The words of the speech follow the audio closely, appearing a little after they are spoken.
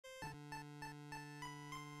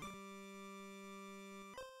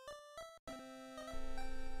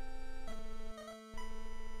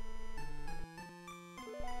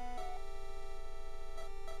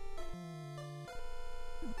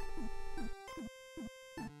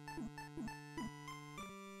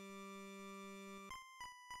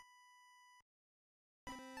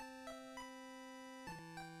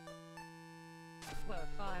Well,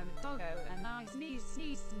 fire doggo and I sneeze,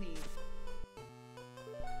 sneeze, sneeze.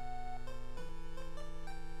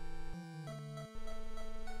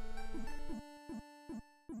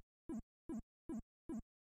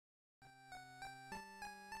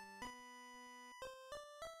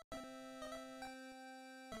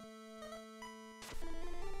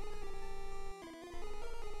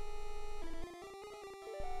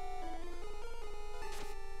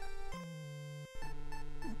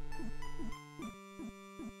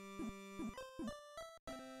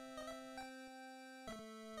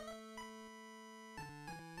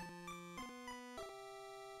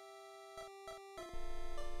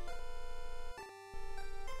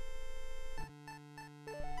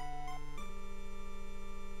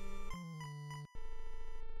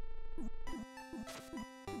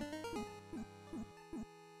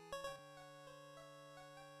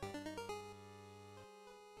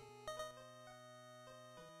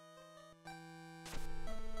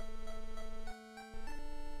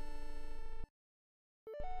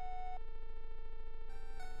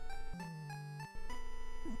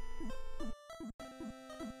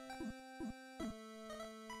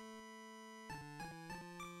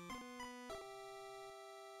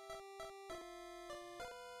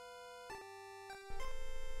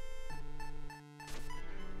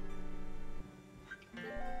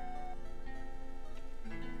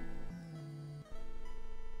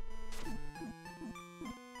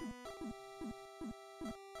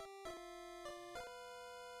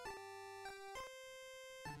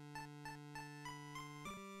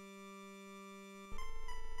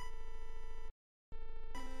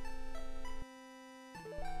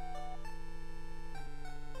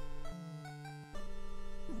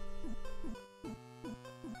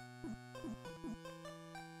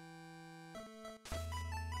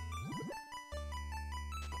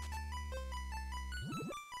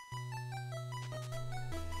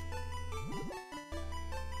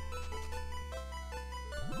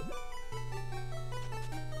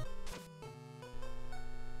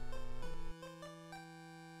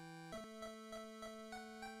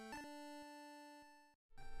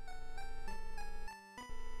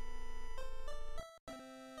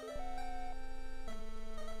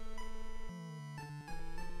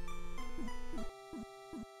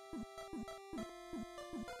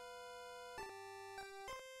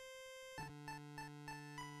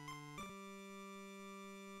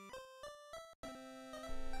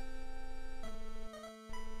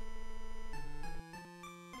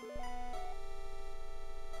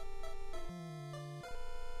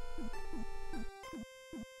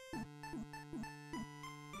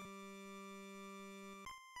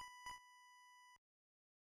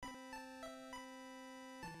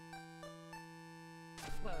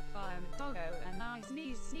 Well, fire doggo and I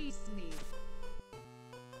sneeze, sneeze, sneeze.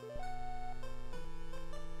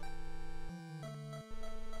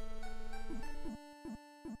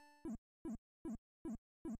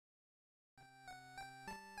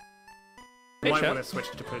 I might want to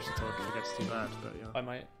switch to push to talk if it gets too bad, but yeah. I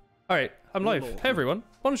might. Alright, I'm live. Hey everyone.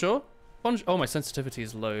 Bonjour. Bonjour. Oh, my sensitivity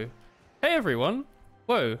is low. Hey everyone.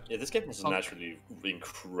 Whoa. Yeah, this game has naturally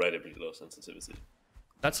incredibly low sensitivity.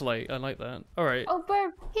 That's light. I like that. Alright. Oh,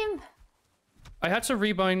 burp him. I had to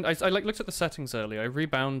rebind. I like looked at the settings earlier. I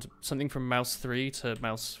rebound something from mouse 3 to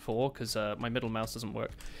mouse 4 because my middle mouse doesn't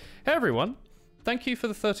work. Hey everyone. Thank you for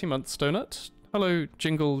the 30 months donut. Hello,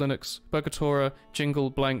 Jingle Linux, Burgatora, Jingle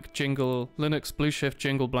Blank, Jingle Linux, Blue Shift,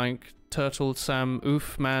 Jingle Blank, Turtle, Sam,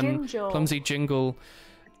 Oof, Man, Clumsy Jingle,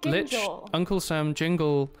 Lich, Uncle Sam,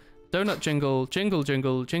 Jingle, Donut Jingle, Jingle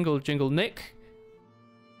Jingle, Jingle Jingle, Nick,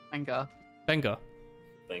 Benga. Benga.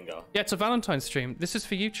 Benga. Yeah, it's a Valentine's stream. This is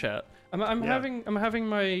for you, chat. I'm having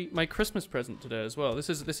my Christmas present today as well. This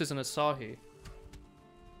is an Asahi.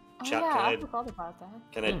 Oh, Chat, yeah, I forgot about that.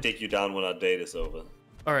 Can I dig you down when our date is over?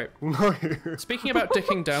 Alright. Speaking about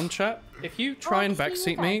dicking down, chat, if you try and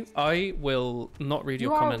backseat me, I will not read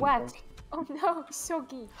your comment. You are wet. Oh no,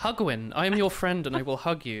 soggy. Hugwin, I am your friend and I will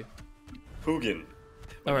hug you. Hugin.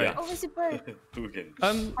 Alright. Oh, it's a bird. Hugin.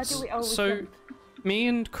 How do we always jump? Me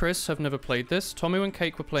and Chris have never played this. Tommy and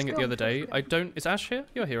Cake were playing it the other day. I don't... Is Ash here?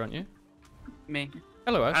 You're here, aren't you? Me.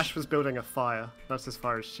 Hello, Ash. Ash was building a fire. That's as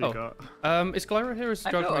far as she got. Is Glyra here or is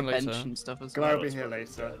Glyra coming later? And stuff as Glyra will be here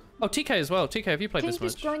later. Oh, TK as well. TK, have you played this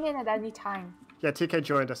much? Just join in at any time. Yeah, TK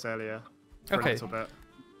joined us earlier. For a little bit.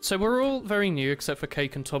 So we're all very new except for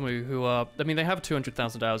Cake and Tomu, who are... I mean, they have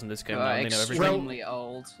 200,000 hours in this game now, and they know everything. Extremely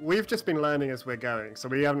old. We've just been learning as we're going, so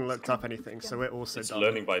we haven't looked up anything, so we're also It's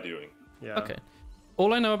learning by doing. Yeah. Okay.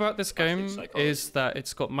 All I know about this game is that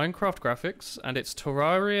it's got Minecraft graphics, and it's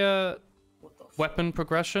Terraria weapon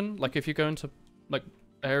progression. Like, if you go into, like,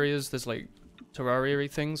 areas, there's, like, Terraria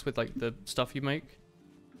things with like the stuff you make.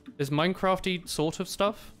 There's Minecrafty sort of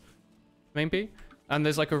stuff, maybe, and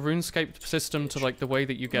there's like a RuneScape system to like the way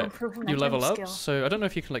that you level up. Skill. So I don't know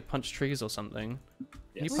if you can like punch trees or something.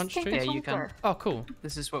 Can you Yes. punch Who's trees? Yeah, you can. Oh, cool.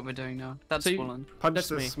 This is what we're doing now. That's So you- Swollen. Punch That's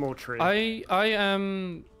the me. small tree. I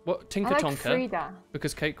am what Tinker I like Tonka Frida.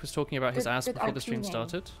 because Cake was talking about his Good- ass good before the IP stream name.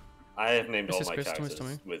 started. I have named This all is my Chris, characters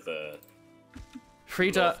Tommy. with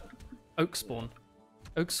Frida Oakspawn.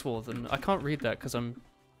 Oakswarthen. I can't read that because I'm.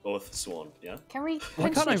 Oath Swan, yeah? Can we Why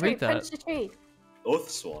punch can't the I tree? read that? Punch the tree. Oath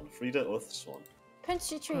Swan, Frida Oath Swan. Punch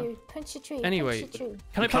the tree. Punch the tree. Anyway, punch the tree. Can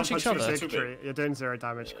I You can't punch each the other? big tree. You're doing 0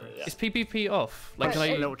 damage, Chris. Yeah. Is PvP off? Like, But can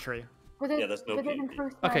A I? little tree. Would it, Yeah, there's no would it PvP.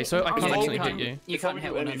 improve Okay, my so I can't armor? actually you hit can't, you. You Before can't we hit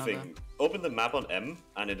do one anything, another. open the map on M,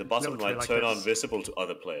 and in the bottom Little tree right, like turn on this. visible to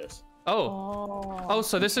other players. Oh. Oh.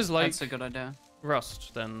 So this is like That's a good idea.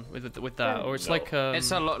 Rust then with that, or it's No. like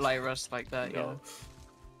It's a lot like Rust like that, yeah.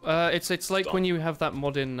 No. it's like Stop. when you have that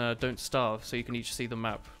mod in Don't Starve, so you can each see the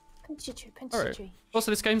map. Punch the tree. Punch Alright. the tree. Also,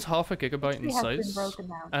 this game's half a gigabyte in We have been size broken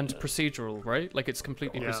down. and procedural, right? Like it's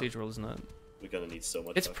completely Yeah. procedural, isn't it? We're gonna need so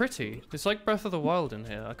much. It's fucking pretty. food. It's like Breath of the Wild in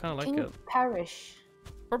here. I kind of like Can you it. perish?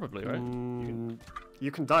 Probably, right?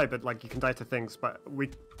 You can die, but like you can die to things, but we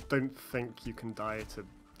don't think you can die to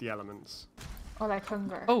the elements. Or like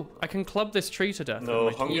hunger? Oh, I can club this tree to death. No,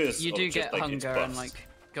 with my- hunger is You do just get like it's hunger and buffs. like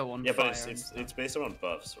go on Yeah, fire. but and it's stuff. based around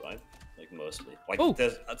buffs, right? Like mostly. Like Oh.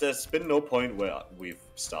 there's been no point where we've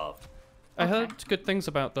starved. I Okay. heard good things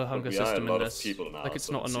about the But hunger we are a system in lot this. of people now, Like it's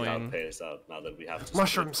so not let's see how it annoying. pays out now that we have to split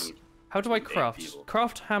Mushrooms. food. How do I 8 craft? people.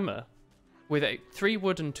 Craft hammer with 3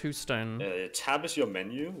 wood and 2 stone. Tab is your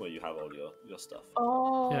menu where you have all your stuff.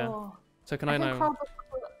 Oh. So can I I can now? craft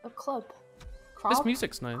a club. This Craft?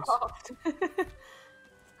 music's nice. Craft.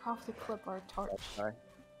 Craft a club or a torch. Sorry.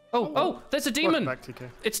 Oh, there's a Welcome demon. back, TK.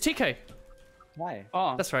 It's TK. Why?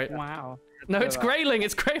 Oh, That's right. Wow. No, it's Grayling.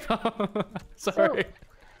 It's Grayling. Sorry.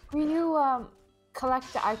 Will you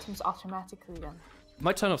collect the items automatically then?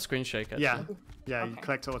 Might turn off screen shake. Actually. Yeah, yeah. You Okay.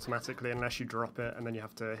 collect it automatically unless you drop it, and then you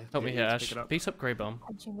have to Help me hit here, E to Ash. pick it up. Beat up Grey Bomb.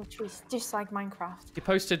 Punching the trees, just like Minecraft. He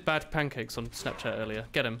posted bad pancakes on Snapchat earlier.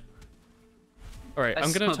 Get him. All right, I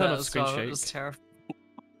I'm gonna saw turn that off as screen well, it shake. was terrible.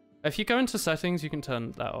 If you go into settings, you can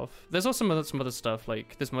turn that off. There's also some other stuff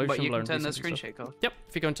like there's motion But you blur can and turn the desync and screen stuff. shake off. Yep.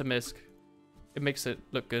 If you go into MISC, it makes it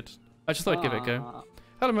look good. I just thought I'd give it a go. Ah.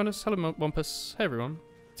 Hello, Monus. Hello, Wampus. Hey, everyone.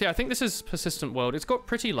 So yeah, I think this is Persistent World. It's got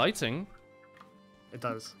pretty lighting, It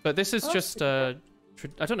does. but this is Oh, just I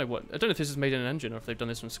don't know if this is made in an engine or if they've done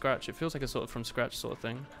this from scratch. It feels like a sort of from scratch sort of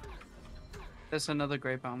thing. There's another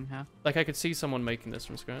grey bomb here. Like I could see someone making this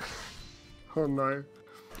from scratch. Oh no.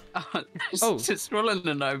 Oh. Just rolling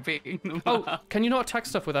and no beating them. Oh, can you not attack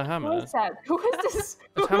stuff with a Who hammer? is that? Who is this?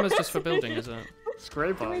 This hammer's just for building, is it? It's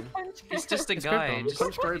Grey Can we Bomb. punch He's just a It's guy. Grey Bomb. just-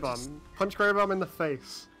 Punch Grey Bomb. Punch Grey Bomb in the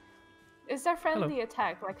face. Is there friendly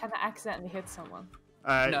attack? Like, can I accidentally hit someone?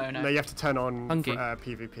 No. No, you have to turn on Hungry.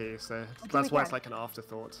 PvP, so do that's we why it's get? like an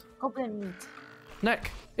afterthought. Goblin meat.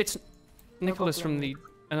 Neck. It's Nicholas from the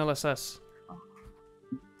NLSS.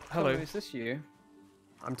 Hello. Oh, is this you?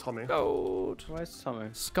 I'm Tommy. Gold. Where's Tommy?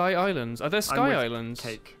 Sky Islands. Are there I'm Sky with Islands?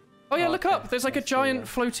 Cake. Oh yeah, Oh, look okay. up. There's like a I see giant that.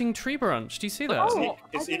 floating tree branch. Do you see that? Oh,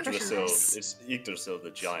 It's I think I should Yggdrasil. rest. It's Yggdrasil,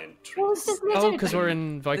 the giant tree. Who is this lizard? Oh, because we're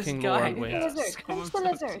in Viking This lore, guy. aren't we? Yeah. Lizard. Someone Who's the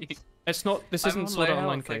talk to lizard? you. It's not. This I'm isn't on Sword low Art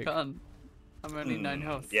Online health, I cake. can't. I'm only 9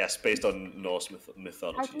 health. Yes, based on Norse How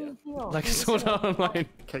mythology. do you Yeah. heal? Like Who's Sword the Art Online.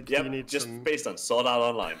 Cake, do Yep, you need just some... based on Sword Art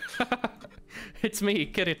Online. It's me,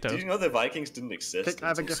 Did you Kirito. know the Vikings didn't exist Pick-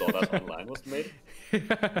 have a until go- Sword Art Online was made?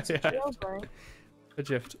 Yeah, Over. a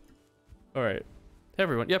gift. All right. Hey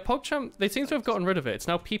everyone. Yeah, PogChamp. They seem to have gotten rid of it. It's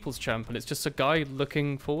now People's Champ, and it's just a guy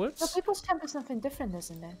looking So forwards. people's champ is something different,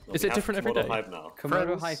 isn't it? Well, Is we it have different every Komodo day? Hype now.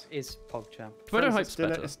 Komodo Friends. Hype is PogChamp. Komodo Friends, Hype's it's dinner,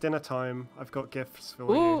 better. it's dinner time. I've got gifts for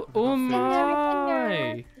Ooh, you. I've got oh food.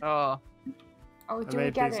 my! Oh, Oh, I do we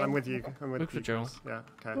made get these. it? I'm with you. I'm with Look for you. Joe. guys. Yeah.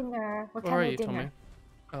 Okay. Dinner. What Where kind are of you, dinner?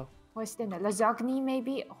 Tommy? What's dinner? Lasagna,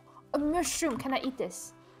 maybe? Oh, a mushroom. Can I eat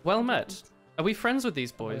this? Well met. Are we friends with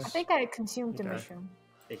these boys? I think I consumed the Okay. mushroom.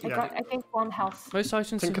 I Yeah. got, I think, 1 health. Most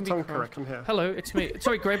items Tinker can be Tonka, crafted. come here. Hello, it's me.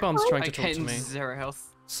 Sorry, Grey Bomb's trying I to talk to gained me. 0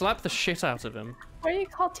 health. Slap the shit out of him. What do you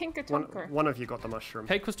call Tinker Tonker? One of you got the mushroom.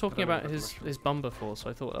 Cake was talking I don't know about about the his mushroom. bum before, so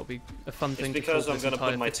I thought that would be a fun It's thing because to I'm talk gonna this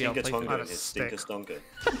entire put my 50-hour Tinker playthrough. Tonga Out in of his stick. Stinker Stonker.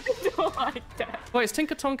 I don't like that. Wait, is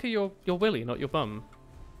Tinker Tonka your willy, not your bum?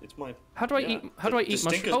 It's mine. How do I Yeah. eat? How do I The eat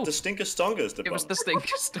Stinker, mushroom? Oh, The Stinker Stonker is the It was bum. the stinker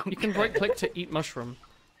stonker. you can right click to eat mushroom.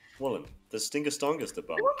 Woolen, the Stinker Stonker is the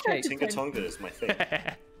bum. Okay. Tinker Tonka is my thing.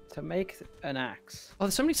 To make an axe, Oh,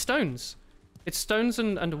 there's so many stones. It's stones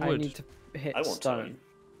and I wood. need to hit I won't tell stone. you.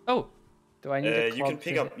 Oh, Do I need a You club can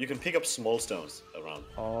pick to up. You can pick up small stones around.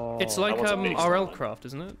 Oh. It's like want some mix RL on it. craft,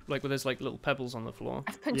 isn't it? Like where there's like little pebbles on the floor.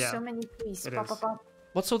 I've punched Yeah, so many trees. it Pop, is. pop, pop.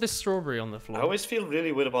 What's all this strawberry on the I floor? always feel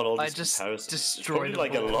really weird about all I these just comparisons. It's destroyed probably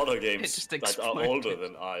like a a ball. lot of It games just that are exploded. older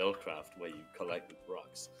than RLcraft where you collect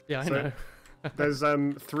rocks. Yeah, I So- know. There's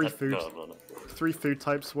three food No. three food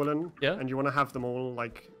types, Woolen. Yeah. And you want to have them all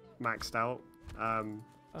like maxed out.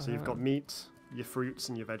 So you've got meat, your fruits,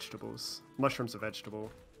 and your vegetables. Mushrooms are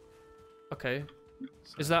vegetable. Okay.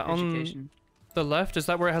 So- Is that on Education. the left? Is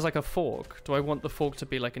that where it has like a fork? Do I want the fork to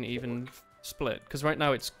be like an even split? Because right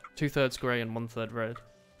now it's 2/3 grey and 1/3 red.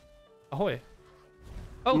 Ahoy!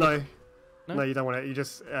 Oh, no. No? No, you don't want it. You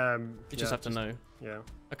just you just have to know. Yeah.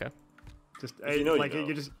 Okay. Just If you know, like you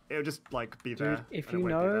know. it'll just like be Dude, there. if and it you won't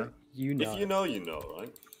be know, there. you know. If you know, you know,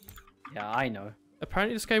 right? Yeah, I know.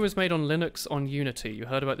 Apparently this game was made on Linux on Unity. You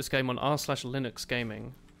heard about this game on r/Linux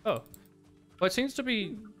Gaming. Oh. Well, it seems to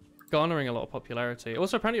be garnering a lot of popularity.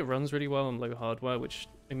 Also, apparently it runs really well on low hardware, which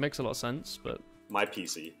it makes a lot of sense, but... My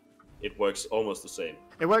PC, it works almost the same.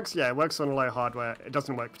 It works. Yeah, it works on low hardware. It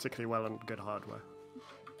doesn't work particularly well on good hardware.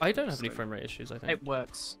 I don't have any So- frame rate issues, I think. It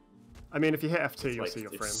works. I mean, if you hit F2, It's you'll like see your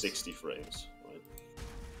it's frames. 60 frames,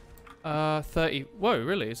 right? 30... Whoa,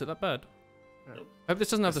 really? Is it that bad? Yeah. I hope this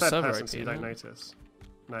doesn't have It's the third server person, IP, so you does don't it? notice.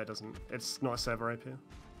 No, it doesn't. It's not a server IP.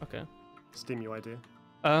 Okay. Steam UID.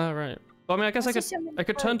 Right. Well, I mean, I guess I see so many I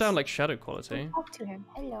could turn down birds. like shadow quality. Talk to him.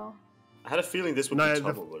 Hello. I had a feeling this would No, be the-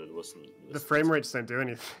 trouble, but it wasn't. The frame rates don't do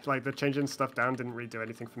anything. Like the changing stuff down didn't really do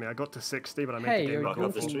anything for me. I got to 60, but I made Hey, the you're game rock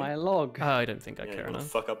up the goofing street. my log. I don't think I Yeah, care you wanna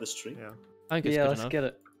enough. fuck up the street? Yeah. I think it's Yeah, good let's enough. get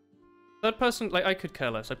it. Third person, like, I could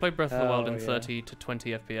care less. I played Breath of the Wild in Oh, yeah. 30 to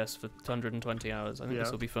 20 FPS for 120 hours. I think this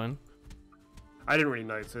Yeah. will be fun. I didn't really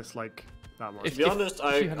notice like that much. To be honest,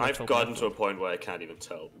 if you had my I've top gotten level. to a point where I can't even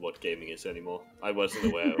tell what gaming is anymore. I wasn't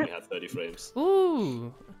aware we had 30 frames.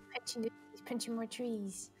 Ooh! He's punching more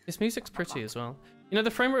trees. This music's pretty as well. You know,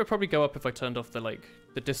 the frame rate would probably go up if I turned off the, like,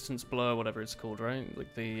 the distance blur, whatever it's called, right?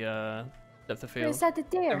 Like the, depth of Where is field. that?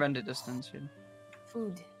 The The deer. render distance, yeah.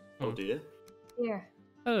 Food. Oh dear. Here.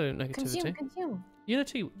 Oh, Consume, negativity. consume.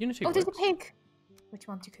 Unity Oh, there's a works. pig. Which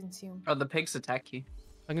one to consume? Oh, the pigs attack you.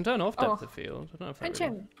 I can turn off depth Oh. of field. I don't know if that Punch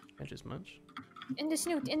really him. changes much. In the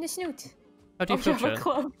snoot, in the snoot. How do you feel, have a Chet?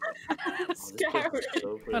 club. Oh, this Scary. place is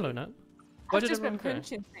so pretty. Hello, Nat. Why I've did just been everyone care?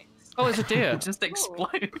 punching things. Oh, it's a deer. It just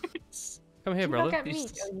explodes. Come here, Do you not brother. get meat?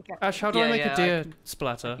 He's- Oh, you get Ash, how do Yeah, I make yeah, a I deer can-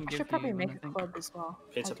 splatter? can I give should probably you make one, a I think. club as well.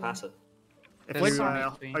 Pizza How do pata. If There's you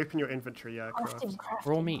some meat. open your inventory, Crafting, crafting.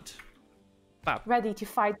 Raw meat. Bap. Ready to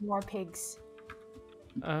fight more pigs.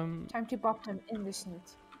 Um, Time to bop them in the snoot.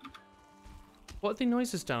 what are the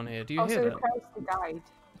noises down here? Do you Also, hear the that? crows that died.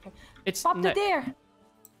 Okay. It's Bop the Neck. deer!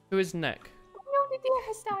 Who is Neck? No, the deer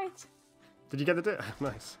has died. Did you get the deer?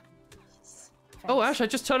 Nice. Oh, Thanks. Ash, I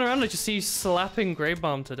just turn around and I just see you slapping Grey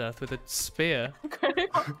Balm to death with a spear.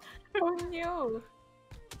 Oh no.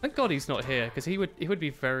 Thank God he's not here, because he would be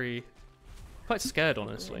very... quite scared,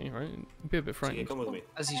 honestly, right? He'd be a bit So you frightened. come with me.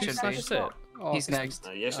 As he Shoot should slash be. sit. Oh, He's next.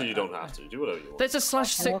 Actually, you don't have to. Do whatever you want. There's a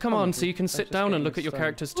slash sit welcome, command so you can I'm sit just down and getting look at your this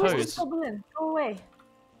character's Who's toes. this goblin? Go away.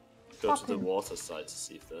 Go to the Popping. water side to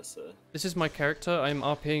see if there's This is my character. I'm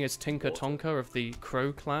RPing as Tinker Water. Tonka of the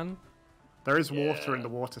Crow clan. There is water in Yeah. the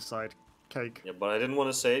water side. Cake. Yeah, but I didn't want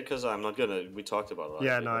to say it because I'm not gonna. We talked about it.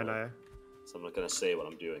 Yeah, last no, I week, know. So I'm not gonna say what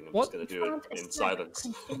I'm doing. I'm What? just gonna do Found it a in snack. silence.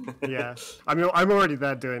 Yeah. I mean, I'm already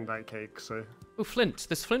there doing that cake, so Oh, Flint.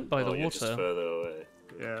 There's Flint by Oh, the you're just water. further away.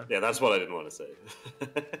 yeah. Yeah, that's what I didn't want to say.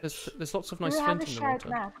 There's lots of Do nice you have Flint a in the shared water.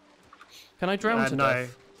 map? Can I drown to no.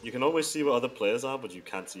 death? You can always see where other players are, but you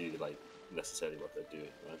can't see like necessarily what they're doing,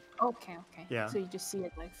 right? Okay, okay. Yeah. So you just see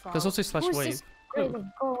it like from. There's also slash Who's wave. this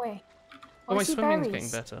grilling? Go away. Oh, my I see swimming's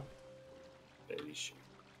berries. getting better. Very sh-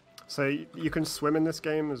 So you can swim in this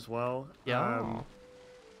game as well. Yeah.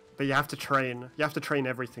 But you have to train. You have to train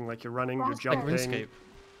everything, like you're running, you're Like Like jumping. RuneScape.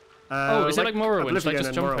 Oh, is it like Morrowind? Like Oblivion just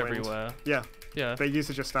and jump Morrowind. everywhere? Yeah, Yeah. but it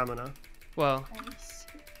uses your stamina. Well, Nice.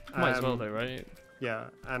 might as well Um, though, right? Yeah,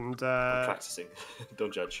 and I'm practicing.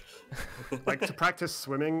 Don't judge. like to practice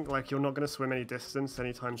swimming, like you're not going to swim any distance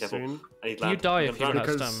anytime Careful. soon. I need You land. die I'm if you gonna run out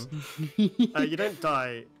of Because- stamina. You don't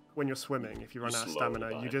die when you're swimming if you run You out of slowly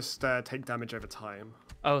stamina. die. You just take damage over time.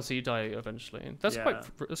 Oh, so you die eventually. That's Yeah. that's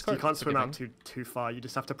So quite you can't swim out forgiving. too far. You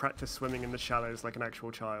just have to practice swimming in the shallows like an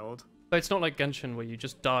actual child. But it's not like Genshin where you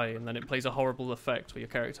just die and then it plays a horrible effect where your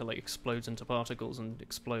character like explodes into particles and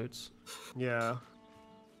explodes. Yeah.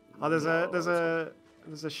 Oh, there's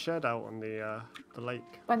a shed out on the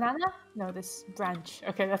lake. Banana? No, this branch.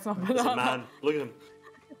 Okay, that's not There's a banana. man. Look at him.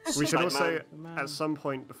 We should Like also, man. at some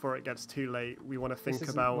point before it gets too late, we want to think isn't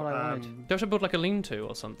about what I wanted. Do you have to build like a lean-to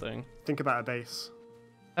or something? think about a base.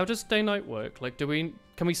 How does day-night work? Like, can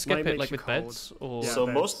we skip Night it makes like you with cold. beds or? Yeah. So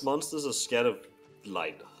beds. most monsters are scared of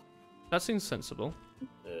light. That seems sensible.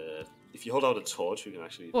 If you hold out a torch, you can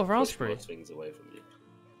actually Oh, push raspberry. more things away from you.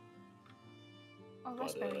 Oh, But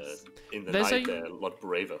raspberries. in the There's night, a- they're a lot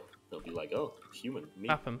braver. They'll be like, oh, human, me.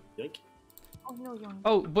 Tap 'em. Yoink. Oh no, young.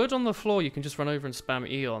 Oh, wood on the floor. You can just run over and spam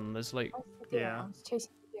Eon. There's like What's the deer? Yeah. I was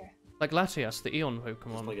chasing the deer. Latias, the Eon It's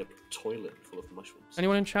Pokemon. like a toilet full of mushrooms.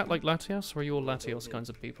 Anyone in chat like Latias, or are you all Latios kinds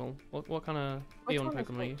of people? What kind of Which Eon one is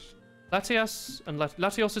Pokemon are you? which? Latias and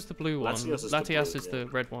Latios is the blue one. Latias is the Latias blue, is yeah. the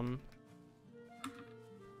red one. I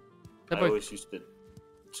They're both. always used to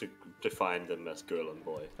define them as girl and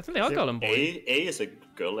boy. I think they are girl and boy. A is a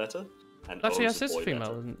girl letter, and O is Latias a is boy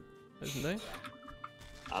female, letter. isn't they?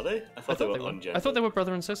 Are they? I thought they were ungendered. I thought they were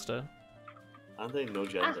brother and sister. Aren't they no Ah,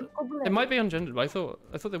 gender? goblin. They might be ungendered, but I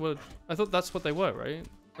thought they were. I thought that's what they were, right?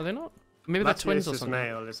 Are they not? Maybe they're twins or Latias is something.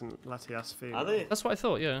 male, isn't Latias female? Are they? That's what I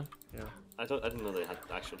thought. Yeah. Yeah. I didn't know they had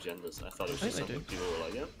actual genders. I thought it was I just think they something people were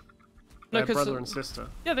like, yeah. No, They're 'cause, brother and sister.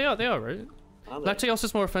 Yeah, they are. They are right. Are they? Latios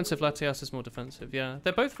is more offensive. Latias is more defensive. Yeah,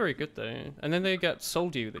 they're both very good though. And then they get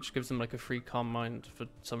sold you, which gives them like a free calm mind for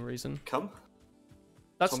some reason. Come.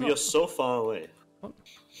 That's Tom, not. you're so far away.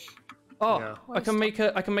 Oh, Yeah. I can make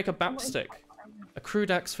a Oh, bap stick, a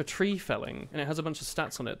crude axe for tree felling, and it has a bunch of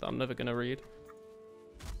stats on it that I'm never gonna read.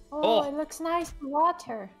 Oh, Oh. it looks nice.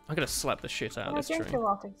 Water. I'm gonna slap the shit out Can of I this drink tree. the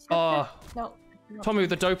water? Oh, No. no. Tomu,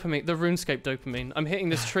 the dopamine, the RuneScape dopamine. I'm hitting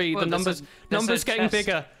this tree. Well, the there's numbers, there's numbers a getting chest.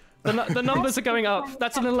 bigger. The numbers are going up.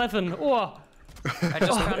 That's an 11. Oh, I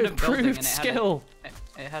just found a building improved and skill.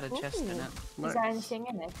 it had a chest in Ooh. it. Is there anything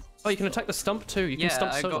in it? Oh, you can attack the stump too. You can Yeah,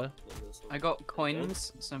 stump I got- solar. I got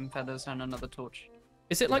coins, some feathers, and another torch.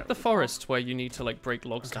 Is it like the forest where you need to like break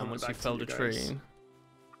logs I'm down coming once you back to felled you a tree? guys.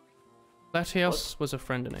 Latios was a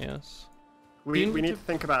friend in AS. We you need need to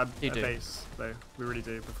think about a You do. base, though. We really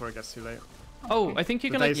do, before it gets too late. Oh, I think you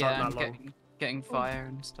The can like. days Yeah, aren't and that long. getting fire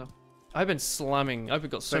and stuff. I've been slamming. I've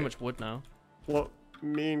got so Wait. much wood now. What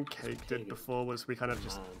me and Cake did Cake. before was we kind of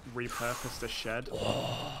just Man. repurposed a shed.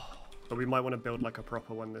 But we might want to build like a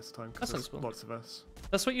proper one this time, because That's there's sensible. lots of us.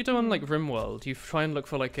 That's what you do on like RimWorld. You try and look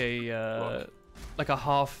for like a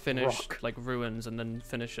half-finished Rock. like ruins and then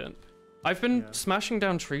finish it. I've been Yeah. smashing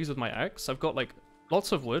down trees with my axe. I've got like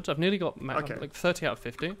lots of wood. I've nearly got Okay. like 30 out of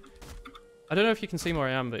 50. I don't know if you can see where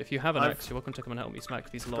I am, but if you have an I've axe, you're welcome to come and help me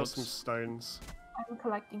smack these Got some logs. stones. I'm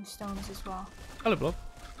collecting stones as well. Hello, Blob.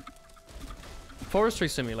 Forestry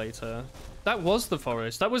simulator. That was the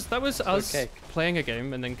forest. That was us Cake. playing a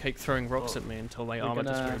game and then Cake throwing rocks Oh. at me until my We're armor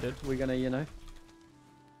gonna, destroyed. we're gonna, you know.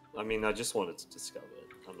 I mean, I just wanted to discover it.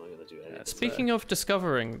 I'm not gonna do anything. Speaking of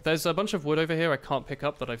discovering, there's a bunch of wood over here I can't pick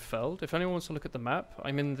up that I've felled. If anyone wants to look at the map,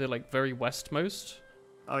 I'm in the like very westmost,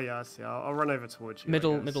 Oh yeah, I see. I'll run over towards you. I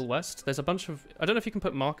middle guess. west. There's a bunch of. I don't know if you can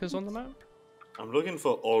put markers on the map. I'm looking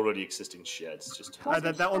for already existing sheds. Just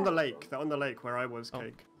to They're on the lake. They're on the lake where I was, Oh.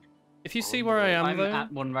 Cake. If you see where I am I'm though,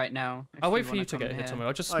 at one right now. if I'll wait for wanna you to come get here, here. Tomo.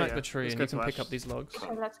 I'll just Oh, smack yeah. the tree Let's and go you can to pick Ash. up these logs.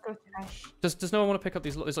 So let's go to Ash. Does no one want to pick up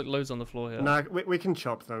these? There's like loads on the floor here. No, we can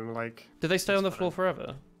chop them. Like Do they stay on the It's floor fine.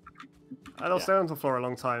 forever? they'll Yeah. stay on the floor a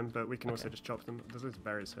long time, but we can also Okay. just chop them. There's loads of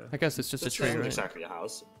berries here. I guess it's just a This tree, isn't right? exactly a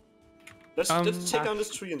house. Let's Um, take down this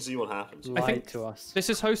tree and see what happens. I Lie think- to us. This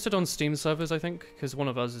is hosted on Steam servers, I think, because one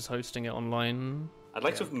of us is hosting it online. I'd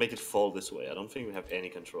like to make it fall this way. I don't think we have any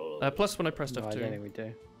control over it. Plus, when I pressed No, I don't F2. think we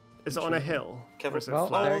do. Is it on a hill? Careful. Or is it Well,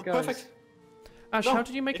 flat? there Oh, it goes. perfect. Ash, No, how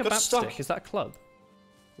did you make it a got bat stuck. stick? Is that a club?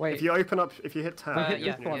 Wait, If you open up, if you hit tab, Yeah,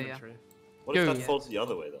 you open yeah, your yeah. inventory. What if Yo. that falls the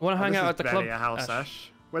other way though? Want to Oh, hang this out is at the barely club? a house, Ash?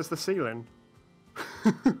 Ash. Where's the ceiling?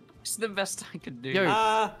 It's the best I could do. Yo.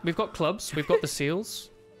 Ah, We've got clubs. We've got the seals.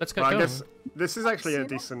 Let's get Well, I going. guess this is actually a Ceiling?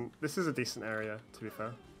 decent. This is a decent area, to be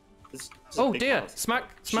fair. this is a Oh big dear! house. Smack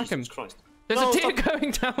him! Jesus Christ. There's No, a deer stop.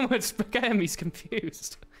 going downwards. Get him. He's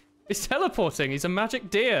confused. He's teleporting. He's a magic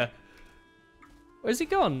deer. Where's he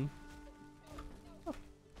gone? Oh,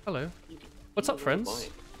 hello. What's up, friends?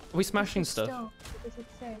 Are we smashing stuff? Stone. What does it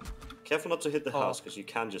say? Careful not to hit the Oh. house because you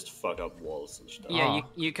can just fuck up walls and stuff. Yeah, Ah.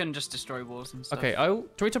 you can just destroy walls and stuff. Okay, do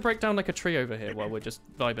we need to break down like a tree over here while we're just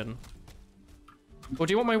vibing? Or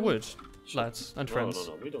do you want my wood, lads and friends?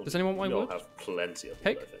 No, we don't. Does anyone want we my all wood? have plenty of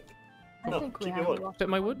Cake? wood, I think. I No, think we keep have your a wood. lot. Bit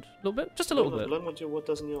my wood? A little bit? Just a little Learn- bit. Learn what your wood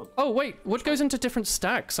does in your own. Oh wait, wood goes into different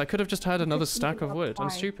stacks. I could have just had another stack of wood. I'm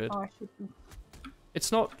Five. stupid. Oh, I should be-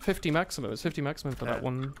 It's not 50 maximum. It's 50 maximum for that Yeah.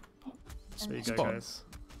 one. There you go, Spot. guys.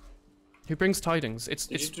 Who brings tidings? Did It's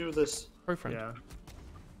you do this? pro friend. Yeah.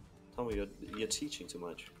 Tommy, you're teaching too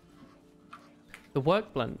much. The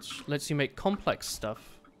workbench lets you make complex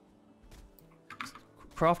stuff.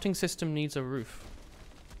 Crafting system needs a roof.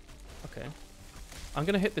 Okay. I'm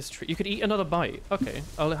gonna hit this tree. You could eat another bite. Okay,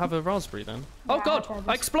 I'll have a raspberry then. Oh Yeah, god, I'll try I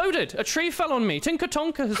this. exploded! A tree fell on me! Tinker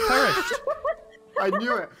Tonka has perished! I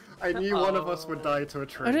knew it. I knew one of us would die to a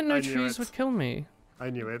tree. I didn't know knew trees it. would kill me. I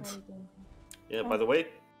knew it. Yeah, by the way,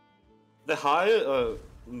 the higher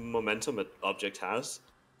momentum an object has,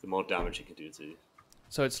 the more damage it can do to you.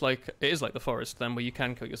 So it's like, it is like the forest then, where you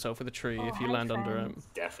can kill yourself with a tree Oh, if you hi, land under it. friends.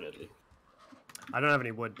 Definitely. I don't have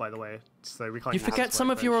any wood, by the way, so we can't. You use forget this some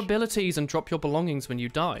of your workbench. abilities and drop your belongings when you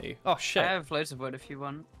die. Oh I shit. have loads of wood if you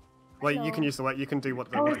want. Well, you can use the work. You can do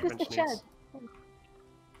what the Oh, is this workbench the needs. shed? I If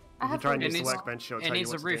you have try and wood. use the needs- workbench, it'll It tell you needs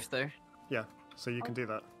a what to roof do. though. Yeah, so you can do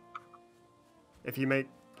that.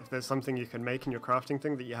 If there's something you can make in your crafting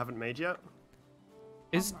thing that you haven't made yet,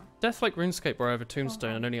 Is Death like RuneScape where I have a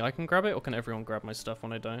tombstone and only I can grab it, or can everyone grab my stuff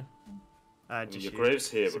when I die? just Your you. grave's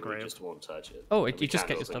here, It's a but we grave. just won't touch it. Oh, And you we just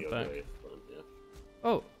can get your open stuff back. grave, but, yeah.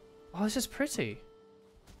 Oh, this is pretty.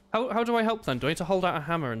 How do I help then? Do I need to hold out a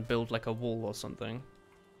hammer and build like a wall or something?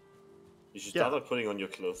 You should Yeah. start by putting on your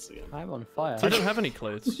clothes again. I'm on fire. I don't have any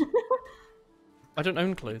clothes. I don't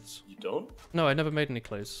own clothes. You don't? No, I never made any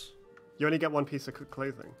clothes. You only get one piece of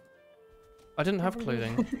clothing. I didn't have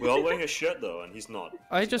clothing. We're all wearing a shirt though, and he's not.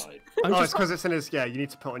 I He's just, died. I'm Oh, it's just. because it's in his. Yeah, you need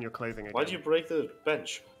to put on your clothing again. Why do you break the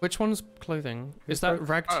bench? Which one's clothing? Is that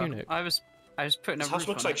rag Oh, tunic? I was putting a This house roof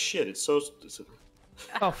looks on like it. shit. It's so.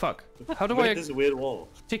 Oh fuck! How do Wait, I? there's a weird wall.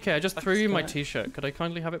 TK, I just threw you my that? t-shirt. Could I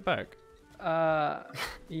kindly have it back?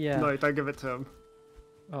 Yeah. No, don't give it to him.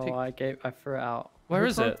 Oh, I threw it out. Where Who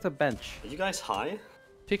is broke it? The bench. Are you guys high?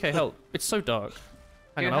 TK, help! It's so dark.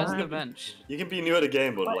 Hang Who on. has I'll- the bench? You can be new at the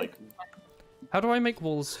game, but like, How do I make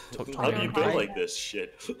walls? how do you build Hi. like this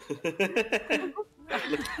shit?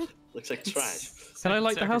 Looks like trash. Can I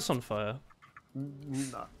light the Sorry. house on fire?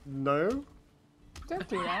 No. Don't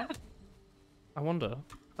do that. I wonder.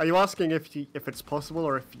 Are you asking if it's possible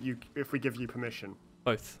or if we give you permission?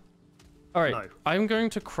 Both. All right. No. I'm going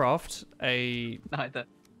to craft a Neither.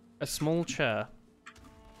 small chair.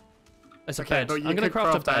 As a Okay, bed. but I'm you gonna could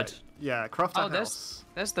craft a bed. that. Yeah, craft a Oh, house.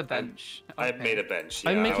 there's the bench. I Okay. made a bench.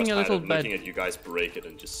 I'm yeah, making I was a little tired of looking bed. at you guys break it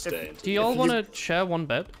and just stay. until Do you all you- want to share one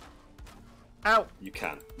bed? Ow! You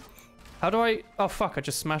can. How do I? Oh fuck! I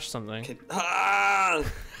just smashed something. Okay. Ah!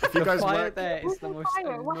 If you The guys fire work, there is the most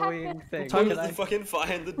Fire, what annoying happened? thing. Time- Can There's I- the fucking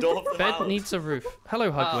fire in the door of the Bed house. needs a roof. Hello,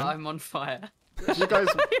 Oh, Hugwin. I'm on fire. if you guys,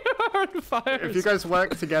 You are on fire. if you guys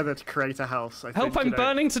work together to create a house, I Help! think, I'm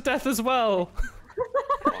burning to death as well.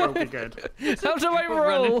 It'll be good. How do I People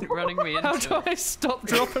roll? running me into How do it. I stop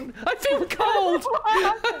dropping? I feel cold.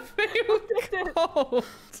 I feel cold.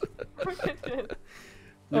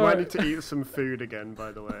 You Alright. might need to eat some food again,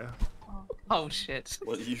 by the way. Oh shit.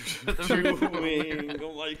 What are you the doing?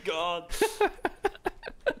 Oh my god.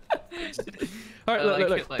 All right, I look, like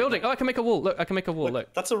look, it like building. that. Oh, I can make a wall. Look, I can make a wall.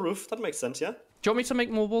 Look. That's a roof. That makes sense, yeah? Do you want me to make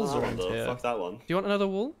more walls Oh, around no, here? fuck that one. Do you want another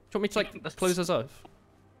wall? Do you want me to like That's- close us off?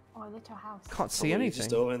 Oh, a little house. Can't see Probably just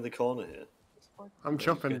anything. over in the corner here. I'm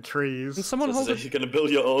chopping Can trees. someone hold So a? you're gonna build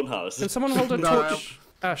your own house. Can someone hold a No, torch?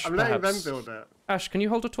 Ash, I'm letting them perhaps. build it. Ash, can you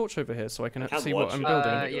hold a torch over here so I can can't see what watch I'm it.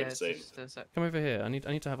 building? Go Yeah, insane. just a sec. Come over here. I need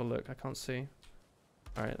to have a look. I can't see.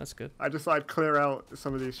 All right, that's good. I decided to clear out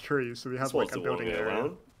some of these trees so we have These walls like a are the wrong building way area.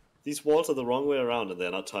 around. These walls are the wrong way around and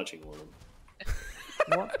they're not touching one.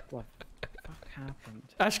 What the fuck happened?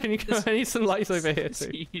 Ash, can you come? I need some lights over here It's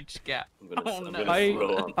a too. huge gap. I'm gonna, Oh, I'm no. gonna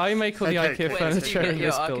throw on. I make all the Okay, IKEA okay. Wait, furniture so you in get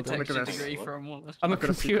your this building. architecture Look at this. degree from all this. I'm a I've got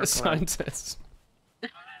a computer secret plan. scientist. I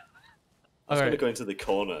was Alright. gonna go into the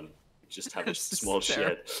corner and just have a This is small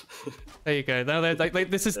terrible. shed. There you go. Now they're like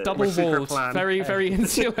this is My double secret walled, plan. very very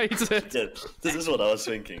insulated. Yeah, this is what I was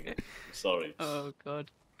thinking. Sorry. Oh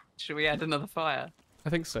god. Should we add another fire? I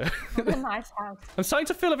think so. What a nice house. I'm starting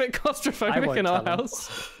to feel a bit claustrophobic won't in our tell 'em.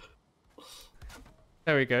 house.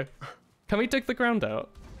 There we go. Can we dig the ground out?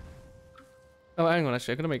 Oh, hang on.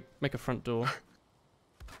 Actually, I'm gonna make a front door.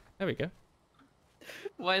 There we go.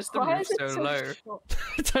 Why is the Why roof is it so low? short?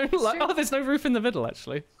 I don't like. Oh, there's no roof in the middle.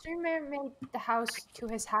 Actually, Streamer made the house to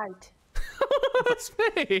his height. that's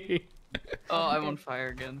me. Oh, I'm on fire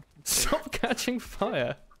again. Stop catching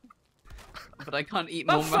fire. But I can't eat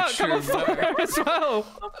Oh more fuck! I'm on mushroom. fire as well.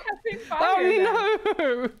 Oh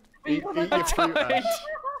no! Eat your I fruit, died. Ash.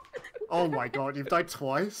 Oh my god, you've died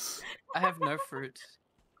twice? I have no fruit.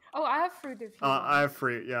 Oh, I have fruit if you want. I have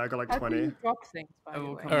fruit, yeah, I got like How 20. can you drop things, by I the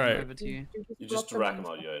will way? come Alright. over to you. You just drag them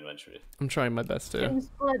out of your inventory. I'm trying my best Can to. you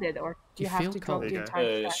split it, or do You you have feel to drop cold. the There you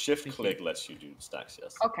entire stack? Shift click lets you do stacks,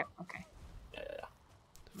 yes. Okay, okay. Yeah.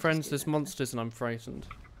 Friends, there's monsters and I'm frightened.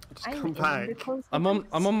 Just I'm come in back. the close I'm on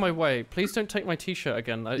house. my way. Please don't take my t-shirt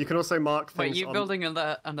again. You can also mark Wait, things you on... building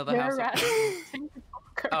another You're house? right.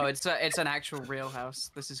 Oh, it's an actual real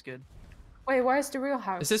house. This is good. Wait, where's the real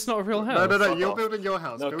house? Is this not a real house? No, you're building your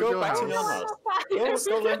house. No, Build go your back house. to your house.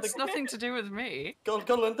 Go learn It's nothing to do with me. Go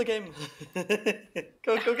learn the game.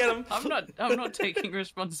 Go get him. I'm not taking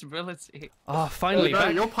responsibility. Oh, finally, No,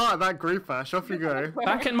 back, you're part of that group, Ash. Off you go.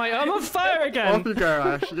 back in my... I'm on fire Off again! you go,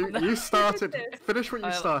 Ash. You started. Finish what you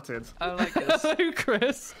I- started. I like this. Hello,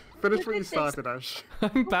 Chris. Finish what at you this. started, Ash. I'm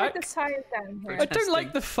Put back. the fire down here. I don't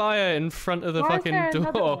like the fire in front of the Why is fucking there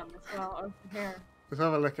another door. one as well over here? Let's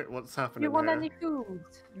have a look at what's happening You want here. any food,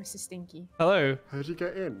 Mrs. Stinky? Hello. How'd you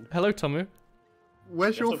get in? Hello, Tomu.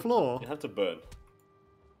 Where's You your have to- floor? You have to burn.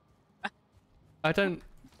 I don't...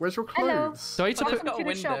 Where's your Hello. clothes? Do I need to Welcome put... got a to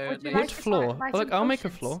the shop. window, Would you they- like What to floor? buy Look, some I'll make a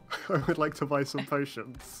potions? floor. I would like to buy some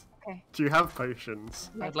potions. Okay. Do you have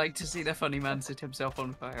potions? I'd like to see the funny man set himself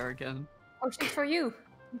on fire again. Potions for you.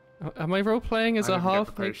 Am I role-playing as I a didn't get the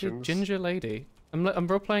half-naked potions. ginger lady? I'm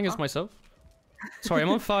role-playing as myself. Sorry, I'm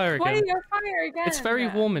on fire Why are again. you on fire again? It's very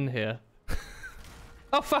warm in here.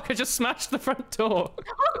 Oh fuck, I just smashed the front door.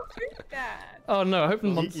 Oh, Dad. Oh no, I hope You,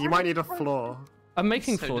 not. you might need a floor. I'm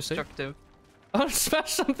making So floors here. destructive. I'll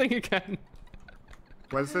smash something again.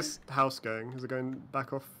 Where's this house going? Is it going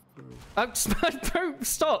back off? I'm bro,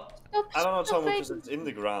 stop. I don't know, Stop Tom, because making- it's in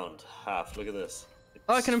the ground. Half. Look at this.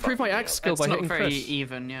 Oh, I It's can improve my fucking axe up. skill It's by not hitting very Chris.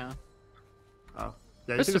 even, yeah. Oh. Yeah, you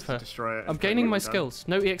can Christopher, just destroy it. I'm and gaining put my it down. skills.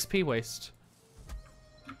 No EXP waste.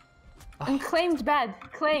 Unclaimed bed.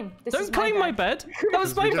 Claim. This is Don't claim my bed. That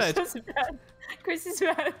was my we just- bed. Chris is bad. Chris is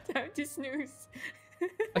bad. Time to snooze.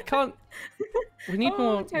 I can't. We need oh,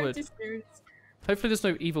 more time wood. to snooze. Hopefully, there's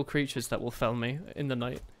no evil creatures that will fell me in the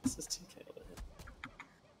night. This is TK over here.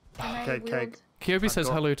 Can I Okay, wield- keg. Kyobi says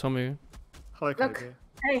got- hello, Tomu. Hello, Look. Kobe.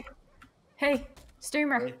 Hey. Hey.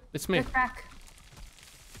 Streamer. Hey. It's me. Look back.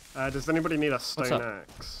 Does anybody need a stone up?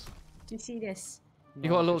 axe? Do you see this? You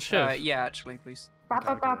got a little shiv. Yeah, actually, please. Bop, Okay,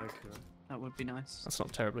 bop, bop. okay. That would be nice. That's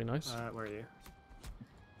not terribly nice. Where are you?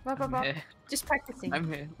 Bop, bop, I'm bop. here. Just practicing.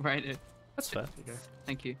 I'm here. Right here. That's fair. Okay.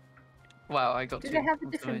 Thank you. Wow, I got Do two. they have a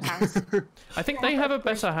That's different nice. house? I think they have a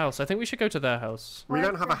better house. I think we should go to their house. We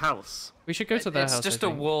don't have a house. We should go to their It's house. just I a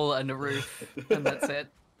think. wall and a roof, and that's it.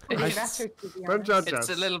 Pretty s- better, to be Don't honest. judge It's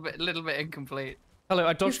us. a little bit incomplete. Hello,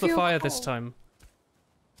 I dodged the feel fire this cold. time.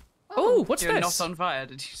 Oh, what's You're this? not on fire,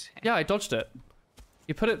 did you say? Yeah, I dodged it.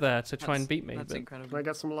 You put it there to try and beat me. That's But... incredible. Can I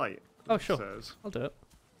get some light? Oh, sure. Says. I'll do it.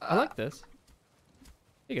 I like this.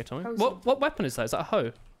 Here you go, Tommy. Cozy. What weapon is that? Is that a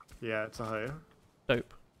hoe? Yeah, it's a hoe.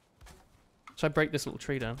 Dope. Should I break this little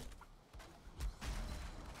tree down?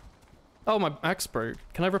 Oh, my axe broke.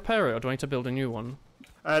 Can I repair it, or do I need to build a new one?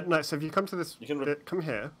 No, so if you come to this, You can come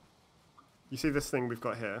here. You see this thing we've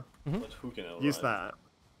got here? But who can Use override? that.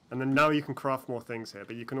 And then now you can craft more things here,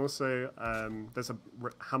 but you can also, there's a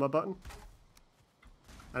hammer button.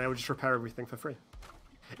 And it will just repair everything for free.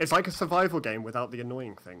 It's like a survival game without the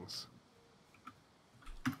annoying things.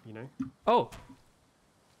 You know? Oh.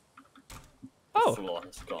 Oh. Floor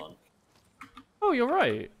is gone. Oh, you're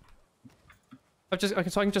right. So I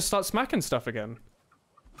can just start smacking stuff again.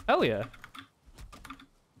 Hell yeah.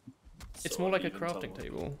 It's So more like a even, crafting Tom.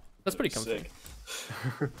 table. That's pretty comfy.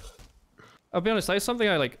 Sick. I'll be honest, that's something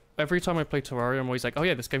I like every time I play Terraria. I'm always like, oh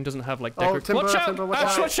yeah, this game doesn't have like Oh, Timber, watch out! Timber, watch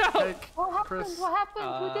Ash, out! watch out! Cake, What happened? Chris. What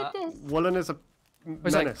happened? Who did this? Woolen is a I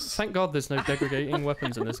was like, menace. thank God there's no degrading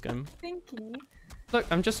weapons in this game. Stinky. Look,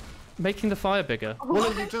 I'm just making the fire bigger.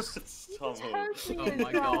 Woolen, you just... Tom, Hurt me Oh as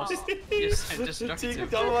my well. gosh. You're so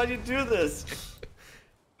destructive. Tom, why'd you do this?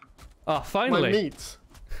 Ah, My finally. meat.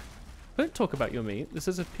 Don't talk about your meat. This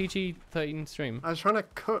is a PG-13 stream. I was trying to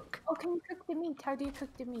cook. Oh, can you cook the meat? How do you cook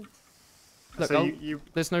the meat? Look, So I'll- you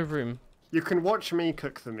there's no room. can watch me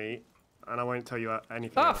cook the meat, and I won't tell you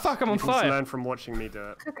anything Ah, else. fuck, I'm you on can fire. Just learn from watching me do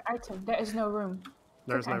it. Cook item. There is no room.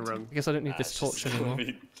 There is no item. room. I guess I don't need this Ash, torch this is anymore.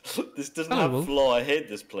 gonna be- This doesn't Hello, have Wolf. floor. I hate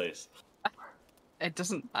this place. It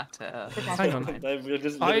doesn't matter. Hang on. We're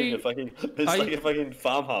just living in a fucking. It's I- like a fucking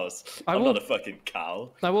farmhouse. I I'm will- not a fucking cow.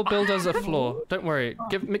 I will build us a floor. Don't worry.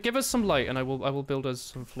 Give us some light, and I will build us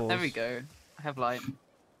some floors. There we go. I have light.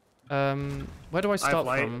 Where do I I have start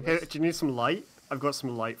light. from? Here, do you need some light? I've got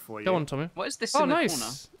some light for you. Go on, Tommy. What is this Oh, in the nice.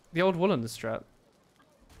 corner? The old woolen strat.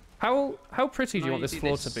 How pretty do you No, want you this do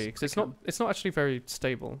floor this to be? Because quicker. it's not actually very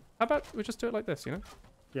stable. How about we just do it like this? You know.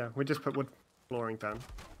 Yeah, we just put wood flooring down.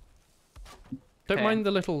 Don't Okay. mind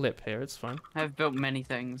the little lip here. It's fine. I've built many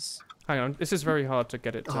things. Hang on. This is very hard to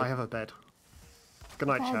get it to. Oh, I have a bed. Good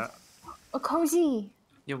night, Bed. chat. A cozy.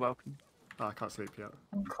 You're welcome. Oh, I can't sleep yet.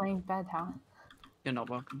 Unclaimed bed, huh? You're not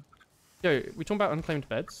welcome. Yo, we talking about unclaimed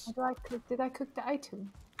beds? How do I cook? Did I cook the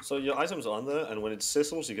item? So your item's on there, and when it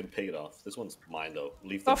sizzles, you can pick it off. This one's mine though.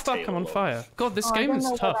 Leave the Oh fuck! tail I'm on alone. fire. God, this Oh, I game don't is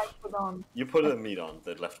know tough. What I put on. You put the meat on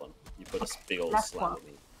the left one. You put a big old Left slab one. of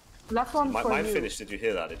meat. Left one for Mine you. finished. Did you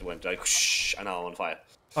hear that? It went like shh, and now I'm on fire.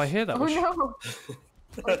 Oh, I hear that. Oh Whoosh. no!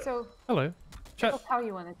 Wait, so Hello. Chat. that's how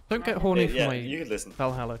you want it. Don't get right? horny Yeah, for you my can listen.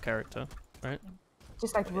 Valhalla character, right?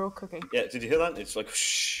 Just like real cooking. Yeah, did you hear that? It's like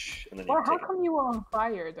shh, and then you Or how take it. come you were on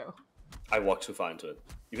fire though? I walked too far into it.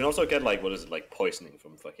 You can also get like, what is it, like poisoning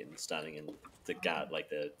from fucking standing in the like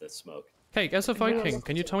the smoke. Cake, as a Viking, that's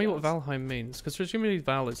can you tell me what Valheim means? Because presumably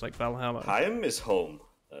Val is like Valhalla. Heim is home.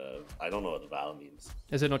 I don't know what Val means.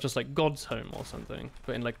 Is it not just like God's home or something,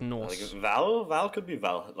 but in like Like Norse? Val could be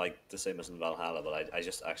like the same as in Valhalla, but I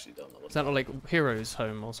just actually don't know what. Is that not like Hero's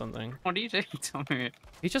home or something? What are you doing, Tommy?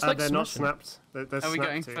 He just like They're not smashing. snapped. They're Are we snapped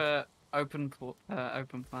going to. for open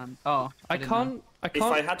plan? Oh, I didn't know. can't. I If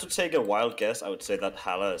I can't. had to take a wild guess, I would say that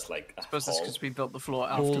Halla is like a I suppose that's hall. because we built the floor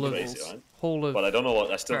Hall after the of- walls. Crazy, right? Hall of. But I don't know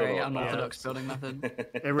what. I still Very don't know what unorthodox Halla building method.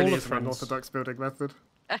 It really All is of an friends. unorthodox building method.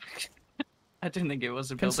 I didn't think it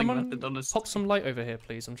was a Can building someone method, honestly. pop some light over here,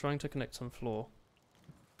 please? I'm trying to connect some floor.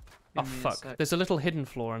 Oh Give me a fuck! sec. There's a little hidden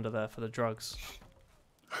floor under there for the drugs.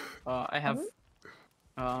 I have.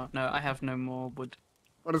 No, I have no more wood.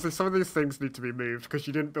 Honestly, some of these things need to be moved because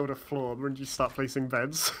you didn't build a floor when you start placing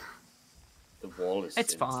beds. The wall is.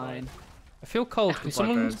 It's inside. fine. I feel cold. Can My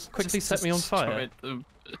someone bad. quickly Just- set me on just fire? destroyed them.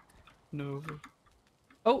 No.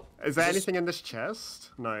 Oh, Is there Just- anything in this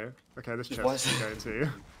chest? No. Okay, this chest Why- is going to.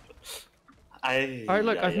 alright.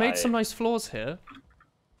 Look, I've made some nice floors here.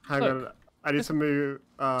 Hang Look. on. I need to move.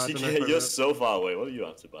 I don't know if I You're will- so far away. What are you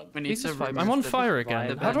up to, bud? We need Jesus to Christ, remove I'm on the- fire the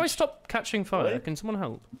again. How do I bench. stop catching fire? What? Can someone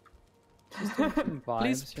help? Vibes,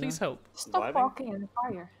 Please, you please know? help. Stop Vibing? walking in the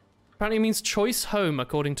fire. Apparently it means choice home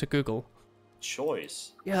according to Google.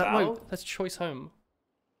 Choice. Yeah, Val? no, that's choice home.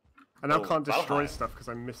 I now Oh, can't destroy Valheim. stuff because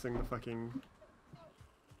I'm missing the fucking.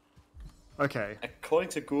 Okay. According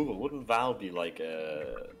to Google, wouldn't Val be like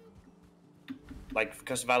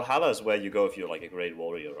because Valhalla is where you go if you're like a great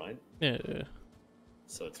warrior, right? Yeah.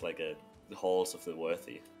 So it's like the halls of the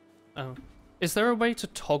worthy. Oh. Is there a way to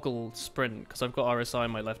toggle sprint? Because I've got RSI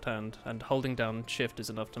in my left hand, and holding down shift is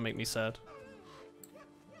enough to make me sad.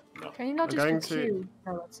 Can you not I'm just going do to- Q?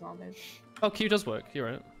 No, that's not it. Oh, Q does work.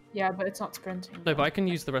 You're right. Yeah, but it's not sprinting. No, but I can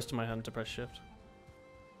use the rest of my hand to press shift.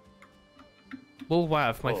 Wool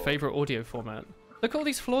WAV, my Oh. favorite audio format. Look at all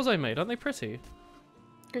these floors I made. Aren't they pretty?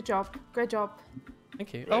 Good job. Great job.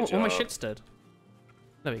 Thank you. Great Oh, all my job. shit's dead.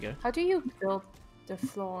 There we go. How do you build the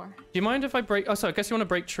floor? Do you mind if I break... Oh, so I guess you want to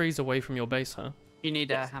break trees away from your base, huh? You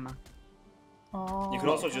need a hammer. Oh. You can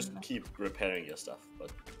also just keep repairing your stuff,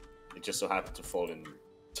 but it just so happened to fall in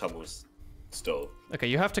Tamu's stove. Okay,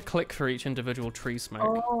 you have to click for each individual tree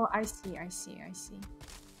smoke. Oh, I see. I see. I see.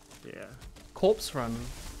 Yeah. Corpse run.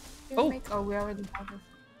 Can Oh. we make... oh, we already have it.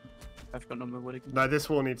 I've got no more wood again. No, this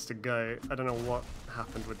wall needs to go. I don't know what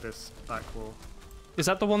happened with this back wall. Is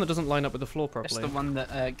that the one that doesn't line up with the floor It's properly? the one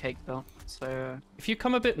that Cake built. So If you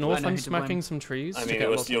come a bit north, know I'm who to smacking blame. some trees. I to mean, get it a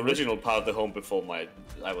was lot the of wood. original part of the home before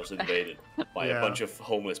I was invaded by Yeah. a bunch of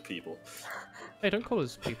homeless people. Hey, don't call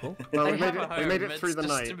us people. Well, they we made have it. a We made home, it through it's the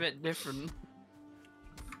just night. a bit different.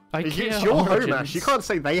 It's IKEA your home, origins. Ash. You can't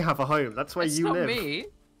say they have a home. That's where It's you not live. me.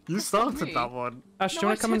 You started me. that one. Ash, do you No,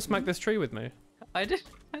 want I to come and didn't. smack this tree with me? I didn't.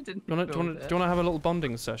 Do you want build to it. have a little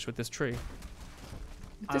bonding sesh with this tree?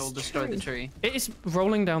 I will destroy the tree. It is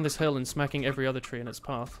rolling down this hill and smacking every other tree in its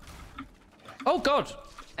path. Oh god!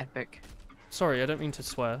 Epic. Sorry, I don't mean to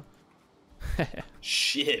swear.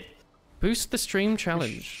 Shit. Boost the stream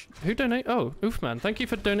challenge. Who donate? Oh, Oofman. Thank you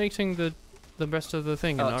for donating the rest of the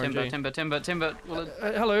thing in Oh, RNG. timber. Well,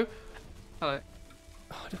 Hello. hello.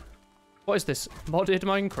 What is this? Modded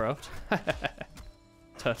Minecraft?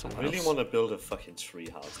 Turtle I really house. want to build a fucking tree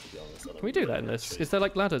house, to be honest. Can we do that in this? Is there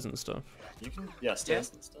like ladders and stuff? You can, yeah,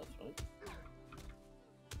 stairs and stuff, right?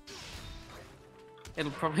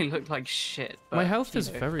 It'll probably look like shit. But, My health you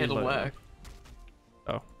is know, very it'll low. work.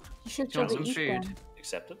 Oh. You should Do you want try some to eat food? them.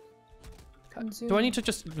 Accepted? Do I need to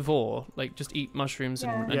just vor? Like, just eat mushrooms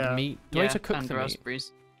Yeah. and Yeah. meat? Do I need to cook and the meat?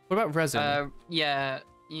 raspberries. What about resin? Yeah,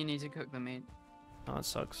 you need to cook the meat. Oh, that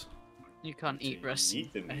sucks. You can't Do eat you resin.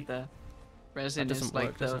 eat the meat? either. Resin doesn't is like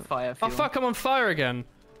work, does the it? fire Oh fuel. fuck, I'm on fire again!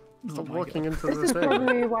 Stop my walking into This the is thing.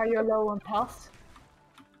 probably why you're low on health.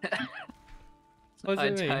 What does I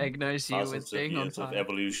it mean? diagnose you with Thousands of being on years of fire.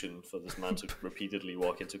 evolution for this man to repeatedly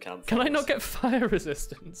walk into campfires. Can I not get fire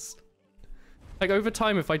resistance? Like, over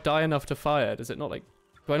time, if I die enough to fire, does it not, like...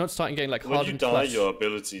 Do I not start getting, like, When you hardened die, flesh? your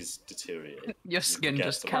abilities deteriorate. Your skin get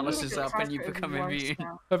just them. calluses up and you become immune.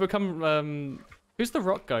 I become, Who's the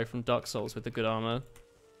rock guy from Dark Souls with the good armor?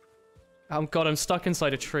 Oh god, I'm stuck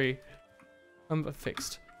inside a tree. I'm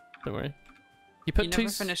fixed. Don't worry. You put You two...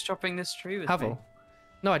 never finished chopping this tree with me. Havel.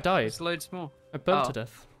 No, I died. There's loads more. I burnt Oh. to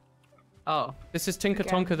death. Oh. This is Tinker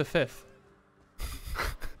Again. Tonka the Fifth.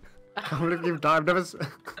 I can't believe you've died. I've never.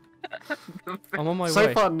 I'm on my So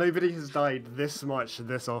way. far, nobody has died this much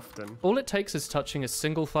this often. All it takes is touching a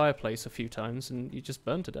single fireplace a few times and you just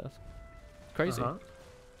burn to death. Crazy. Uh-huh.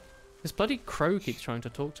 This bloody crow keeps trying to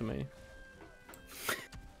talk to me.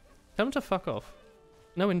 Tell him to fuck off.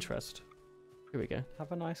 No interest. Here we go.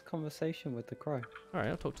 Have a nice conversation with the crow. Alright,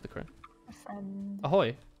 I'll talk to the crow. A friend.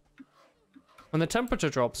 Ahoy. When the temperature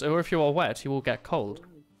drops, or if you are wet, you will get cold.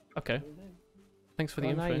 Okay. Thanks for the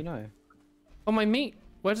Well, info. now you know. Oh, my meat!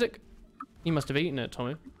 Where does it... You must have eaten it,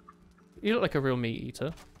 Tommy. You look like a real meat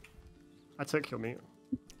eater. I took your meat.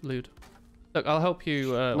 Lewd. Look, I'll help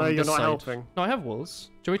you No, on you're this not side. helping. No, I have walls.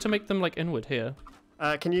 Do you want me to make them, like, inward here?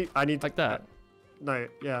 Can you? I need Like that? no,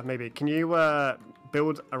 yeah, maybe. Can you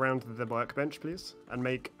build around the workbench, please, and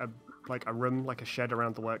make a room, like a shed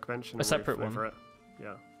around the workbench and A separate roof over one? it?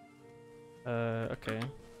 Yeah. Okay.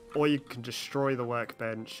 Or you can destroy the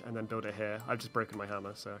workbench and then build it here. I've just broken my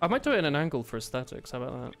hammer, so. I might do it in an angle for aesthetics. How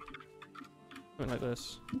about that? Something like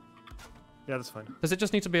this. Yeah, that's fine. Does it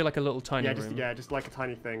just need to be like a little tiny room? Just like a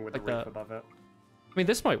tiny thing with Like a roof that. above it. I mean,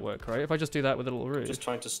 this might work, right? If I just do that with a little roof. Just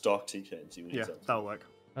trying to stalk TK and see what he Yeah, says. that'll work.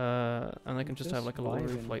 And I can just have like a little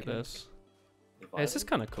Just roof like vibing, okay. this. Hey, this is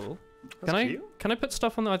kind of cool. That's Can I cute. can I put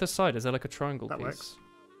stuff on either side? Is there like a triangle That piece? works.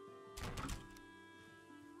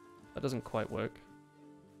 That doesn't quite work.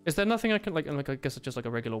 Is there nothing I can like? I guess it's just like a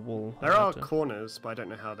regular wall. There I'd are have to- corners, but I don't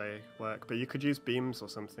know how they work. But you could use beams or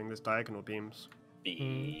something. There's diagonal beams.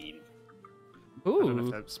 Beam. I don't know if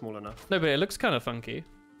Ooh. they're small enough. No, but it looks kind of funky.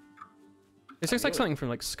 This looks like knew it. something from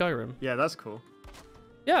like Skyrim. Yeah, that's cool.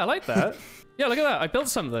 Yeah, I like that. Yeah, look at that. I built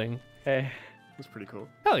something. Hey, That's pretty cool.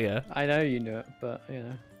 Hell yeah. I know you knew it, but you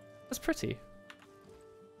know. That's pretty.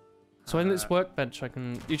 So in this Uh, workbench, I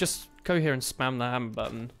can... You just go here and spam the hammer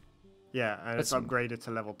button. Yeah, and it's That's- upgraded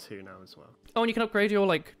to level 2 now as well. Oh, and you can upgrade your,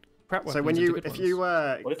 like, crap weapons So when into you, good if ones. you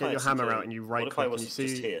What if get I your hammer simply- out and you what right if I click and was you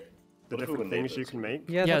just see here? the What if we different were things you neighbours? can make,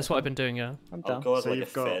 Yeah, that's what I've been doing, yeah. I'm I'll done. go at so like a you've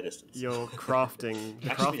fair got distance. your crafting.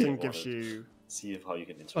 The Actually, I crafting want gives to you. See if how you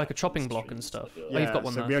can interact. Like a chopping with block and streams, stuff. I feel Oh, like. you've got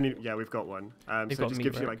one so there. we've got one. You've So got it just meat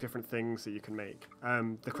gives you rack. like different things that you can make.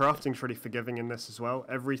 The crafting's really forgiving in this as well.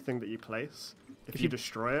 Everything that you place, if you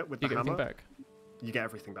destroy it with You the get everything hammer, back. you get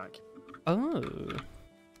everything back. Oh.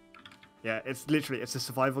 Yeah, it's literally it's a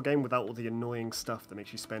survival game without all the annoying stuff that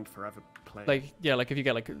makes you spend forever playing. Like, yeah, like if you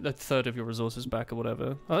get like a third of your resources back or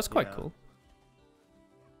whatever. Oh, that's quite Yeah. cool.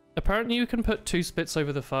 Apparently you can put 2 spits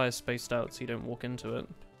over the fire spaced out so you don't walk into it.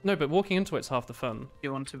 No, but walking into it's half the fun.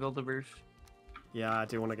 You want to build a roof? Yeah, I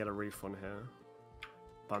do want to get a roof on here,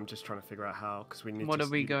 but I'm just trying to figure out how because we need. What to, are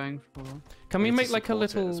we going for? Can we need to make like a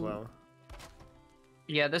support it little... as well.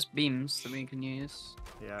 Yeah, there's beams that we can use.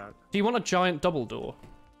 Yeah, Do you want a giant double door?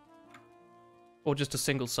 Or just a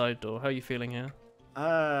single side door? How are you feeling here?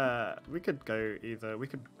 we could go either. We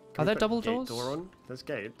could. Are we there put double gate doors? Door on? There's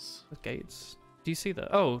gates. With gates. Do you see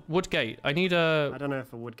that? Oh, wood gate. I need I a... don't know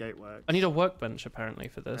if a wood gate works. I need a workbench apparently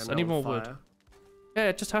for this. And I need they're more on wood. fire. Yeah,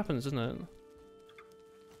 it just happens, doesn't it?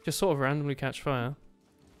 Just sort of randomly catch fire.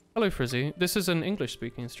 Hello, Frizzy. This is an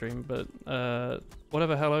English-speaking stream, but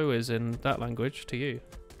whatever hello is in that language to you.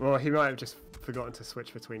 Well, he might have just forgotten to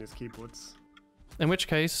switch between his keyboards. In which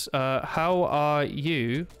case, how are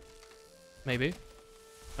you? Maybe.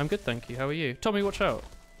 I'm good, thank you. How are you? Tommy, watch out.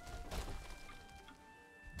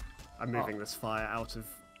 I'm moving this fire out of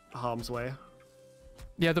harm's way.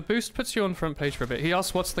 Yeah, the boost puts you on front page for a bit. He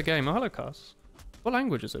asks, what's the game? Oh, hello, Cass. What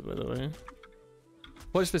language is it, by the way?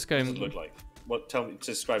 What is this What does game? it look like? What? Tell me.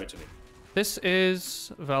 Describe it to me. This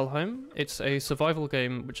is Valheim. It's a survival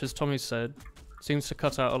game, which, as Tommy said, seems to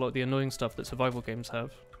cut out a lot of the annoying stuff that survival games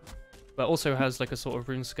have, but also has like a sort of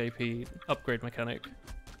RuneScape-y upgrade mechanic.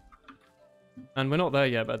 And we're not there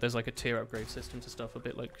yet, but there's like a tier upgrade system to stuff, a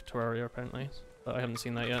bit like Terraria apparently, but I haven't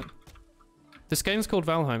seen that yet. This game's called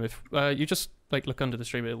Valheim. If you just like look under the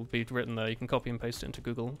stream, it'll be written there. You can copy and paste it into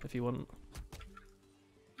Google if you want.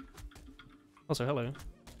 Also, hello. Here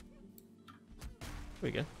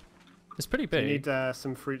we go. It's pretty Do you big. need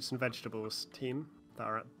some fruits and vegetables, team, that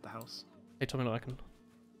are at the house. Hey, Tommy, look,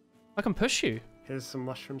 I can push you. Here's some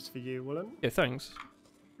mushrooms for you, Woolen. Yeah, thanks.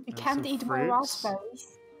 You And can't some eat more fruits.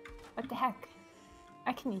 raspberries. What the heck?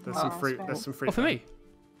 I can eat There's more some fruit. raspberries. There's some fruit. Oh, for there. me.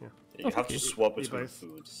 You thank have to you. swap You between both.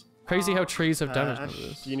 foods. Crazy how trees have damage Ash,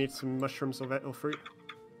 numbers. do you need some mushrooms or fruit?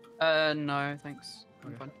 No, thanks. I'm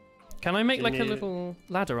Okay. fine. Can I make Do you like a need- little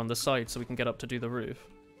ladder on the side so we can get up to do the roof?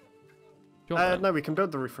 Do you want that? No, we can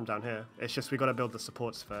build the roof from down here. It's just we got to build the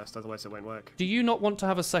supports first, otherwise it won't work. Do you not want to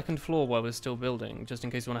have a second floor while we're still building, just in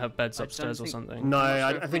case you want to have beds I don't upstairs or think- something? No, I'm not sure I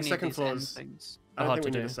if we think need second these floors. end things. I don't hard think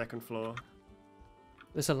we to need do. a second floor.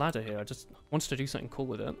 There's a ladder here. I just wanted to do something cool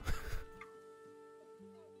with it.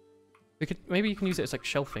 Maybe you can use it as like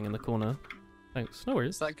shelving in the corner. Thanks. No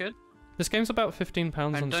worries. Is that good? This game's about £15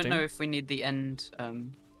 on Steam. I don't know if we need the end. Don't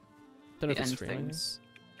know if the it's end streaming. things,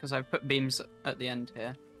 because I've put beams at the end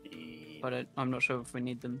here, but I'm not sure if we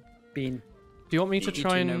need them. Bean. Do you want me to Need to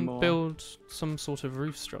try know and more. build some sort of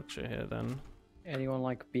roof structure here then? Anyone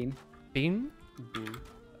like bean? Bean? Bean.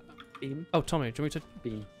 Beam. Oh, Tommy, do you want me to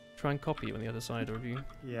Bean. try and copy you on the other side, or have you...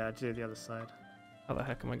 Yeah, do the other side. How the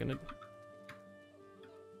heck am I gonna...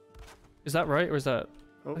 Is that right, or is that...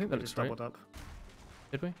 Oh, I think we that just looks right. doubled up.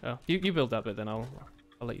 Did we? Oh, you build that bit then, I'll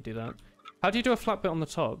let you do that. How do you do a flat bit on the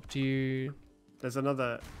top? Do you... There's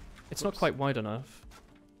another. It's not Whoops. quite wide enough.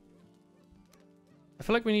 I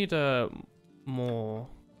feel like we need more...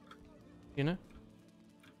 You know?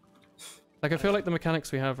 Like, I feel like the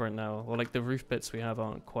mechanics we have right now, or like the roof bits we have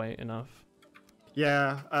aren't quite enough.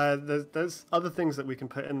 Yeah, there's other things that we can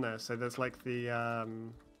put in there. So there's like the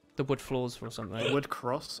The wood floors or something. wood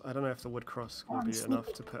cross. I don't know if the wood cross will be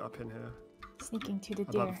enough to put up in here Sneaking to the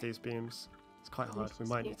deer. above these beams. It's quite hard. We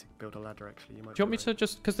might need to build a ladder actually. You might. Do you want me to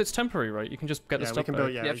just... Because it's temporary, right? You can just get the Yeah, we stuff can back.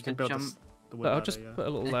 build. Yeah, You have you can to build jump. the wood But I'll ladder, just yeah. put a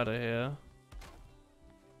little ladder here.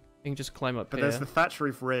 You can just climb up But here. there's the thatch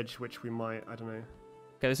roof ridge, which we might. I don't know.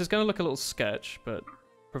 Okay, this is going to look a little sketch, but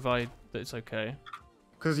provide that it's okay.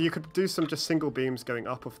 Because you could do some just single beams going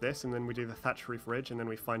up of this, and then we do the thatch roof ridge, and then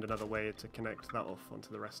we find another way to connect that off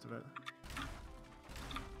onto the rest of it.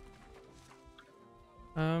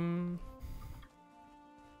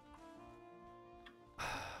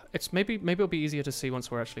 It's maybe it'll be easier to see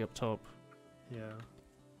once we're actually up top. Yeah.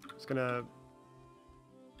 It's gonna.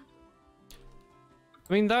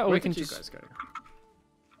 I mean that, or Where we can did you just. guys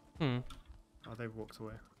go? Hmm. Oh, they've walked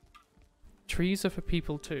away. Trees are for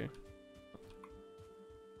people too.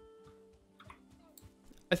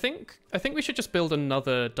 I think we should just build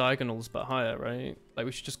another diagonals but higher, right? Like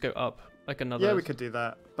we should just go up like another. Yeah, we could do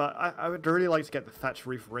that. But I would really like to get the thatch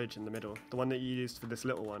roof ridge in the middle, the one that you used for this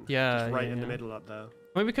little one. Yeah, Just right yeah, in the yeah. middle up there.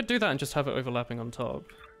 I mean, we could do that and just have it overlapping on top.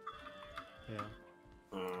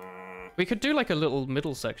 Yeah. We could do like a little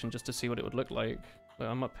middle section just to see what it would look like. Like,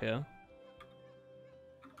 I'm up here.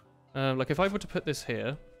 Like if I were to put this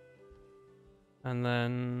here, and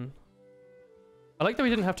then I like that we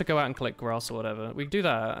didn't have to go out and collect grass or whatever. We do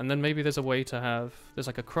that, and then maybe there's a way to have there's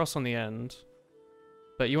like a cross on the end,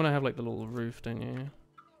 but you want to have like the little roof, don't you?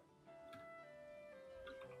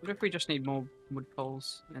 What if we just need more wood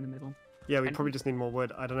poles in the middle? Yeah, we probably just need more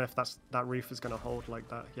wood. I don't know if that roof is going to hold like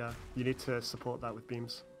that. Yeah, you need to support that with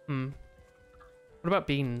beams. Hmm. What about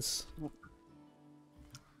beans?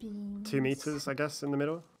 Beans. 2 meters, I guess, in the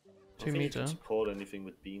middle. I don't think you can meter. support anything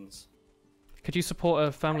with beans. Could you support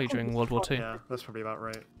a family during World War II? Yeah, that's probably about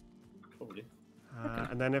right. Probably.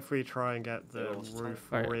 And then if we try and get the Yeah, all the time.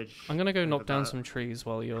 roof Right, ridge. I'm gonna go knock over down that. some trees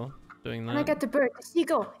while you're doing And I that. got the bird, the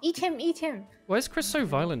seagull. Eat him, eat him. Why is Chris so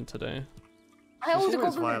violent today? I owe She's the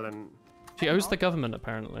always goblin. violent. She owes the government,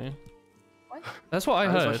 apparently. What? That's what I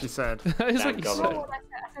That's heard. what she said. That is what Damn you government. said. Oh,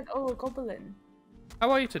 I said, oh, a goblin. How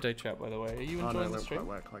are you today, chat, by the way? Are you Oh no, enjoying it the won't quite stream?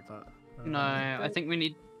 work like that. No, I think we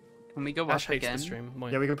need. Can we go Ash up hates again? the stream.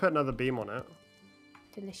 Yeah, we can put another beam on it.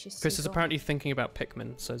 Delicious. Chris is seagull. apparently thinking about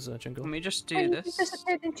Pikmin, says Jingle. Can we just Oh, do you this?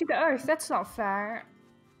 disappeared into the earth. That's not fair.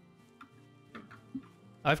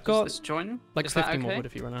 I've Does got this join? like Is that 50 more okay? wood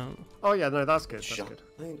if you run out. Oh yeah, no, that's good. That's Shut good.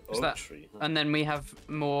 Giant Is oak that- tree. huh? And then we have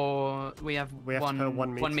more. We have We have to put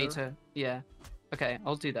 1 1 meter. meter. Yeah. Okay,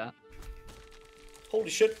 I'll do that. Holy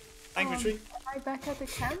shit! Angry tree. Am I back at the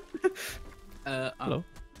camp? Oh. Hello.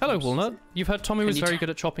 Hello, Walnut. You've heard Tommy Can was you very t- good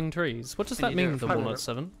at chopping trees. What does Can that you do mean, it the for me? Walnut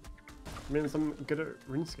 7? Means I'm good at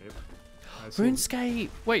RuneScape. I assume. RuneScape!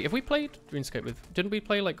 Wait, have we played RuneScape with... Didn't we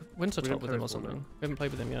play, like, Wintertop didn't with play him or with Walnut. something? We haven't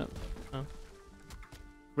played with him yet.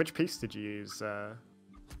 Which piece did you use,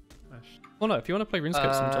 Ash? Well, no, if you want to play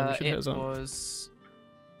RuneScape sometime, you should hit It us up. was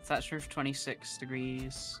thatch roof 26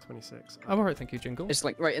 degrees. 26. I'm alright, thank you, Jingle. It's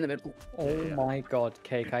like right in the middle. Oh yeah. my god,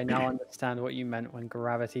 Cake, I now understand what you meant when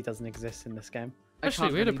gravity doesn't exist in this game. I Actually,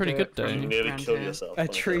 can't we had a really pretty do good it day. from You nearly around killed here. yourself. A on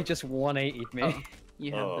tree hill. just 180'd me. Oh,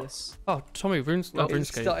 you have Oh. this. Oh, Tommy, It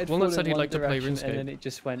RuneScape. started Walnut falling said he'd one like to play direction, And then RuneScape. it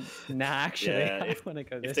just went, nah, actually, Yeah, I want to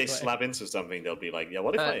go this If they way. slap into something, they'll be like, "Yeah,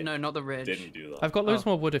 what if I No, not the ridge. didn't do that?" I've got loads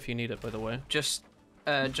Oh. more wood if you need it, by the way. Just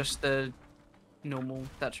the normal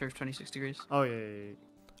thatch roof 26 degrees. Oh yeah, yeah, yeah.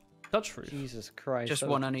 Dutch roof. Jesus Christ. Just that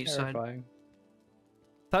one was on each side. terrifying.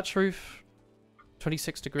 Thatch roof,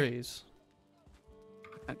 26 degrees.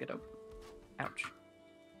 I can't get up. Ouch.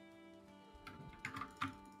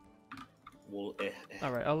 Well,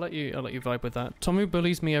 Alright, I'll let you vibe with that. Tommy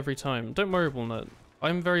bullies me every time. Don't worry, Walnut.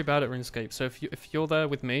 I'm very bad at RuneScape, so if you're there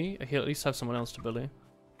with me, he'll at least have someone else to bully.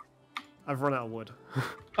 I've run out of wood.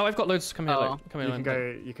 Oh, I've got loads. Come here, Oh. look. Come here. You can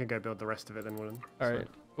Lynn. go. You can go build the rest of it then, Woolen. All right.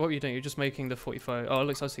 What were you doing? You're just making the 45. Oh, it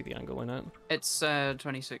looks. I see the angle in it. It's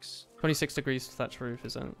 26. 26 degrees thatch roof,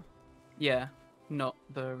 is it? Yeah, not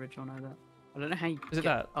the original either. I don't know how you. Is it get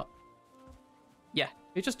that? up. Yeah.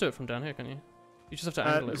 You just do it from down here, can you? You just have to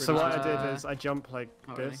angle it. So really what hard. I did is I jump like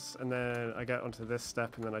not really. this, and then I get onto this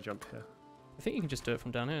step, and then I jump here. I think you can just do it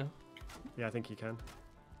from down here. Yeah, I think you can.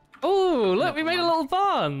 Oh, look, Not we made a one. little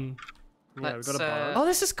barn. Yeah, we've got a Let's, bar. Oh,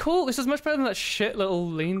 this is cool. This is much better than that shit little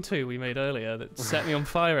lean-to we made earlier that set me on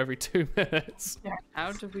fire every 2 minutes.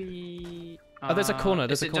 How do we? Oh, there's a corner,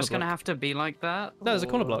 there's is a it corner just gonna block. have to be like that? No, there's a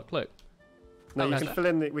corner or- block. Look. No, you okay. can fill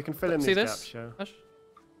in the. We can fill in See these this? gaps. Yeah. Ash?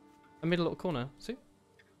 I made a little corner. See?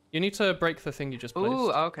 You need to break the thing you just placed.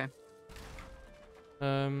 Ooh, okay.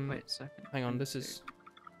 Um, Wait a second. hang on. This is.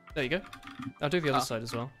 There you go. I'll do the other Oh. side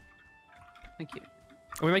as well. Thank you.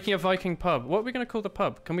 Are we making a Viking pub? What are we going to call the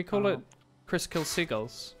pub? Can we call Oh. it Chris Kills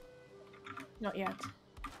Seagulls? Not yet.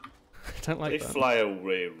 I don't They like that. fly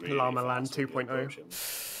away really Llama Land fast when you 2.0. approach 'em.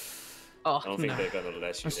 Oh, I don't think they're gonna let you.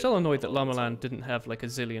 I'm hit still them annoyed that all the Llama time. Land didn't have like a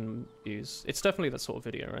zillion views. It's definitely that sort of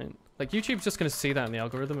video, right? Like YouTube's just gonna see that in the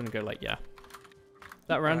algorithm and go like, yeah.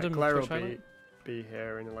 That random Glare will Twitch highlight? be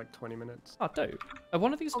here in like 20 minutes. Oh, dope. Are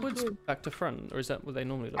one of these Oh, woods good. back to front, or is that what they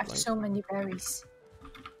normally I look have like? so many berries.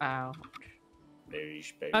 ow.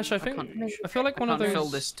 Beige, Ash, I beige, think beige. I feel like I one of can't those. fill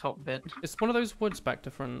this top bit. It's one of those woods back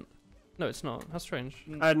to front. No, it's not. How strange.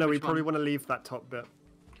 No, we Which probably one? want to leave that top bit.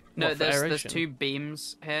 No, What, for there's aeration? 2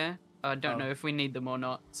 beams here. I don't Oh. know if we need them or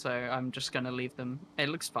not, so I'm just gonna leave them. It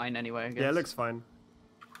looks fine anyway, I guess. Yeah, it looks fine.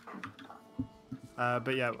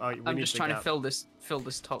 But yeah, we I'm need just the trying gap. to fill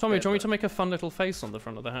this top. Tommy, bit, do you want me but to make a fun little face on the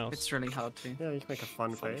front of the house? It's really hard to. Yeah, you can make a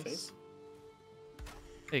fun Fun face. face.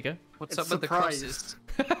 There you go. What's It's up with the surprise. crosses?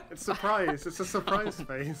 It's surprise. It's a surprise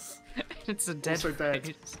face. It's a dead Also dead.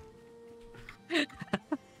 face.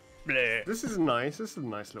 This is nice. This is a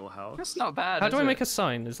nice little house. That's not bad. How is do I it? make a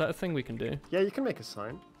sign? Is that a thing we can do? Yeah, you can make a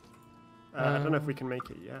sign. I don't know if we can make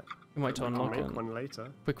it yet. We might to We can unlock make it. one later.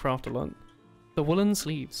 We craft a lot. The woolen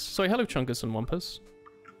sleeves. Sorry, hello, Chungus and Wampus.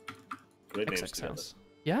 Great names XX together. house.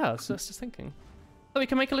 Yeah, I was just thinking. Oh, we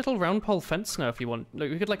can make a little round pole fence now if you want. Like,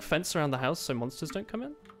 we could like fence around the house so monsters don't come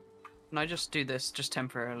in. Can I just do this just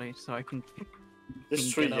temporarily so I can? This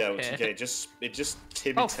can tree, get yeah, up which here? again, it just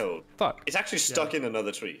tippy toed. Fuck. It's actually stuck in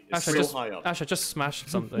another tree. It's Ash, I so just, high up. Ash, I just smashed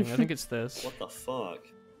something. I think it's this. What the fuck?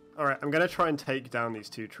 All right, I'm gonna try and take down these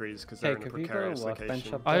 2 trees because they're Jake, in a have you got a precarious workbench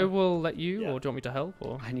location. up I there? will let you, Yeah. or do you want me to help,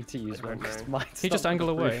 or I need to use I one don't because know. mine's you just not angle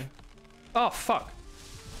on the away? roof. Oh fuck!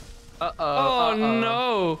 Uh-oh. Oh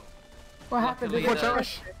no! What happened? Luckily, Did Watch it out, hurt?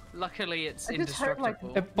 Ash. Luckily, it's I just heard, like,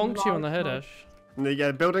 indestructible. It bonked you on the head, Lol. Ash.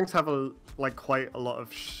 Yeah, buildings have quite a lot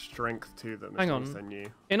of strength to them. Hang as long as on. they're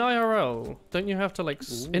new. In IRL, don't you have to like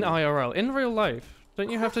in IRL, in real life, don't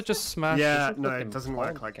you have to just smash? Yeah, This is no, looking it doesn't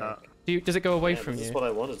work fun, like Jake. that. Does it go away Yeah, from this you? is what I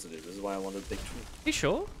wanted to do. This is why I wanted big tree. You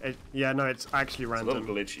sure? Yeah, no, it's actually It's a little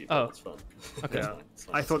random. glitchy, Oh. but it's fun. Okay. Yeah, It's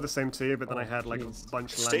fine. I thought the same too, but then I Oh, had like jeez. a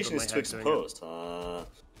bunch of land Station on my is too head doing it. exposed.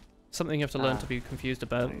 Something you have to learn Ah. to be confused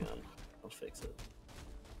about. Hang on, I'll fix it.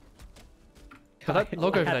 But that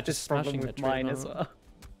log I over had there this just problem smashing with that tree. mine no. as well.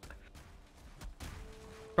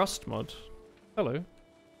 Rust mod. Hello.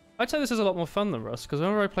 I'd say this is a lot more fun than Rust, because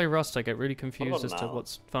whenever I play Rust, I get really confused as to now?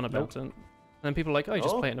 what's fun about it. And then people are like, oh, you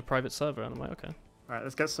just Oh. play it in a private server, and I'm like, okay. Alright,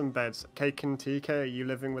 let's get some beds. Cake and TK, are you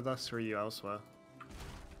living with us or are you elsewhere?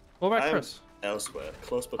 What about I'm Chris? elsewhere,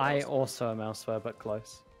 close but I elsewhere. also am elsewhere, but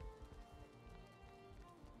close.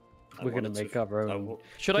 I We're gonna wanted to- make our I own. wa-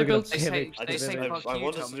 Should We're I gonna build? They Yeah, say, I they just- say I- fuck I you,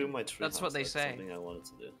 wanted to Tommy. do my tree That's house. what they That's say. something I wanted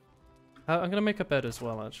to do. I'm gonna make a bed as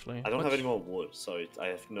well, actually. I don't have Which- any more wood, so I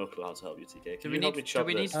have no clue how to help you, TK. Can Do we you help need? me chop Do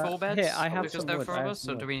we need this? 4 beds? here, I have because some there are wood, 4 I of have us,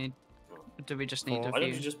 some or do wood. we need? Do we just need Four. a Why don't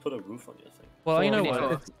you few? just put a roof on your thing? Well, you know we need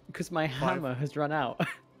what? four. Because my hammer has run out.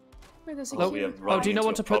 Wait, there's a Oh, cute. oh, do you not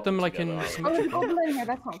want to put them like in? Oh, there's a goblin here.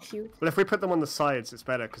 That's not cute. Well, if we put them on the sides, it's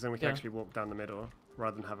better because then we can Yeah. actually walk down the middle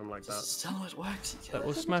rather than have them like that. Just tell how it works, TK. That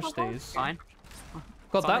will smash these. Fine.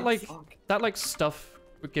 God, that Fine. like Fuck. that like stuff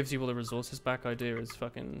that gives you all the resources back idea is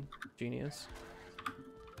fucking genius.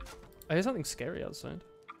 I hear something scary outside.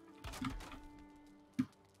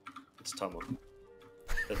 It's Tomo.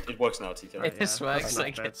 It works now, TK. Right, This yeah, works, that's I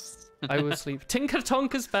enough guess. beds. I will sleep. Tinker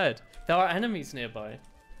Tonka's bed. There are enemies nearby.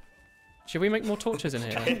 Should we make more torches in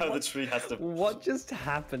I here? know the tree has to. What just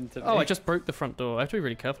happened to me? Oh, I just broke the front door. I have to be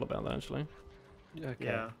really careful about that, actually. Okay.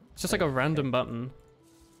 Yeah. It's just like a random button.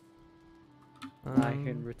 I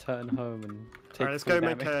can return home and take Alright, let's full go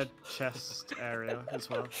make damage. a chest area as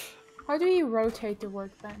well. How do you rotate the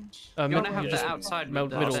workbench? You mid- want to have just the outside mel-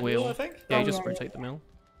 with the middle center? wheel. I think. Yeah, you Oh, just yeah, rotate the mill.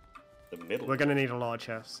 The middle. We're gonna need a lot of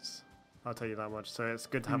chests. I'll tell you that much. So it's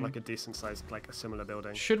good to have like a decent sized, like a similar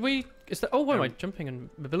building. Should we? Is that? Oh, wait, my jumping and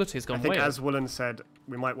mobility has gone I think, way up. as Woolen said,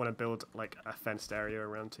 we might want to build like a fenced area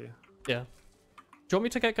around too. Yeah. Do you want me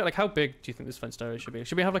to get like how big do you think this fenced area should be?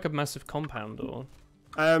 Should we have like a massive compound or?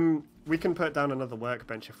 We can put down another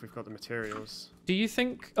workbench if we've got the materials. Do you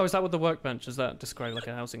think? Oh, is that what the workbench? Does that describe like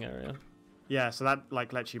a housing area? Yeah, so that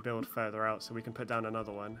like lets you build further out, so we can put down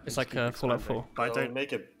another one. It's and like keep Fallout expanding. 4. But I Well, don't.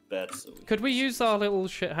 make a bed. So Could we use our little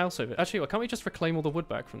shit house over? Actually, well, can't we just reclaim all the wood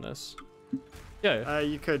back from this? Yeah.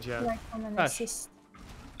 You could, yeah. Like on an Ash. assist.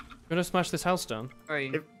 We're gonna smash this house down. Where are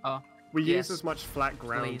you? If- Oh, We Yes, use as much flat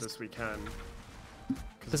ground please. as we can. 'cause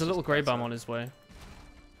There's it's a little just grey better. bum on his way.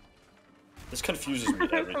 this confuses me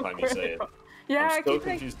every time you say it. Yeah, I I'm so keep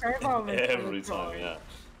like confused fireball every time. Yeah.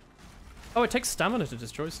 Oh, it takes stamina to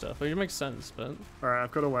destroy stuff. Well, it makes sense, but Alright,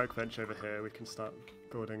 I've got a workbench over here. We can start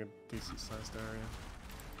building a decent sized area.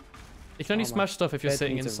 you can only Oh, my smash stuff if you're bed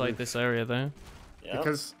sitting needs a inside roof. this area, though. Yeah.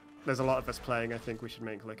 Because there's a lot of us playing, I think we should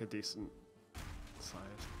make like a decent size.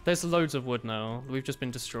 There's loads of wood now. We've just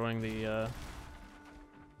been destroying the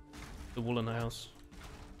woolen house.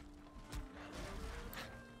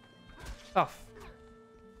 Oh.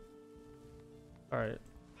 Alright.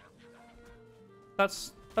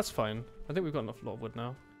 That's fine. I think we've got enough lot of wood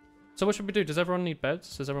now. So what should we do? Does everyone need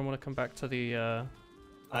beds? Does everyone want to come back to the I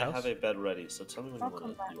house? have a bed ready, so tell me when I'll you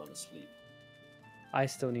come want back. to sleep. I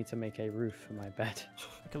still need to make a roof for my bed.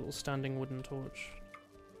 like a little standing wooden torch?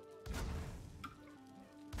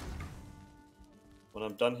 When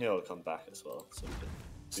I'm done here, I'll come back as well. So we can do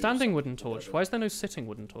Standing some- wooden torch. whatever. Why is there no sitting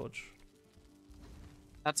wooden torch?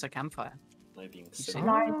 that's a campfire. Am I being see? silly?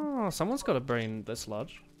 Oh, someone's got a brain that's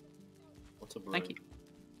large. What's a brain? Thank you.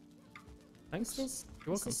 Thanks. Is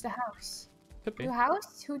You're this welcome. is the house? Could be. Your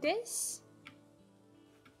house? Who this?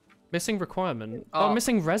 Missing requirement. Oh, Oh.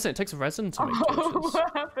 missing resin. It takes resin to make Oh, torches.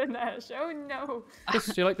 what happened, Ash? Oh no. Chris,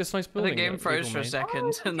 do you like this nice The building? game that froze Eagle for a made?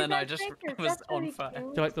 second, Oh, and then look I at just that picture. was That's on really fire. Do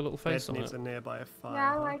cute. you like the little Bed face on needs it? a nearby fire. Yeah,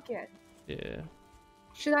 I huh? like it. Yeah.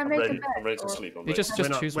 Should I I'm make ready. a bed? I'm ready to or- sleep. I'm You ready. just we're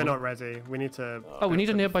not, choose we're one. not ready. We need to. Oh, we need a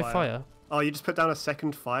put the nearby fire. Oh, you just put down a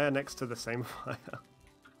second fire next to the same fire.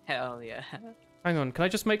 Hell yeah. Hang on. Can I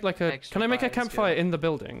just make like a? Extra Can I make a fire is campfire good. in the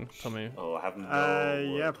building, Tommy? Oh, I have no.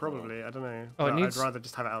 Yeah, word. probably. I don't know. Oh, it No, needs- I'd rather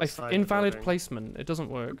just have it I outside. the invalid building. placement. It doesn't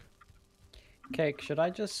work. Cake, should I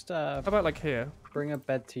just How about like here? bring a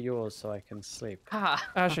bed to yours so I can sleep? Ha!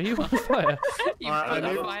 Ash, are you on fire? You I put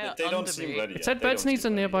a knew- fire They don't under seem me. ready. It yet. said They beds don't needs a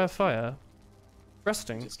seem ready nearby yet. fire.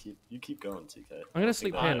 Resting. Just keep going, TK. gonna I don't think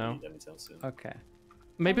sleep they're here gonna now. need anytime soon. Okay.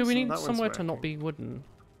 Maybe we so need that one's somewhere to not working. be wooden.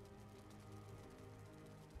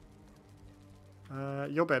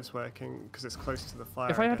 Your bed's working because it's close to the fire.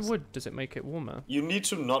 If I had guess. wood, does it make it warmer? You need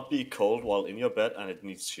to not be cold while in your bed, and it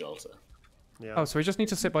needs shelter. Yeah. Oh, so we just need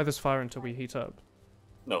to sit by this fire until we heat up.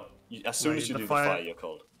 No, as soon No, as you the do fire- the fire, you're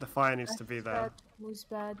cold. The fire needs to be there. Bed, whose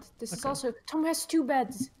bed? This is Okay. also. Tom has 2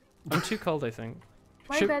 beds. I'm too cold, I think.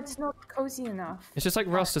 My Should- bed's not cozy enough. It's just like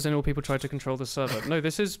Rust, as in all people try to control the server. No,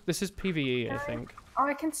 this is PVE, I think. Oh,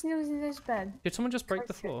 I can snooze in this bed. Did someone just break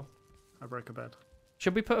the Okay. floor? I broke a bed.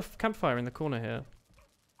 Should we put a campfire in the corner here?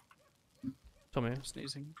 Tommy,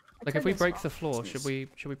 Sneezing. I like if turned we this break off. the floor, Snooze.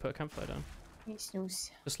 should we put a campfire down? Hey,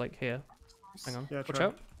 snooze. Just like here. Hang on. Yeah, Watch try.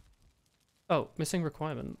 out. Oh, missing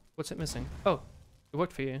requirement. What's it missing? Oh, it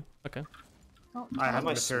worked for you. Okay. Oh, I have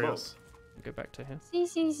my materials. Go back to here. see.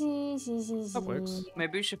 That works.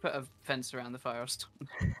 Maybe we should put a fence around the fire or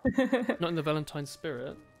something. Not in the Valentine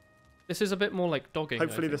spirit. This is a bit more like dogging. I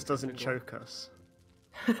Hopefully this think, doesn't than choke us.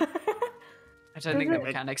 I don't think the Is it-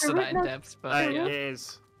 mechanics is are it that in not- depth, but yeah. It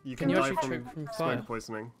is. You Can can, you die actually from choke from fire? smoke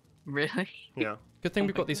poisoning. Really? Yeah. Good thing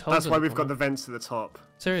we've got these holes. That's in why the we've got corner. the vents at the top.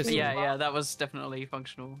 Seriously. Yeah, that was definitely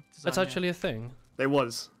functional. That's design, yeah. actually a thing. It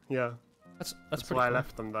was. Yeah. That's That's pretty why cool. I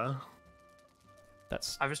left them there.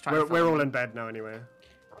 That's I was trying We're, to we're find all in bed now anyway.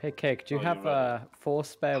 Hey, Cake, do you Oh, have you're ready. 4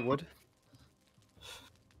 spare wood?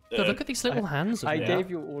 God, look at these little hands. Of I me. gave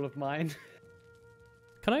you all of mine.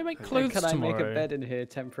 Can I make And clothes Can I tomorrow? make a bed in here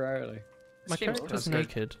temporarily? My Stream character's That's good.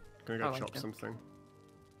 naked. Gonna go I like chop it. something.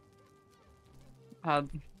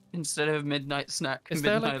 Instead of midnight snack, Is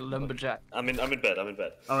there, midnight like- lumberjack. I'm in bed. I'm in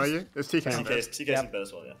bed. Oh, are you? It's TK in bed. TK's Yep. in bed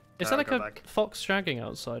as well. Yeah. Is I'll there like go a back. fox shagging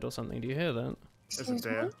outside or something? Do you hear that? It's a Excuse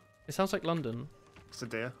deer. me? It sounds like London. It's a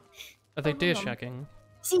deer. Are they Oh, deer hold on. shagging?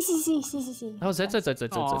 See. Oh, Z.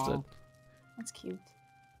 Aw. That's cute.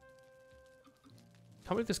 Can't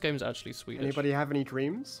believe this game's actually Swedish. Anybody have any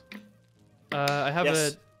dreams? I have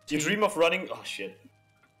Yes. a. You dream of running. Oh shit.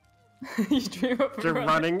 You dream of You're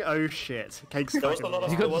running. running? Oh shit. Cake's There was a fucking lot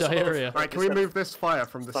of. You there got was a lot of- diarrhea. Alright, can we move this fire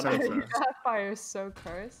from the Thunder. center? That fire is so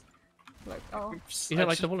cursed. Like, oh. Oops, You don't I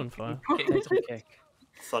like the should- woolen fire? Okay, Take some cake.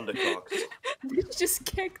 Thundercocks. You just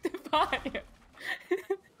kicked the fire.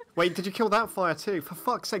 Wait, did you kill that fire too? For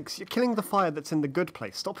fuck's sakes, you're killing the fire that's in the good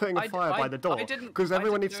place. Stop putting a fire by the door. Because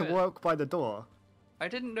everyone needs to work by the door. I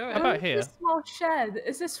didn't know it. How about here? This small shed.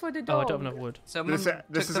 Is this for the Oh, dog? I don't have enough wood. Someone This took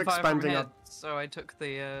is the fire from expanding here, up. so I took the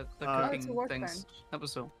it's a cooking workbench. things. That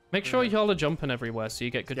was all. Make sure y'all are jumping everywhere so you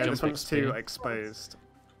get good Yeah, jump this one's XP. too exposed.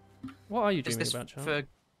 What are you Is dreaming this about, Charles?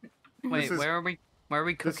 for? Wait, is- where are we? Where are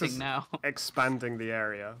we This cooking is now? expanding the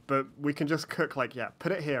area, but we can just cook like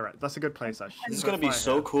put it here. That's a good place actually. This is Put gonna be fire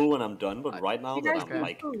so here. cool when I'm done, but right now You that guys I'm need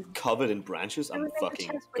like food. covered in branches, I'm Everything with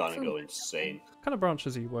fucking chest with gonna food. go insane. What kind of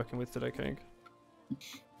branches are you working with today, King?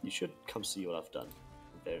 You should come see what I've done.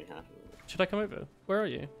 I'm very happy with it. Should I come over? Where are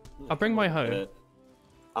you? I'll bring my hoe.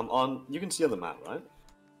 I'm on. You can see on the map, right?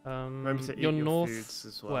 Remember to eat You're your foods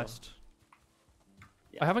as well. northwest.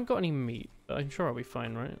 Yeah. I haven't got any meat, but I'm sure I'll be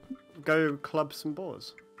fine, right? Go club some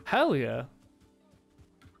boars. Hell yeah!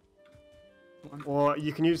 Or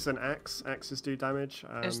you can use an axe. Axes do damage.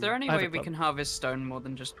 Is there any I have way a we club. can harvest stone more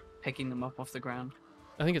than just picking them up off the ground?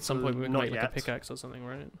 I think at some point we can Not make like a yet. pickaxe or something,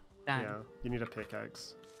 right? Damn. Yeah, you need a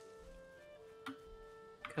pickaxe.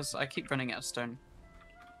 Because I keep running out of stone.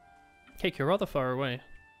 Cake, you're rather far away.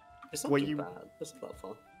 It's not Well, too you- bad. It's not that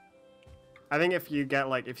far. I think if you get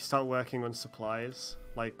if you start working on supplies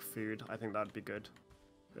like food, I think that'd be good.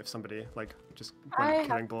 If somebody just I went have-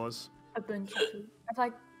 killing boars. A bunch of food. I have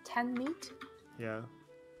like 10 meat. Yeah.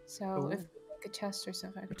 So if Ooh. we make a chest or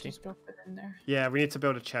something, I could Pretty. just drop it in there. Yeah, we need to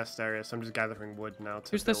build a chest area, so I'm just gathering wood now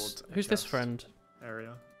to Who's build this? a Who's this chest friend?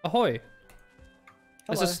 area. Ahoy!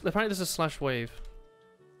 Hello. Apparently there's a slash wave.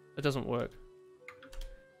 It doesn't work.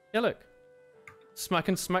 Yeah, look. I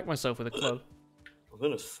can smack myself with a club. I'm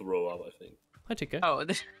gonna throw up. I think. Hi, TK. Oh,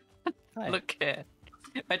 Hi. look here.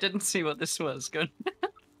 I didn't see what this was. Go.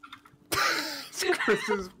 It's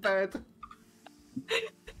Chris's bed.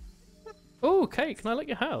 Oh, Cake, can I lick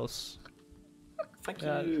your house? Thank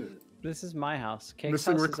Yeah. you. This is my house. Cake's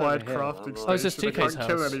Missing house is required over here. crafting Oh, station. is this I TK's can't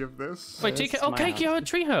kill house? any of this. Wait, this TK. is Oh, my Cake, you have a house.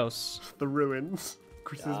 treehouse. The ruins.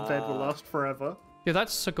 Chris's bed will last forever. Yeah,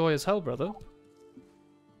 that's Segoy as hell, brother.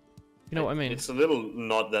 You know what I mean? It's a little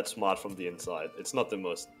not that smart from the inside. It's not the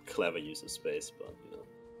most clever use of space, but you know.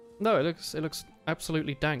 No, it looks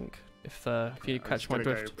absolutely dank. If you I'm catch just my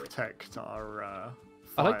gonna drift. Go protect our.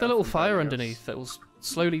 I like the little from fire burning us. underneath that will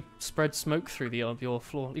slowly spread smoke through your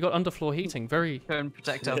floor. You got underfloor heating. Very. Go and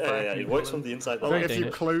protect our Yeah, fire. yeah, it people. works from the inside. Oh, Very if you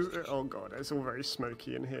Danish. close. Oh god, it's all very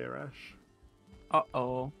smoky in here, Ash.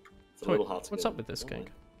 Uh-oh. It's a Wait, little hard to what's get up with this, in.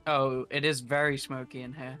 Cake? Oh, it is very smoky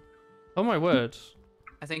in here. Oh my word!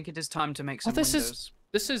 I think it is time to make Oh, some this windows.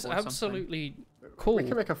 This is Or something. absolutely cool. We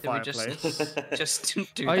can make a Did we just- fireplace. Just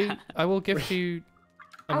do I that. I will give you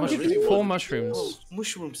a I'll give mushroom, you- 4 mushrooms. Oh,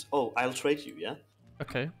 mushrooms. Oh, I'll trade you. Yeah.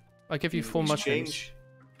 Okay, I give you In 4 mushrooms. exchange,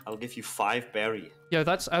 I'll give you 5 berry. Yeah,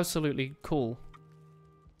 that's absolutely cool.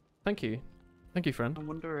 Thank you, friend. I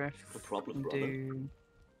wonder if No problem, we brother. do...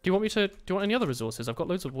 Do you want me to? Do you want any other resources? I've got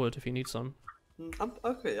loads of wood if you need some.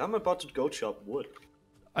 I'm about to go chop wood.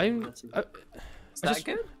 I'm. That's it. Is I that just-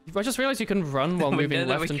 good? I just realised you can run while Window moving that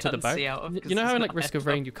left we and to the can't back. see out of, You 'cause know how it's in like not Risk of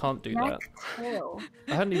lit Rain you can't do that. Neck tail.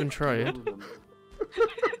 I hadn't even tried.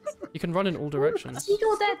 You can run in all directions.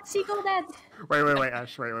 Seagull dead! Seagull dead! Wait,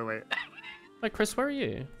 Ash. Wait. Hey Chris, where are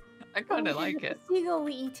you? I kind Oh, of like there's it. a seagull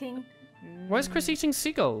we eating. Why is Chris eating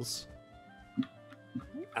seagulls?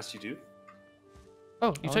 As you do. Oh,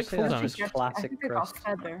 you take Honestly, full that's damage. just classic I think I got Chris.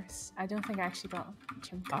 feathers. I don't think I actually got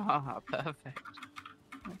chimka. Ah, perfect.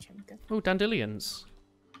 No chimka. Oh, dandelions.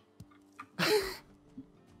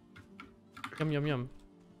 Yum yum yum.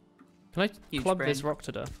 Can I Huge club this brain. rock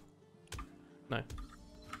to death? No,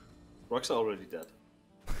 Rocks are already dead.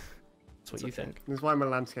 that's what you okay. think. This is why I'm a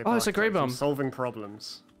landscape Oh, it's a architect. grey I'm bomb. solving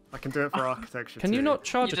problems. I can do it for architecture Can you too. not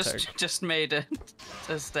charge You attack? just made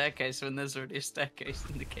a staircase when there's already a staircase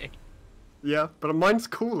in the cave. Yeah, but mine's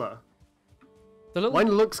cooler. The little Mine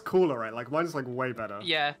looks cooler, right? Like mine's like way better.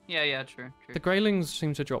 Yeah, true. the greylings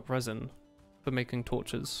seem to drop resin for making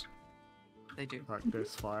torches. They do. Like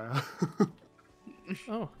this fire.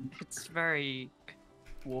 Oh, It's very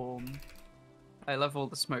warm. I love all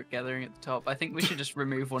the smoke gathering at the top. I think we should just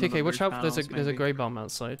remove one of the TK, watch roof out! There's a panels, maybe. grey bomb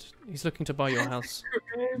outside. He's looking to buy your house.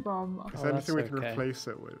 Bomb. Is Oh, there that's anything we can okay. replace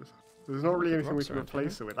it with? There's not really anything we rocks can around here.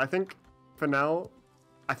 replace it with. I think for now,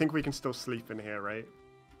 I think we can still sleep in here, right?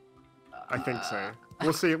 I think so.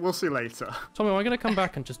 We'll see. We'll see later. Tommy, am I gonna come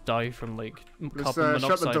back and just die from like Let's carbon shut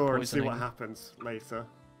monoxide the door and see poisoning? what happens later.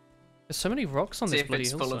 There's so many rocks on See this if bloody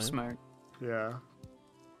it's full of hillside. smoke. Yeah.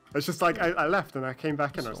 It's just like I left and I came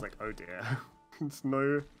back and I was So- like, oh dear, it's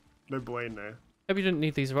no bueno. Hope you didn't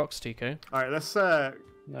need these rocks, TK. All right, let's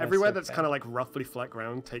No, Everywhere it's that's okay. kind of like roughly flat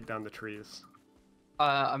ground, take down the trees.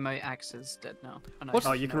 My axe is dead now. And I What's-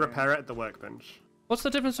 Oh, you can know- repair it at the workbench. What's the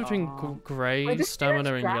difference between grey Wait, this stamina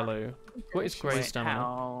stairs and down? yellow? What is grey Wait, stamina?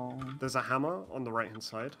 how? There's a hammer on the right-hand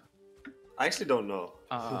side. I actually don't know.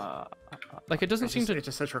 Like it doesn't seem to. It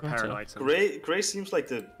just says repair an matter. item. Gray seems like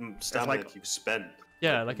the stamina like- you spend.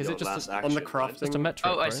 Yeah, like is your it just last a, On the action, crafting. right? just a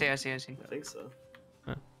metric? Oh, I right? see. I think so.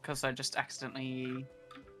 Because I just accidentally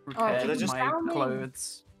Oh, repaired did I just- my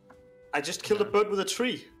clothes. I just killed a bird with a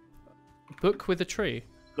tree. Book with a tree.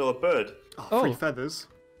 No, a bird. Oh, free Oh. feathers.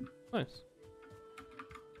 Nice.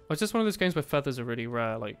 Oh, is this one of those games where feathers are really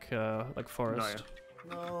rare, like Forest?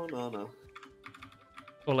 No.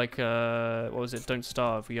 Or like what was it? Don't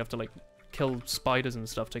Starve, where you have to like kill spiders and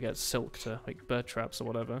stuff to get silk to like bird traps or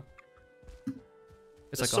whatever.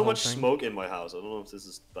 It's There's like a so whole much thing. smoke in my house. I don't know if this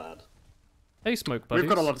is bad. Hey, smoke buddies. We've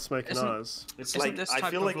got a lot of smoke in Isn't- ours. It's Isn't like this I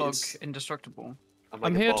type feel of like log it's. indestructible? like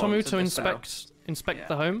I'm a here, bomb. Tomu, to to this inspect Yeah.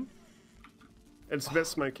 the home. It's a bit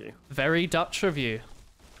smoky. Very Dutch of you.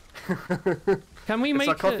 Can we It's make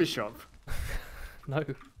a coffee it... shop. No.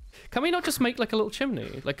 Can we not just make like a little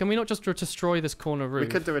chimney? Like, can we not just destroy this corner roof?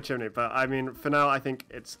 We could do a chimney, but I mean, for now, I think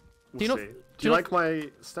it's. We'll Do you not- see. do Do you you like my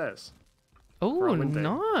stairs? Oh, a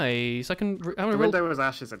window. nice! I can. The window was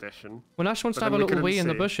Ash's edition. When Ash wants but to have a then we little couldn't wee in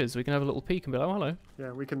the see. bushes, we can have a little peek and be like, "Oh, hello,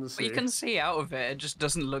 Yeah, we can see. But you can see out of it. It just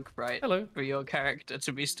doesn't look right hello, for your character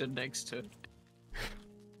to be stood next to it.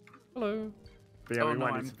 hello." But yeah, Oh, we no,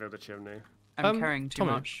 might I'm- need to build a chimney. I'm carrying too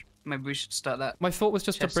Tommy. much. Maybe we should start that. My thought was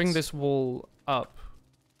just to bring Chests. this wall up,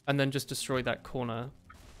 and then just destroy that corner.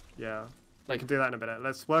 Yeah. We Like- can do that in a minute.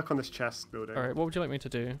 Let's work on this chest building. All right, what would you like me to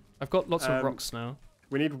do? I've got lots of Um, rocks now.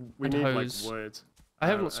 We And need hose. like wood. I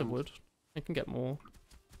have lots of and- wood. I can get more.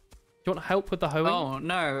 Do you want help with the hoeing? Oh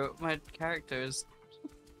no, my character is.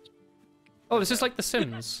 Oh, this is like The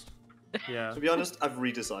Sims. Yeah. To be honest, I've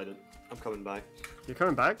redecided. I'm coming back. You're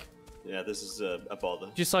coming back? Yeah, this is a bother.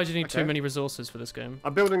 You decide you need too Okay. many resources for this game.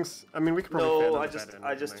 Our buildings. I mean, we could probably fit No, another I bed just in,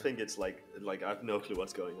 I just don't think it's like I have no clue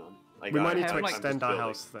what's going on. Like, we might I- need have, to like- I'm just extend our building.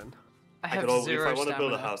 house then. I I have could always, if zero I want to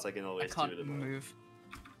build a stamina. house, I can I always can't do it. move.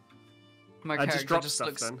 My I character just dropped just stuff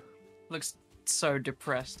looks then. looks so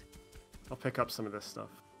depressed. I'll pick up some of this stuff.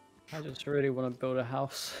 I just really want to build a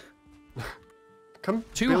house. Come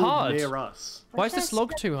Too build hard. near us. Why is this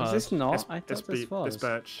log too Is hard? this not? It's, I it's, thought this was. it's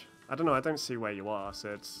birch. I don't know. I don't see where you are, so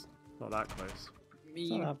it's not that close.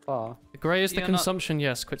 It's not that far. The grey is the You're not- consumption.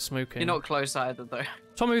 Yes, quit smoking. You're not close either, though.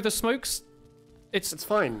 Tomu, the smoke's. It's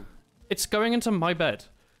fine. It's going into my bed.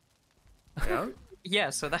 Yeah, Yeah,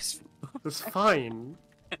 so that's. it's fine.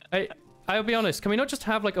 I'll be honest. Can we not just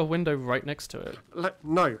have like a window right next to it?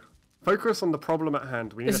 No. Focus on the problem at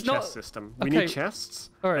hand. We need It's a not- chest system. We okay. need chests,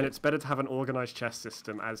 All right. and it's better to have an organized chest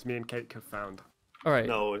system, as me and Kate have found. All right.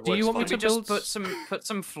 No, it Do you works want me fine. to Can we build? just put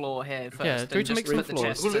some floor here first? Yeah, do we and to just make some put the floors?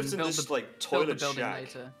 chest Who and lives in build this the, like build the toilet building shack?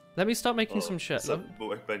 later. Let me start making Oh, some shit. it's a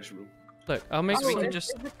workbench room. Look, I'll make So we some. can just-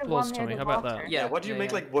 is it the floors, one near Tommy, the how about water? that? Yeah, why do you yeah,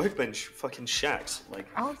 make yeah. like workbench fucking shacks? Like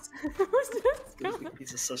I was,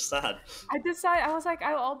 these are so sad. I was like,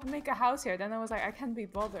 I'll make a house here. Then I was like, I can't be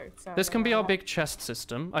bothered. So This can be then our I- big chest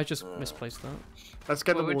system. I just misplaced that. Let's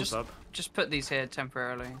get Well, the we'll walls up, Just put these here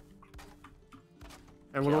temporarily.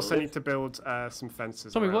 and we'll Yeah, also live- need to build some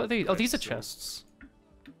fences. Tommy, what around are these? Oh, these are this, chests.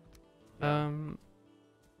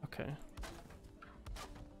 Okay.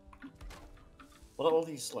 What are all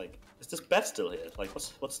these like? Is this bed still here? Like,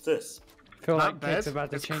 what's this? I feel That like bed Kate's about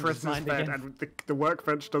to is change his Chris's mind bed, again. and the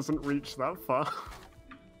workbench doesn't reach that far.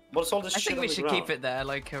 What's all this I shit think on we the should ground? keep it there,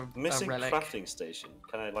 like a Missing relic. crafting station.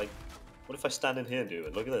 Can I like? What if I stand in here and do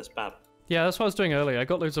it? Look at this, bam! Yeah, that's what I was doing earlier. I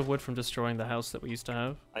got loads of wood from destroying the house that we used to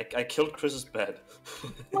have. I killed Chris's bed.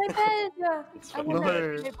 My bed. It's I fine. will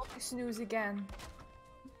never No. be able to snooze again.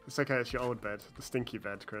 It's okay. It's your old bed, the stinky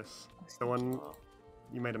bed, Chris. The one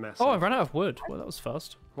you made a mess. Oh, I of. ran out of wood. Well, that was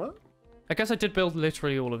fast. What? I guess I did build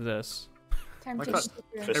literally all of this. Time Like to that- sleep.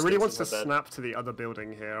 Chris It really stinks wants to in my bed. snap to the other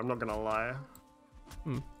building here. I'm not gonna lie.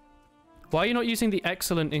 Why are you not using the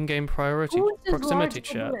excellent in-game priority Who is this proximity large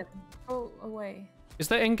chat? woman? Go away. Is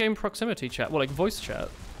there in-game proximity chat? Well, like voice chat.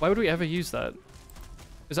 Why would we ever use that?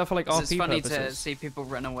 Is that for like 'Cause RP It's funny to purposes? see people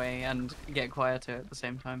run away and get quieter at the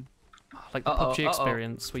same time. Like the Uh-oh, PUBG uh-oh.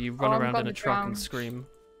 experience where you run I'm around in gonna a truck and drown. scream.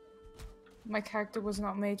 My character was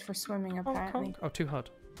not made for swimming, apparently. Oh, too hard.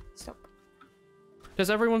 Stop. Does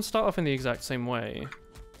everyone start off in the exact same way?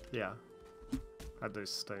 Yeah. Add those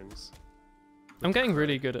stones. I'm getting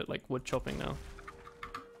really good at like wood chopping now.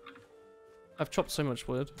 I've chopped so much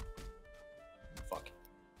wood. Fuck.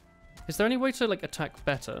 Is there any way to like attack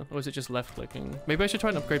better, or is it just left clicking? Maybe I should try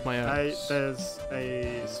and upgrade my axe. There's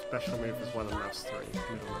a special move as well in mouse 3.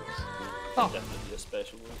 Middle mouse. Oh. Definitely a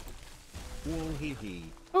special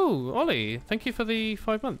move. Oh, Ollie, thank you for the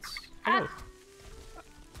 5 months. Hello.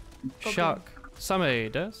 Shark.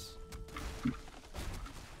 Same des.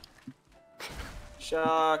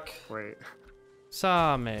 Shark. Wait.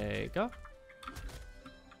 Samega.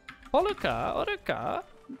 Holoka, Orika.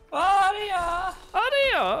 Aria!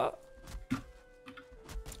 Aria!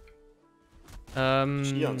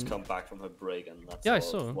 Shion's come back from her break, and that's Yeah, I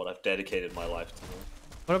sort of saw. what I've dedicated my life to.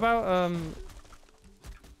 What about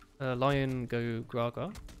Lion Go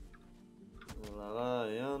Graga?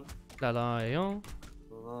 Lion. La Lion.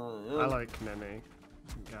 I like Nene.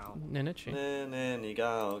 Gal. Ninichi. Nene,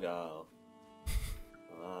 gao, gao.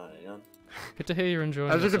 Lion. Good to hear you're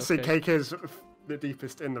enjoying As you can see, yourself, Kate. Cake is the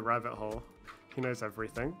deepest in the rabbit hole. He knows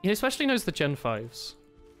everything. He especially knows the Gen 5s.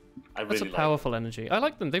 I That's really a powerful energy. I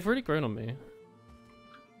like them. They've really grown on me.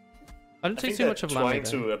 I didn't I see think too much they're of trying Lammy.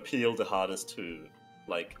 to appeal the hardest to,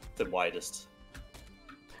 like, the widest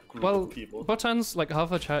group Well, of people. Botan's like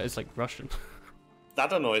half her chat is like Russian.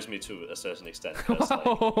 That annoys me to a certain extent. Like,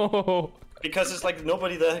 Wow. because it's like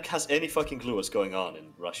nobody there has any fucking clue what's going on in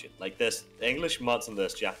Russian. Like there's English mods and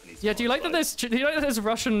there's Japanese. Yeah, do you mods, like that right? there's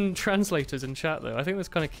Russian translators in chat though? I think that's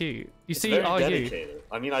kind of cute. You It's see, very are you? dedicated.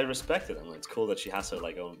 I mean, I respect it, and it's cool that she has her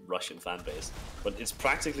like own Russian fan base. But it's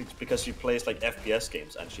practically because she plays like FPS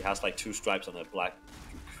games, and she has like 2 stripes on her black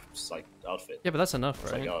like outfit. Yeah, but that's enough,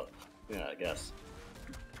 It's right? like, oh, yeah, I guess.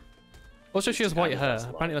 Also, she has white kinda hair. does a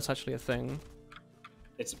lot. Apparently, that's actually a thing.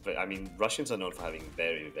 It's. I mean, Russians are known for having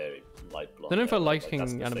very, very light blonde. They're known for hair, right? liking Like,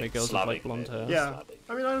 that's the anime thing. girls with, Slavic like, blonde hair. Yeah. Slavic.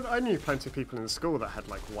 I mean, I knew plenty of people in school that had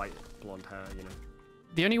like white blonde hair, you know.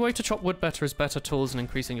 The only way to chop wood better is better tools and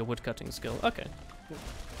increasing your woodcutting skill. Okay.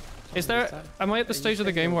 Is there? Am I at the stage of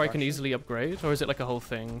the game where I can easily upgrade, or is it like a whole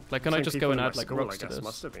thing? Like, can I Same just people go and in my add like school, rocks I to guess, this?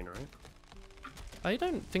 must have been, right? I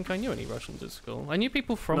don't think I knew any Russians at school. I knew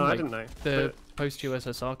people from No, I like didn't know, the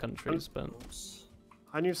post-USSR countries, but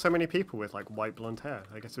I knew so many people with like white blonde hair.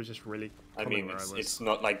 I guess it was just really. I common mean, where it's, I was. it's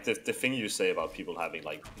not like the thing you say about people having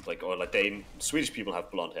like Swedish people have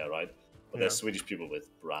blonde hair, right? But Yeah. there's Swedish people with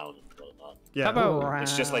brown and whatnot. Yeah. how about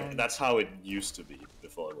It's just like that's how it used to be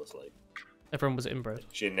before it was like everyone was inbred?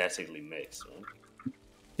 genetically mixed, right?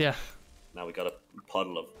 Yeah. Now we got a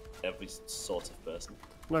puddle of every sort of person.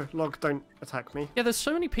 No, Log, don't attack me. Yeah, there's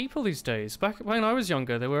so many people these days. Back when I was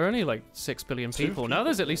younger, there were only like 6 billion Two people. Now people,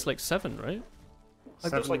 there's at yeah. least like 7, right?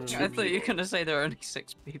 There's like Seven- two I thought you were people. gonna say there are only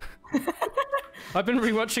 6 people. I've been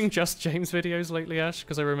rewatching Just James videos lately, Ash,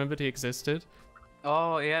 because I remembered he existed.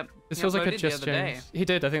 Oh yeah. This He feels like a uploaded the Just other day. James. He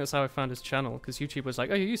did. I think that's how I found his channel, because YouTube was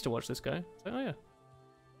like, "Oh, you used to watch this guy." So, oh yeah.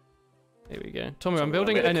 Here we go. Tommy, I'm I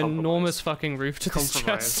building made a an compromise. enormous fucking roof to this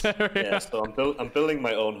chest area. Yeah, so I'm building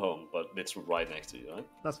my own home, but it's right next to you, right?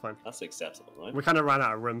 That's fine. That's acceptable, right? We kind of ran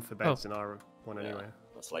out of room for Oh. beds in our one Yeah. anyway.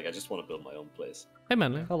 That's like I just want to build my own place. Hey,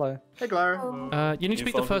 Manly. Hello. Hey, Gloria. You need to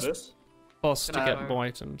beat the phone first this? boss to get Uh, more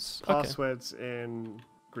items. Okay. Passwords in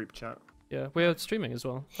group chat. Yeah, we're streaming as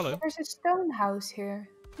well. Hello. There's a stone house here.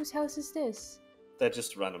 Whose house is this? They're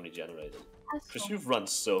just randomly generated. Chris, Asshole. you've run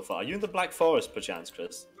so far. Are you in the Black Forest, perchance,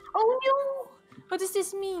 Chris? Oh no! What does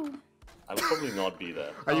this mean? I would probably not be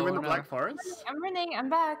there. Are you Oh, in the no. Black Forest? I'm running. I'm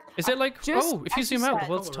back. Is it like? Just Oh, if you as zoom you out, the said.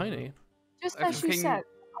 world's tiny. Just I as you fucking said.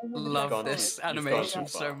 I'm in the Love gone this too- you've gone animation too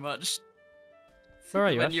so far. much. Where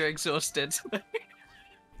are you, When Ash? you're exhausted.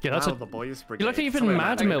 Yeah, that's Wow, a. the Boys Brigade. You're like you've been Something mad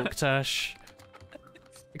like that. milked, Ash.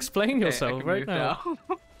 Explain Okay, I yourself can right move now.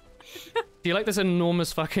 Do you like this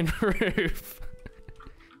enormous fucking roof?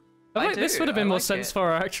 I I like this do, would have been I more like sense it.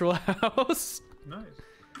 for our actual house. Nice.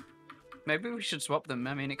 Maybe we should swap them.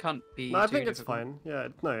 I mean, it can't be. No, I too think it's difficult. fine. Yeah,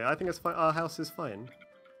 no, I think it's fine. Our house is fine.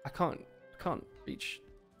 I can't reach.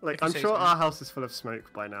 Like, If you I'm say sure so. our house is full of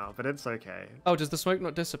smoke by now, but it's okay. Oh, does the smoke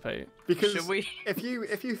not dissipate? Because Should we? if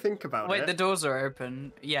you think about Wait, it, the doors are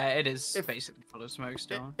open. Yeah, it is If- basically full of smoke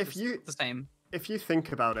still. if It's you- the same. if you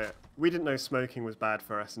think about it, we didn't know smoking was bad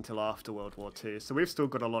for us until after World War II, so we've still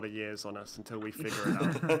got a lot of years on us until we figure it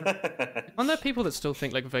out. Aren't there people that still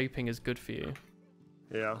think like vaping is good for you?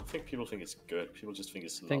 Yeah. I think people think it's good. People just think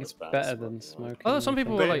it's I think not it's as bad. better as than smoking, right? smoking. Oh, some I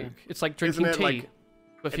people think. are like it's like drinking Isn't it, tea like,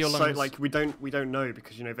 with It's your so lungs. like we don't know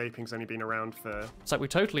because vaping's only been around for. It's like we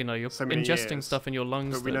totally know you're so many ingesting years, stuff in your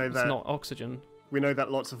lungs but we know that's that- not oxygen. We know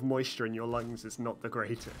that lots of moisture in your lungs is not the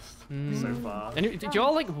greatest so far. And do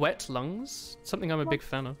y'all like wet lungs? Something I'm a big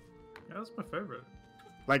fan of. Yeah, that's my favorite.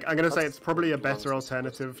 Like I'm gonna say That's it's probably a lungs better are supposed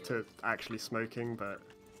alternative to actually smoking, but I want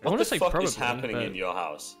What to the say fuck probably. is happening but in your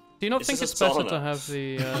house? Do you not Is think this it's a better sauna? to have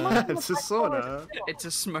the? It's a sauna. It's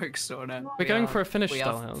a smoke sauna. We're going for a Finnish we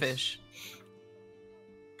style have house. fish.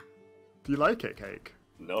 Do you like it, Cake?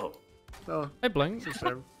 No, Oh, Hey, Blank.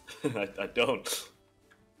 so I don't.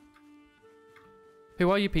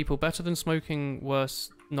 Who are you people? Better than smoking,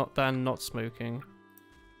 worse than not smoking.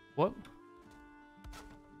 What?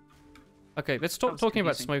 Okay, let's stop was talking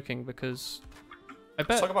about confusing. smoking because I Let's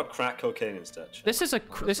bet talk about crack cocaine instead. this is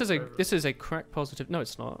a crack positive. No,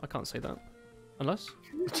 it's not. I can't say that. Unless.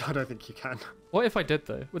 I don't think you can. What if I did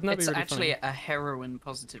though? Wouldn't that It's be really actually funny? a heroin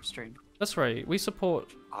positive stream. That's right. We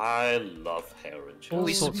support I love heroin. all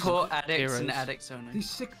We sorts support of addicts and heroes. addicts only. These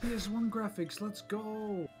sick PS1 graphics, let's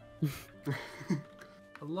go!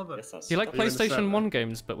 I love it. Yes, that's Do you like You're in the PlayStation server. 1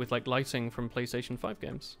 games but with like lighting from PlayStation 5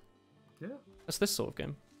 games? Yeah. That's this sort of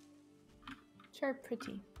game. Sure,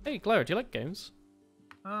 pretty. Hey, Gloria, do you like games?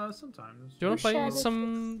 Sometimes. Do you want to play share this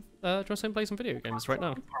some? Do you want to play some video games right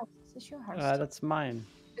now? House. Is this your house? That's mine.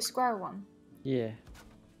 The square one. Yeah.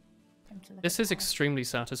 Time to look This at is that. extremely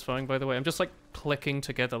satisfying, by the way. I'm just like clicking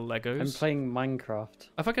together Legos. I'm playing Minecraft.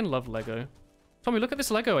 I fucking love Lego. Tommy, look at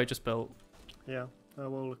this Lego I just built. Yeah.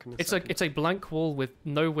 We'll look in a It's second. a blank wall with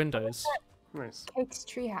no windows. Nice. Cake's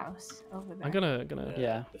treehouse over there. I'm gonna.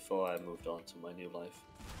 Yeah. Before I moved on to my new life.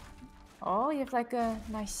 Oh, you have like a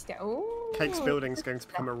nice Oh, Cake's building's going to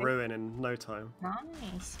become a ruin in no time.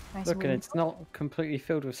 Nice. Nice. Look, and wooden it's not completely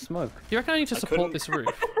filled with smoke. Do you reckon I need to I support couldn't- this roof?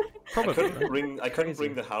 I Probably. couldn't right?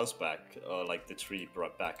 bring the house back, or like the tree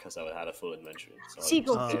brought back, because I had a full inventory. So I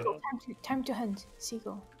Seagull, just- seagull. Time to hunt.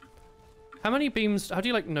 Seagull. How many beams? How do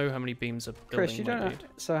you like know how many beams a building Chris, you might don't need?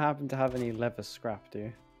 so happen to have any leather scrap, do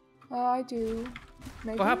you? Oh, I do.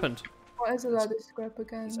 Maybe. What happened? What is a lot of scrap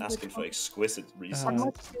again? He's asking Which for one? exquisite How reasons.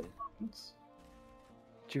 much do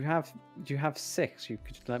you want? Do you have 6? You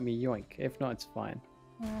could let me yoink. If not, it's fine.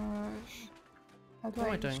 How do What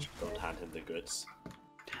am I I doing? Don't hand him the goods.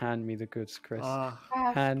 Hand me the goods, Chris. have-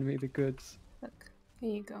 Hand me the goods. Look,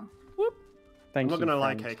 here you go. Thank I'm not you, gonna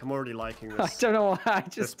lie, friend. Cake. I'm already liking I this. don't know why. I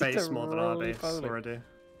This just did base a more than our base roly-poly. already.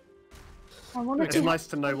 I wanted It's to. nice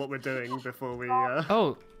to know what we're doing before we. Oh, I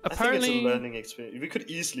think it's apparently, a learning experience. We could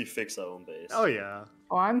easily fix our own base. Oh yeah.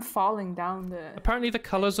 Oh, I'm falling down the. apparently the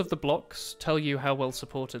colors of the blocks tell you how well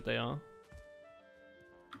supported they are.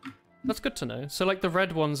 That's good to know. So like the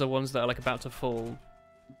red ones are ones that are like about to fall,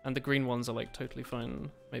 and the green ones are like totally fine.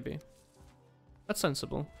 Maybe. That's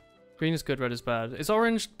sensible. Green is good, red is bad. Is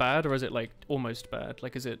orange bad or is it like almost bad?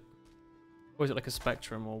 Like is it, or is it like a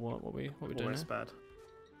spectrum or what? What we doing? Always Here? bad.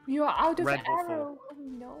 You are out of Red will fall. arrow. Oh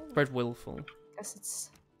no. Red will fall. Guess it's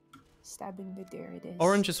stabbing the deer. It is.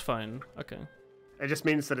 Orange is fine. Okay. It just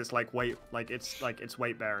means that it's like weight, it's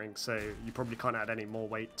weight bearing, so you probably can't add any more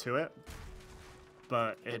weight to it.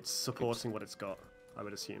 But it's supporting what it's got, I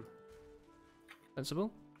would assume.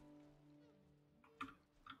 Sensible.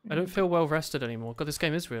 I don't feel well rested anymore. God, this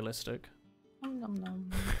game is realistic. Nom, nom, nom.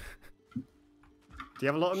 Do you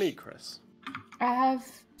have a lot of meat, Chris? I have.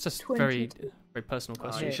 It's just 20. very personal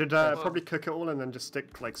question. You Yeah. should probably cook it all and then just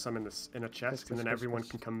stick like some in a chest, Chris, and then Chris, everyone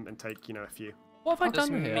Chris. can come and take a few. What have I Does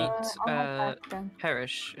done here? meat I'll have that then.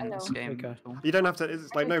 perish in this Hello. game? Okay. at all? You don't have to.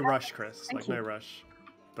 It's like no rush, Chris. Thank Like no you. rush.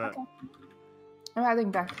 But Okay. I'm heading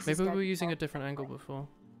back. 'cause it's Maybe we dead. were using a different angle before.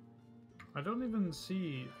 I don't even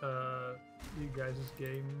see you guys'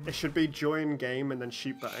 game. it should be join game and then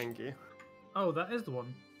shoot but Angie. Oh, that is the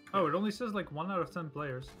one. Oh, it only says like 1 out of 10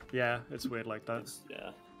 players. Yeah, it's weird like that.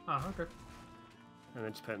 Yeah. Ah, okay. And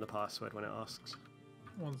then just put in the password when it asks.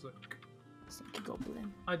 1 sec. Sneaky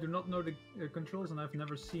goblin. I do not know the controls, and I've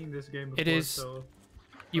never seen this game before. It is- So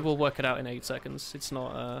You will work it out in 8 seconds. It's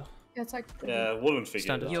not. Yeah, it's like. Yeah, Woolen figured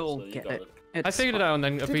Standard. it out. You'll so you get got it. I It's figured it out and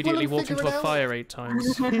then Did immediately Willem walked figure into it a out? fire 8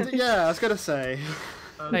 times. Yeah, I was gonna say.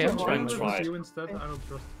 Hey, I'm so trying. I'll do Tried. you instead. I don't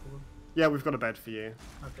trust Woolen. Yeah, we've got a bed for you.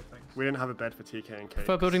 Okay, thanks. We didn't have a bed for TK and Cake.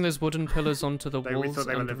 For building those wooden pillars onto the we walls thought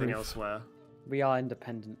they were and the living roof. elsewhere. We are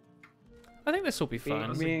independent. I think this will be Me, fine.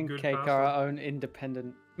 That's me a and good Cake password. are our own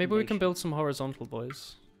independent. Maybe we can nation. build some horizontal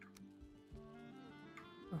boys.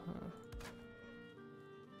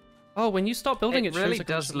 Oh, when you start building it, It really shows like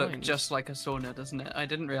a does bunch of look lines. just like a sauna, doesn't it? I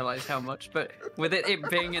didn't realize how much, but with it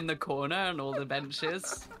being in the corner and all the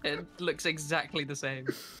benches, it looks exactly the same.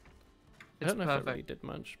 I It's don't know if it really perfect. did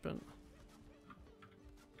much, but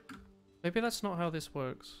maybe that's not how this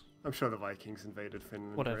works. I'm sure the Vikings invaded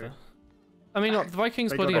Finland. Whatever. right? I mean, the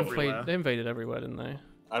Vikings They bloody got invaded. everywhere. They invaded everywhere, didn't they?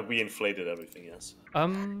 We inflated everything, yes.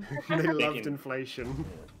 They loved inflation.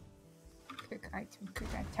 Quick item. Quick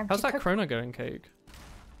item. Time How's to that cook. krona going, Cake?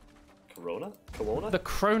 Corona? Corona? The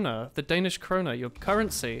krona, the Danish krona, your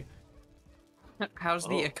currency. How's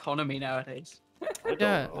the Oh. economy nowadays? I don't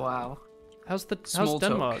Yeah. know. Wow. How's Small talk.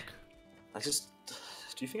 Denmark? Do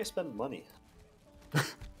you think I spend money?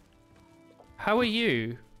 How are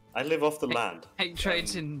you? I live off the land. Hey,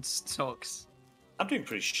 trades in stocks. I'm doing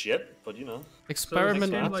pretty shit, but you know.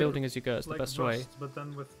 Experiment game with like- building as you go. It's the like best Rust, way. but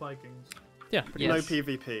then with Vikings. Yeah, pretty Yeah. No Yes.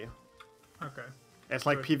 PvP. Okay. It's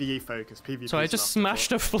like Good. PvE focus. PvP. So I just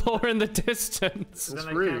smashed a floor in the distance. Then It's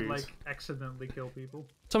I rude. can't like accidentally kill people.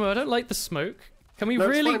 Tomo, I don't like the smoke. Can we No,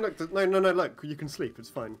 it's really? fine. Look, no. Look, you can sleep. It's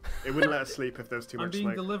fine. It wouldn't let us sleep if there was too I'm much being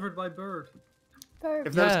smoke. delivered by bird.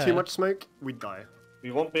 If there was too Yeah. much smoke, we'd die.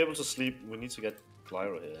 We won't be able to sleep. We need to get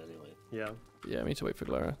Glyro here anyway. Yeah. Yeah, we need to wait for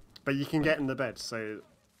Glara. But you can get in the bed, so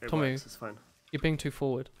it Tommy. works. It's fine. You're being too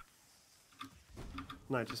forward.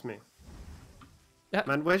 No, just me. Yeah.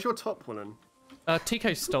 Man, where's your top, Woolen?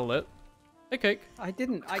 TK stole it. Hey, Cake. I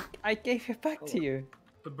didn't. I gave it back to you.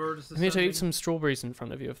 The bird is I'm here to descending. eat some strawberries in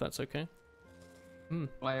front of you, if that's okay.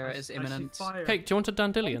 Glyra I is see imminent. fire. Cake, do you want a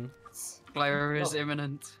dandelion? Glyra is No.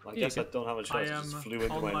 imminent. I you guess go. I don't have a I choice. I am just flew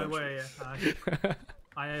into on my my inventory. way.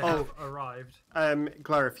 I have arrived.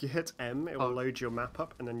 Glara, if you hit M, it will Oh. load your map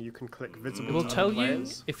up, and then you can click visible. It will to tell other you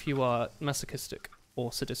players. if you are masochistic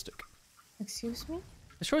or sadistic. Excuse me?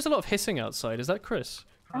 There sure is a lot of hissing outside. Is that Chris?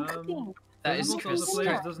 I'm cooking. That is visible to other Chris.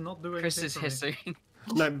 players does not do Chris anything is for me. hissing.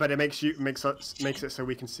 No, but it makes it so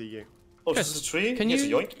we can see you. Oh, Chris, this is a tree? Can Yes,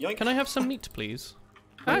 you? yoink, yoink. Can I have some meat, please?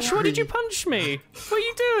 Ash, why did you punch me? What are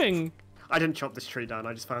you doing? I didn't chop this tree down.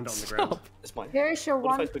 I just found it on the ground. Stop. It's mine. Here's your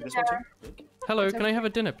What one if I pick this one dinner. too? Hello, It's can I okay. have a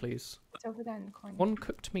dinner, please? It's over there in the corner. One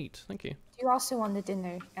cooked meat, thank you. Do you also want the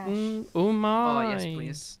dinner, Ash? Oh Oh, my. yes,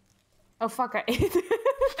 please. Oh fuck, I ate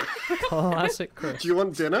it. Classic Chris. Do you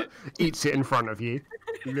want dinner? Eats it in front of you,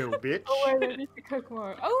 you little bitch. Oh wait, I need to cook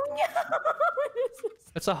more. Oh no!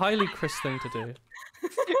 It's a highly Chris thing to do.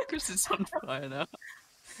 Chris is on fire now.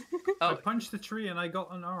 I Oh, punched the tree and I got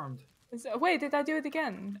unarmed. Wait, did I do it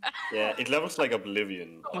again? Yeah, it levels like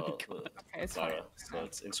Oblivion. Oh my uh, God. Okay, it's fine. Clara, so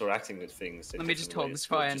it's interacting with things. in Let me just different hold ways,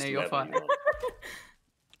 this not fire just near your leveling fire. up.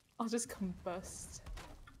 I'll just combust.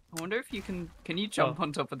 I wonder if you can you jump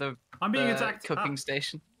on top of the, I'm being the attacked. cooking Ah,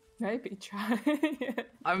 station? Maybe try.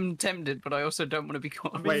 I'm tempted, but I also don't want to be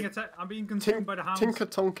I'm caught. being Wait. attacked. I'm being consumed by the hounds. Tinker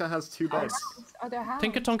Tonka has 2 beds. Other house.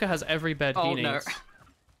 Tinker Tonka has every bed Oh, he no. needs.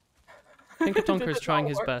 Tinker Tonka Does is it trying not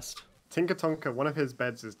his work? best. Tinker Tonka, one of his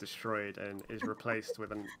beds is destroyed and is replaced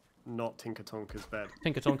with a not Tinker Tonka's bed.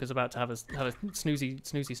 Tinker Tonka's about to have a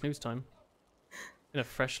snooze time. In a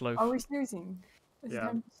fresh loaf. Are we snoozing? Is it Yeah.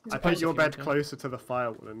 time to I snooze? put your bed Okay. closer to the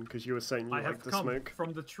fire, Woolen, because you were saying you I have like the come smoke.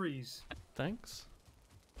 from the trees. Thanks.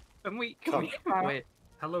 Can we Come. wait?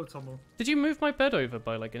 Hello, Tomo. Did you move my bed over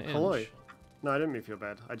by like an inch? Hello. No, I didn't move your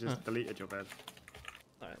bed. I just Huh. deleted your bed.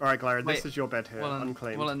 Alright. Alright, Glara, this Wait, is your bed here,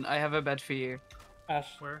 unclaimed. Well, I have a bed for you.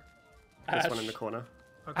 Ash. Where? This Ash. one in the corner.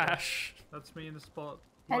 Okay, Ash. that's me in the spot.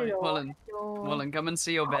 Hello. Wait, Mullen, come and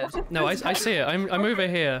see your bed. No, I see it. I'm over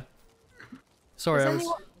here. Sorry, I was.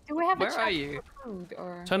 Do we have a Where chest are you? for food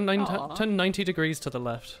or? Turn 90 degrees to the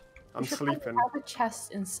left. I'm We should probably sleeping. have a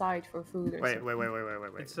chest inside for food or Wait.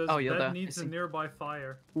 It Wait. says Oh, you're bed there. needs I a see. nearby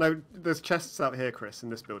fire. No, there's chests out here, Chris, in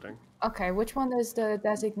this building. Okay, which one is the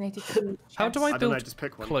designated food How do chest? I I don't know, build just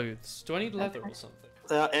pick one. clothes? Do I need leather or something?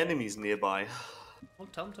 There are enemies nearby. Well,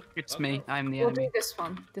 tell him to. It's me. I'm the We'll do enemy. this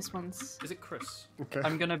one. This one's. Is it Chris? Okay.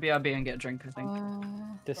 I'm gonna BRB and get a drink, I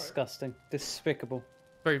think. Disgusting. Despicable.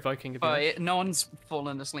 Very Viking of you. But no one's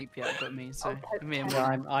fallen asleep yet but me, so me and Yeah,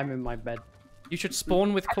 Mullen. I'm in my bed. You should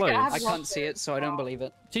spawn with Okay, I have I clothes. can't see it, so I don't believe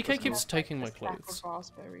it. TK keeps taking my A stack of clothes.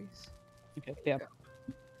 raspberries. Okay, yeah.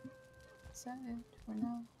 Is that it for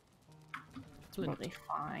now? Splendid. We'll be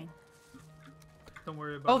fine. Don't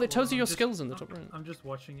worry about. Oh, it tells Woolen, you your I'm just- skills in the top right. I'm just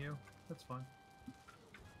watching you. That's fine.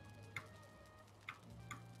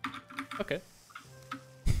 Okay.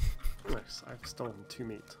 Nice. I've stolen 2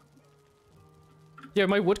 meat. Yeah,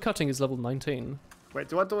 my woodcutting is level 19. Wait,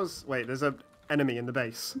 do our doors... Wait, there's a enemy in the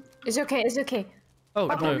base. It's okay. It's okay. Oh,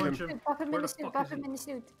 Pop no. him Punch in him. the snoot. Pop him Where in the the snoot. fuck Pop is him he? in the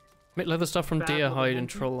snoot. Make leather stuff from Bad deer little hide and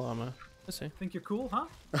monkey. troll armor. I see. Think you're cool, huh?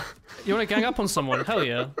 You want to gang up on someone? Hell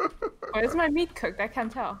yeah. Oh, is my meat cooked? I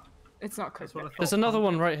can't tell. It's not That's cooked. what I yet. thought. There's another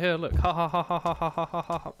one right here. Look. Ha ha ha ha ha ha ha ha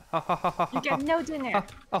ha ha ha ha ha. You get no dinner.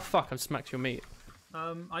 Oh fuck! I've smacked your meat.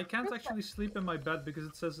 I can't actually sleep in my bed because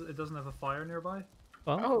it says it doesn't have a fire nearby.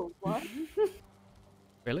 Oh, Oh, what?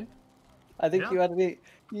 really? I think Yeah. you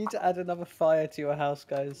need to add another fire to your house, Is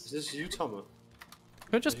guys. this you, Tomo?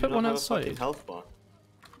 Can we just Do you put not one have a fucking outside? health bar?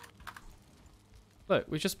 Look,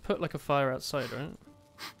 we just put like a fire outside, right?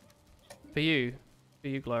 For you,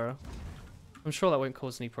 Glara. I'm sure that won't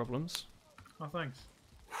cause any problems. Oh, thanks.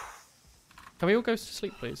 Can we all go to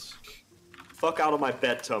sleep, please? Fuck out of my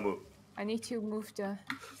bed, Tomu. I need to move the.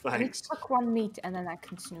 I need Thanks. to cook one meat and then I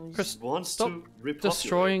can snooze. Chris, Wants stop to rip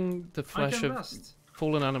destroying the I flesh can of rest.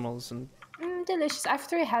 fallen animals and Delicious. I have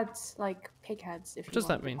 3 heads, like pig heads. If what you does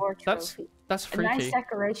that want, mean? or That's trophy. that's A nice freaky.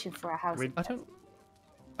 decoration for a house. We- I don't.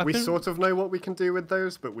 I've We been- sort of know what we can do with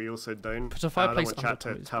those, but we also don't. Put a I fireplace don't want under chat to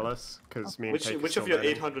Tommy's tell bed. us, because me and Which Cake are which still of your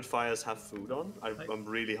learning. 800 fires have food on? I'm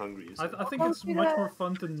really hungry. I think it's much more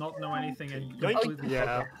fun to not know anything and Yoink. completely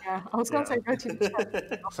Yeah. Yeah, I was gonna say go to the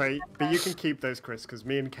chat. So, but you can keep those, Chris, because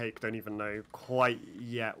me and Cake don't even know quite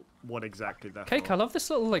yet what exactly they're Cake, for. I love this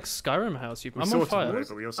little like Skyrim house. We I'm on sort of fire. know,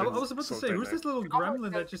 but we also I was about to sort of say, don't who's know. this little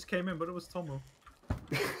gremlin that just came in? But it was Tomo.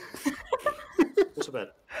 What's so bad?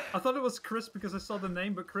 I thought it was Chris because I saw the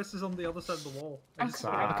name, but Chris is on the other side of the wall. I just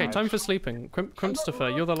saw it. Okay, time for sleeping. Christopher,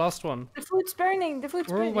 you're the last one. The food's burning. The food's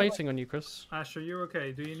We're all burning. waiting on you, Chris. Ash, are you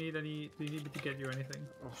okay? Do you need me to get you anything?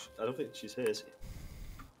 I don't think she's here, is she?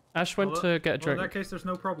 Ash went to get a Well, in drink. that case, there's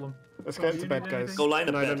no problem. Let's So get you to bed, need guys. anything? Go line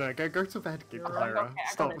up No, bed. no, go to bed, You're Lyra. Okay,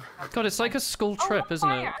 I Stop. got it. God, it's like a school Oh, trip, I'm on isn't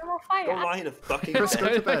fire. it? I'm on fire. Go lie in a fucking Chris, bed.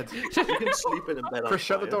 go to bed. You can sleep in a bed. Chris,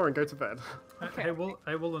 shut the door and go to bed. Hey,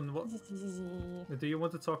 Woolen, what? Do you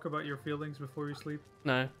want to talk about your feelings before you sleep?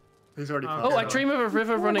 No. He's already. Oh, Oh, I Okay. dream of a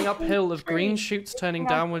river running uphill of green shoots turning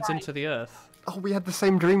Outside. downwards into the earth. Oh, we had the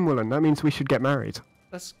same dream, Woolen. That means we should get married.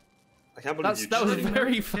 That's I can't believe you. that was cheated.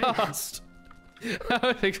 very fast.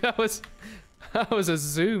 I think that was a It was a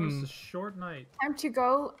zoom. short night. Time to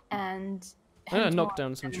go and. I'm gonna head knock north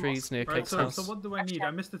down some and trees near Right, Cake's so house. what do I need? I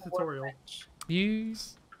missed the tutorial. You,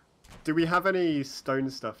 Do we have any stone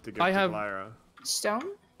stuff to give I to have- Lyra? Stone?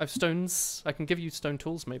 I have stones. I can give you stone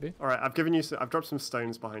tools, maybe. All right, I've given you. I've dropped some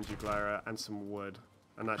stones behind you, Lyra, and some wood,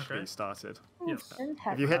 and that should get Okay. you started. Yes. Don't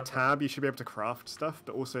have If you hit Okay. tab, you should be able to craft stuff,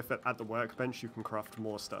 but also if at the workbench, you can craft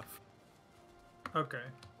more stuff. Okay.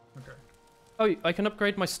 Okay. Oh, I can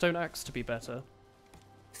upgrade my stone axe to be better.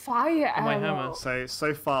 fire And my arrow. hammer.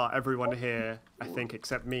 So far, everyone here, I think,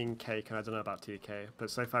 except me and Cake, and I don't know about TK, but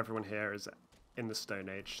so far everyone here is in the Stone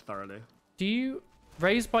Age thoroughly. Do you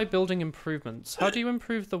raise by building improvements? How do you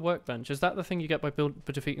improve the workbench? Is that the thing you get by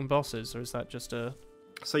defeating bosses, or is that just a?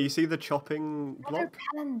 So you see the chopping What are block?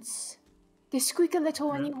 pants? They squeak a little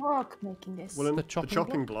when you walk making this. Well, The the chopping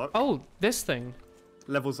chopping block Oh, this thing.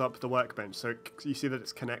 levels up the workbench, so you see that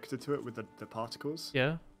it's connected to it with the particles.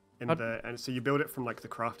 Yeah. And so you build it from like the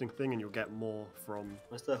crafting thing, and you'll get more from.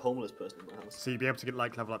 Where's the homeless person in my house? So you'll be able to get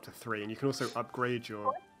like level up to 3, and you can also upgrade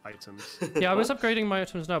your items. Yeah, I was upgrading my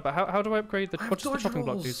items now, but how do I upgrade the? I have What does the dodge chopping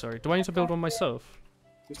block do? rolls. Sorry, do I need to build one myself?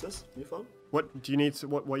 Who's this? New phone? What do you need to?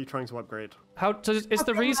 What are you trying to upgrade? How does is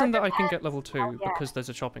the Okay, reason that I I can get level 2 Oh, yeah. because there's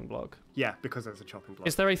a chopping block? Yeah, because there's a chopping block.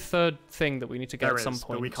 Is there a third thing that we need to get There at some is,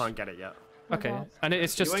 point? but we can't get it yet. Okay, and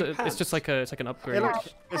it's just ain't it's just like a it's like an Hey, upgrade. look,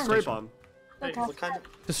 it's Grey Station. Bomb. Hey, What kind of?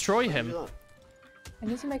 Destroy do him. that? I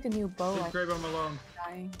need to make a new bow. Leave I'm Grey Bomb alone.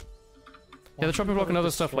 dying. Yeah, the chopping block and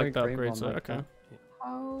other stuff like that Destroy upgrades Grey it. Bomb like Okay. that.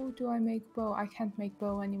 How do I make bow? I can't make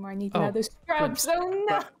bow anymore. I need Oh, leather scraps. Oh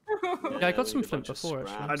no! Yeah, I got we some need a flint bunch of before,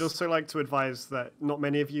 actually. scraps. I'd also like to advise that not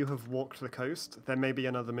many of you have walked the coast. There may be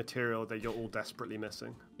another material that you're all desperately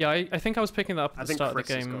missing. Yeah, I think I was picking that up I at the think start Chris of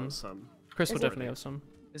the has game. got some. Chris will Is it? definitely have some.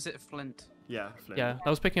 Is it flint? Yeah, Flynn. Yeah, I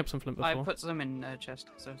was picking up some flint I before. put some in a chest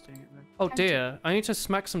because I was doing it. Oh dear, I need to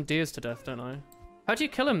smack some deers to death, don't I? How do you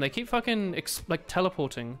kill them? They keep fucking like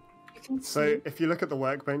teleporting. You can So see. if you look at the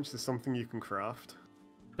workbench, there's something you can craft.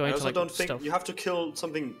 Do I I need to also like don't think stealth? you have to kill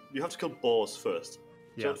something. You have to kill boars first.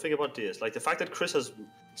 Yeah. Don't think about deers. Like the fact that Chris has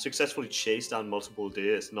successfully chased down multiple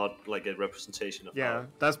deer is not like a representation of Yeah, how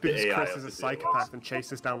that's the because AI Chris of is a the deer psychopath works. and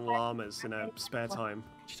chases down llamas in her spare time.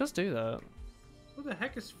 She does do that. Who the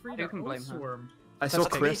heck is Frida You can blame her. Swarm? I saw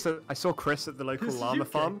okay. Chris at the local This is llama UK.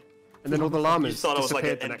 farm, and then all the You llamas thought I was like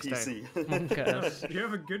disappeared an the next day. NPC. Okay. You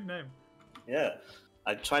have a good name. Yeah,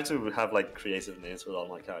 I try to have like creative names with all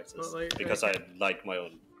my characters But, like, because I like my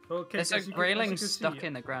own. Okay, There's as a you grayling can see, stuck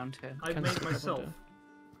in the ground here. I Can made see myself, window.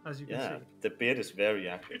 as you can Yeah, see. the beard is very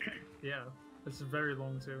accurate. Yeah, it's very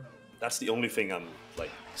long too. That's the only thing I'm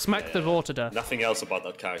like. Smack the boar to death. Nothing else about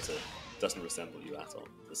that character doesn't resemble you at all.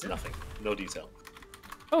 There's nothing, no detail.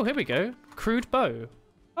 Oh, here we go. Crude bow.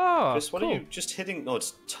 Ah, Chris, what cool. are you just hitting? No,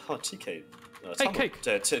 it's TK. Hey, Tomo.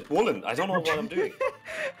 Cake. Woolen, I don't know what I'm doing.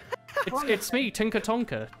 It's me, Tinker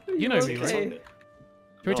Tonker. You know me, right? okay? Do you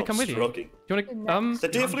want me to come with you? Stroking. Do you want to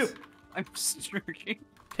The deer flew. I'm stroking.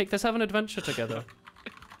 Cake, let's have an adventure together.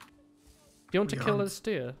 Do you want to We kill hunt. this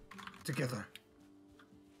deer? Together.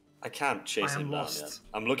 I can't chase I am him down lost. yet.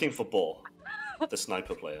 I'm looking for Boar, the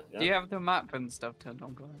sniper player. Yeah? Do you have the map and stuff turned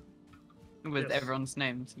on, Glenn? With Yes. everyone's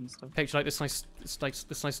names and stuff. Cake, do you like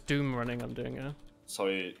this nice Doom running I'm doing here?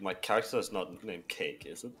 Sorry, my character is not named Cake,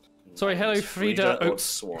 is it? Sorry, hello, Frida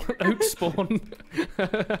Oatsworn. Oatspawn.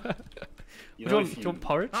 You Do know, you if want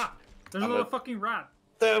porridge? Ah, there's a I'm little a- fucking rat.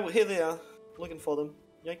 Here they are. Looking for them.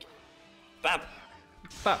 Yank. Bam.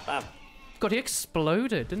 Bap. Bam. God, he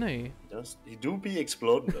exploded, didn't he? He do be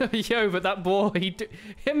exploding though. Yo, but that ball,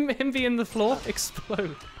 him being the floor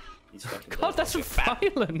explode. He's fucking God, dead. that's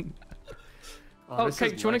violent. Oh, this okay,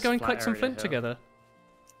 is do you want nice to go and flat collect some area flint here. together?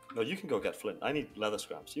 No, you can go get flint. I need leather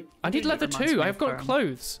scraps. I need leather reminds too. me I've of, got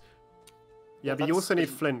clothes. Yeah, but you also need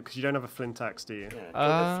flint because you don't have a flint axe, do you? Yeah,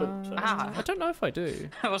 go get flint first. Ah. I don't know if I do.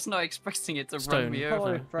 I was not expecting it to Stone. run me Hello,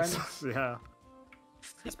 over. friends. Yeah.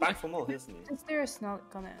 He's back for more, isn't he? Is there a snot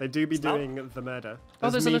on it? They do be Snout? doing the murder. Oh,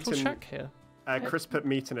 there's a meat little in- shack here. Chris put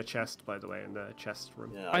meat in a chest, by the way, in the chest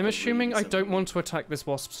room. Yeah, I'm got assuming really I don't some- want to attack this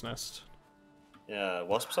wasp's nest. Yeah,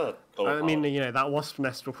 wasps are. I mean, you know, that wasp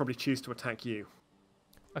nest will probably choose to attack you.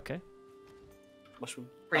 Okay. mushroom.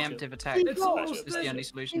 Preemptive attack It's almost is the dead. only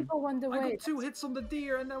solution. People wonder I why. got 2 hits on the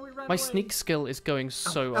deer and now we ran My away. sneak skill is going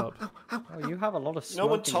so up. Oh, you have a lot of You know,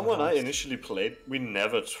 when smoke in Tom and your I house. initially played, we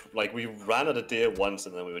never we ran at a deer once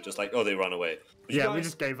and then we were just like, oh, they ran away. But you Yeah, we guys-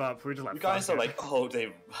 just gave up. We were just like, You guys fuck are it. like,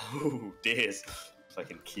 oh, deers. So I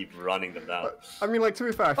can keep running them down. I mean, like, to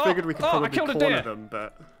be fair, I Oh, figured we could oh, I probably killed a corner deer. them,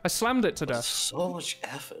 but I slammed it to That's death. so much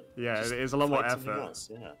effort. yeah, Just it is a lot more fight something effort. else,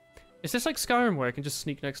 yeah. Is this like Skyrim where I can just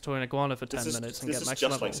sneak next to an iguana for 10 This is, minutes and this get is max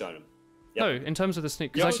just level? like Skyrim. No, in terms of the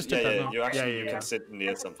sneak, because I just did that now. You actually Yeah, you yeah. can sit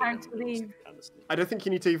near something Time and to it'll leave. kind of sneak. I don't think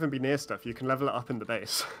you need to even be near stuff. You can level it up in the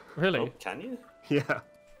base. Really? Oh, can you? Yeah.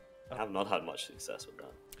 I have not had much success with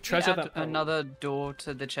that. Treasure Add that power. another door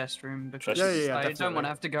to the chest room because Yeah, yeah, I don't definitely. want to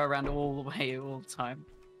have to go around all the way all the time.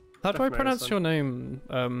 How do I Definitely pronounce son. your name?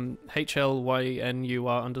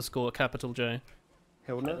 HLYNUR_J.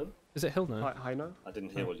 Hilna? Pardon? Is it Hilna? Heiner? I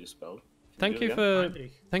didn't hear what you spelled. Thank do you it again? for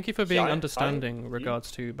thank you for being Hi, understanding hi.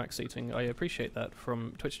 regards to max seating. I appreciate that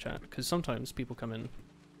from Twitch chat because sometimes people come in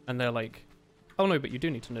and they're like, "Oh no, but you do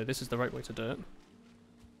need to know this is the right way to do it."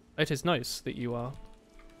 It is nice that you are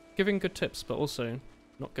giving good tips, but also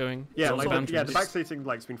not going. Yeah, beyond like boundaries. the backseating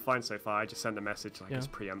like's been fine so far. I just sent a message like Yeah. it's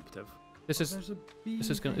preemptive. This is There's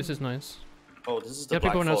a this is nice. Oh, this is the Yeah,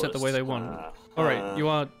 Black people announce it the way Forest. they want. All right, you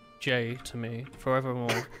are Jay to me forevermore.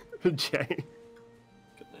 Jay.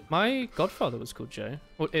 Good name. My godfather was called Jay,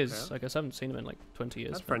 or is. Yeah. I guess I haven't seen him in like 20 I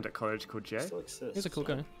years. had a friend at college called Jay. Still exists, He's a cool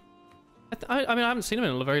so- guy. I mean, I haven't seen him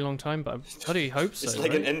in a very long time, but I bloody hope so. It's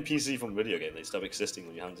like right? an NPC from video game. They stop existing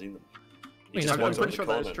when you haven't seen them. You mean, just I'm I'm wander pretty on sure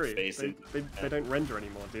the that is corner true. and face it. They don't render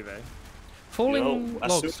anymore, do they? Falling You know,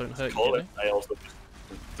 as logs soon don't as hurt call you. it, I also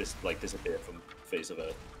just disappear from face of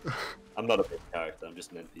Earth. I'm not a big character. I'm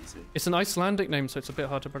just an NPC. It's an Icelandic name, so it's a bit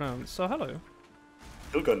hard to pronounce. So hello.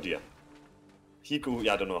 Hilgundia. Hiku.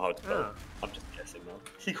 Yeah, I don't know how to spell. Ah. I'm just guessing now.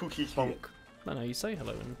 Hiku Kiki. Bonk. No, you say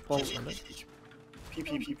hello in Bonk. Icelandic. Is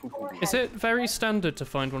Is it very standard to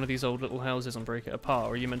find one of these old little houses and break it apart,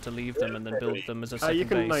 or are you meant to leave them and then build them as a second You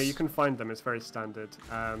can base? you can find them. It's very standard.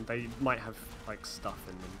 They might have like stuff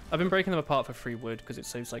in them. I've been breaking them apart for free wood because it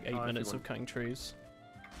saves like 8 if you minutes of want. cutting trees.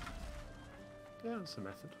 Yeah, that's a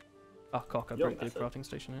method. Ah, cock, I Your broke the method. crafting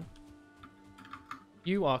station here.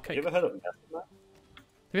 You are Have cake. you ever heard of Method Man?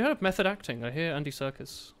 Have you heard of method acting? I hear Andy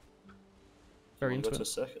Serkis. Very You wanna into go it. to a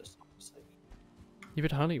circus? You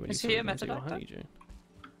bit honey when you Is said he you a were going to method your actor? honeydew.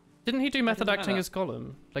 Didn't he do method didn't know acting that. as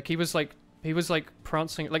Gollum? Like he was like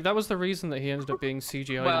prancing. Like that was the reason that he ended up being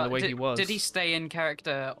CGI in the way did, he was. did he stay in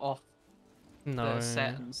character off No. the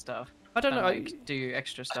set and stuff? I don't know. And, like, do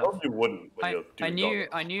extra I stuff. hope you wouldn't when you're I doing knew, Gollum.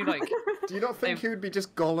 I knew, like, Do you not think They've- he would be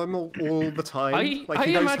just Gollum all the time? I like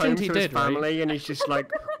he goes imagined home he to his did, right? family and he's just like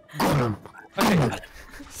Gollum. Okay. I don't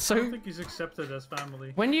So think he's accepted as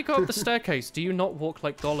family. when you go up the staircase, do you not walk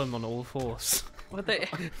like Gollum on all fours? what they,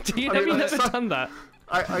 Do you I have mean, you like, never some- done that?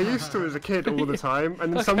 I used to as a kid all the time,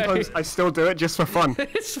 and then Okay. sometimes I still do it just for fun.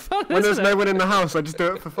 It's fun, When there's isn't no it? one in the house, I just do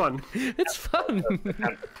it for fun. It's fun.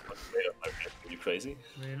 Are you crazy?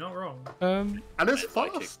 You're not wrong. Um, And it's It's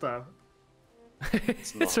like it- faster.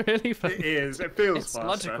 it's not. really fun. It is. It feels it's faster.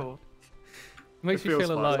 logical. Makes it you feels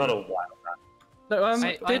feel fun. alive. Not a while. No, I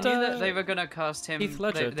did, knew that they were gonna cast him. Heath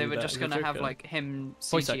Ledger they do were that just as a gonna have Joker? like him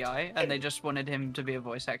Voice act. CGI, and they just wanted him to be a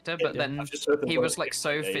voice actor. But Yeah. then I've just heard them he both was like get so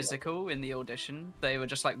yeah. physical in the audition. They were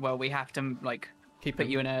just like, well, we have to like Keep put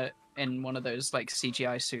him. you in one of those like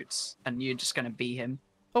CGI suits, and you're just gonna be him.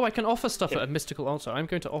 Oh, I can offer stuff at a mystical altar. I'm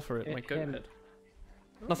going to offer it. My go Him. ahead.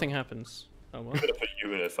 Nothing happens. Oh well. I'm gonna put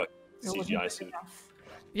you in a fucking It wasn't CGI good suit. enough.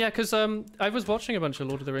 Yeah, because I was watching a bunch of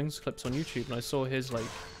Lord of the Rings clips on YouTube, and I saw his like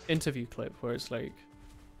interview clip where it's like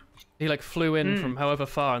he like flew in from however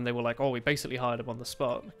far, and they were like, "Oh, we basically hired him on the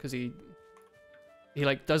spot because he He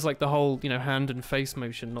like does like the whole hand and face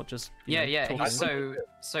motion, not just Yeah, talking. he's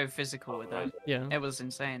so physical with that. Yeah, It was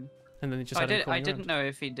insane. and then he just I had him I crawling didn't around. know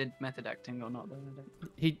if he did method acting or not. Though.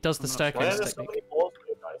 He does the I'm not Why are staircase there so technique. many balls for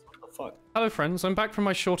you guys? What the fuck? Hello friends, I'm back from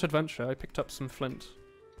my short adventure. I picked up some flint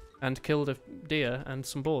and killed a deer and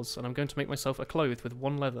some boars, and I'm going to make myself a cloth with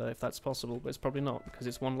 1 leather if that's possible, but it's probably not because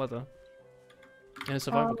it's 1 leather in a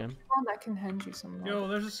survival game. One that can hand you some. Yo,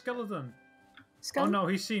 there's a skeleton. Oh Skeleton? no,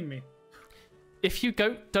 he's seen me. If you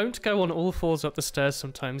don't go on all 4s up the stairs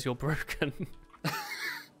sometimes, you're broken.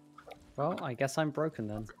 Well, I guess I'm broken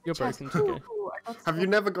then. You're broken, Ooh, okay. ooh, I got Have you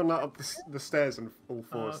never gone up the stairs on all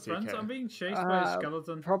 4s, Friends, I'm TK? being chased by a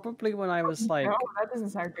skeleton. Probably when I was like No, that doesn't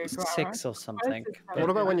sound good. 6 or something. What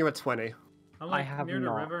about when you were 20? I'm like I have near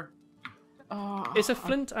not. the river. Oh, Is a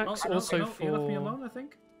flint Oh, axe no, also no, for... he left me alone, I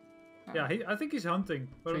think. Yeah, I think he's hunting,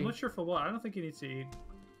 but I'm Tree. not sure for what. I don't think he needs to eat.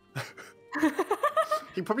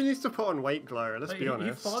 He probably needs to put on weight, Gloria, let's Like, be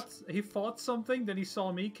honest. he fought something, then he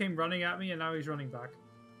saw me, came running at me, and now he's running back.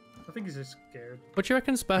 I think he's just scared. What do you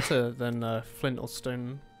reckon's better than flint or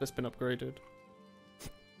stone that's been upgraded?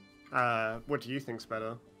 What do you think's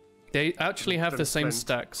better? They actually have the Than same flint.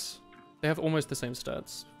 stacks. They have almost the same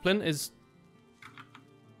stats. Flint is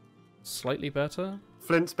slightly better.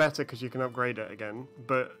 Flint's better because you can upgrade it again,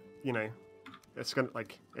 but it's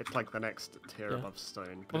like the next tier Yeah. above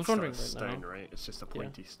stone. I But was it's still a wondering right stone, now. right? It's just a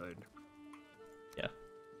pointy stone. Yeah.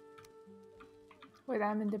 Wait,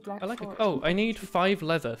 I'm in the black I like it. forest. Oh, I need 5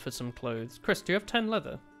 leather for some clothes. Chris, do you have 10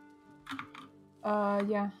 leather?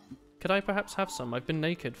 Yeah. Could I perhaps have some? I've been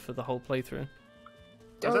naked for the whole playthrough.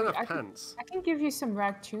 I don't have I can- pants. I can give you some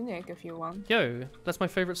rag tunic if you want. Yo, that's my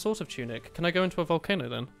favorite sort of tunic. Can I go into a volcano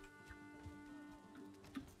then?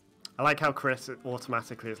 I like how Chris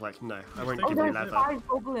automatically is like, no, I won't Oh, give you there's leather. 5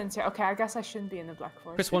 goblins here. Okay, I guess I shouldn't be in the black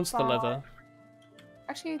forest. Chris wants the Goodbye. leather.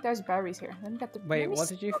 Actually, there's berries here. Let me get the. Wait, let me what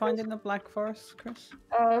see did you what find those- in the Black Forest, Chris?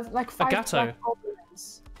 Like 5 gatto. black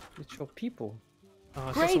goblins. It's your people. Oh,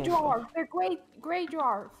 I Grey got some- dwarf. They're grey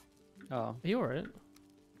dwarf. Oh. Are you alright?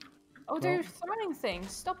 Oh, they're throwing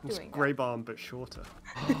things. Stop It's doing grey barn, but shorter.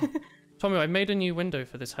 Tommy, I made a new window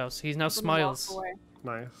for this house. He now that. smiles. Walk away.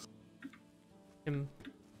 Nice. Him.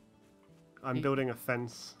 I'm building a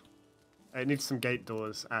fence. It needs some gate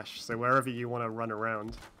doors, Ash, so wherever you want to run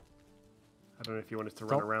around. I don't know if you wanted to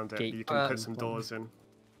run Stop around it, but gate you can put some doors in.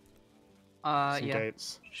 Some Yeah,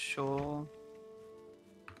 gates. sure.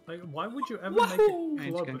 Like, why would you ever Wahoo! make I need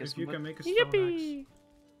a to club go get if some you wood. can make a stone axe? Yippee!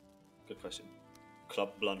 Good question.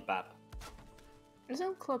 Club blunt bap.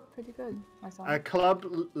 Isn't club pretty good? I thought. A club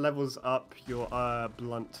levels up your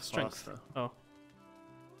blunt Strength. faster. Oh.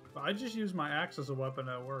 But I just use my axe as a weapon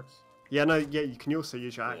and it works. Yeah, no, yeah, you can also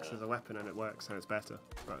use your axe Yeah. as a weapon and it works, and it's better.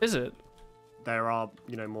 But Is it? there are,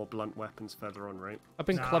 more blunt weapons further on, right? I've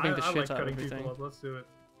been Nah, clubbing the I shit like out of cutting everything. people up. Let's do it.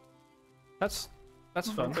 That's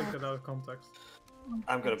Don't fun. take that out of context.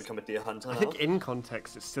 I'm gonna become a deer hunter I now. think in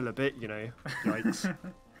context it's still a bit, yikes.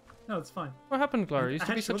 No, it's fine. What happened, Gloria? You used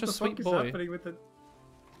to be Ash, such what a the sweet fuck is boy. happening with the...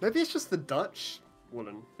 Maybe it's just the Dutch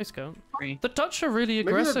woman. Hey, Scout. Free. The Dutch are really Maybe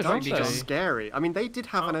aggressive, the aren't Dutch are they? scary. I mean, they did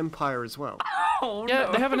have an empire as well. Oh Yeah,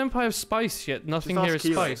 no. they have an empire of spice, yet nothing Just here ask is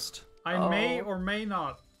Kilo. spiced. I may Oh. or may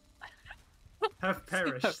not have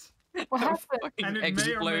perished. What happened? Fucking And it may or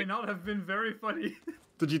may explode. not have been very funny.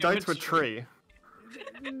 Did you die to a tree?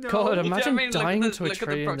 No. God, You know what imagine I mean? dying look to a look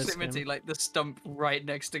tree at the in this proximity, game. like the stump right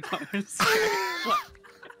next to Connor's.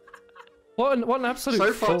 What an absolute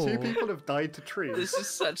So far, fool. 2 people have died to trees. This is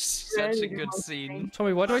such a Really good good scene.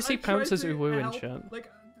 Tommy, why do I see tried Pounce's to uwu in help, chat? Like,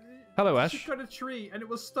 Hello, she Ash. cut a tree and it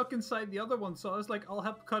was stuck inside the other one, so I was like, I'll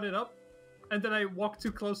help cut it up. And then I walked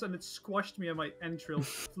too close and it squashed me and my entrails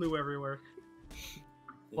flew everywhere.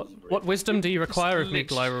 What wisdom do you require of me, lit-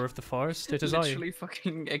 Glyra of the Forest? It is I, Literally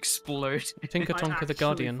fucking explode. Tinker I Tonker the actually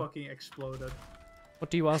Guardian. fucking exploded. What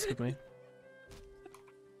do you ask of me?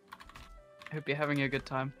 I hope you're having a good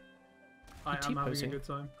time. I am having a T-posing. good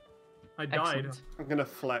time. I died. Excellent. I'm gonna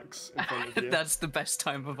flex in front of you. That's the best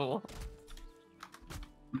time of all.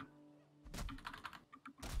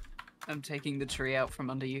 I'm taking the tree out from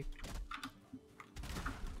under you.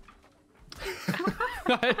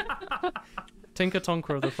 Tinker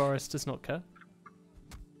Tonker of the Forest does not care.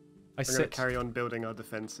 I We're gonna sit. carry on building our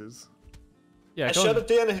defenses. Yeah, I go shot a on.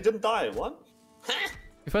 deer and he didn't die. What?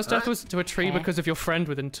 Your first death was to a tree because of your friend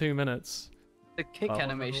within 2 minutes. The kick Oh.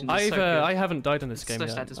 animation is I've so good. I haven't died in this It's game so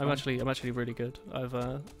yet. satisfying. I'm actually really good.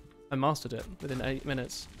 I mastered it within 8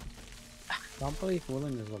 minutes. Can't believe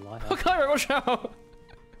Woolen is a liar. Oh, Kyra, watch out!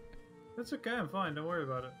 That's okay, I'm fine, don't worry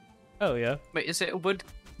about it. Oh yeah. Wait, is it a wood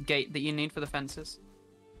gate that you need for the fences?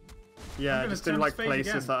 Yeah, gonna just in turn like his face places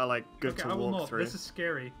again. that are like good Okay, to I will walk not. through. This is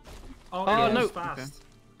scary. Oh, Oh, it no. was fast.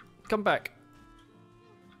 Come back.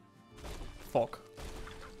 Fuck.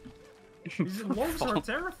 These wolves are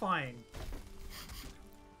terrifying.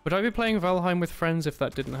 Would I be playing Valheim with friends if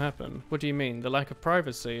that didn't happen? What do you mean? The lack of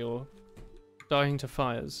privacy or dying to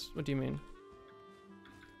fires? What do you mean?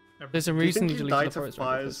 There's a Do you reason think you you deleted die the to forest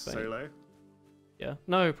fires solo? Yeah.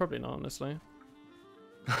 No, probably not, honestly.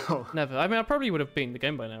 Oh, Never. I mean, I probably would have beaten the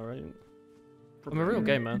game by now, right? I'm a real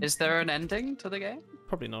gamer. Is there an ending to the game?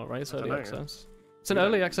 Probably not, right? It's I early dunno. access. It's an We don't-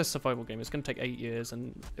 early access survival game. It's going to take 8 years,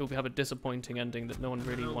 and it will have a disappointing ending that no one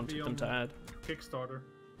really It'll wanted be them to on add. Kickstarter.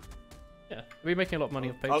 Yeah, we're making a lot of money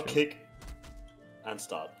off Patreon. I'll kick and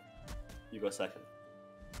start. You go second.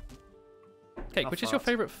 Cake, I'll which is your fart.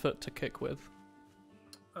 favorite foot to kick with?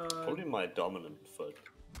 Probably my dominant foot.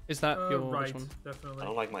 Is that your which right, one? definitely. I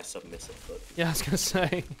don't like my submissive foot. Yeah, I was gonna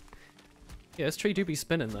say. Yeah, this tree do be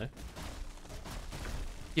spinning though.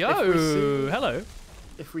 Yo, If we see- hello.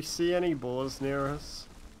 If we see any boars near us,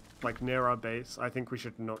 like near our base, I think we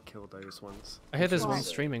should not kill those ones. I hear there's Why? one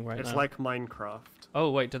streaming right It's now. like Minecraft.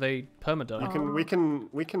 Oh wait, do they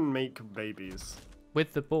permadie We can make babies.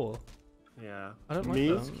 with the boar? Yeah. I don't like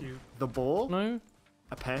Me, that. Cute. the ball, No.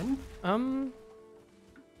 a pen.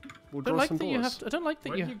 We'll I don't draw like some that boars. you have. I don't like that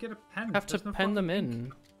Where you do you get a pen? have to There's no pen them fucking ink.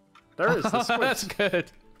 in. There is. There's That's squids.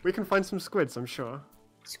 good. We can find some squids, I'm sure.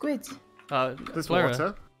 Squid. There's Clara,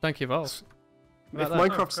 water. thank you, Val. If About that.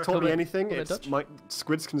 Minecraft's Oh, taught Call me it- anything, call it it's Dutch?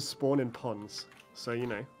 squids can spawn in ponds. So you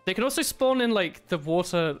know. They can also spawn in like the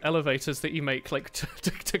water elevators that you make, like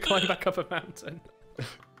to climb back up a mountain.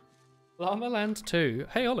 Llama Land 2.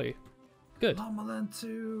 Hey Ollie. Good. Llamaland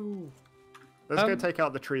 2. Let's go Um, take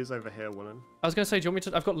out the trees over here, Woolen. I was gonna say, do you want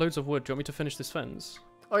me to? I've got loads of wood. Do you want me to finish this fence?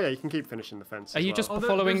 Oh yeah, you can keep finishing the fence. Are as you well. just Oh, there-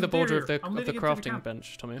 following there's the a deer border of here. the I'm of the leading into the crafting camp.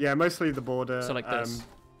 bench, Tommy? Yeah, mostly the border. So like this.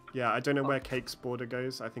 Yeah, I don't know where Cake's border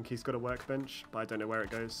goes. I think he's got a workbench, but I don't know where it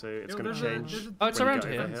goes, so it's Yo, going to there's a- change. there's a Oh, it's when you around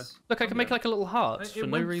get here. over here. Look, I can make like a little heart It for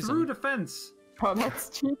no went reason. through the fence. Oh, that's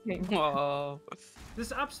cheating. Whoa.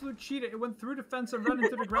 This absolute cheater. It went through the fence and ran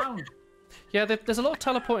into the ground. Yeah, there's a lot of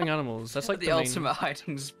teleporting animals. That's like the the main... ultimate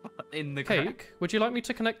hiding spot in the ground. Cake, would you like me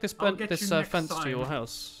to connect this I'll get this you next fence to your time.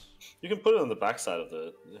 house? You can put it on the backside of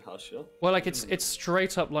the house, sure. Well, like it's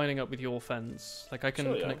straight up lining up with your fence. Like I can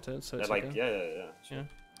Sure, yeah. connect it, so Yeah, it's like, okay. yeah. Sure. Yeah.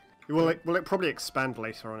 Will it probably expand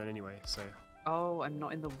later on anyway, so... Oh, I'm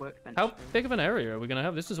not in the workbench. How room. big of an area are we gonna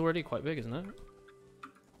have? This is already quite big, isn't it?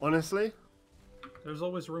 Honestly, There's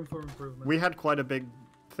always room for improvement. we had quite a big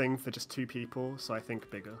thing for just 2 people, so I think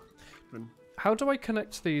bigger. Even. How do I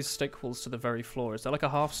connect these stake walls to the very floor? Is there like a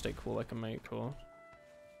half stake wall I can make, or?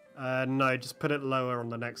 No, just put it lower on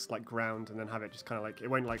the next like ground, and then have it just kind of like... It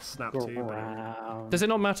won't like snap to, but... Ground. Does it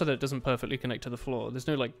not matter that it doesn't perfectly connect to the floor? There's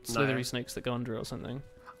no like slithery No. snakes that go under it or something.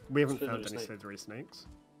 We haven't Slithery found any snake. slithery snakes.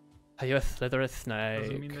 Are you a slithery Doesn't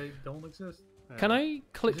mean snake? they don't exist. Can I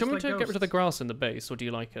click? Do you want me Just to like get rid of the ghosts. grass in the base, or do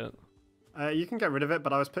you like it? You can get rid of it,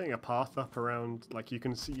 but I was putting a path up around... Like, you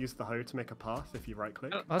can use the hoe to make a path if you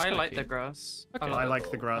right-click. That's I kinda like the cute. grass. Okay. I like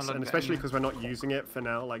the I grass, love and getting especially there. because we're not using it for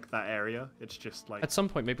now, like that area. It's just like... At some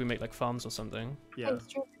point, maybe we make like farms or something. Yeah. Hey,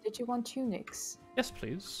 Drew, did you want tunics? Yes,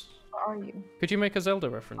 please. Where are you? Could you make a Zelda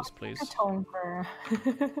reference, please? Tonker.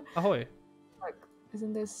 Ahoy! Like,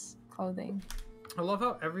 isn't this clothing? I love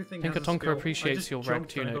how everything Tinker has a Tonker skill. appreciates I just your rag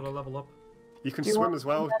jumped and I got tunic. a level up. You can Do you swim want as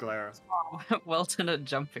well, that Glare. Well done at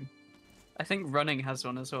jumping. I think running has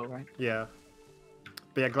one as well, right? Yeah.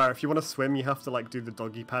 But yeah, Glare, if you want to swim, you have to like do the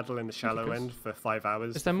doggy paddle in the shallow Chris. end for 5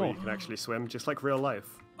 hours Is there before more? you can actually swim, just like real life.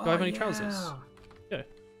 Do I have Oh, any trousers? yeah. Yeah.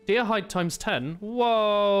 Deer hide times 10.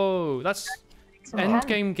 Whoa! That's Some end hand-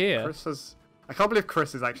 game gear. Chris has... I can't believe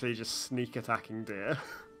Chris is actually just sneak attacking deer.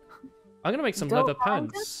 I'm gonna make some Go leather on,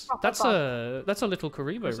 pants. just pop That's up. a little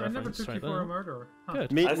Karibo Chris, I never reference took you right for a there. murderer. Huh.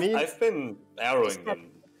 Good. Me, I've been arrowing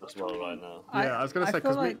them as well right now. yeah, I was gonna say feel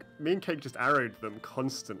because like- me and Cake just arrowed them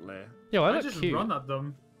constantly. Yo, I I look just cute. run at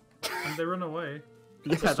them, and they run away.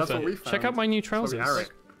 Yeah, that's what Christopher, we found. Check out my new That's what we trousers. arrowed.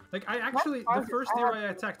 Like I actually, the trousers? first I deer have I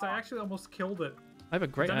attacked, I actually almost killed it. I have a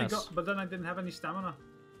great Then ass. but then I didn't have any stamina,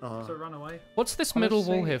 Oh. so it ran away. What's this middle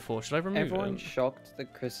wall Honestly, here for? Should I remove Everyone's it? shocked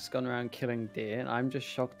that Chris has gone around killing deer, and I'm just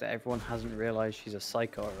shocked that everyone hasn't realised she's a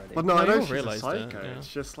psycho already. Well, no, No, I you know all she's a realised it, psycho. yeah. It's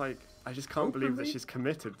just like I just can't believe that she's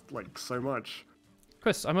committed like so much.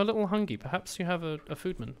 Chris, I'm a little hungry. Perhaps you have a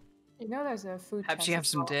foodman. You know there's a food Perhaps chest you have as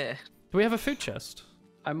some well. deer. Do we have a food chest?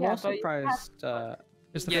 I'm Yeah, more but you surprised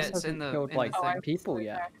Is the Yeah, Chris it's in hasn't the- killed in the like thing. I people was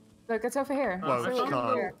yet. there. Look, it's over here. Well, I, she It's over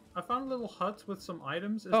can't. here. I found a little hut with some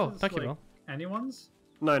items. Is Oh, this, thank you, like, Mel. anyone's?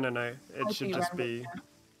 No. It Might should be just random, be. yeah.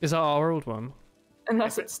 Is that our old one?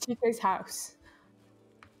 Unless If it- it's TK's house.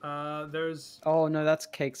 There's Oh no, that's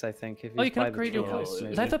cakes, I think. If Oh, you he's can by the upgrade your tree, clothes. clothes.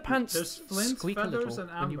 maybe. Leather pants There's flint, squeak a feathers, little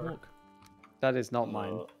and when you amber. walk. That is not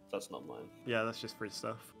mine. That's not mine. Yeah, that's just free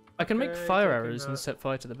stuff. I can make Okay, fire taking arrows and that. set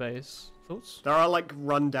fire to the base. Thoughts? There are like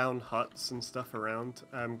rundown huts and stuff around.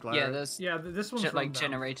 Yeah, Glaring. there's Yeah, this one's like run down.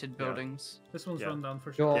 generated buildings. This one's Yeah. run down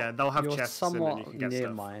for sure. You're, Yeah, they'll have you're chests in and you somewhat can get near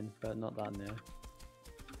stuff. mine, but not that near.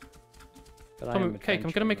 But I Tom, am Cake,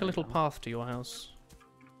 I'm gonna make a adventuring little right now. path to your house.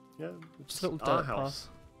 Yeah, Just a little our dirt house.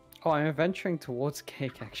 Oh, I'm adventuring towards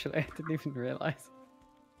Cake, actually. I didn't even realize.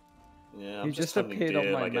 Yeah, You I'm just hunting appeared on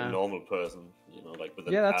deer my like map. a normal person, you know, like with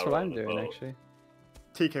an Yeah, that's what arrow I'm and a doing, bow. actually.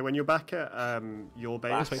 TK, when you're back at your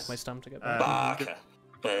base, Just wait for my stamp to get back.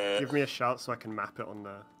 Baka. give me a shout so I can map it on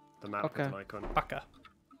the map Okay. with an icon. Baka.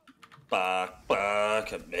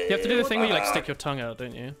 Baka, You have to do the thing where you like stick your tongue out,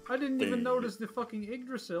 don't you? I didn't even notice the fucking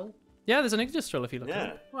Yggdrasil. Yeah, there's an Yggdrasil if you look at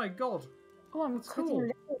Yeah. it. My god. Oh, I'm cool.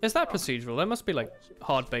 cool. Is that procedural? That must be like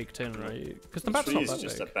hard baked in, right? Because the map's Tree not is that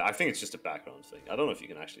just big. I think it's just a background thing. I don't know if you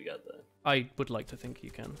can actually get there. I would like to think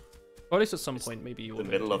you can. Or at least at some point, maybe you will. The be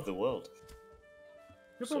middle able of the world.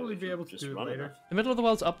 You'll So probably if be you able to just do it run later. enough. The middle of the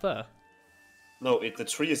world's up there. No, the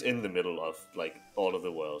tree is in the middle of like all of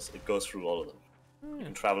the worlds. It goes through all of them. You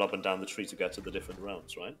can travel up and down the tree to get to the different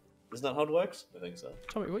realms, right? Isn't that how it works? I think so.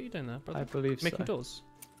 Tommy, what are you doing there, brother? I believe Making so. doors.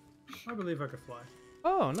 I believe I could fly.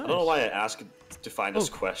 Oh, nice. I don't know why I ask to find us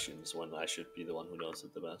Oh. questions when I should be the one who knows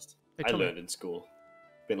it the best. Hey, I Tommy. learned in school.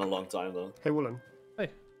 Been a long time though. Hey, Woolen, Hey.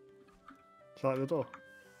 shut the door.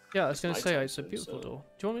 Yeah, I was gonna It's say nice it's a and beautiful so- door.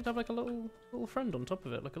 Do you want me to have like a little friend on top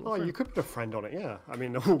of it, like a little Oh, friend? you could put a friend on it, yeah. I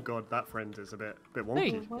mean, oh god, that friend is a bit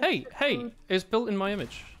wonky. Hey, hey! It's built in my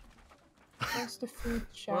image. Where's the food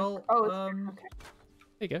shack? Well, oh, it's okay.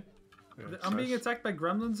 There you go. Yeah, I'm being nice. attacked by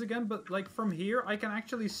gremlins again, but like from here, I can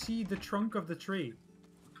actually see the trunk of the tree.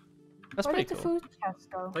 That's Where pretty did the cool. food chest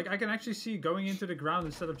go? Like I can actually see going into the ground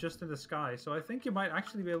instead of just in the sky. So I think you might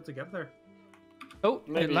actually be able to get there. Oh,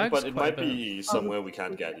 Maybe, it lags but it quite might a bit. be somewhere we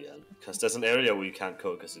can't get yet. Because there's an area where you can't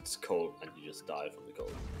go because it's cold and you just die from the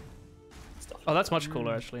cold. Stuff Oh, like that's much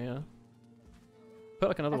cooler actually. Yeah. Put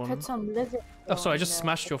like another I one. put some lizard. Oh, sorry, I on just the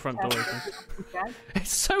smashed your front door chest. open.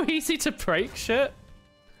 It's so easy to break shit.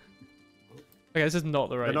 Okay, this is not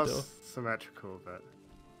the They're right not door. symmetrical, but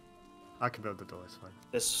I can build the door, it's fine.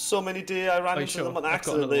 There's so many deer. I ran you into sure? them on I've got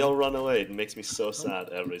accident. another They all one. run away. It makes me so sad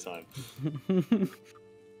every time.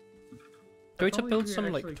 Go to Probably build we some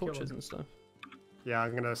actually like kill torches them. and stuff. Yeah,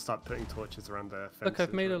 I'm gonna start putting torches around the fences. Look,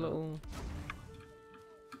 I've made a right now. little.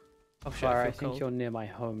 Oh shit! Fire, I I feel think cold. you're near my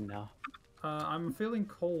home now. I'm feeling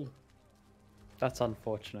cold. That's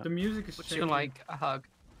unfortunate. The music is Would changing. you like a hug?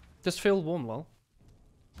 Just feel warm, lol.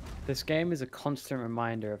 This game is a constant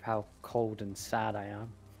reminder of how cold and sad I am.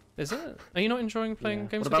 Is it? Are you not enjoying playing Yeah.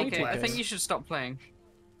 games What with about me? Okay, I TK? think you should stop playing.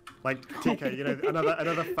 Like TK, you know,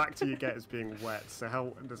 another factor you get is being wet. So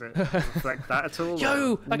how does it reflect that at all?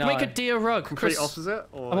 Yo, I can make a No. deer rug. complete Chris, opposite.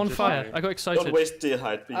 Or I'm on just fire. like- I got excited. Don't waste deer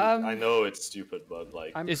hide. Um, I know it's stupid, but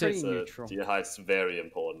like, I'm Is it- pretty neutral. deer hide's very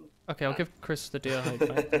important. Okay, I'll give Chris the deer hide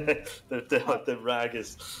back. then. the rag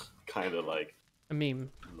is kind of like A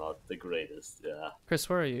meme. not the greatest. Yeah, Chris,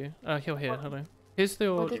 where are you? You're here. Hello. Here's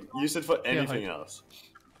the. What did- use it for anything hide. else.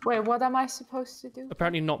 Wait, what am I supposed to do?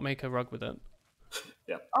 Apparently, not make a rug with it.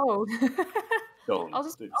 Oh, Don't. I'll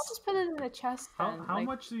just put it in the chest then. How like,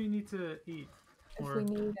 much do you need to eat? if Or we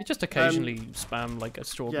need You just occasionally spam like a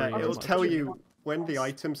strawberry. Yeah, or it'll something. tell you when the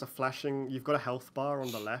items are flashing. You've got a health bar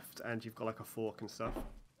on the left, and you've got like a fork and stuff.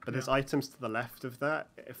 But there's items to the left of that.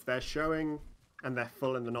 If they're showing and they're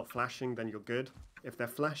full and they're not flashing, then you're good. If they're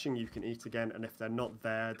flashing, you can eat again, and if they're not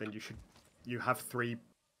there, then you have 3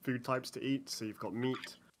 food types to eat. So you've got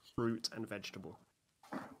meat, fruit, and vegetable.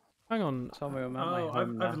 Hang on. Tell me I'm at my Oh,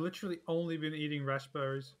 home I've now. literally only been eating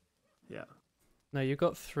raspberries. Yeah. No, you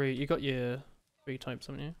got 3. You got your 3 types,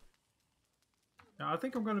 haven't you? Yeah, I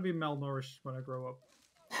think I'm gonna be malnourished when I grow up.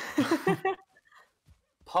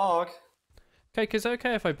 Pog. Okay, is it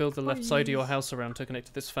okay if I build the left side of your Please. house around to connect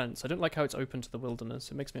to this fence? I don't like how it's open to the wilderness.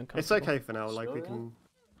 It makes me It's uncomfortable. okay for now. Like we Sure, yeah. can,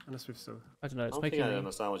 unless we've still. I don't know. I It's don't making think I me.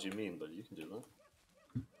 understand what you mean, but you can do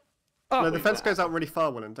that. Oh, No, the wait, fence but- goes out really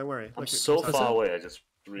far, Willen. Don't worry. I'm Look, it so comes out- far away. I just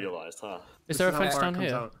realized, huh? is This there a how fence far it down comes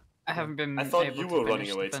here? out. I haven't been. I thought able you to were running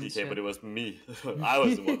finish away, the fence TK, yet. but it was me. I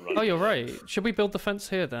was the one running. Oh, you're away. right. Should we build the fence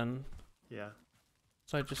here then? Yeah.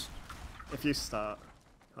 So I just If you start.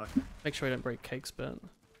 Okay. make sure I don't break Cake's bit.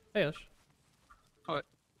 Hey, Ash. Alright.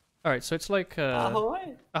 Alright, so it's like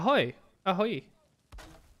Ahoy! ahoy, ahoy.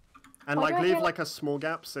 And Oh, like yeah, leave yeah. like a small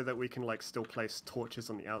gap so that we can like still place torches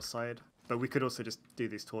on the outside. But we could also just do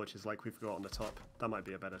these torches like we've got on the top. That might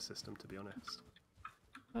be a better system, to be honest.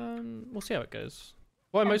 We'll see how it goes.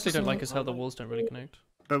 What I mostly don't like is how the walls don't really connect.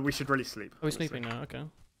 But we should really sleep. Are we honestly. sleeping now? Okay.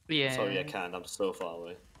 Yeah. Sorry, I can't. I'm so far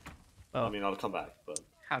away. Oh. I mean, I'll come back, but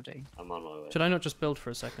Howdy. I'm on my way. Should I not just build for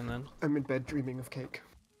a second then? I'm in bed dreaming of cake.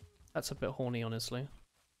 That's a bit horny, honestly.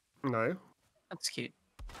 No. That's cute.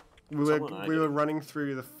 We were running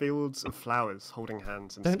through the fields of flowers, holding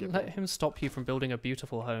hands and Don't skipping. let him stop you from building a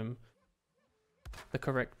beautiful home. The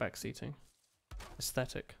correct backseating.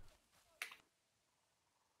 Aesthetic.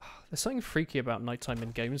 There's something freaky about nighttime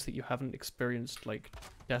in games that you haven't experienced, like,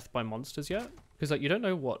 death by monsters yet. Because, like, you don't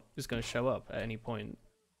know what is going to show up at any point.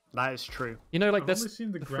 That is true. You know, like, I've that's only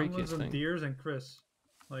seen the freakiest gremlins and thing. deers and Chris.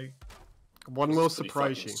 Like, One This will is pretty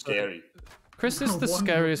surprise fucking you. Scary. Chris is the one-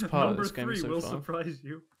 scariest part of number this game 3 so will far. surprise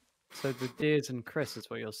you. So the deers and Chris is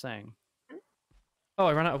what you're saying. Oh,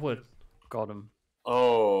 I ran out of wood. Got him.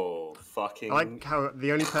 Oh, fucking. I like how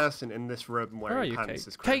the only person in this room Where are wearing you, pants Kate?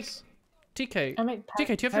 is Chris. TK, I make TK,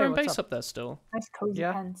 do you have Hey, your own what's base up? up there still? nice cozy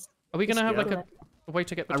Yeah. pants. Are we gonna have Yeah. like a way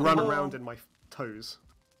to get I between? run Hello? around in my toes.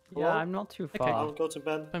 Yeah, I'm not too Okay. far. I'll go to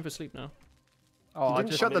bed. Time for sleep now. Oh, You I didn't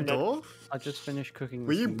just, shut the in bed. door? I just finished cooking.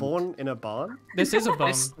 Were this you meat. born in a barn? This is a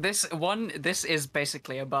bum. This is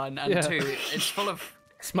basically a bun, and Yeah. 2, it's full of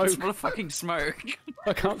Smoke. It's full of fucking smoke.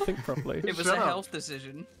 I can't think properly. It was Shut a up. health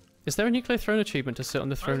decision. Is there a nuclear throne achievement to sit on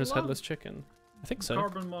the throne I as love headless chicken? I think so.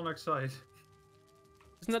 Carbon monoxide.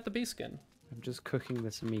 Isn't that the bee skin? I'm just cooking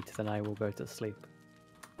this meat, then I will go to sleep.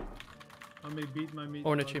 I may beat my meat.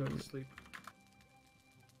 Or an while I go to achievement. sleep.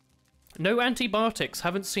 No antibiotics.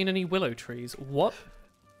 Haven't seen any willow trees. What?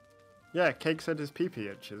 Yeah, Cake said his pee-pee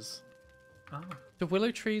itches. Ah. Do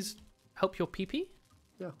willow trees help your pee-pee?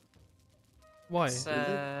 Yeah. Why? It's,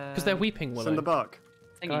 Because they're weeping It's in the willow. bark.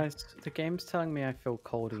 thingy. Guys, the game's telling me I feel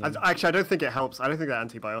cold again. Actually, I don't think it helps. I don't think they're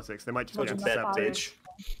antibiotics. They might just Go be to bed, antiseptic. bitch.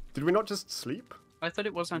 Did we not just sleep? I thought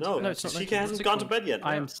it was No, antibiotics. No, it's not she like- hasn't what's it gone to called? bed yet.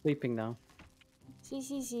 I am sleeping now.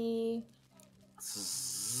 See.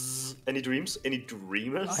 Any dreams? Any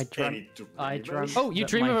dreamers? I dreamt- Any I dreamers? dreamt- Oh, you that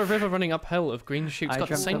dream my of a river running uphill of green shoots. I Got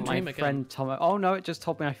the dreamt same that my dream again. friend Tom. Oh no, it just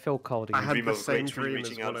told me I feel cold I again. had Dream the of a great same tree dream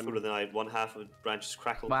reaching as out well. through the night, one half of it branches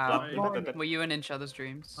crackle. Wow. blah, blah, blah, blah. Were you in each other's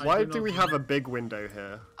dreams? I Why do do not we dream. have a big window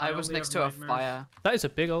here? I I was only next have to a nightmares. fire. That is a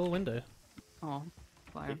big old window. Oh,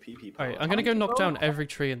 fire. Hey, pee pee. Alright, I'm gonna go knock down every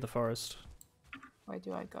tree in the forest. Where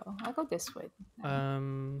do I go? I go this way.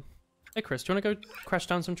 Hey Chris, do you wanna go crash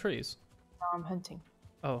down some trees? Now I'm hunting.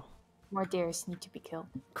 Oh. More deers need to be killed.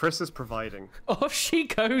 Chris is providing. Off she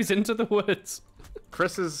goes into the woods.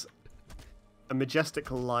 Chris is a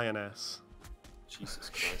majestic lioness. Jesus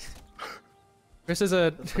Christ. Chris is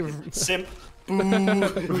a Simp.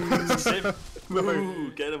 Boo. Simp.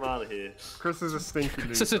 Boo. Get him out of here. Chris is a stinky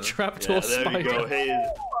This is a loser. trapdoor Yeah, there we go. spider. Hey,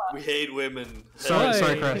 we hate women. Sorry,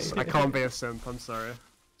 sorry, Hey. Chris. I can't be a simp. I'm sorry.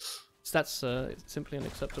 That's simply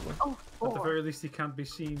unacceptable. Oh, At the four. very least, he can't be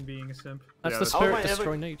seen being a simp. That's Yeah, the that's- How am spirit I ever-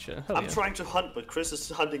 destroy nature. Hell I'm yeah. trying to hunt, but Chris is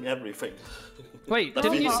hunting everything. Wait, That's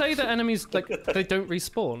didn't you me. say that enemies like they don't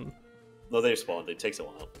respawn? No, they spawn. It takes a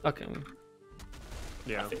while. Okay,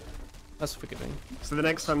 Yeah. that's forgiving. So the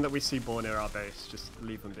next time that we see boar near our base, just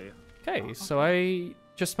leave them be. Okay, so I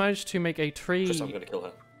just managed to make a tree Chris, I'm gonna kill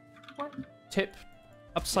her. What? tip You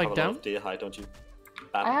have upside a lot down. of deer hide, don't you?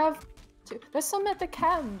 I Bam. have two. There's some at the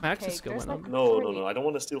camp. My axis Cake. skill There's went like up. No, three. no, no. I don't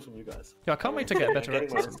want to steal from you guys. Yeah, I can't wait to get a better Getting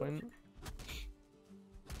axe at my some point.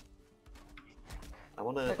 I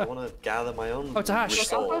wanna gather my own. Oh, it's Ash.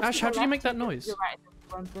 resolve. Ash, how did you make that noise? You're right.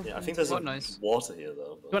 Yeah, I think there's What a noise? water here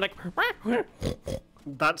though. You're but- like,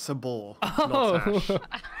 That's a boar, oh, not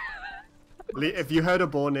Ash. If you heard a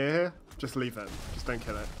boar near here, just leave it. Just don't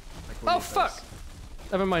kill it. Like, we'll oh leave fuck! this.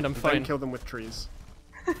 Never mind, I'm Don't fine. kill them with trees.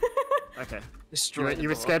 Okay. Destroy You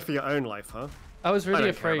were the scared for your own life, huh? I was I really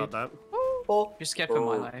don't care afraid. about that. Oh, You're scared for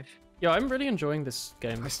my oh. life. Yeah, I'm really enjoying this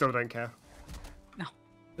game. I still don't care.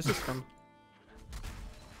 This is fun.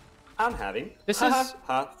 I'm having. This ha, is-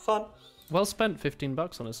 ha, fun. Well spent,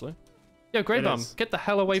 $15, honestly. Yo, Grey It Bum, is. get the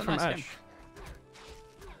hell away It's a from nice Ash. game.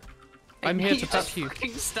 I'm here to He's tap just you.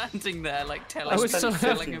 fucking standing there, like telling, I was spent so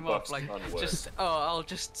filling happy. him up, like $15 on work. just I'll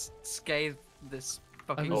just scathe this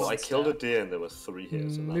fucking. was- Oh, I monster. killed a deer and there were 3 here.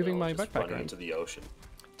 So now Moving they're my all just backpack running around. into the ocean.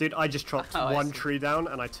 Dude, I just chopped Oh, I one see. tree down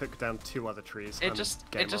and I took down 2 other trees. It and just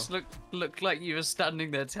game looked like you were standing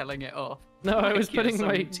there telling it off. No, I Like was you're putting some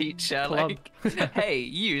my teacher club. like, hey,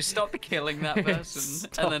 you stop killing that person,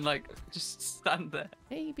 Stop. and then like just stand there.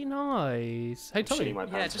 Hey, be nice. Hey, I'm Tommy. shitting my Yeah,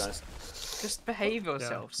 pants, just guys. just behave Yeah,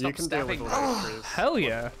 yourself. you Stop can deal with stabbing. all those trees. Hell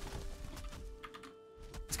yeah.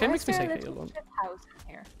 This game Why makes is me there say a hate a little lot. shit house in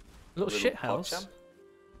here? Little shit pop house. champ?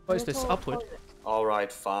 What is this? Little Upward? toilet.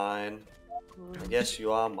 Alright, fine. I guess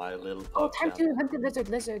you are my little Oh, pop time champ. to hunt the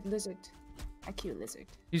lizard. I kill lizard.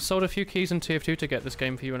 You sold a few keys in TF2 to get this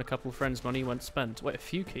game for you and a couple of friends. Money went spent. Wait, a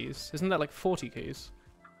few keys? Isn't that like 40 keys?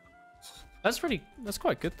 That's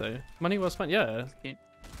quite good though. Money well spent, yeah.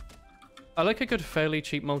 I like a good, fairly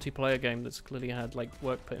cheap multiplayer game that's clearly had like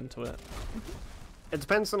work put into it. It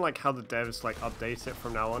depends on like how the devs like update it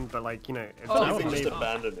from now on, but like you know, it's I nothing think they just made-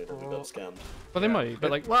 abandoned it and we got scammed. Well, they might, but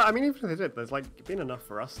like, well, I mean, even if they did, there's like been enough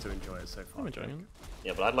for us to enjoy it so far. I'm enjoying it.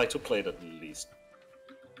 Yeah, but I'd like to play it at least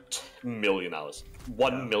 10 million hours.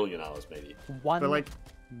 1 million hours, maybe. 1 But like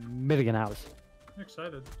million hours. I'm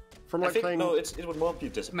excited. from I like think, playing, no, it would more be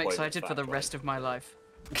I'm disappointing. excited for the rest of my life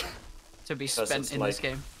to be Because spent it's in this like-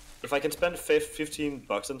 game. If I can spend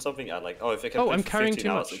 $15 on something, I'm like, oh, if I can Oh, play I'm for carrying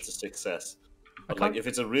 15 too hours, much. it's a success. But can't- like, if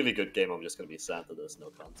it's a really good game, I'm just gonna be sad that there's no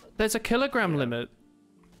content. There's a kilogram limit.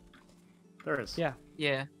 there is. Yeah.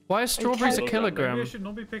 Yeah. Why are strawberries a kilogram. Maybe I kilogram? should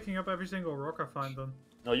not be picking up every single rock I find then.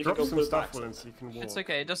 No, you can Drop go some put it stuff back. on so you can walk. It's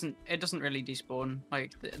okay. It doesn't really despawn.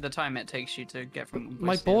 Like the time it takes you to get from one My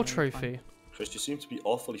place to the boar other is fine. trophy. Chris, you seem to be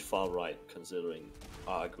awfully far right, considering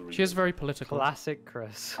our agreement. She is very political. Classic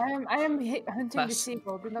Chris. I am hunting the That's-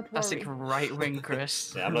 seagull. Do not worry. Classic right wing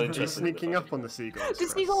Chris. Yeah, I'm not You're interested. in the sneaking fucking- up on the seagulls. The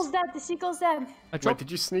Chris. seagull's dead. The seagull's dead. I Wait, dropped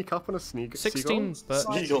did you sneak up on a 16 birds.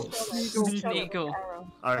 Sneagle. Sneagle.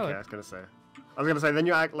 Oh, okay, Oh. I was gonna say. I was gonna say then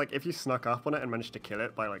you act like if you snuck up on it and managed to kill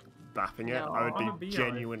it by like bapping it, No. I would I'm a be beehive.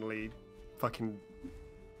 genuinely fucking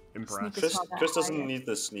impressed. Sneak- Chris, not that Chris high doesn't yet. need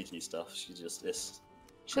the sneaky stuff. She just is.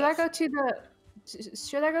 Should I go to the?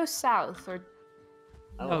 Should I go south or?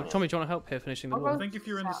 I don't Oh, know. Tommy, do you want to help here finishing the I'll wall? I think if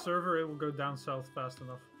you're in the South. server, it will go down south fast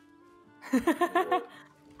enough. I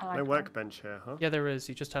No like that. workbench here, huh? Yeah, there is.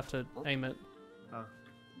 You just have to aim it.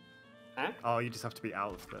 Oh, you just have to be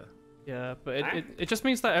out of there. Yeah, but it just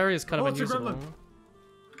means that area is kind Oh, of it's a unusable. gremlin.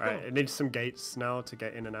 Right, it needs some gates now to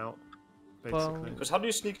get in and out. Well, Basically. Chris, how do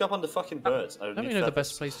you sneak up on the fucking birds? I don't really know the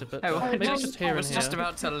best place to put Oh, that. Maybe just- just here I and was here. just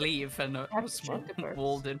about to leave and it Have was to shoot the birds.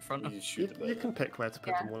 walled in front of You You, shoot the bird. you can pick where to put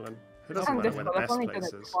Yeah. them, Willen. It It's doesn't kind of matter where the difficult. I've best only done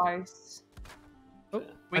place it is. twice. Oh, We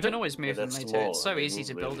I can don't- always move them that's later. small, It's so they easy move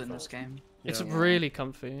to really build in this fast. game. It's Yeah. really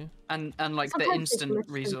comfy. And like the Sometimes it's instant glitched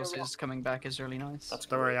into resources coming back is really nice. That's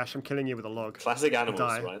Don't worry, great. Ash, I'm killing you with a log. Classic animals,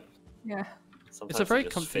 Die. right? Yeah. Sometimes very they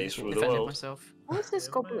just comfy phase tool. through the Defended world. myself. Who is this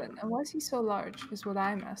Yeah, goblin? And why is he so large? Is what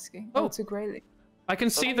I'm asking. Oh. Oh, it's a greyling. I can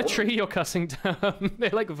see the tree you're cutting down. They're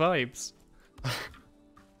like vibes.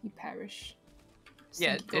 You perish.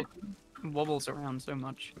 Yeah, Sneaky it goblin. wobbles around so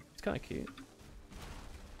much. It's kind of cute.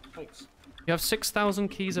 Thanks. You have 6,000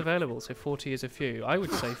 keys available, so 40 is a few. I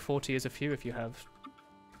would say 40 is a few if you have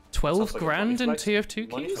 12 Sounds like a grand money in flex. TF2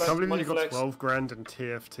 Money keys. I can't believe Money you got flex. 12 grand in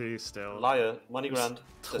TF2 still. Liar, money grand.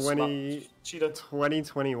 The 20 smart cheater.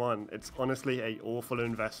 2021. It's honestly a awful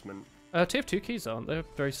investment. TF2 keys aren't. They're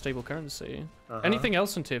very stable currency. Uh-huh. Anything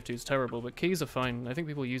else in TF2 is terrible, but keys are fine. I think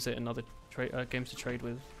people use it in other games to trade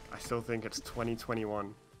with. I still think it's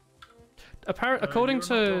 2021. According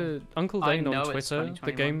you're not to Uncle I Dane on know it's Twitter, the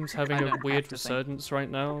 2021. game's having I a don't have weird to think. resurgence right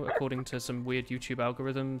now, according to some weird YouTube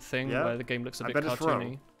algorithm thing Yeah? where the game looks a I bit bet it's wrong.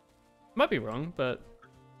 cartoony. Might be wrong, but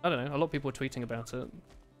I don't know. A lot of people are tweeting about it.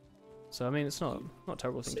 So I mean, it's not a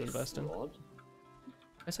terrible thing to Say invest in. fraud?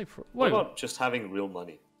 I say fraud. What Whoa. about just having real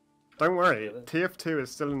money? Don't worry, Yeah. TF2 is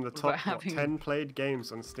still in the top having- 10 played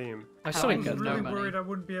games on Steam. I How still I ain't get I'm getting no really money. worried I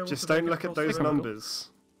wouldn't be able Just to don't make look it at those across the- numbers.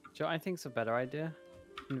 Do you know what I think's a better idea?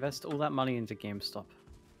 Invest all that money into GameStop.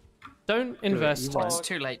 Don't invest. you won't. It's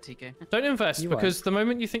too late, TK. Don't invest You won't. because the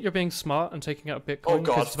moment you think you're being smart and taking out Bitcoin Oh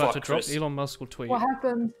because God, it's about to fuck, drop, Chris. Elon Musk will tweet. What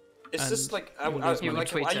happened? It's just And like, you lose money. like,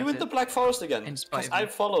 Tweet are you at in the it. Black Forest again? In spite Because of I you.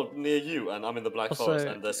 followed near you and I'm in the Black Forest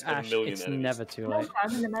Also, and there's Ash, a million it's enemies. never too No, late.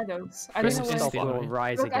 I'm in the meadows. I Chris don't know is where. the GameStop will eye.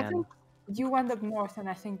 rise Look, I again. think you went up north, and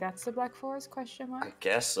I think that's the Black Forest? Question mark. I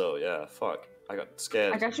guess so, yeah. Fuck. I got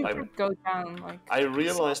scared. I guess you I, could go down like. I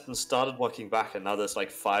realized and started walking back and now there's like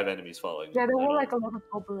 5 enemies following me. Yeah, there I were don't like know. a lot of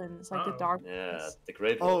goblins, like the Oh. dark. Yeah, ones. the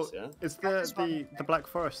Great Oh, Ones, yeah? is the Black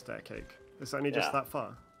Forest there, Cake? Is it only just Yeah. that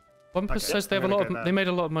far? One Okay, says they I'm have a gonna lot go of. there. They made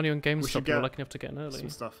a lot of money on should GameStop. You're get lucky enough to get in early. Some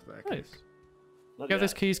stuff there, Cake. Nice. Not You have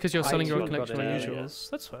those yet. keys because you're I selling your own too got collection it of earlier. usuals.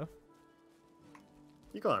 That's fair.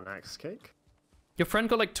 You got an axe, Cake. Your friend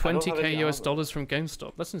got like don't have 20k any US armor. dollars from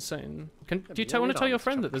GameStop. That's insane. Do but you you want need to tell your armor to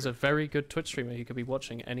friend jump that there's a very good Twitch streamer he could be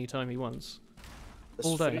watching anytime he wants? There's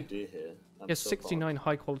all day. 3D here. I'm He has so 69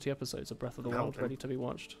 high quality episodes of Breath of the Help Wild him. ready to be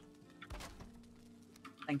watched.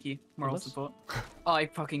 Thank you. Moral Nice. support. I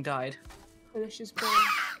fucking died. Delicious boy.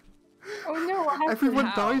 Oh no! What happened? Everyone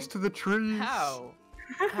How? dies to the trees. How?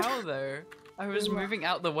 How though? I was moving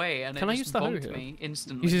out the way and Can it I just use the hoe bonked here? me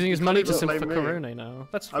instantly. He's using his You money can't to even simp for blame me. Corona now.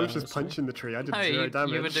 That's I fair, was just honestly. punching the tree. I did Oh, 0 you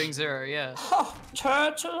damage. were doing 0, yeah.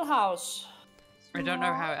 Turtle House. I don't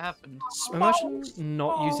know how it happened. Imagine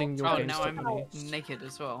not using your Oh, GameStop now I'm money. naked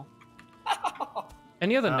as well.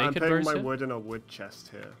 Any other I'm naked putting my version? wood in a wood chest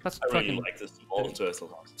here. That's I really fucking like this small turtle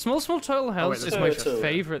house. small turtle house wait, is there's my no turtle.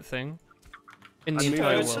 favorite thing. in the And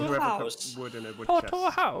entire move world. whoever House. put wood in a wood Turtle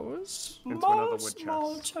chest house. into another wood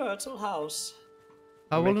Small chest. turtle house.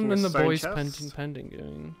 How I'm will making and a the stone boys chest. pending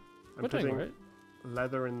going? I'm We're doing putting right.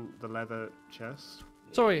 leather in the leather chest.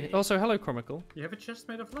 Sorry. Also, hello, Chromical. You have a chest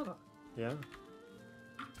made of leather. Yeah.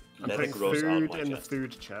 I'm Leather putting grows out food my in the chest.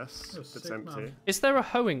 food chest Oh, that's sick, empty. man. Is there a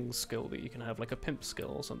hoeing skill that you can have, like a pimp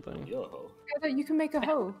skill or something? Yo. Yeah, you can make a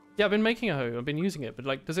hoe. Yeah, I've been making a hoe. I've been using it, but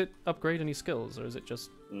like, does it upgrade any skills, or is it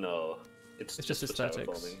just? No. It's just for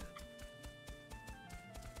aesthetics. terraforming.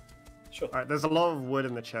 Sure. Alright, there's a lot of wood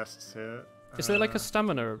in the chests here. Is there like a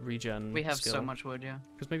stamina regen? We have skill? so much wood, yeah.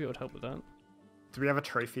 Because maybe it would help with that. Do we have a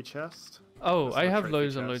trophy chest? Oh, There's I no have trophy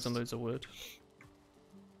loads and loads chest. and loads of wood.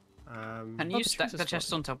 Can Oh, you the stack trees are the chests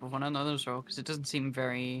spawning. on top of one another as well? Because it doesn't seem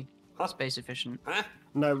very Huh? space efficient. Huh?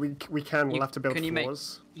 No, we can. We'll You- have to build can you make-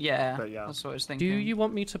 floors. Yeah, But yeah. that's what I was Do thinking. you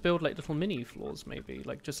want me to build like little mini floors, maybe,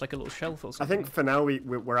 like just like a little shelf or I something? think for now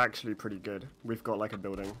we're actually pretty good. We've got like a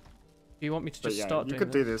building. Do you want me to But just yeah, start you doing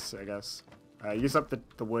could do this? this, I guess. Use up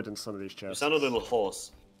the wood in some of these You chests. sound a little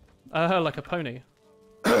hoarse. Like a pony.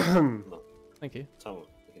 No, Thank you. Tom,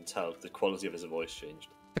 I can tell the quality of his voice changed.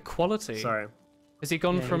 The quality. Sorry. Has he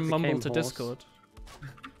gone Yeah, he from Mumble became to hoarse. Discord?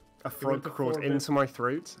 A frog to crawled 4-bit. into my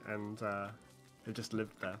throat and it just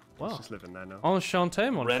lived there. Wow. It's just living there now.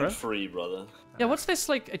 Enchanté, mon Rent frère. free, brother. Yeah, what's this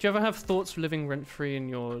like? Do you ever have thoughts living rent free in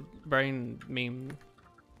your brain meme?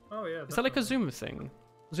 Oh yeah. Is that like a definitely. Zoomer thing?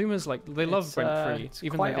 Zoomers like they love It's, rent free, it's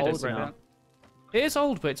even quite though they old don't now. rent. It is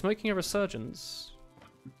old, but it's making a resurgence.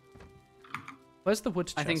 Where's the wood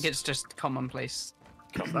chest? I think it's just commonplace.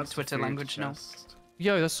 That's the Twitter food language now. chest.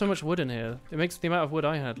 Yo, there's so much wood in here. It makes the amount of wood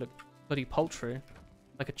I had look bloody paltry,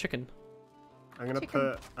 like a chicken. I'm gonna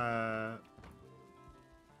Chicken. put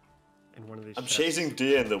in one of these. I'm chests. chasing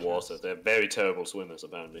deer in the water. They're very terrible swimmers,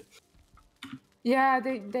 apparently. Yeah,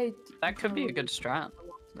 they. That could be a good strat,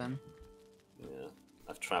 then. Yeah,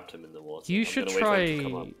 I've trapped him in the water. You I'm should gonna wait for him to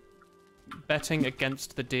come try up. betting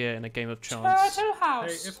against the deer in a game of chance. Turtle Hey,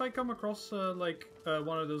 house. if I come across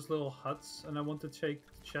one of those little huts and I want to take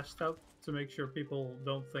the chest out to make sure people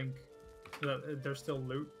don't think that there's still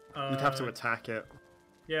loot. You'd have to attack it.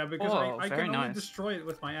 Yeah, because Oh, I very can only nice. destroy it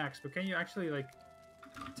with my axe, but can you actually like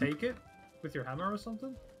take it with your hammer or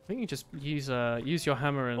something? I think you just use your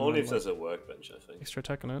hammer and Only then, if there's a workbench, I think. extra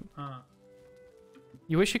attack on it. Ah.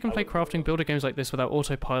 You wish you can I play would- crafting builder games like this without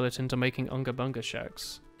autopilot into making Unga Bunga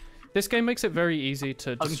shacks. This game makes it very easy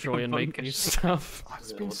to destroy and make Bunga new shacks. stuff. Oh,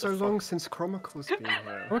 it's Yeah, been what the so fuck? long since Chromicle's been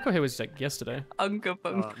here. Chronicle here was like yesterday. Unga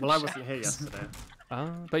bunga. Well, I wasn't here yesterday.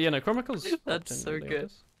 But yeah, no, Chronicle's. That's popped in so early, I good.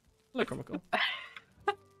 guess. Hello, Chronicle.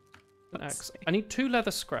 An axe. I need 2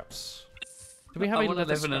 leather scraps. Do we have I a want to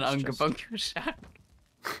leather live in an scraps Unga chest? bunga shack.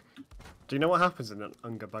 Do you know what happens in an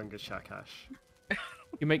Unga Bunga shack, Ash?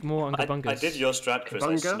 You make more Unga Bungas. I did your strat, Chris. I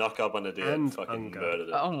Bunga snuck up on a deer and and fucking Unga. murdered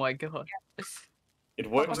it. Oh my god. It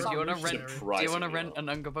works Do Do you want to Surprisingly rent? well. Do you want to rent an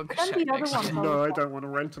Unga bunga Then shack the other next one year? goes No, I up. don't want to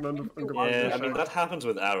rent an Unga Bunga Yeah, I shack. mean that happens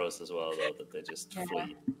with arrows as well, though, that they just Yeah.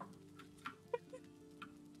 flee.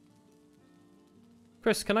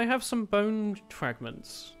 Chris, can I have some bone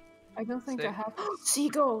fragments? I don't think I Sick. have.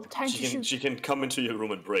 Seagull, time to shoot. She can come into your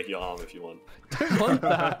room and break your arm if you want. I want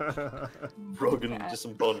that. Broken, just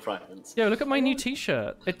some bone fragments. Yo, look at my new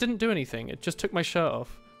t-shirt. It didn't do anything. It just took my shirt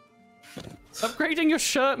off. Upgrading your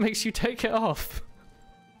shirt makes you take it off.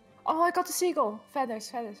 Oh, I got the seagull. Feathers,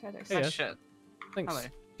 feathers, feathers. Yeah. Oh, shit. Thanks. Hello.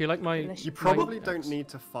 Do you like my? Delicious. You my probably don't axe? need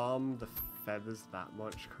to farm the feathers that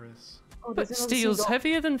much, Chris. Oh, But there's another steel's seagull.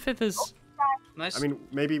 heavier than feathers. Nice. I mean,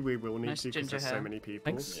 maybe we will need Nice to because ginger there's so hair. many people.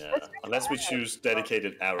 Thanks. Yeah, unless we choose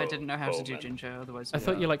dedicated arrow. I didn't know how to do bowmen. ginger, otherwise. I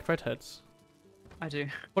thought Yeah. you liked redheads. I do.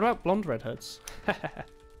 What about blonde redheads?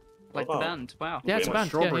 Like the wow. band. Wow. Yeah, it's a Wait, band.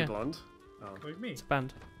 Strawberry Yeah. blonde. Oh. Like me. It's a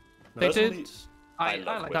band. No, They Personally, did I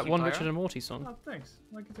love like that Wiki one Pyro. Richard and Morty song. Oh, thanks.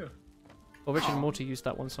 Like it too. Or Richard and Morty used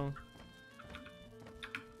that one song.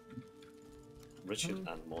 Richard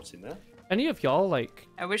and Morty there. Any of y'all like?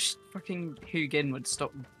 I wish fucking Hugin would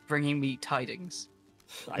stop bringing me tidings.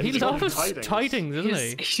 I He really love want- loves tidings. tidings,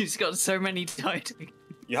 doesn't he? He's got so many tidings.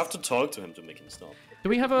 You have to talk to him to make him stop. Do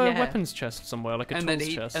we have a Yeah. weapons chest somewhere, like a And tools then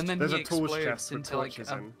he chest? and then There's he a tools explodes chest with into like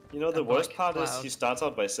torches a, in. You know, the A worst black part is cloud. he starts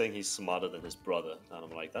out by saying he's smarter than his brother, and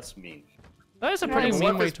I'm like, that's mean. That is a Yeah, pretty it's mean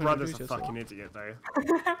What way if his to brother's introduce a yourself. fucking idiot, though?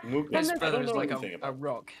 Mugen Then his there's brother is only like one thing a about it.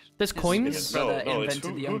 rock. There's His- coins. his brother it's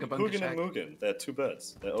invented the Unga Bunga Hugin shack. and Mugen. They're two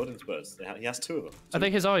birds. They're Odin's birds. He has two of them. Are they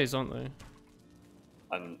his eyes, aren't they?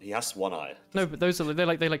 And he has one eye. No, but those are they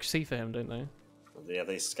like see for him, don't they?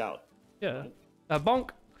 They scout. Yeah. Bonk.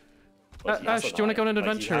 But he has Ash, an do you want to eye. go on an Like,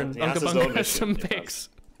 he adventure has- and he has Unga his own Bunga mission, some he has. pigs?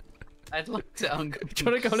 I'd like to Unga.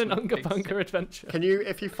 Trying to go on an Unga Bunga adventure. Can you,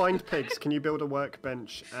 if you find pigs, can you build a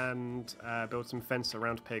workbench and build some fence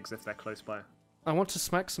around pigs if they're close by? I want to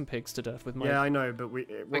smack some pigs to death with my. Yeah, I know, but what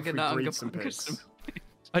We're if we gonna breed Unga some Bunga pigs? some-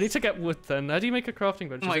 I need to get wood then. How do you make a crafting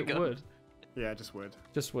bench? Oh Is my it God. wood? Yeah, just wood.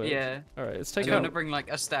 Just wood. Yeah. All right, let's I'm take gonna out. bring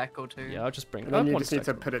like a stack or two. Yeah, I'll just bring. And then you one just need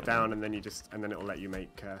stack to will put be it fine. down, and then and then it'll let you make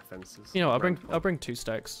fences. You know, what, around I'll bring 2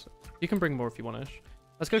 stacks. You can bring more if you want, Ash.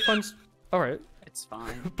 Let's go find. All right, It's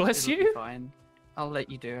fine. Bless It'll be you. Fine. I'll let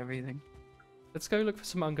you do everything. let's go look for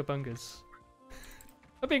some Unga Bungas.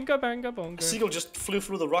 A binga banga A bonga. seagull just flew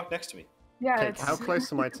through the rock next to me. Yeah, Okay, it's how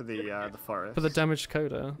close am I to the forest? For the damaged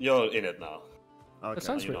coda. You're in it now. Okay. That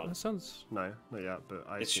sounds you're real. not. That sounds. No, not yet, but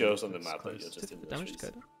I It see shows on the it's map that close. you're Is just it in the the damaged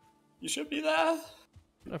trees. coda? You should be there. I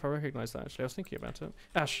don't know if I recognise that actually. I was thinking about it.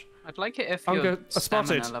 Ash. I'd like it if Unga your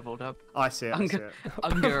spotted. stamina leveled up. I see it. I see Unga, it.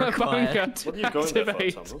 Unga acquired. Bunga What are you going there for,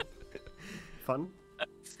 activate. Tumble? Fun.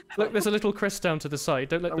 Look, there's a little Chris down to the side.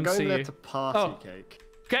 Don't let I'm them going see there you. to party Oh. cake.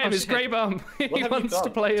 Get him, Oh, his shit. grey bum. What he have wants you to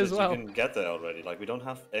done play as You well. can get there already. Like we don't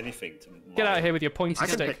have anything to. Get out of mine. here with your pointy I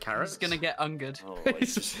can stick. pick carrots. He's gonna get Unged. Oh, like,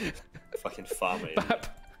 just fucking farm it.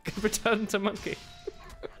 Bap. Return to monkey.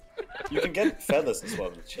 You can get feathers as well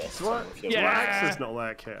in the chest. What? if you're Yeah. Our axes not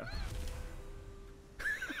work here.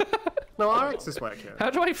 No, our axes work here. How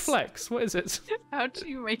do I flex? What is it? How do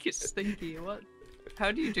you make it stinky? What?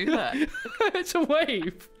 How do you do that? It's a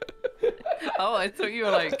wave. Oh, I thought you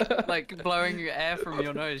were like blowing air from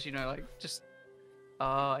your nose. You know, like just. Oh,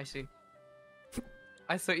 I see.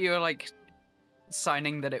 I thought you were like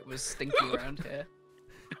signing that it was stinky around here.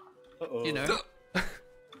 Uh-oh. You know.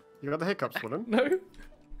 You got the hiccups, Wooden? No.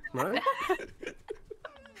 No?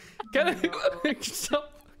 Get it.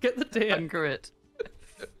 Stop. Get the deer. Unga it.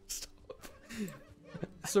 Stop.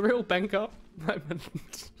 It's a real Benga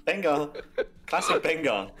moment. Benga. Classic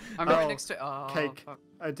Benga. I'm right Oh, next to it. Oh, Cake. fuck.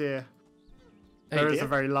 Oh dear. Hey, There is dear. a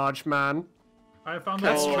very large man. I found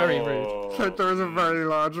That's out. very rude. Oh. There is a very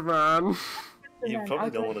large man. You Then probably I'll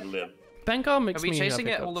don't go- want to live. Benga makes Are we me chasing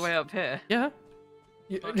have it all the hiccups. way up here? Yeah.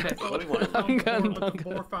 You- Okay. What do you want? Unga and But the Bunga.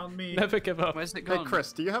 boar found me. Never give up. Where's it Hey, gone?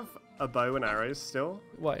 Chris, do you have a bow and arrows still?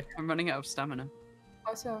 Why? I'm running out of stamina.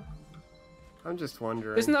 Also, I'm just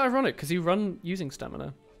wondering. Isn't that ironic? Because you run using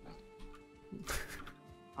stamina.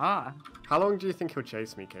 Ah, How long do you think he'll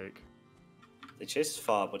chase me, Cake? They chase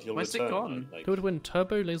far, but he'll Where's it return. gone? Like, Who would win,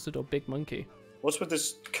 Turbo, Lizard, or Big Monkey? what's with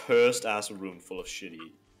this cursed ass room full of shitty?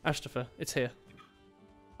 Ashtafer, it's here.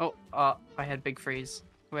 oh, I had big freeze.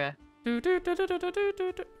 Where?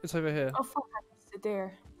 It's over here. oh fuck, I missed it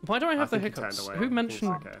there. Why do I have the think he turned hiccups? away. Who I think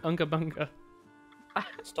mentioned it's okay. Unga Bunga?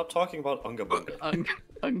 Stop talking about Unga Bunga.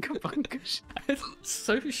 Unga Bunga. It's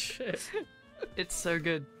so shit. It's so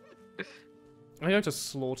good. I'm going to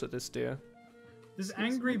slaughter this deer. This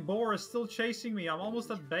angry boar is still chasing me. I'm almost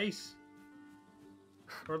at base.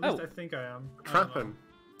 Or at least Oh. I think I am. I Trap don't know. him.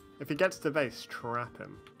 If he gets to base, trap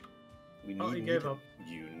him. We Oh, he need gave up.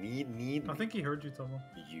 You need I think he heard you, Tomo.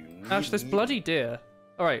 You need Ash, this me. bloody deer.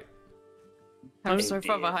 Alright, I'm I'm- so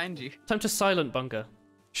far dear. behind you. time to silent Bunga.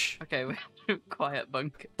 Shh. Okay, quiet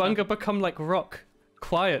bunk. Bunga become like rock.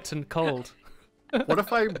 Quiet and cold. What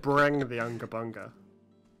if I bring the Unga Bunga?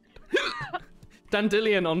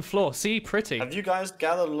 Dandelion on floor. See, pretty. Have you guys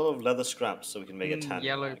gathered a lot of leather scraps so we can make a tan?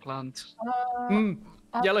 Yellow plant. Mm.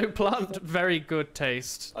 Yellow plant, very good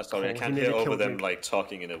taste. I'm sorry, I Cold. can't You hear nearly over killed them me. like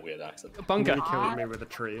talking in a weird accent. He Bunga. killed me with a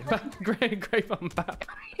tree. Grey bum bap.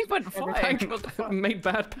 He went flying. What the fuck? Made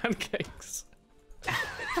bad pancakes.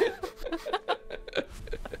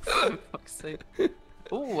 For fuck's sake.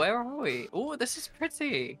 Oh, where are we? Oh, this is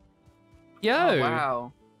pretty. Yo. Oh,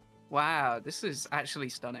 wow. Wow, this is actually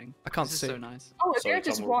stunning. I can't this see. is so nice. Oh, Sorry, there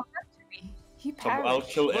just Tom, walked up to me. He I'll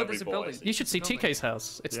perished. kill Oh, every there's a boy. building. You should see Building. TK's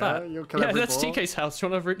house. It's Yeah, that. you'll kill Yeah, every that's boar. TK's house. Do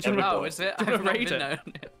you want to? Every Oh, boy. is it? Do you I've wanna not raid been it?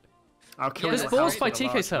 known. I'll kill Yeah, There's your boars house by with a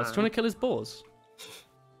TK's large house. Do you want man. to kill his boars?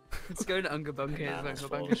 Let's go to Unga Bunga. Nah, Unga that's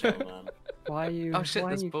Bunga. full, man. Why are you? Oh shit, why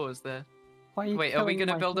there's are you, boars there. why are you Wait, are we killing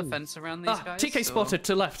gonna my build a things? fence around these guys? TK or- spotted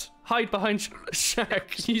to left. Hide behind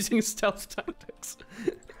Shack using stealth tactics.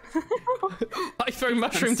 I throw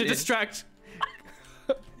mushroom to see it. distract.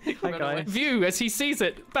 Hi Run away. guys. View as he sees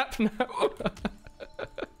it. Bap now.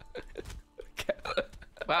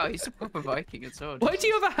 Wow, he's a proper Viking as well. Why do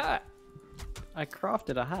you have a hat? I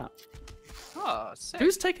crafted a hat. Oh, sick.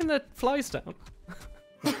 Who's taking the flies down?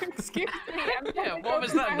 Excuse me. I'm Yeah, jumping what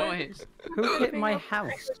was over that my- noise? Who hit my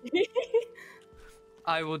house?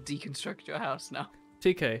 I will deconstruct your house now.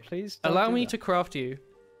 TK, Please don't allow do me that. to craft you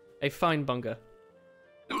a fine bunga.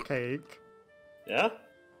 Cake. Yeah?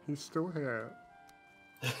 He's still here.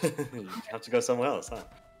 You have to go somewhere else, huh?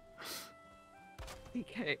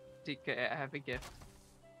 DK, I have a gift.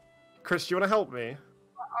 Chris, do you want to help me?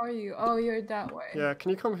 Are you? Oh, you're that way. Yeah, can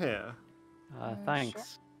you come here?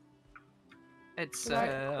 Thanks. It's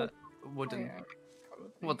Right. wooden. Fire,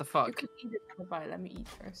 probably. What the You fuck? can eat it. Bye. Let me eat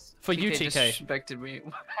first. For you, TK TK. disrespected me.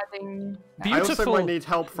 Heading. I also Beautiful. might need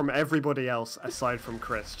help from everybody else aside from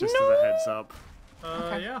Chris, just as a heads up.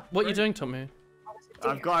 Yeah. What are you great. doing, Tommy?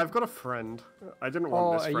 I've got a friend. I didn't Oh,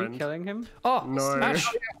 want this are friend. you killing him? Oh, No. Ash.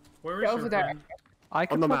 Where is Over your there. friend? I On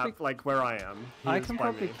can the probably, map, like where I am. He I is can by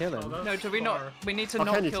probably me. kill Oh, him. that's No, do we not? far. We need to Oh,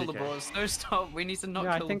 not can you, kill the TK? boars. No, stop. We need to not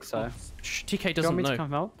Yeah, I kill think the so. boars. Shh, TK Do you want doesn't me to know. come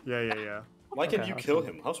help? Yeah. Why can't Okay, you I'll kill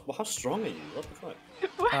come. him? How strong are you? What the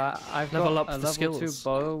fuck? I've Level got up a the level 2 skills.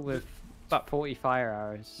 bow with about 40 fire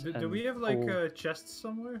arrows. Do and we have like full- chests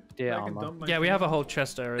somewhere? Yeah, that I can armor. dump my Yeah, we things have a in? whole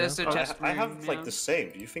chest area. There's a Oh, chest I have room, like yeah. the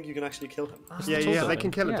same. Do you think you can actually kill him? Yeah, they can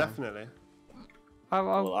kill him Yeah. definitely.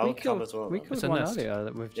 Well, I'll we come killed, as well, we then. killed It's a one nest. earlier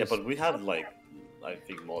that we've Yeah, just... but we had like, I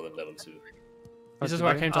think more than level 2. This is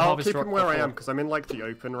where I came to I'll harvest keep rock him where I before. am because I'm in like the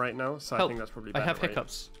open right now, so I Help. think that's probably I better. have right?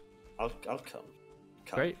 hiccups. I'll come.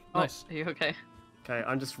 Great, Oh, nice. are you okay? Okay,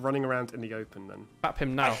 I'm just running around in the open then. Bap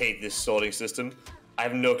him I now. hate this sorting system. I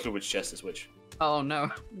have no clue which chest is which. Oh no,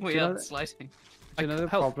 we you know are that- slicing. Do you know the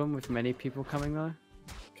help. problem with many people coming though?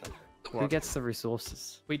 Who What? gets the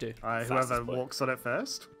resources? We do. Fastest Whoever boy. walks on it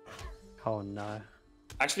first. Oh no.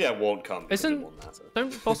 Actually, I won't come because Isn't- it won't matter.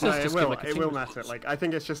 Don't bosses No, just it give will. like a It team will matter. resources? Like I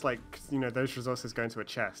think it's just like those resources go into a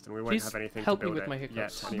chest, and we won't Please have anything help to me build with my it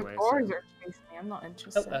hiccups. yet The anyway. boars So. are chasing me. I'm not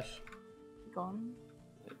interested. Help Ash. Gone.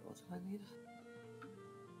 Wait, what did I need?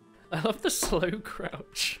 I love the slow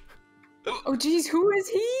crouch. Oh jeez, who is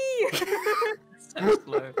he? So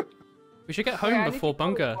slow. We should get Okay, I home need to before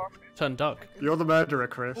kill the Bunga boar. turned dark. You're the murderer,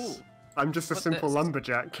 Chris. Ooh. I'm just a What's simple this?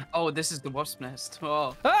 lumberjack. Oh, this is the wasp nest.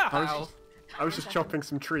 Oh. Ah! Ow. I was just chopping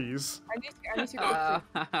some trees. I need to go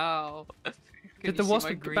through. Ow. Did Can the you see wasp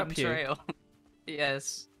my bap green you? trail?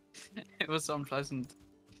 Yes. It was unpleasant.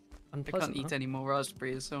 I Unpleasant, can't eat huh? any more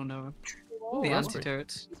raspberries. Oh no. Ooh, The raspberry.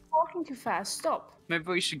 antidote. He's walking too fast. Stop. Maybe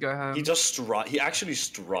we should go home. He just He actually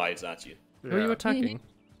strides at you. Who are you Yeah. attacking? He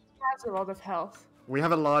has a lot of health. We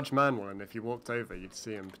have a large man one. If you walked over, you'd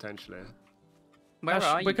see him potentially. Where Ash,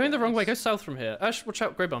 are you? we're going the wrong way. Go guys? south from here. Ash, watch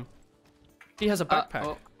out, Greybum. He has a backpack.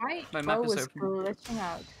 Oh, My My map bow is is open. glitching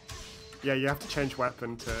out. Yeah, you have to change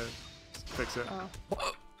weapon to fix it.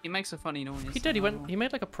 he makes a funny noise. He did. He went. He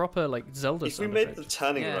made like a proper like Zelda If we sound made effect. the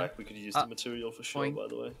tanning Yeah. rack, we could use the material for sure. boing. By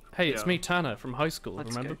the way, Hey, it's Yeah. me, Tanner, from high school.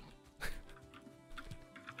 Let's remember? go.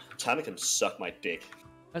 Tanner can suck my dick.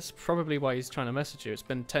 That's probably why he's trying to message you. It's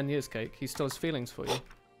been 10 years, Cake. He still has feelings for you.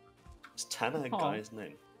 Is Tanner a Aw. guy's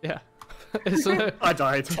name? Yeah. Isn't it? I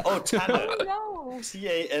died. Oh, Tanner. No.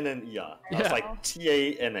 T-A-N-N-E-R. I Yeah. was like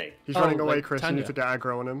T-A-N-A. He's Oh, running away, like Chris. You Tanya. need to get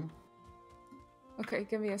aggro on him. Okay,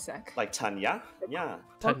 give me a sec. Like Tanya? Yeah.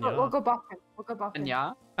 We'll go back in. We'll go back in. And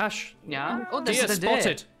yeah, Ash. yeah. Oh, this Deer is a deer.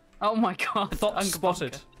 spotted. Oh my god. Thought Unga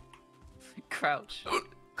spotted. bunga. Crouch.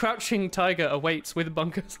 Crouching tiger awaits with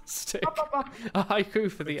bunker's stick. Up, up, up. A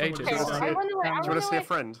haiku for the ages. Okay, wanna see I it? went away. I Do you went want to see a away.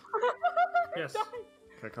 friend? Yes.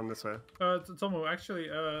 Okay, come this way. Tomo, actually,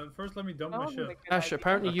 first let me dump my Oh, shit. my God. Ash,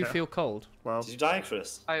 apparently you Okay. feel cold. Well, Did you die,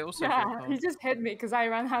 Chris? I also feel Yeah, he cold. just hit me because I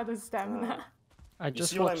ran out of stamina. I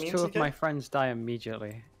just see what I watched mean, two of TK? my friends die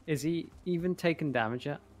immediately. Is he even taking damage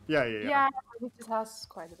yet? yeah. Yeah, he just has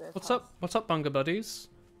quite a bit. of What's health. up? What's up, bunga buddies?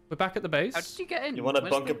 We're back at the base. How did you get in? You want a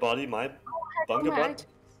Where's bunker the- body, my Oh bunker my body? items.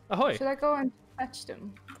 Ahoy! Should I go and fetch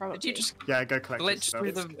them? Probably. Did you just Yeah, go collect his glitch stuff.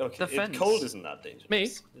 through the Okay, fence? cold isn't that dangerous. Me?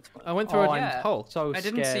 It's fine. I went through Oh, a yeah. hole. So I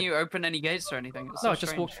didn't scared. see you open any gates or anything. It's No, so I just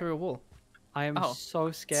strange. walked through a wall. I am Oh.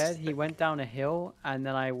 so scared. He went down a hill, and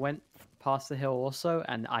then I went past the hill also,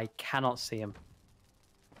 and I cannot see him.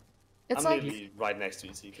 It's I'm like nearly right next to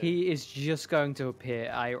you, TK. He is just going to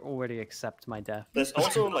appear. I already accept my death. There's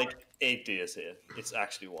also like 8 deers here. It's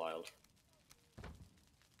actually wild.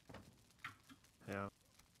 Yeah.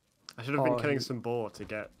 I should have been Oh, killing he- some boar to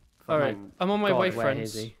get. Alright, fucking- I'm on my God, way, where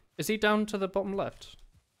friends. is he? Is he down to the bottom left?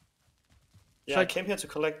 Yeah, Should I I- came here to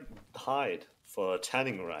collect hide for a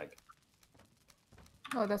tanning rag.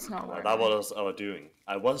 oh, that's not Well, where. that was I was doing.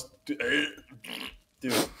 I was doing.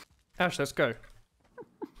 Ash, let's go.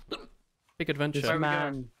 Big adventure. This Where are we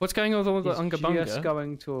man What's going on with the is Unga just Bunga?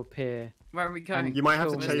 going to appear. Where are we going? You might have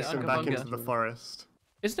to Where's chase the him back Unga into Bunga? the forest.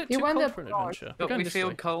 Isn't it He too went cold up for an north. adventure? We're But going we this feel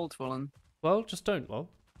way. cold, Wallen. Well, just don't, lol.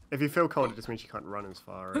 If you feel cold, it just means you can't run as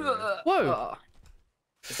far. Anyway. Whoa!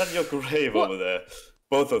 Is that your grave What? over there?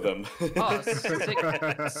 Both of them. Oh,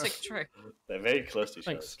 sick trick. They're very close to each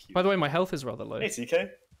other. Thanks. Cute. By the way, my health is rather low. Hey, TK.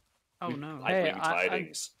 Oh no. I Hey, bring I-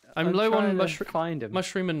 tidings. I'm low trying on to mushroom, find him,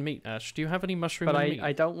 mushroom and meat, Ash. Do you have any mushroom but and meat?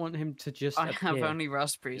 I don't want him to just I have appear. only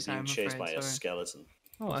raspberries. You're being I'm chased afraid. by a Sorry. skeleton.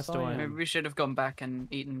 Oh, As do sorry. I. Maybe we should have gone back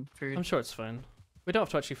and eaten food. I'm sure it's fine. We don't have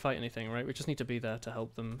to actually fight anything, right? We just need to be there to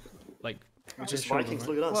help them, like. Which is reassure them, Vikings,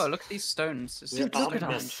 right? look at us. Whoa, look at these stones. It's Yeah, just Look at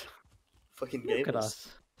Army us. Fucking Look at gamers. us.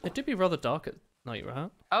 It did be rather dark at night, right?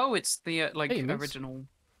 Oh, it's the like Hey, Moose. original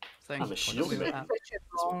thing. I'm a What shield do we man. have?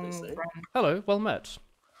 That's what they say. Hello, well met.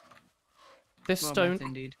 This Well, stone met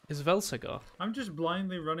indeed. is Velsigar. I'm just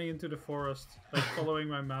blindly running into the forest, like following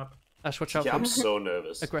my map. Ash, watch out Yeah, for I'm so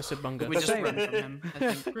nervous. aggressive bunga. We just ran from him.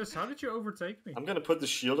 I think. Chris, how did you overtake me? I'm gonna put the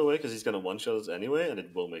shield away because he's gonna one-shot us anyway, and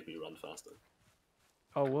it will make me run faster.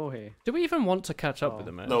 Oh, will he? Do we even want to catch up with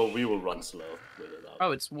him, Ash? No, we will run slow with it out.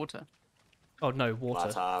 Oh, it's water. Oh no, water.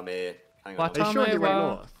 Watame. Hang on. Watame Are you sure he went wa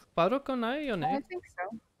north? Barukonai I think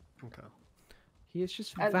so. Okay. He has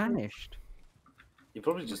just I- vanished. You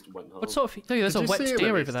probably just went home. What sort of? Look, there's Did a you wet see him deer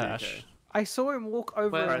at over least, there, DK? Ash. I saw him walk over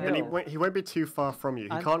Well, a Alright, then hill. he won't be too far from you. He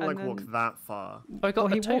And- can't and like walk then- that far. Oh, I got Well,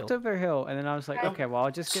 the he tail. walked over a hill, and then I was like, okay, well,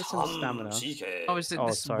 I'll just get some stamina. GK. Oh, is it Oh,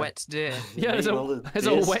 this sorry. wet deer? Yeah, there's Well, a, the there's a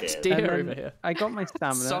deer's wet scared. deer And over then here. I got my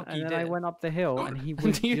stamina, Soggy and then I deer. went up the hill, and he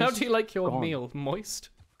was Do you, how just do you like your gone. meal? Moist?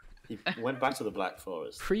 He went back to the Black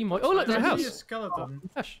Forest. Pre-moist? Oh, look, there's a I see a house. skeleton.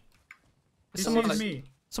 Ash. He Is someone, sees like, me.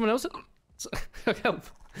 someone else? Help.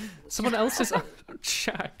 Someone else's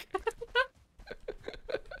shack.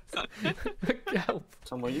 Help.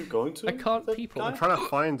 Tom, where are you going to? I can't the people. guy? I'm trying to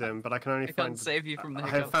find him, but I can only I find. can't save you from the I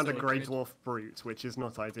have found a hiccups, grey so good. dwarf brute, which is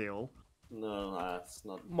not ideal. No, that's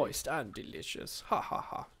not. Moist and delicious. Ha ha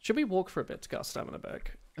ha. Should we walk for a bit to get our stamina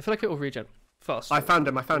back? I feel like it will regen faster. I found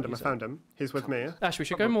him. I found him. I Use it. found him. He's with me. Ash, we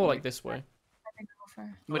should go more like this way. I think go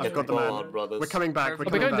for. Which I've got the God, man. brothers. We're coming back. We're Oh, we're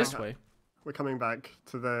coming going back. this way. We're coming back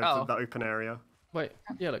to the Oh. open area. Wait,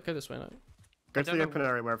 yeah, look, go this way now. Go to don't the know- open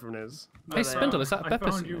area where everyone is. Hey, they Spindle, are. is that I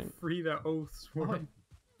Pepper found you singing? free the oaths. One.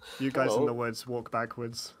 You guys in Hello. the woods walk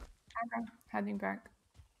backwards. Okay, heading back.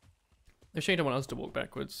 If you don't want us to walk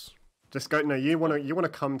backwards. Just go. No, you wanna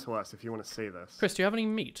come to us if you want to see this. Chris, do you have any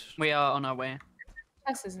meat? We are on our way,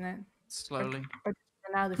 Yes, isn't it? slowly. But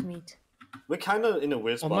we're out of meat. We're kind of in a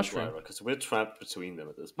weird Or spot, mushroom. because we're trapped between them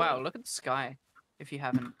at this point. Wow, look at the sky. If you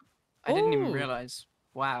haven't, I didn't even Ooh. realize.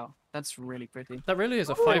 Wow, that's really pretty. That really is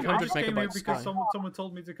a I 500 just came here megabyte because sky. someone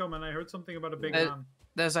told me to come, and I heard something about a big Uh, man.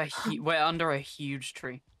 There's a we're under a huge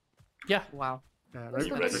tree. Yeah, Wow. Yeah, Are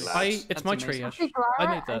you ready, lads? it's That's my amazing. tree, Ash. See Clara,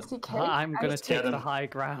 I made that. see Kate, I'm gonna I see- take them. the high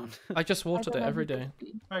ground. I just watered it don't every know day. who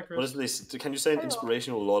to be. Hi, What Chris. is this? Can you say an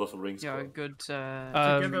inspirational Lord of the Rings You're a quote? good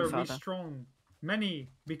Together we father. strong. Many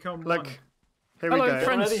become Look, one. here we Hello, go.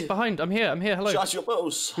 friends. Ready? Behind. I'm here. Hello. Shut your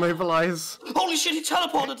bows! Mobilize. Holy shit, he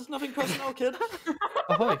teleported! Nothing personal, kid.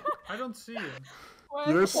 Ahoy. I don't see him.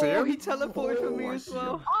 You don't see him? teleported for me I as see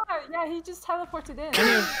well. him. Oh, yeah, he just teleported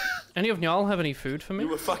in. Any of y'all have any food for me?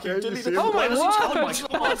 You were fucking Yeah, you deleted. see him? Oh my Why does he word! teleport so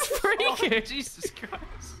much? That's freaky! Jesus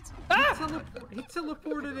Christ. He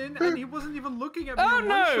teleported in, and he wasn't even looking at me. Oh, and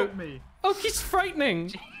no! one-shot me. Oh, he's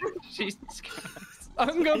frightening. Jesus Christ.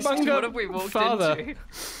 Unga What have we bunga walked father. into?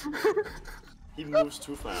 He moves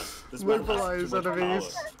too fast. This man has too Mobilize much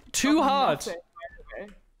enemies. power. Too hard.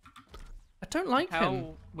 Nothing. I don't like him.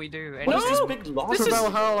 How we do What is anything. this No! big loss? This To is-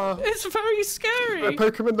 Valhalla. It's very I scary.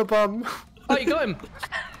 poke him in the bum. Oh, you got him.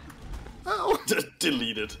 Ow.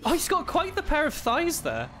 Deleted. Oh, he's got quite the pair of thighs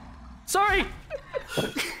there. Sorry.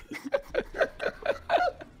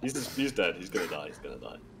 He's dead. He's gonna die. He's gonna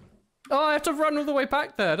die. Oh, I have to run all the way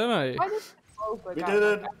back there, don't I? Why did oh, good We God. did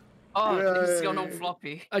it. Oh, he's gone all Yay.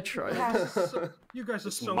 floppy. I tried. You guys are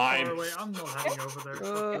It's so mine. far away. I'm not hanging over there.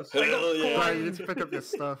 Fuck this. Hell yeah. Right, you need to pick up your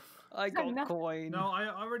stuff. I got nothing. coin. No, I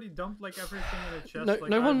already dumped like everything in the chest. No- like,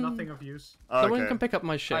 no I have one- nothing of use. Oh, No one okay. can pick up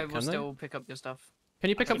my I shit, will can they? still pick up your stuff. Can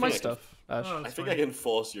you pick up my think I can- stuff, Ash? Oh, I it's think fine. I can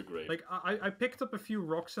force your grave. Like I picked up a few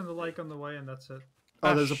rocks and the like on the way, and that's it.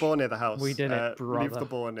 Oh, there's a Ash. boar near the house. We did it, Leave the brother.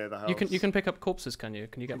 boar near the house. You can pick up corpses, can you?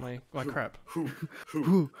 Can you get my crap?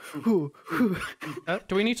 Do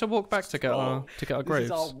we need to walk back to get our This graves?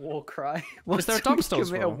 is our war crime. Is there a Once we dumpster as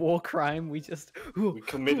commit a well? war crime, we just. We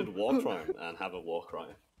committed war crime and have a war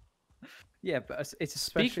crime. Yeah, but it's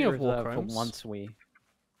Speaking especially of war reserved for crimes- once we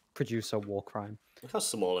produce a war crime. Look how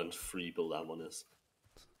small and feeble that one is.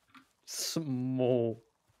 Small,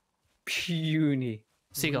 puny.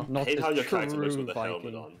 Seagull. Not I hate the how your character looks true with the helmet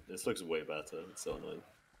Viking. on. This looks way better. It's so annoying.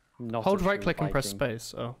 Not Hold a right true click and press Viking.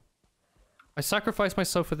 space. Oh. I sacrificed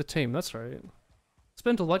myself for the team, that's right.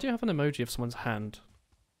 Spindle, why do you have an emoji of someone's hand?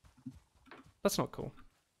 That's not cool.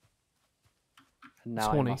 And now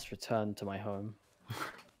I horny. must return to my home.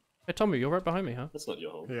 Hey Tommy, you're right behind me, huh? That's not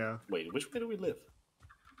your home. Yeah. Wait, which way do we live?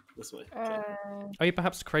 This way. Okay. Are you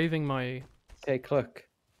perhaps craving my... Hey, look.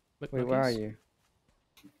 Wait, where are McNuggies? you?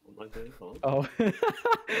 What am I doing? Hold on. Oh.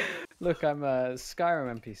 Look, I'm a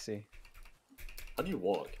Skyrim NPC. How do you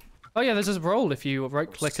walk? Oh yeah, there's this roll if you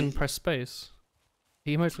right-click and press space.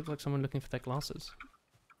 The emotes look like someone looking for their glasses.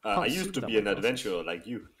 I see used to that be with an glasses. adventurer like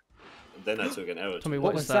you. And then I took an arrow. Tommy, What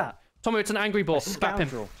what was is that? Tommy, it's an angry ball. Bap him.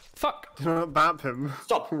 Scoundrel. Fuck. Do not bap him.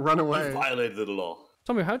 Stop! Run You away. violated the law.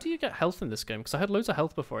 Tommy, how do you get health in this game? Because I had loads of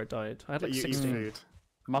health before I died. I had like You eat 16. food.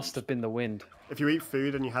 Must have been the wind. If you eat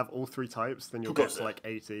food and you have all 3 types, then you'll Who get goes to there? like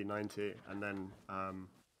 80, 90, and then I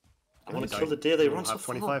want to kill the deer. They you'll run so have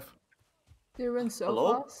far. 25. They run so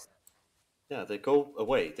Hello? fast. Yeah, they go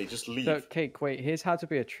away. They just leave. So, Cake, wait, here's how to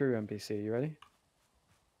be a true NPC. You ready?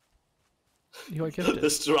 You got gifted. The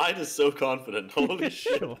stride is so confident. Holy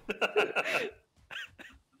shit! Sure.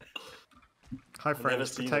 Hi I've never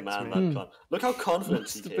friends, seen a protect man me. that Look how confident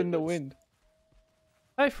Must TK have been the is. wind.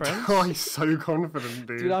 Hey, friends. Oh, he's so confident,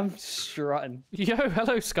 dude. Dude, I'm strutting. Yo,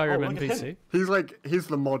 hello, Skyrim look at NPC. He's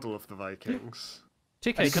the model of the Vikings.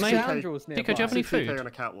 TK, can I... Scoundrels TK, do you have nearby. any See TK food? on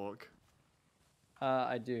a catwalk.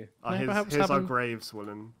 I do. Oh, Can I perhaps here's have our him- graves,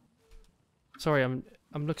 Willen. Sorry, I'm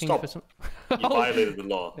looking Stop. for some... You violated the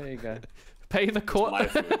law. There you go. Pay the court. my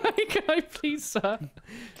food. Can I please, sir?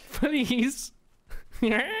 Please.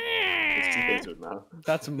 It's TK's food now.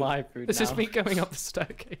 That's my food This now. is me going up the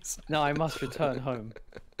staircase. No, I must return home.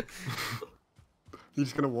 You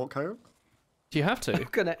just gonna walk home? Do you have to? I'm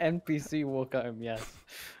gonna NPC walk home, yes.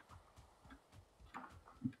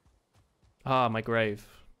 Ah, my grave.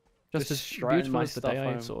 Just Just as strutting beautiful my as the stuff day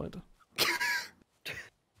I home. saw it.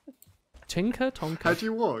 Tinker How Tonker. do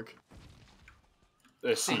you walk?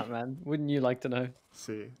 See, Ah, man, wouldn't you like to know?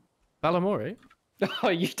 See. Balamori? Oh,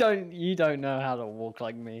 you don't know how to walk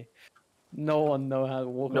like me. No one know how to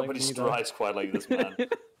walk nobody like me. though. strides quite like this man.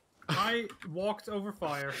 I walked over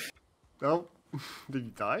fire. Oh, did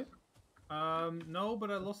you die? No, but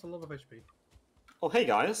I lost a lot of HP. Oh, hey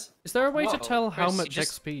guys. Is there a way to Whoa, tell how Chris, you much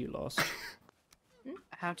just- XP you lost?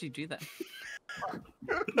 How do you do that?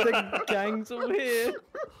 The gang's all here.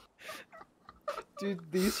 Dude,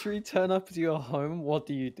 these 3 turn up to your home. What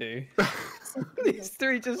do you do? These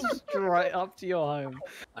 3 just straight up to your home.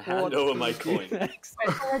 I hand What over do my you do coin. next?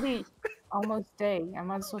 It's already almost day. I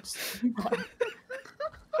might as well just do that.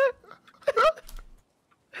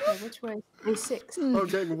 Okay, which way? Way 6. Oh,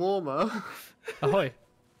 getting warmer. Ahoy.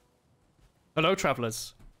 Hello,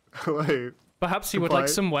 travellers. Wait, Perhaps you would like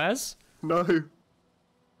Goodbye. some wares? no.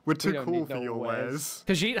 We're too don't cool need for no your wares. wares.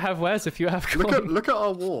 Because you'd have wares if you have coin. Look at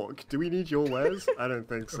our walk. Do we need your wares? I don't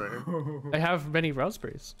think so. I have many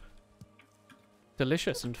raspberries.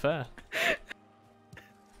 Delicious and fair.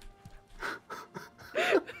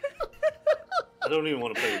 I don't even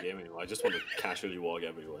want to play the game anymore. I just want to casually walk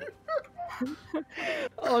everywhere.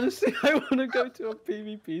 Honestly, I want to go to a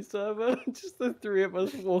PvP server. Just the 3 of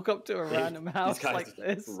us walk up to a random These house guys like just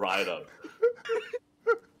this. ride up.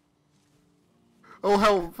 Oh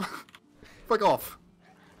hell! Fuck off!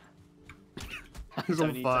 He's Don't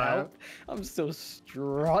on need to fire. help. I'm still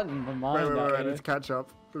strutting my Wait, mind wait, out wait, I here. need to catch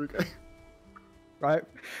up. Here we go. Right,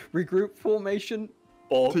 regroup formation.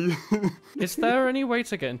 Or Is there any way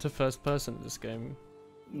to get into first person in this game?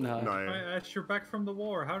 No. No. Ash, you're back from the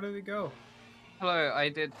war. How did it go? Hello, I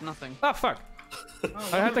did nothing. Ah, fuck. Oh,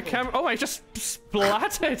 I had the wonderful. camera. Oh, I just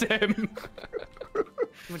splattered him.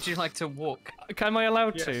 Would you like to walk? Am I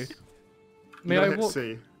allowed Yes. to? You May gotta I hit walk?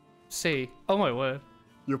 C. C. Oh my word.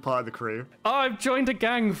 You're part of the crew. Oh, I've joined a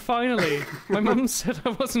gang finally. My mum said I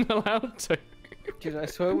wasn't allowed to. Dude, I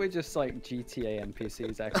swear we're just like GTA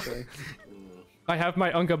NPCs actually. I have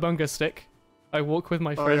my unga bunga stick. I walk with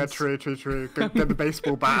my Oh yeah, friends. true. Get the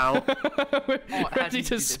baseball bat out. We're Oh, how do ready you to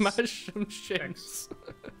do this? smash some shins.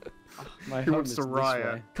 My He home wants is to this riot.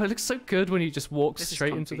 way. God, it looks so good when you just walk This is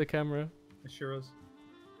straight into comfy. the camera. It sure is.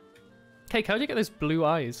 Cake, how do you get those blue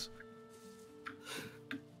eyes?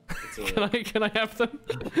 Can I have them?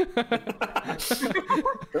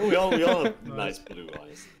 we all have nice blue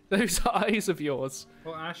eyes. Those eyes of yours.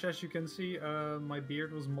 Well, Ash, as you can see, my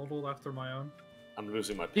beard was modeled after my own. I'm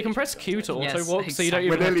losing my. You can patience, press guys. Q to auto Yes, walk, so you don't exactly.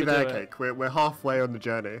 We're even have nearly to there, do it. Cake. We're halfway on the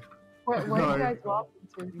journey. Where No. do you guys walk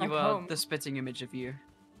into? Like You are home? the spitting image of you.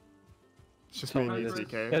 It's just me and you, Tommy,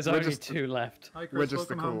 DK. There's we're only just 2 left. Hi, Chris, we're just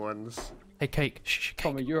the welcome cool home. ones. Hey, Cake. Shh, Cake.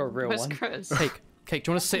 Tommy, you're a real Where's one. Chris? Cake,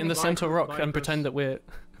 do you want to sit in the Bye, center Chris. rock Bye, and Chris. pretend that we're...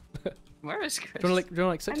 Where is Chris? Do you want to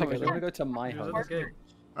like sit I know, Tommy, do you together? want to go to my You're home? in the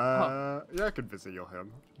game. Yeah, I could visit your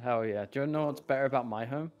home. Hell yeah. Do you know what's better about my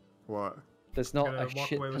home? What? There's not Gonna a walk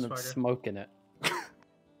shit away with ton of swagger. smoke in it.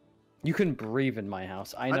 You can breathe in my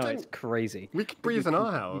house. I know it's don't- crazy. We could breathe in our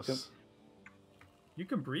you house. You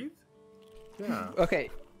can breathe? Yeah. Okay,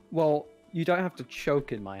 well, you don't have to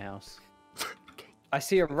choke in my house. I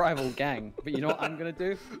see a rival gang, but you know what I'm gonna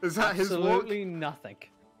do? Is that his walk? Absolutely nothing.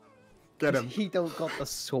 Get 'Cause him. He don't got the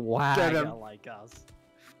swagger like us.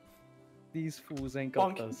 These fools ain't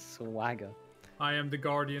got the swagger. I am the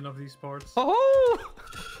guardian of these parts. Oh!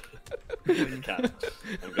 You can't.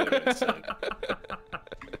 I'm gonna go insane.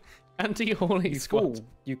 Anti-horny You squad. fool!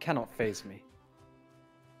 You cannot phase me.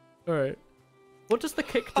 Alright. What does the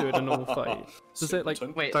kick do in a normal fight? Does it like...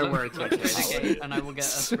 Simpleton. Wait, Don't look, worry, look TK. through the gate and I will get a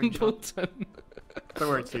screenshot. Simpleton. Don't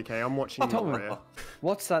worry, TK. I'm watching you over here.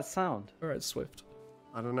 What's that sound? Alright, Swift.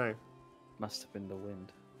 I don't know. Must have been the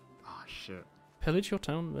wind. Oh shit. Pillage your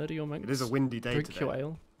town, murder your monks. It is a windy day drink today. your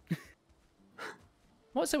ale.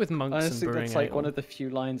 What's it with monks Honestly, and brewing that's like ale? one of the few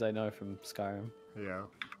lines I know from Skyrim. Yeah.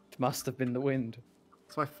 It must have been the wind.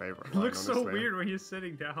 It's my favorite. It line, looks so honestly. weird when you're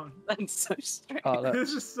sitting down. That's so strange. Oh, look.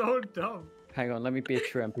 This is so dumb. Hang on, let me be a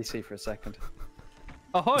true NPC for a second.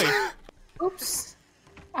 Ahoy! Oops.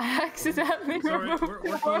 I accidentally Sorry, removed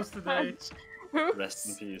we're the closed today. workbench. Oops. Rest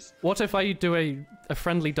in peace. What if I do a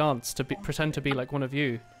friendly dance to pretend to be like one of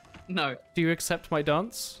you? No, Do you accept my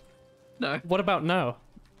dance? no. What about now?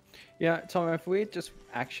 Yeah, Tom, if we'd just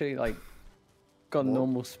actually like got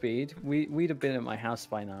normal speed, we'd have been at my house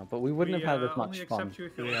by now, but we wouldn't We, have had as only much fun. accept you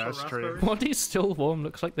if you Yeah, look for that's true. raspberries. Body's still warm.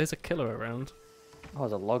 Looks like there's a killer around. Oh,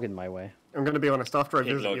 there's a log in my way. I'm gonna be honest. After I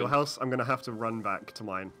Hey, visit your Logan. house, I'm gonna have to run back to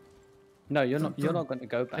mine. No, you're not. You're not going to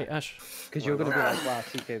go Hey, back Ash. because you're going to be like, "Wow,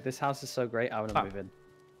 TK, this house is so great. I want to Ah. move in."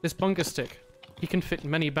 This bunga stick. He can fit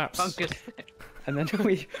many baps. Fungus. And then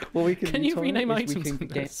what we can Can do, you Tom, rename is items we in can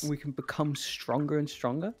this? we can become stronger and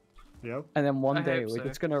stronger, Yep. and then one I day hope we're so.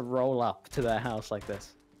 just going to roll up to their house like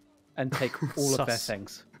this, and take all of their Sus.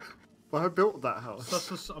 things. Well, I built that house.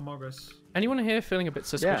 Sus Among Us. Anyone here feeling a bit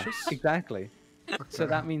Yeah, suspicious? exactly. So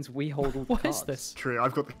that means we hold all the What is cards. this? True.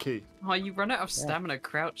 I've got the key. Oh, you run out of stamina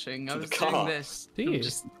crouching. I To the was doing car. this. Do and you?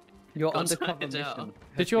 Just... Your Got undercover tired out. mission.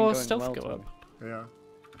 Did has your been going stealth well, go Tom. up? Yeah.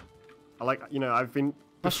 I like. I've been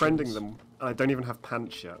befriending Mushrooms. them, and I don't even have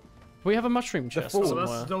pants yet. We have a mushroom chest fool. Oh,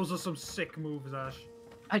 somewhere. those are some sick moves, Ash.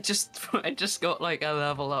 I just got like a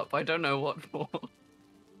level up. I don't know what for.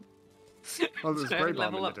 Oh, there's So Grey Bomb in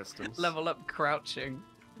level the up, distance. level up crouching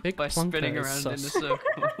Big by plonker spinning is around in a sus. circle.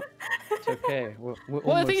 It's okay. We're What are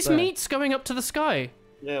almost these there. meats going up to the sky?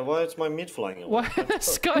 Yeah, why is my meat flying away? Why are there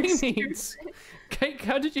sky meats? Cake,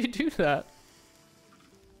 how did you do that?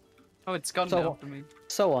 Oh, it's gone So now what? for me.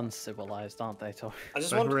 So uncivilized, aren't they, Tom? I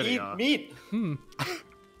just They want really to eat are. meat.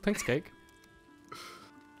 Thanks, Cake.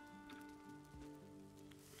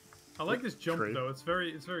 I like this jump True. though. It's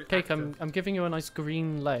very Cake, active. I'm giving you a nice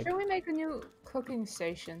green leg. Should we make a new cooking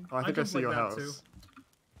station? Oh, I think I don't see like your that house. too.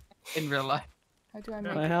 In real life. How do I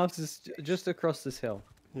make My house is just across this hill.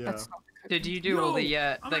 Yeah. That's not the cooking. Did you do all the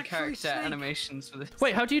Yo, I'm the actually character Snake. animations for this?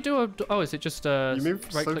 Wait, how do you do a... Oh, is it just You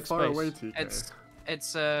moved right so click far space? away, TK.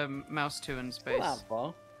 It's mouse 2 in space. Not that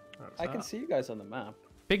far. I can see you guys on the map.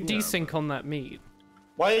 Big Yeah, desync on that meat.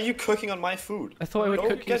 Why are you cooking on my food? I thought I would Go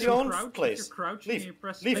cook you get your some... own Crouch, place. if you're crouching Leave. and you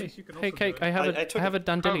press Leave. space, you can Hey, also Cake, do I it. have I a took I have a it.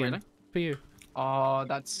 dandelion really? for you. Oh,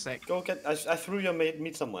 that's sick. Go get. I threw your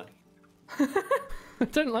meat somewhere. I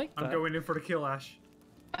don't like I'm that. going in for the kill, Ash.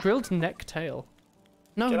 Grilled neck tail.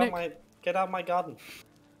 No, Get Nick. out my garden.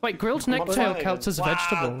 Wait, grilled I'm neck on tail fire. counts as a Wow.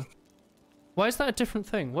 vegetable. Why is that a different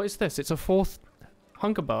thing? What is this? It's a fourth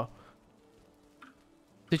hunger bar.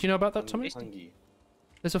 Did you know about that, Tommy? Hungry.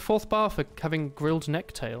 There's a fourth bar for having grilled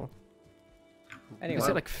neck tail. Anyway, Is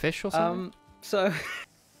it like fish or something? so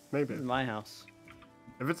Maybe. this is my house.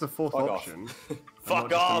 If it's the fourth Fuck off. option, and Fuck not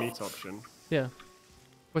just off. the meat option. Yeah. Well,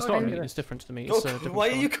 it's Oh, not yeah, meat, yeah. it's different to the meat. Go, It's a different why are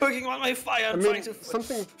color. you cooking on my fire? I I'm mean, trying to.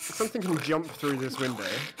 something can jump through this window.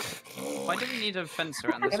 Why do we need a fence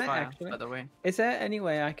around this Can I fire, actually? by the way? Is there any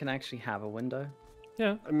way I can actually have a window?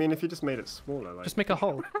 Yeah, I mean, if you just made it smaller, like. just make a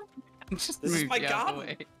hole. Just This is move my you out the garden.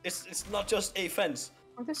 way. It's not just a fence.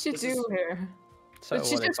 What does she This do is- here? So But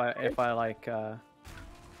she what just- if I like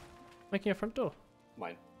Making a front door.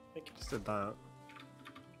 Mine. Thank you. Just did that.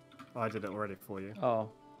 Oh, I did it already for you. oh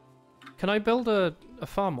Can I build a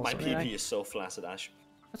farm or My something? PP is so flaccid, Ash.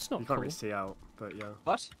 That's not You can't cool. really see out, but yeah.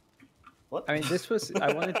 What? What? I mean this was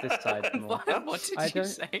I wanted this side more. What did I you don't-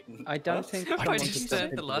 say? I don't think I Why wanted did you to say fit the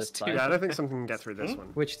into last this two? side. Yeah, I don't think something can get through this one.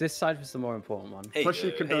 Which this side was the more important one. Hey, Plus,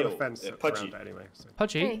 you could build hey, a fence Pudgy. around it anyway. So.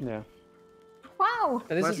 Pudgy? Hey. Yeah. Wow!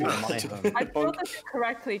 But this is Where's not my your- home. I built it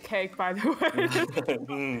correctly, Cake, by the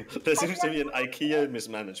way. There seems to be an IKEA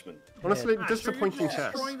mismanagement. Honestly, Ash, disappointing you're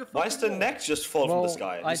chest. destroying the Why is the fucking neck just fall from Well, the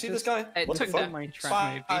sky? You I see just- this guy? It What the took fuck? that my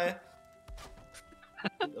trash. Bye.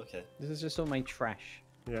 Okay. This is just all my trash.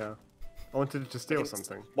 Yeah. I wanted to steal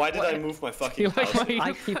something. Why did I move my Do fucking you like house? my,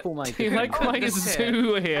 I keep all my do you good like things. my this here.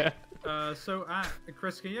 zoo here? So,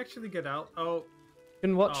 Chris, can you actually get out? Oh, You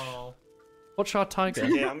can watch. oh. Watch our tiger.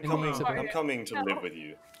 Yeah, I'm in the coming. exhibit. I'm coming to live with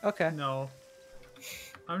you. Okay. No.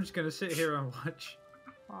 I'm just gonna sit here and watch.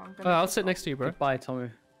 Oh, I'm Oh, gonna I'll sit next to you, bro. Goodbye, Tommy.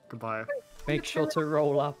 Goodbye. Make sure to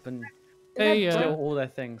roll up and Hey, steal all their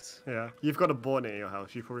things. Yeah, you've got a boar near your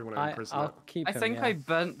house. You probably want to imprison I'll it. keep I him, think yeah. I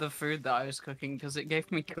burnt the food that I was cooking because it gave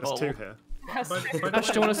me There's coal. 2 here. By the Ash,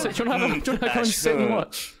 do you want to sit? Do you want to come and Ash, sit and no.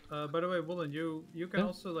 watch? By the way, Woolen, you can Yeah.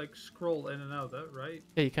 also like scroll in and out, right?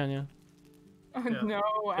 Yeah, you can. Yeah. Oh Yeah. no.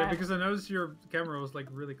 Yeah, Ash. because I noticed your camera was like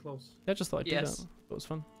really close. Yeah, I just thought I'd do Yes. that. It was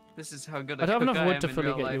fun. This is how good I a don't have cook enough I wood am to fully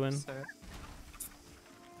real get you life, in. so-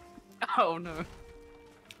 Oh no.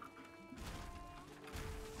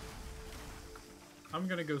 I'm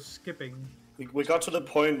gonna go skipping. We got to the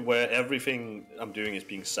point where everything I'm doing is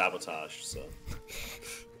being sabotaged, so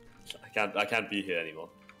I can't be here anymore.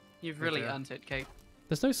 You've really Okay. earned it, Kate.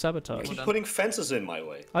 There's no sabotage. Keep done. putting fences in my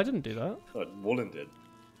way. I didn't do that. Oh, Woolen did.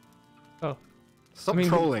 Oh, Stop I mean-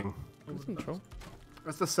 trolling. I didn't troll.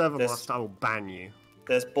 That's the server There's- lost. I will ban you.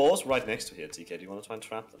 There's boars right next to here, TK. Do you want to try and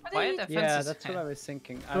trap them? Why are there Yeah, fences that's what here? I was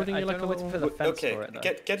thinking. I Building don't you like know a where to little- put a fence Okay, for it, though.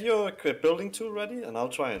 get your building tool ready, and I'll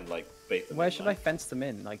try and like bait them. Where in, should I like, fence them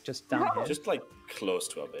in? Like, just down here? Just like close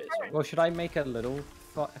to our base. Right? Or should I make a little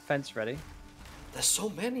fence ready? There's so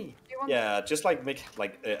many. You want- Yeah, just like make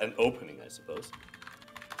like an opening, I suppose.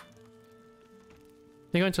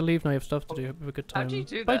 You're going to leave now. You have stuff to do. Have a good time. How do you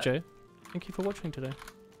do Bye, that? Jay. Thank you for watching today.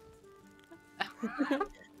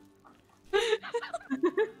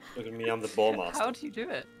 Look at me, I'm the ball master. How do you do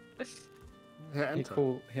it? Hit You enter.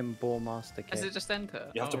 call him Ballmaster Is Kid. it just enter?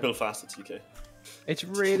 You have to Oh. build faster, TK. It's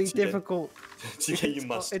really Yeah. difficult. TK, you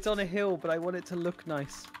must. It's on a hill, but I want it to look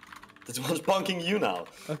nice. This one's bonking you now.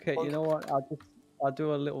 Okay, you Bonk. know what? I'll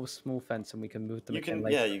do a little small fence and we can move them You again can,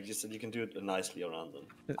 later. yeah, you can do it nicely around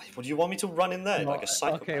them. Would you want me to run in there like a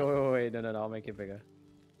psychopath? Okay, wait, no, I'll make it bigger.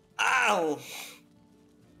 Ow!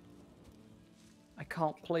 I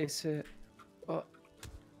can't place it. Oh,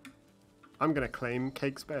 I'm gonna claim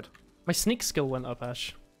Cake's bed. My sneak skill went up,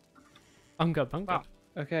 Ash. I'm good. I'm good. Wow.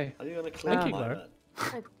 okay. Are you gonna claim Thank you, my Lara. bed?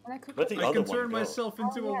 Wait, can I cook Where'd it? the I other can one turn go? myself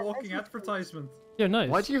into Oh, a yeah, walking that's- advertisement. Yeah, nice.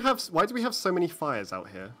 Why do we have so many fires out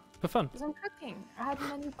here? For fun. Because I'm cooking. I had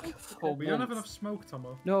many things to For cook. We don't have warmth. enough smoke,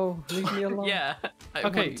 Tomo. No, leave me alone. Yeah. I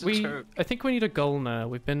Okay, want to choke. I think we need a goal now.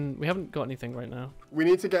 We haven't got anything right now. We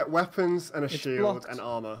need to get weapons and a It's shield blocked. and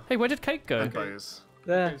armor Hey, where did Kate go? and bows.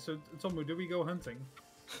 There. Okay, so Tomo, do we go hunting?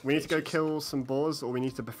 We need to go kill some boars, or we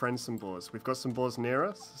need to befriend some boars. We've got some boars near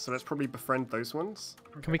us, so let's probably befriend those ones.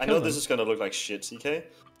 Can we I kill know them? this is gonna look like shit, CK.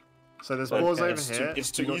 So there's But boars over it's here.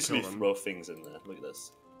 It's do too not easily kill them. throw things in there. Look at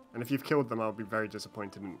this. And if you've killed them, I'll be very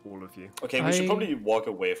disappointed in all of you. Okay, we should I- probably walk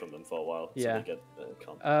away from them for a while. Yeah. So they get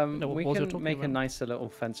calm. No, what We balls you're can talking make a about? nicer little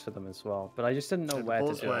fence for them as well, but I just didn't know So the where to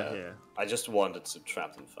boars do were it. here. I just wanted to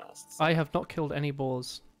trap them fast. I have not killed any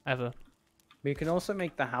boars ever. We can also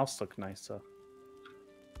make the house look nicer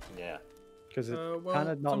Yeah, because it's Well, kind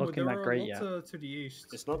of not Tomo, looking there that are great a yet. lot to the east.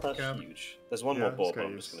 it's not that Okay. huge. There's one Yeah, more let's boar, go but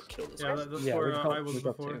I'm just use- gonna kill this Yeah, one. that's Yeah, where we've got- I was we've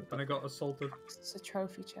got before, two. and I got assaulted. It's a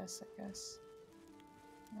trophy chest, I guess.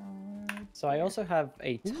 So I also have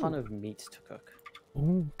a ton of meat to cook.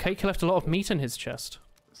 Ooh, Kate left a lot of meat in his chest.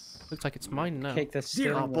 Looks like it's mine now. Cake, they're Dear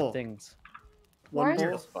stealing boar. your things. One Why is boar.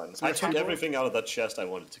 it- That's fine. So I you took have- everything out of that chest I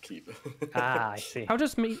wanted to keep. Ah, I see. How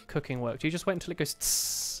does meat cooking work? Do you just wait until it goes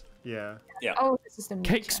tss? Yeah. Oh, this is the meat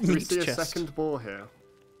Cake's chest. Do we meat see a chest. second boar here?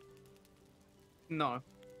 No.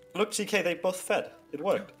 Look, TK, they both fed. It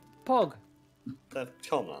worked. Pog. They're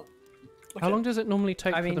calm now. Look How at long does it normally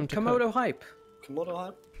take I for mean, them to Komodo cook? hype. Komodo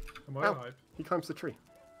hype. Am I Ow. right? He climbs the tree.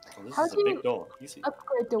 Oh, this How is a do big you door. Easy.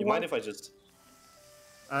 Upgrade the You mind wood. if I just...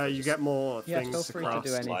 You get more Yeah, things feel to free to craft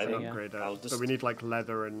do anything, and yeah. upgrade I'll it. So just- we need like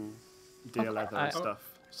leather and deer leather and I- stuff.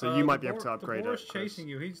 So you might be the able to boar- upgrade the boar it. is Chris. chasing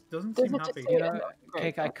you. He doesn't Does seem it just happy. say You know, upgrade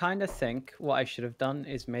Cake, I that? kind of think what I should have done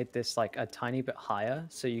is made this like a tiny bit higher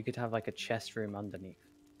so you could have like a chest room underneath.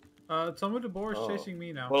 Tomo, the boar is Oh. chasing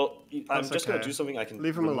me now. Well, I'm That's just gonna okay. do something I can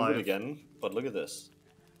Leave him remove alive. it again. But look at this.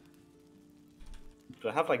 Do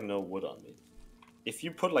I have like no wood on me? If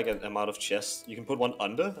you put like an amount of chests, you can put one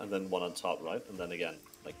under and then one on top, right? And then again,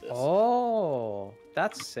 like this. Oh,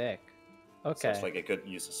 that's sick. So Okay. it's like a good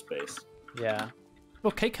use of space. Yeah.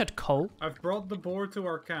 Well, Cake had coal. I've brought the boar to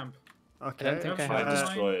our camp. Okay. don't think I Try have and that.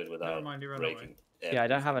 destroy it without Never mind, he ran away. breaking. Yeah, I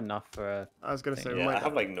don't have enough for a... I was gonna say we Yeah, might I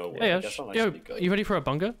have like no wood. Hey, I Ash. guess I'm Yo, actually good. you ready for a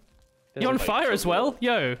bunga? There's You're on a like fire as some well? wood.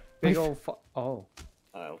 Yo. big old... Oh.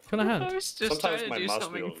 Can I I hand? was just Sometimes trying my to do mouse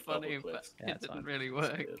something wheel funny, double but clicks. Yeah, it it's didn't fine. really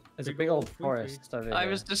work. There's a Big big old old free forest over I here.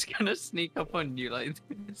 was just gonna sneak up on you like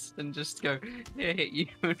this and just go, here, hit you.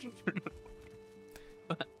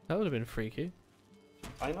 That would have been freaky.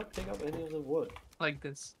 I not pick up any of the wood. like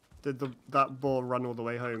this. Did that boar run all the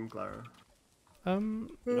way home, Clara? You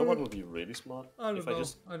know what would be really smart? I don't If know. I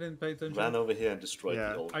just I didn't pay attention. ran over here and destroyed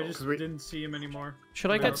Yeah. the old I house. just we- didn't see him anymore. Should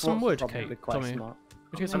I Yeah. get some wood, Probably Kate? quite Tommy? smart.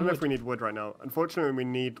 Would you get I some don't know wood? if we need wood right now. Unfortunately,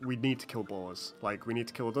 we need to kill boars. Like, we need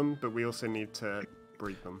to kill them, but we also need to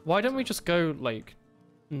breed them. Why don't we just go like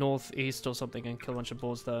northeast or something and kill a bunch of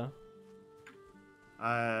boars there?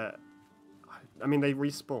 I mean, they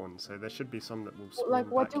respawn, so there should be some that will spawn Like,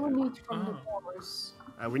 what back do we here. need from the Oh. boars?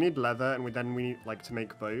 We need leather, and then we need like to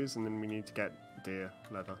make bows, and then we need to get deer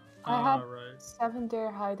leather. I have Right. 7 deer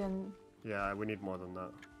hide, and Yeah, we need more than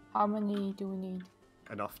that. how many do we need?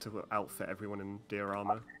 Enough to outfit everyone in deer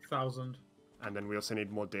armor, 1,000. and then we also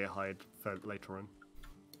need more deer hide for later on.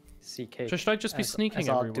 CK. So should I just be sneaking as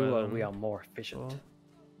our everywhere duo, then? we are more efficient. Or-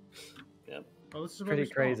 Yeah. Oh, this is where Pretty we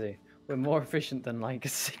spawn. crazy. We're more efficient than like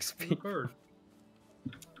 6 There's a people. bird.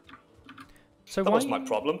 So That why, was my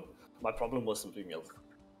problem. My problem was something else.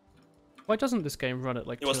 why doesn't this game run at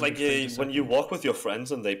like It was like 200 frames a when you second? walk with your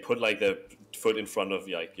friends and they put like their foot in front of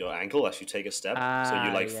like your ankle as you take a step, so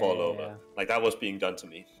you like yeah, fall yeah, over. yeah. Like that was being done to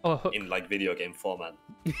me Oh, a hook. in like video game format.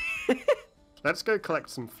 Let's go collect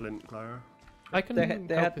some flint, Clara. I can They help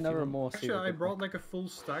had if you never want. more Actually, suitable. I brought like a full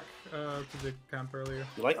stack to the camp earlier.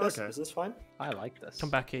 You like this? Okay. Is this fine? I like this. Come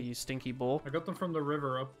back here, you stinky boar. I got them from the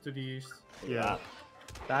river up to the east. Yeah.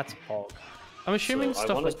 That's Pog. I'm assuming So I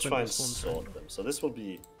stuff want like to flint try will and spawn sort them. So this will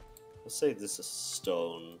be, let's say this is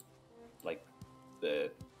stone, like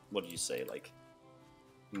the what do you say, like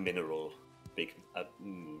mineral, big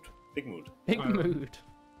mood, big mood. Big Iron. mood.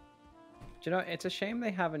 Do you know, it's a shame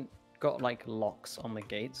they haven't got like locks on the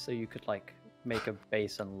gates so you could like make a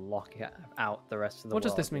base and lock it out the rest of the What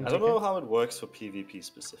does world, this you mean? I know? don't know how it works for PvP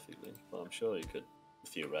specifically, but I'm sure you could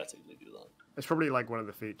theoretically do that. It's probably like one of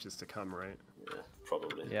the features to come, right? Yeah,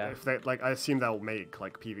 probably. Yeah. If they like, I assume they'll make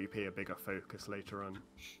like PvP a bigger focus later on.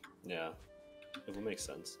 Yeah, it will make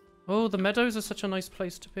sense. Oh, the meadows are such a nice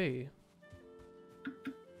place to be.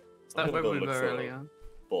 Is that I'm where gonna we go were look for earlier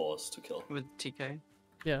boars to kill. with TK?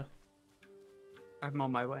 Yeah. I'm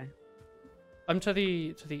on my way. I'm to the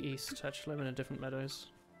east, actually. I'm in a different meadows.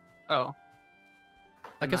 Oh.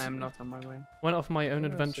 I guess I am not on my way. went off my own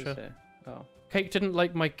Where else is adventure. it? Oh. Cake didn't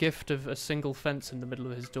like my gift of a single fence in the middle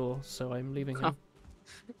of his door, so I'm leaving him.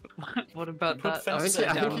 What about Put that fences upside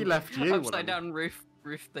I think down, he left you. upside Woolen. down roof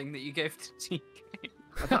thing that you gave to TK?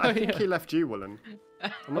 I think Yeah. he left you, Woolen.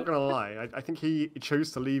 I'm not gonna lie. I think he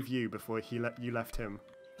chose to leave you before you left him.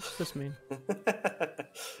 What's this mean?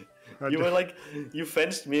 You were like, you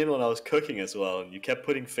fenced me in when I was cooking as well, and you kept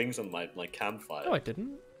putting things on my campfire. No, I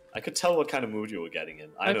didn't. I could tell what kind of mood you were getting in.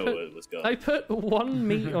 I know put- where it was going. I put one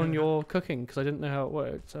meat on your cooking because I didn't know how it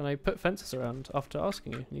worked, and I put fences around after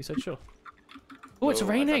asking you, and you said sure. Oh, it's No,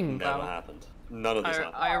 that raining! never Wow. happened. None of this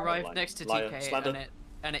happened. I arrived Liar. next to Liar. TK Slander.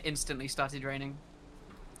 and it instantly started raining.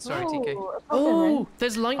 Sorry, TK. Ooh, a Oh,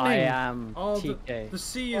 there's lightning! I am Oh, TK. the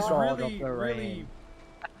sea is God really, of the really. rain.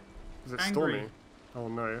 Is it angry. stormy? Oh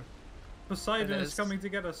no. Poseidon It is is. coming to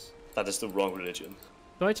get us. That is the wrong religion.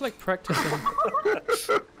 Do I need to like practice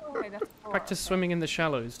Oh, wait, that's four, practice okay. swimming in the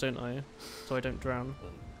shallows, don't I? So I don't drown.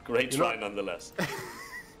 Great You're try, not- nonetheless.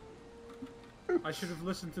 I should have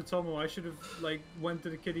listened to Tomo. I should have like went to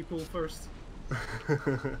the kiddie pool first.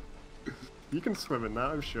 You can swim in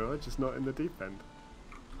that, I'm sure, just not in the deep end.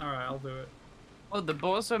 All right, I'll do it. Oh, the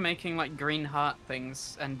boars are making like green heart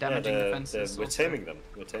things and Yeah, damaging the fences. we're also. taming them.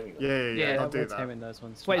 We're taming them. Yeah, Yeah, I'll do we're that. taming those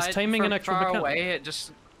ones. Wait, is taming an from actual far mechanic? away, it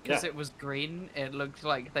just because Yeah. it was green, it looked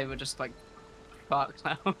like they were just like fart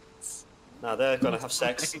clouds. Now they're gonna have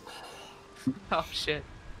sex. Oh shit!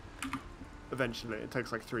 Eventually, it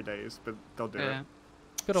takes like 3 days, but they'll do Yeah, it.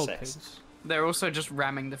 Good old Sex. pigs. they're also just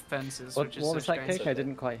ramming the fences, What, which is what so was that, strange. Cake? I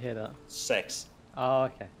didn't quite hear that. Sex. Oh,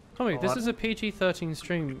 okay. Tommy, this What? is a PG-13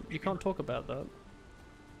 stream. You can't talk about that.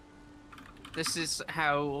 This is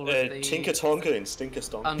how all of the Tinker Tonker and Stinker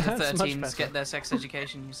Stonker. under That's much 13s better. get their sex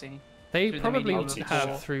education. You see. They Through the probably medium of have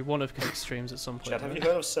porn. through one of Cake's streams at some point. Chad, have right? you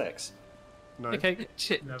heard of sex? No. Okay,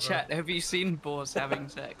 Never. Chat, have you seen boars having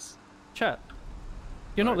sex? chat.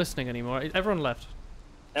 You're not Right. listening anymore. Everyone left.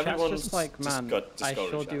 Chat's Everyone's just like, man, got I sure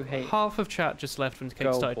discouraged do now. hate Half of chat just left when Cake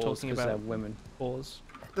girl started boars talking 'cause they're about women. boars.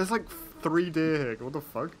 There's like 3 deer here. What the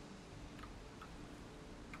fuck?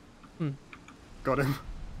 Hmm. Got him.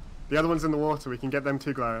 The other one's in the water. We can get them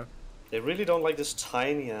too, Clara. They really don't like this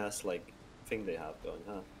tiny ass like thing they have going,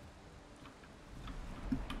 huh?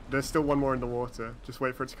 There's still one more in the water. Just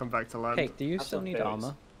wait for it to come back to land. Cake, do you Have still some need berries.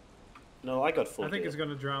 armor? No, I got full. I think gear. it's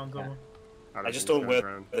gonna drown, Tomo. don't I just think don't it's wear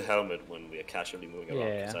going around. the helmet when we are casually moving around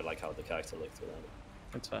Yeah. because I like how the character looks without it.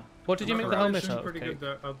 That's fair. What did you make the helmet Preparation out of, pretty Cake?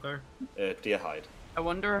 good out there. Deer hide. I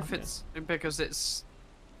wonder if it's because it's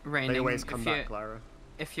raining. They always if come you- back, Clara.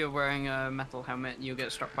 if you're wearing a metal helmet, you'll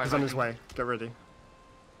get struck by He's on his lightning. way. Get ready.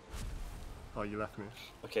 Oh, you left me.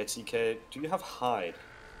 Okay, TK, do you have hide?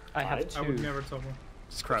 I have Hide? I would two. never tell them.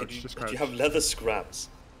 Just Okay, crouch. do you, Just do crouch. you have leather scraps?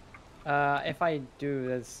 If I do,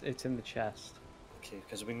 it's in the chest. Okay,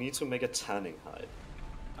 because we need to make a tanning hide.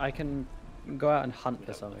 I can go out and hunt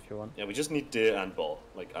for some if you want. Yeah, we just need deer and boar.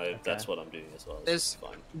 Like, that's what I'm doing as well. So There's it's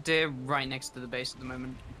fine. deer right next to the base at the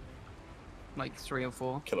moment. Like 3 or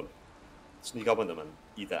 4. Kill them. Sneak up on them and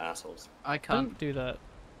eat their assholes. I can't. Don't do that.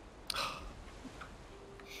 I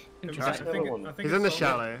Interesting. think, Everyone- I think He's in the it's all-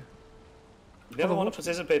 chalet. You never want to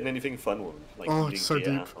participate in anything fun with them, like Oh, eating it's so deer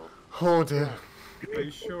deep. asshole. Oh dear. Are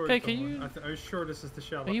you sure? Okay, can Tomo? you- Are you sure this is the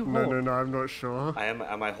shallow? Are you No, horny? no, I'm not sure.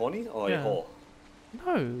 Am I horny or Yeah. a whore?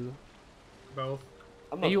 No. Both.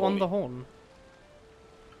 I'm Are not you horny. on the horn?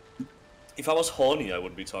 If I was horny, I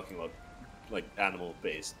wouldn't be talking about like animal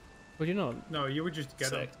based Would you not? No, you would just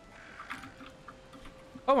get them. sex.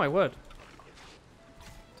 Oh my word.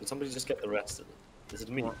 Did somebody just get arrested? Is it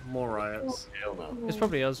me? More riots. Hell no. It's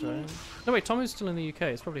probably us, right? No wait, Tom is still in the UK.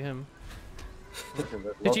 It's probably him.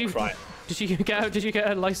 Did you- Cry. Did you get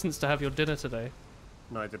a license to have your dinner today?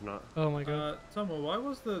 No, I did not. Oh my god. Tomo, why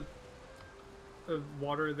was the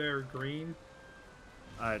water there green?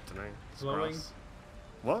 I don't know. It's Glowing? grass.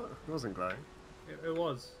 What? It wasn't glowing. It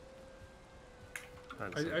was.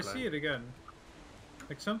 I I see it again.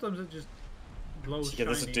 Like sometimes it just glows Yeah,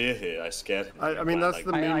 there's a shiny. deer here. I scared him. I mean, that's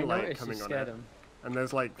the I moonlight noticed you coming on scared it. him. And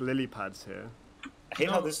there's like lily pads here. I hate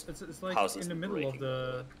No, how this it's like house in is the middle of breaking.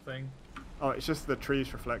 the thing. Oh, it's just the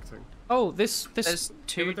trees reflecting. Oh, this There's Yeah,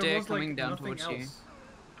 2 but there deer was, like, coming down nothing towards you. else.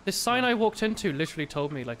 this sign I walked into literally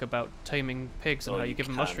told me like about taming pigs and Oh, how you give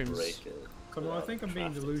them can't mushrooms. break it Tomo, I without think a I'm being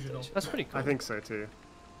crafting delusional. station. That's pretty cool. I think so too.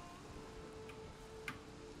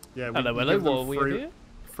 Yeah, Hello, we hello, give them what are we fruit, here?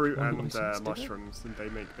 fruit One and license to do? mushrooms, and they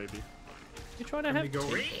make baby. You trying to And have they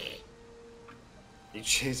go, tea? You're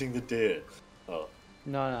chasing the deer. Oh,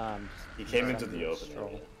 No, I'm just... he came just into the having a open stroll.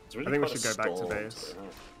 area. It's really I think we quite a should go back to storm base. today,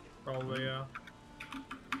 huh? probably, yeah.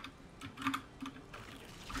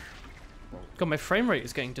 God, my frame rate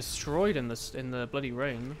is getting destroyed in the bloody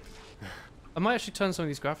rain. I might actually turn some of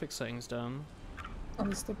these graphics settings down.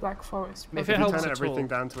 And it's the Black Forest. If If it you helps turn at everything all.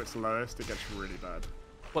 down to its lowest, it gets really bad.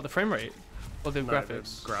 What, the frame rate? Or the No,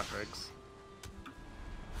 graphics? The graphics.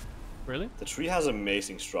 Really? The tree has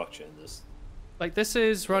amazing structure in this. Like this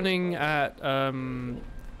is running at Yeah,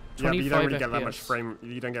 but you don't really get that much FPS. frame.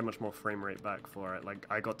 You don't get much more frame rate back for it. Like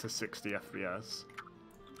I got to 60 FPS.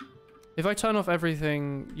 If I turn off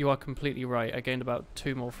everything, you are completely right. I gained about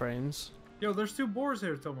 2 more frames. Yo, there's 2 boars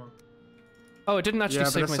here, Tomo. Oh, it didn't actually Yeah,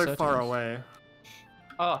 but save it's my so settings. far away.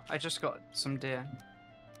 Oh, I just got some deer.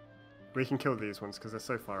 We can kill these ones because they're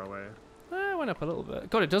so far away. It went up a little bit.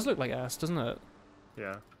 God, it does look like ass, doesn't it?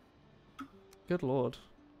 Yeah. Good lord.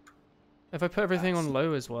 If I put everything on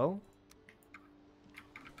low as well.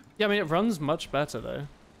 Yeah, I mean, it runs much better though.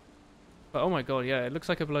 But oh my god, yeah, it looks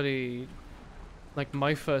like a bloody... Like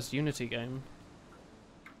my first Unity game.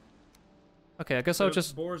 Okay, I guess I'll The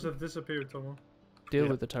just boars have disappeared, Tomo. deal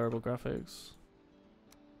Yeah. with the terrible graphics.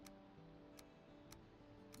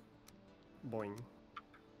 Boing.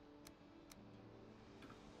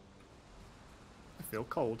 I feel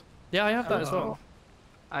cold. Yeah, I have that as well.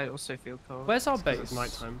 I also feel cold. Where's our 'Cause base? it's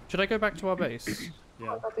nighttime. Should I go back to our base?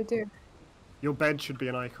 Yeah. What they do? Your bed should be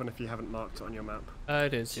an icon if you haven't marked it on your map.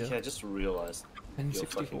 It is, Yeah, yeah. I just realized your N64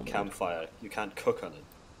 fucking mode. campfire. You can't cook on it.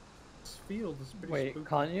 This field is pretty Wait, spooky.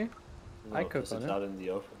 can't you? I No, could 'cause on it's it. out in the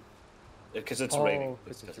open. Because it's Oh, raining.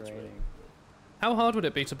 'cause it's 'cause raining. How hard would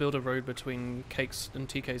it be to build a road between Cake's and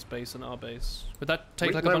TK's base and our base? Would that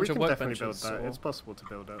take like a No, bunch we of can definitely build workbenches? that. or- It's possible to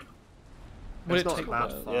build it. Would It's it not take that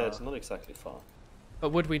that? far. Yeah, it's not exactly far. But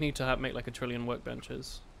would we need to make like a trillion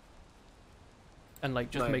workbenches? And like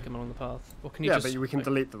just No. make them along the path? Or can you Yeah, just... but we can like-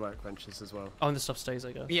 delete the workbenches as well. Oh, and the stuff stays,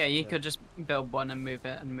 I guess. Yeah, you could just build one and move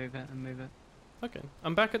it and move it and move it. Okay,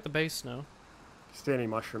 I'm back at the base now. If you see any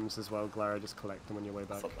mushrooms as well, Glara, just collect them on your way I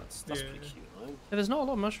back. thought that's Yeah. pretty cute, right? Yeah, there's not a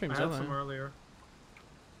lot of I mushrooms, had are some there? earlier.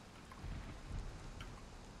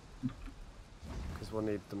 Because we'll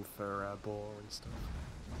need them for boar and stuff.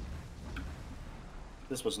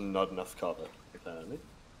 This was not enough cover, apparently.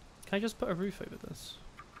 Can I just put a roof over this?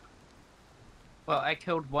 Well, I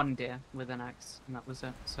killed 1 deer with an axe, and that was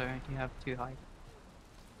it. So you have 2 hide.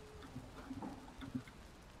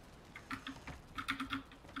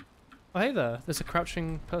 Oh, hey there. There's a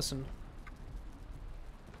crouching person.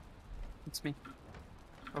 It's me.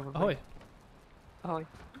 Probably. Ahoy. Ahoy.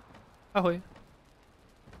 Ahoy.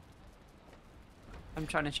 I'm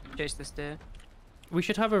trying to chase this deer. We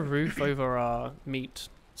should have a roof over our meat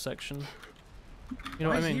section. You know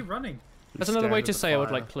Why what I is he mean? running? That's another way scared to of the say I would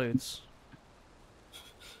fire. like clothes.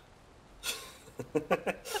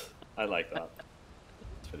 I like that.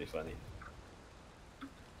 It's pretty funny.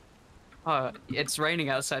 It's raining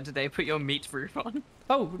outside today. Put your meat roof on.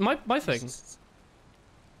 Oh, my thing.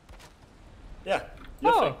 Yeah.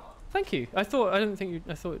 Your Oh, thing. thank you. I didn't think you.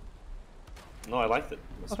 I thought. No, I liked it.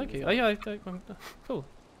 It's Oh, thank really you. fun. Yeah, cool.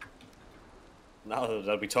 Now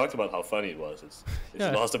that we talked about how funny it was, it's Yeah.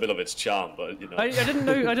 lost a bit of its charm. But you know. I didn't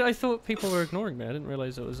know. I thought people were ignoring me. I didn't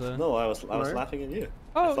realize it was. No, I was No. laughing at you.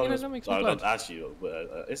 Oh, I thought you know, it was, that makes me not glad. at you.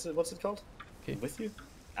 Is it what's it called? Okay. With you?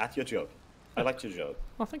 At your joke. I liked your joke.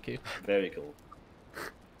 Oh, thank you. Very cool.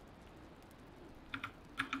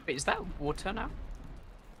 Wait, is that water now?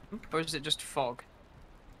 Or is it just fog?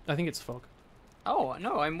 I think it's fog. Oh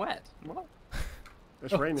no, I'm wet. What?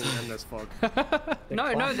 It's raining and there's fog.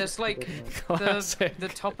 No, there's like Classic. the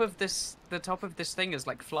top of this thing is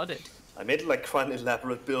like flooded. I made like quite an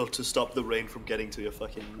elaborate build to stop the rain from getting to your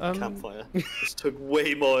fucking Um, campfire. This took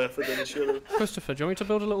way more effort than it should have. Christopher, do you want me to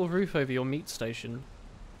build a little roof over your meat station?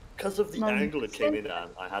 Because of the angle it came in at,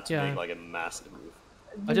 I had to Yeah. make like a massive roof.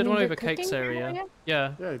 I did one over Kate's area.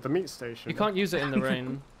 Yeah. Yeah, the meat station. You can't use it in the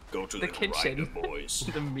rain. Go to The the kitchen. Rider, boys.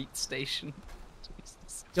 The meat station. Jesus.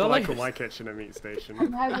 It's You're like like. a my kitchen and meat station.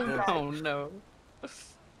 I'm having that. Oh no.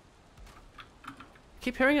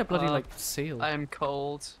 Keep hearing a bloody Uh, like seal. I am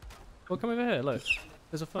cold. Well, come over here. Look,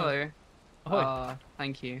 there's a fire. Hello. Ahoy!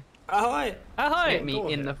 Thank you. Ahoy! Ahoy! Get me door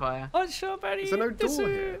in here. the fire. Oh, strawberry! Is there no door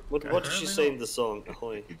here? What did she say in the song?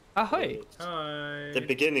 Ahoy. Ahoy! Hi. The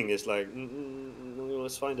beginning is like,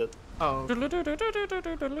 let's find it. Oh,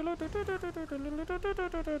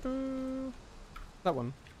 That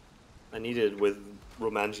one. I need it with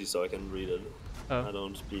Romanji so I can read it. I Oh.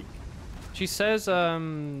 don't speak. She says,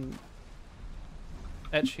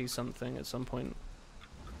 etchy something at some point.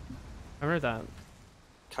 I read that.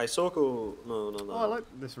 Kaisoko, no. Oh, I like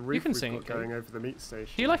this roof can we've sing got it, Kate. going over the meat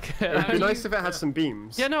station. Do you like it? It'd How be do nice you- if it had some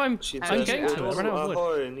beams. Yeah, no, I'm She How do getting you to it. I add ran out of wood.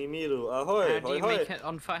 Ahoy, Nimiru, ahoy, how do you ahoy. make it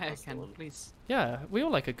on fire, That's the Ken? one. Please. Yeah, we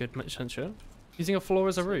all like a good Sencho. Using a floor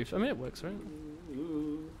as a roof. I mean, it works, right?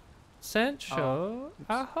 Sencho,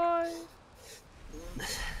 ahoy! I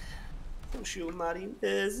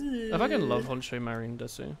fucking love Honsho marrying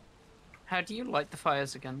Desu. How do you light the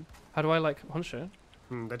fires again? How do I like Honsho?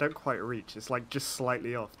 They don't quite reach. It's like just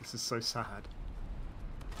slightly off. This is so sad.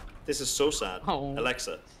 This is so sad. Oh.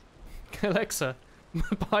 Alexa, Alexa,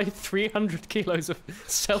 buy 300 kilos of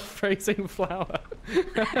self-raising flour.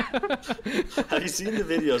 have you seen the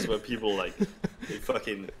videos where people like, they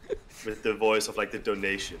fucking, with the voice of like the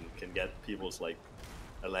donation, can get people's like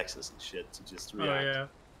Alexas and shit to just Oh react? yeah.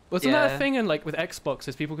 Wasn't that a Yeah. thing in like with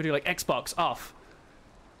Xboxes? People could do like Xbox off,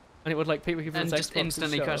 and it would like people's And just Xboxes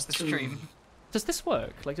instantly show crash up. the stream. Does this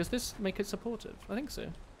work? Like, does this make it supportive? I think so.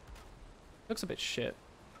 Looks a bit shit.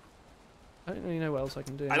 I don't really know what else I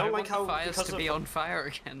can do. I don't want like how the fires because to of- be on fire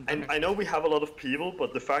again. And though. I know we have a lot of people,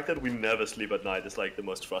 but the fact that we never sleep at night is like the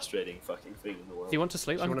most frustrating fucking thing in the world. Do you want to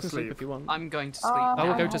sleep? Do you I'm wanna going to sleep sleep? if you want. I'm going to sleep. I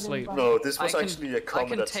will now. go to sleep. No, this was I can- actually a I comment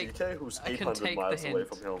can at take- TK, who's I can 800 take the miles away hint.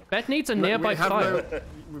 from home. Bed needs a We nearby have fire. no.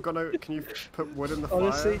 We've got no. Can you put wood in the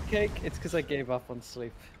Honestly, fire? Cake, it's because I gave up on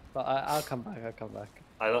sleep. But I'll come back. I'll come back.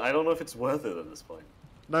 I don't know if it's worth it at this point.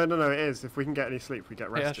 No, it is. If we can get any sleep, we get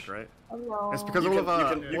Hey, rested, Ash. right? Hello. It's because You all can, of our you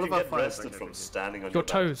all can of our get fires rested don't from get standing on Your your back.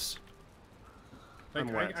 toes. Like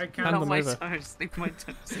I'm wet. I Hand can't. Not them my over. toes. Leave my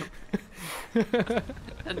toes.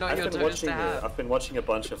 And not I've your been toes watching. to have. I've been watching a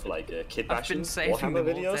bunch of like kit I've been bashing saving Warhammer them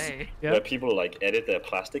all videos day. Yeah. where people like edit their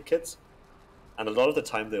plastic kits, and a lot of the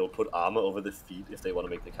time they will put armor over the feet if they want to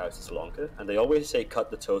make the characters longer, and they always say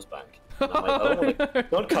cut the toes back. And I'm like, I don't want to.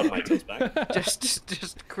 Don't cut my toes back.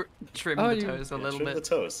 just trim Oh, the you- toes a Yeah, little trim the bit.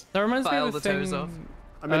 toes. That reminds me File of the the toes thing. off.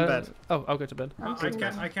 I'm in bed. Oh, I'll go to bed.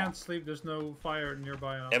 I can't sleep. There's no fire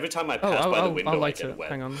nearby. Now. Every time I Oh, pass by the window, I'll I light get it.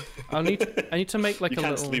 wet. Hang on. I need to make like You a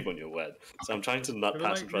can't little. sleep when you're wet, so I'm trying to not But,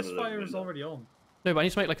 pass like, in front this of the fire is window. already on. No, but I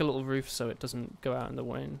need to make like a little roof so it doesn't go out in the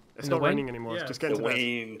wane. It's in the not wane? raining anymore. Yeah. Just get into The bed.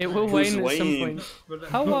 Wayne. It will Who's wane at some Wayne? point. But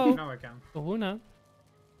Hello. now I can. Oh no.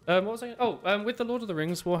 What was I? Oh, with the Lord of the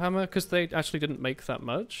Rings Warhammer, because they actually didn't make that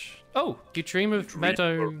much. Oh, you dream of Dream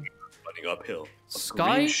meadow. running uphill. A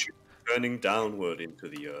Sky? green shoot turning downward into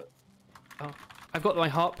the earth. Oh, I've got my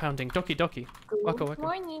heart pounding. Doki doki. Waka waka.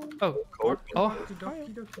 Morning. Oh, Cold. oh.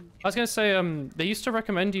 Doki doki. I was gonna say, they used to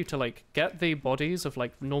recommend you to like get the bodies of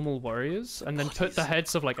like normal warriors and then put the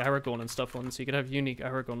heads of like Aragorn and stuff on, so you could have unique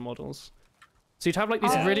Aragorn models. So you'd have like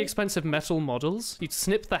these really expensive metal models. You'd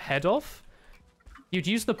snip the head off. You'd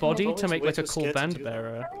use the body always to make way like a too cool scared to band do that.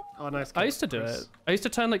 bearer. Oh, nice. I used to do Chris. it. I used to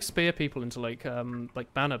turn like spear people into like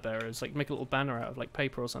banner bearers, like make a little banner out of like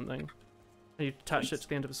paper or something. And And you attached it to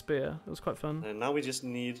the end of a spear. It was quite fun. And now we just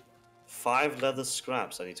need 5 leather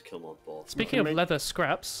scraps. I need to kill more boars. Speaking of leather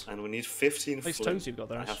scraps, And we need 15 how many flint. stones you've got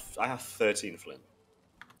there, I Ash? have 13 flint.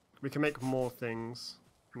 We can make more things.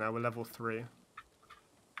 Now we're level 3.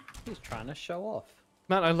 He's trying to show off.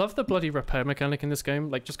 Man, I love the bloody repair mechanic in this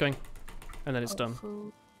game. Like, just going, and then it's done.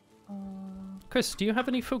 Food. Chris, do you have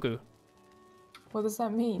any fugu? What does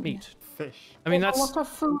that mean? Meat. Fish. I mean, Oh, that's what a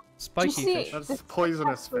food. spiky Do you see fish. it? That's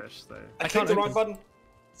poisonous fish, though. I can't clicked the wrong open- button.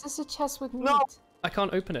 Is this a chest with meat? No. I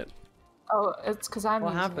can't open it. Oh, it's because I'm What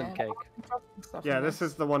using happened, it. Cake? I'm dropping stuff Yeah, in this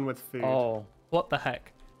is the one with food. Oh, What the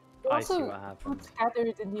heck? there. I see Also, what happened. food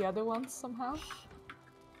scattered in the other ones somehow.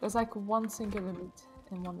 There's like one singular meat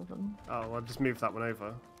in one of them. Oh, well, I've just moved that one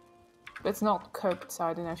over. But it's not cooked, so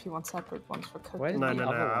I don't know if you want separate ones for cooking. Where did No, the no, no.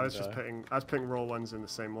 other I one was just go? putting raw ones in the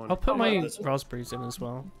same one. I'll put my this one. raspberries in as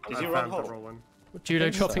well. Did I you run found the home? raw one. Judo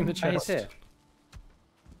Think so. chopping the Oh, he's chest. here.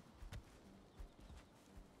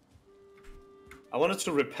 I wanted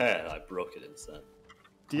to repair. I broke it instead.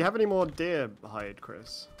 Do you have any more deer hide,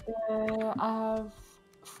 Chris? I have I've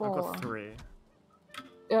 4. got 3.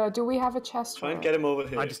 Do we have a chest? Try and for get it? him over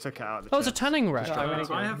here. I just took it out of the Oh, it's a chest. tanning rack.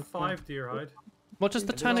 I have 5 deer hide. What does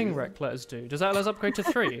the tanning rack let us do? Does that let us upgrade to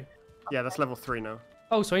 3? Yeah, that's level 3 now.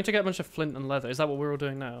 Oh, so I need to get a bunch of flint and leather. Is that what we're all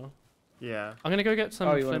doing now? Yeah, I'm gonna go get some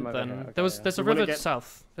Oh, you want flint them then. over here, okay, yeah. There's a You wanna river get-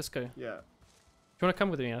 south. Let's go. Do you yeah. want to come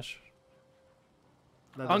with me, Ash?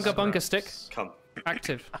 Leather Unga bunga stick. scraps. Come.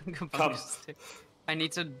 Active. Come. I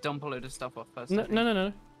need to dump a load of stuff off first. No, no, no,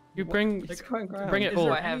 no. You bring It's going bring around. it Is all.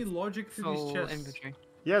 there I have any logic to these full chests? inventory.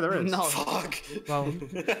 Yeah, there is. No. Fuck. Well,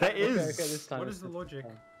 There Okay, is. okay, this time What it's is the this logic?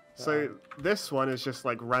 time. So this one is just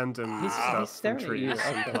like random He's stuff from staring at you. trees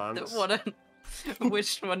and Okay. plants. What a,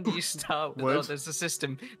 which one do you start with? Oh, Wood. there's a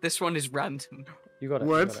system. This one is random. You got it.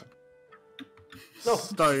 Wood. You got it. No.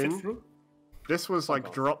 Stone. This was like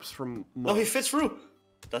off. drops from No, he mobs. fits through.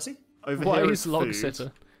 Does he? Over what here is log food.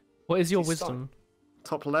 sitter? What is your He's wisdom?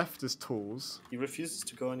 Top left is tools. He refuses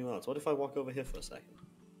to go anywhere else. What if I walk over here for a second?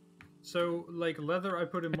 So, like leather, I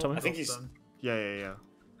put in Tommy. more I think stuff he's- then. Yeah, yeah, yeah.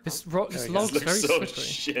 This There this we go. log's This very looks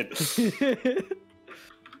so slippery. shit.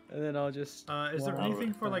 And then I'll just. Is there Wow.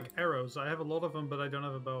 anything for like arrows? I have a lot of them, but I don't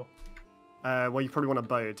have a bow. Well, you probably want a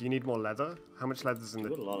bow. Do you need more leather? How much leather's in the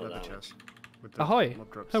You got a lot of leather damage. chest? With the Ahoy!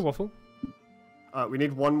 mob drops? Hey, Waffle. We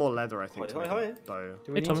need one more leather, I think, Ahoy, to make ahoy. a bow.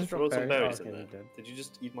 Do we Hey, need Tommy. to Throw drop some berries? berries Oh, in okay, there. we did. Did you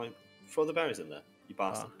just eat my... Throw the berries in there, you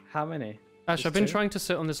bastard. How many? Ash, Just I've been 2? trying to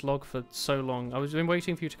sit on this log for so long. I've been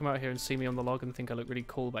waiting for you to come out here and see me on the log and think I look really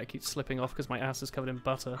cool, but I keep slipping off because my ass is covered in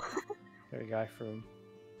butter. There we go from.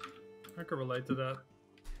 I can relate to that.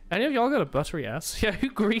 Any of y'all got a buttery ass? Yeah, who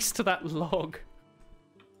greased that log?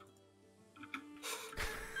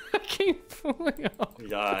 I keep falling off.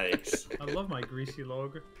 Yikes. I love my greasy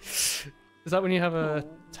log. Is that when you have a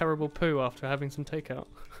terrible poo after having some takeout?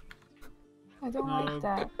 I don't No. like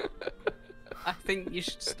that. I think you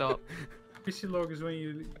should stop. Greasy log is when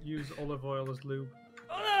you use olive oil as lube.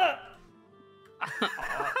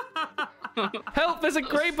 Help! There's a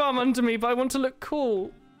grey bomb under me, but I want to look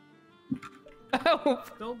cool.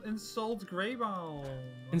 Help! Don't insult Greybound.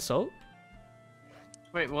 Insult?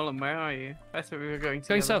 Wait, Wallen, where are you? I thought we were going to.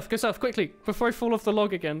 Go south, quickly, before I fall off the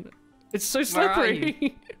log again. It's so Where are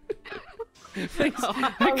slippery. Please,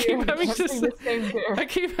 I Oh, keep you're having to. the same there. I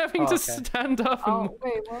keep having to Okay. stand up and. Oh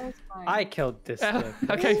wait, where is mine? I killed this thing.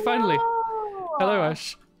 Okay, finally. No! Hello,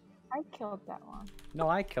 Ash. I killed that one. No,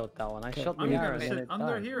 I killed that one. I shot the I'm arrow gonna and then sit it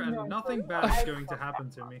under died. here and No, nothing don't- bad is going to happen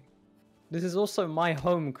to me. This is also my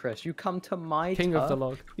home, Chris. You come to my King of the turf,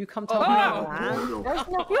 log. You come to Oh, my no. land. There's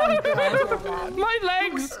no point to answer that. My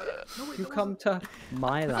legs! You come to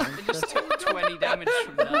my land. I just took 20 damage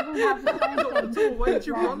from that. You have the time to Why did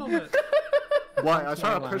you run on it? Why? I was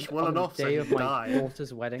trying to my push land Willen on the off so day he'd of my die.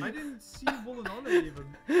 daughter's wedding. I didn't see Woolen on it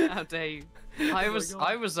even. How dare you? I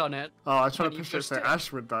was on it. Oh, I was trying When to you push it pushed so it.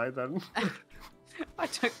 Ash would die then. I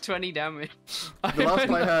took 20 damage. The last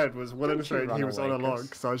I heard was Willen Don't you showing he run was on a away, log,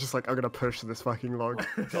 Chris. so I was just like, I'm gonna push this fucking log.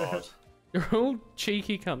 God. You're all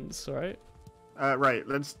cheeky cunts, alright? Right,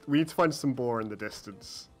 we need to find some boar in the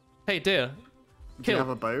distance. Hey, dear. Do you Kill. have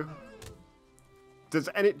a bow?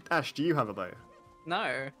 Ash, do you have a bow? No,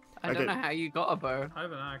 I Okay. don't know how you got a bow. I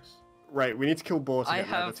have an axe. Right, we need to kill boar to I get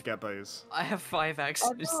leather have- to get bows. I have 5 I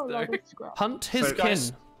axes know, though. like, it's scrap. Hunt his So, kin.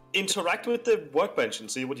 guys- Interact with the workbench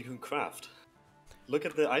and see what you can craft. Look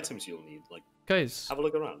at the items you'll need. Like, Guys, have a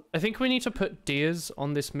look around. I think we need to put deers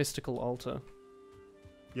on this mystical altar.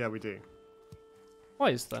 Yeah, we do. Why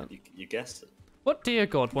is that? You guessed it. What deer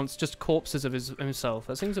god wants just corpses of himself?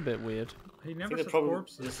 That seems a bit weird. He I never think the said problem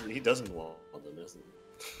corpses. is he doesn't want them, isn't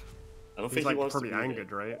he? I don't He's think like he wants probably to be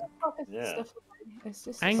angered, right? Pockets and Yeah. stuff in It's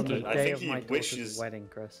just Angie. I Day think of he my daughter's wishes- wedding,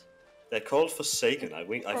 Chris. They're called Forsaken. I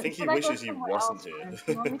think he Should I go wishes he somewhere wasn't else here. then?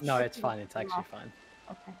 You want me to No, go it's fine. It's somewhere actually else? fine.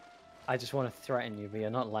 Okay. I just want to threaten you, but you're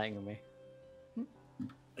not letting me.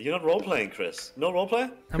 You're not role-playing, Chris. No role-play?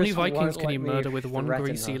 How many Chris won't Vikings can let you me murder with one threaten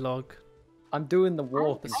greasy her. log? I'm doing the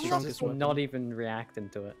walk, and the she's strongest just weapon. not even reacting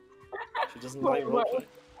to it. She doesn't Wait, like roleplay.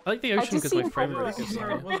 I like the I ocean just because my seen frame Valheim. rate This is is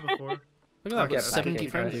where it was before. Look at that, I'll I've get got back 70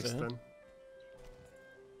 in, frames Chris. here.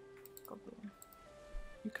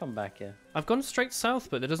 You come back here. I've gone straight south,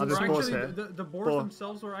 but it doesn't There's Or seem boars to... actually, here. the boars Boar.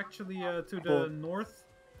 themselves are actually to the Boar. north.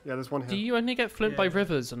 Yeah, there's one Do here. you only get flint by Yeah.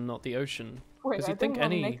 rivers and not the ocean? Wait, Because I you'd think don't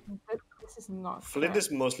wanna any... make this is not. Flint correct.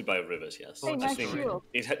 is mostly by rivers, yes. Hey, I nice think shield.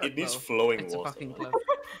 it needs Well, flowing It's a water. fucking right? glove. Is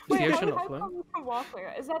the Wait, ocean how not come flowing? you can walk like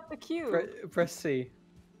that? Is that the cube? Press C.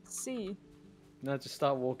 C. No, just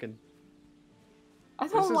start walking. I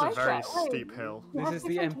This don't is a like very that. Wait, steep hill. you This have is the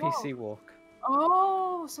different NPC walk. walk.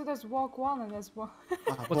 Oh, so there's walk 1 and there's one.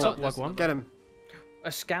 What's up, log one? Get him.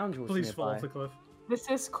 A scoundrel's Please fall nearby. off the cliff. This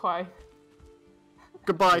is quite.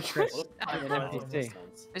 Goodbye. Chris, I'm an NPC.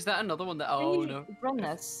 Is that another one that? Oh no. Run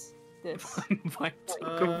this. This. Right.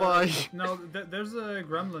 Goodbye. No, there's a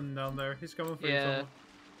gremlin down there. He's coming for you. Yeah. Tom.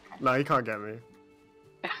 No, he can't get me.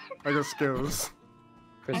 I got skills.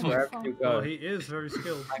 Chris, Oh, wherever fuck. you Well, go, he is very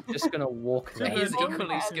skilled. I'm just gonna walk there. He's Run equally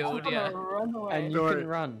fast, skilled, I'm yeah. gonna Run away. And you Don't can worry.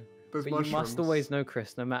 run. There's But mushrooms. you must always know,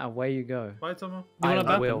 Chris, no matter where you go, Bye, Tomo. You I wanna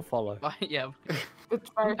bap will him? follow. Yeah. It's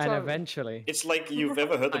very And tough. eventually... It's like you've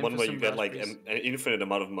ever heard the Time one for where some you get like raspberries. an infinite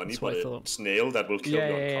amount of money, That's what but I a thought. snail that will kill Yeah,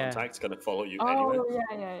 you on yeah, yeah. contact is gonna follow you Oh, anyway.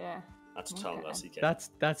 yeah. That's Okay. Tom, that's EK.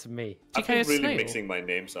 That's me. I've TK been is really snail. mixing my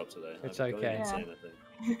names up today. It's I'm going okay. insane, I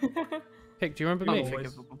think. Pick, do you remember Oh, me? wait.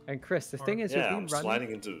 Forgivable. And Chris, the thing is, Yeah, if I'm you run,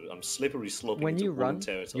 sliding I'm slippery sloping when into you wooden run,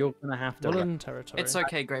 territory. you're gonna have to Woolen run. territory. It's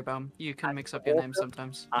okay, Greybaum. You can mix up your names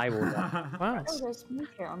sometimes. I will run. Wow. Oh, there's meat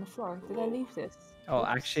here on the floor. Did I leave this? Oh,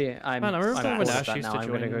 actually, I'm. Man, I remember I'm when bored of Ash that used now. to I'm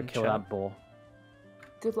gonna go join kill chat. that boar.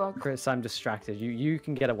 Good luck. Chris, I'm distracted. You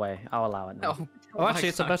can get away. I'll allow it now. Oh, Oh, actually,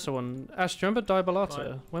 it's a Like, better one. Ash, do you remember Diabolata?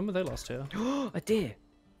 Fine. When were they last here? A deer.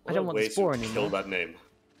 I What don't a want way the spore to kill anymore. that name.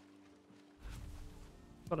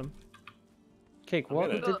 Got him. Cake, I'm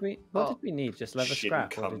what gonna- did we need? Just leather Shit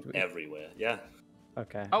scrap. Or come did we... everywhere. Yeah.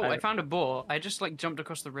 Okay. Oh, I found a boar. I just like jumped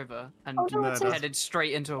across the river and Oh, no, it says- headed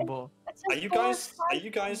straight into a boar. it says Are you four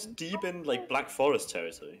guys five. deep in like Black Forest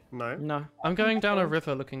territory? No. No. I'm going down a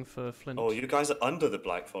river looking for flint. Oh, you guys are under the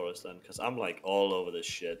Black Forest then, because I'm like all over this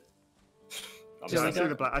shit. I'm Yeah, Yeah, I we see don't-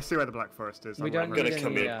 the black. I see where the Black Forest is. we I'm don't I'm right need gonna there.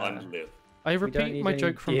 come in any, and live. I don't repeat need my any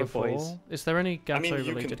joke from beer before. boys. Is there any I mean, you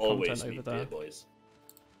Gato-related can always content need over deer, there? boys.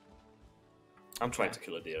 I'm trying to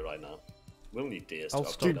kill a deer right now. We'll need deers I'll to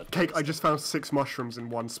stop. upgrade Dude, that Cake, I forest. just found 6 mushrooms in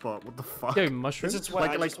one spot. What the fuck? Yo, This mushrooms? is where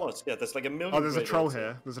Like- I like- just was. Yeah, there's like a million. Oh, there's a great troll ones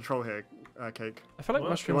here. There's a troll here, Cake. I feel like What?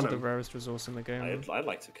 mushrooms You are the want 'em? rarest resource in the game. I'd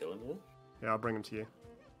like to kill him. Yeah. Yeah, I'll bring them to you.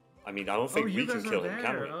 I mean, I don't Oh, think you we can guys kill are him,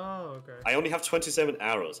 can there. we? Oh, okay. I only have 27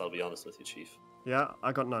 arrows. I'll be honest with you, Chief. Yeah,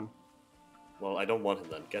 I got none. Well, I don't want him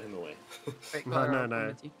then. Get him away. Wait, No, where no, are no.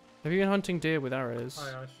 Committee? Have you been hunting deer with arrows?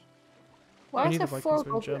 Hi, Ash. Why Only is the there Vikings 4 were in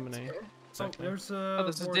goblins Germany. here? Oh, Exactly. there's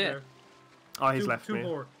there's a boar deer. there. Oh, he's two, left two me.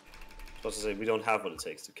 boar. Supposed to say we don't have what it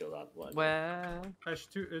takes to kill that one. Where? Ash,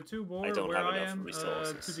 two boar. I don't where have I enough am, to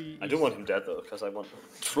resources. the I do east. want him dead though, because I want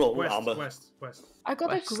troll West, armor. west. I got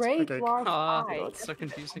West. a great Okay. dwarf Ah, eye. that's so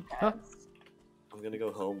confusing. Huh? I'm gonna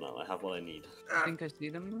go home now. I have what I need. I think I see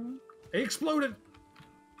them. It exploded.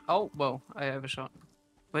 Oh, well, I overshot.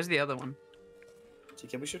 Where's the other one?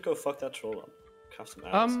 TK, we should go fuck that troll up. Cast some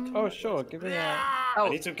arrows. Oh, sure. Give me a Oh, I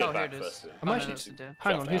need to get here back it is. first. I'm Oh, no, actually- that's a deer.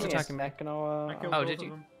 Hang on, who's Arrows. attacking me? second. I killed Oh, both did of you?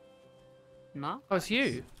 them. No? Oh, it's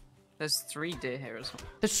you. There's 3 deer here as well.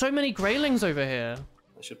 There's so many greylings over here.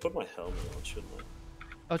 I should put my helmet on, shouldn't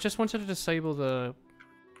I? I just wanted to disable the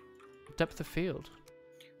depth of field.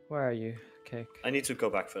 Where are you, Cake? I need to go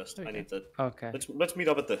back first. I Okay. need to. Okay. Let's meet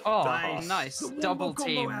up at the. Oh, the nice. Combo, Double combo,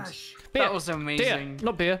 teamed. Ash. Beer. That was Deer, amazing.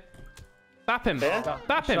 not beer. Bap him. Bear?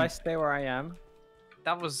 Bap Should him. I stay where I am?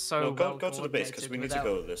 That was so No, well go to the base because we need to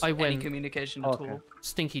coordinated go this. I without any win. communication at Okay. all.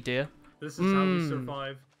 Stinky deer. This is how we Mm.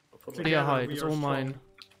 survive. I'll put my- Together Deer hide. we It's are all strong. mine.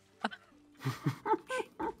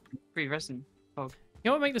 Free resin. Oh, You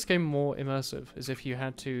know what would make this game more immersive is if you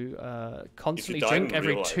had to constantly died drink in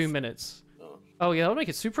every real 2 life. minutes. Oh. Oh yeah, that would make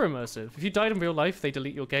it super immersive. If you died in real life, they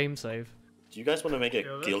delete your game save. Do you guys want to make a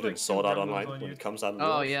Yeah, that's guild like and sword out two gremlins online on when you. it comes out? In real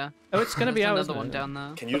oh life? yeah. Oh, it's gonna be There's out. another isn't one it? down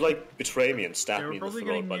there. Can you like betray me and stab Yeah, me we're in the probably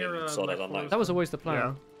throat getting by near, then sword Black out online? Forest. That was always the plan.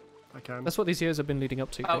 Yeah, I can. That's what these years have been leading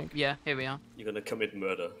up to. Oh Cake. yeah, here we are. You're gonna commit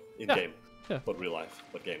murder in Yeah. game. Yeah. What real life?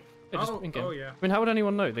 What game? Yeah, just Oh, in-game. oh yeah. I mean, how would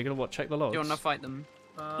anyone know? They're gonna what? Check the logs. Do you want to fight them?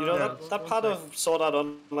 You know, Yeah, that part of Sword Art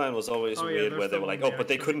Online was always Oh, yeah, weird, they're where they still were like, on oh, the but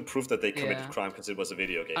they actual- couldn't prove that they committed Yeah. crime because it was a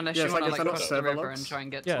video game. Unless Yeah, you it's want like to if they're not cross the server river logs. and try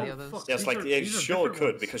and get Yeah. to the Oh, others. fuck. Yeah, it's like, These are- yeah, these are sure different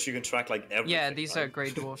could, ones. because you can track like everything. Yeah, these are right? grey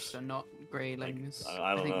dwarfs and not greylings.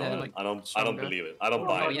 I don't think know. they're, like, I don't stronger. believe it. I don't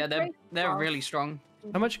buy Oh it. yeah, they're really strong.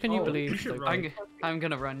 How much can you Oh, believe? you should though? run. I'm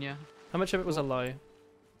gonna run, yeah. How much of it was a lie?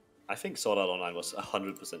 I think Sword Art Online was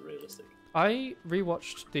 100% realistic. I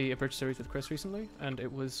rewatched the Abridged series with Chris recently, and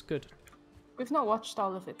it was good. We've not watched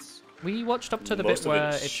all of it. We watched up to the Most bit of it where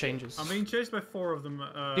is it shit. changes. I'm being chased by 4 of them.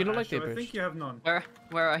 Do you not like the Asher. I think abridged? you have none.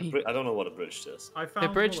 Where are you? I don't know what a bridge is. I found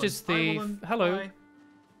abridged Woolen. is the- Hi, Woolen. hello. Hi.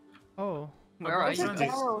 Oh, Where are There's you? an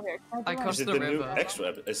arrow here. I Is crossed it the the new river. extra?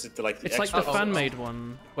 Is it like the it's like extra? the fan-made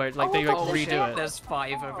one where like they Oh, like shit. redo it. There's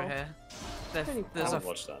 5 over here. Pretty I There's haven't a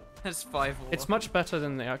watched that. there's 5 more. It's much better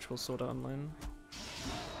than the actual Sword Art Online.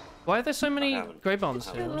 Why are there so many haven't. grey bombs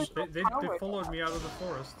I here? haven't. They followed me out of the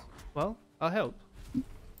forest. Well, I'll help.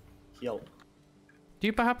 Heal. Do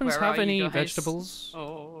you perhaps Where have are you any guys? vegetables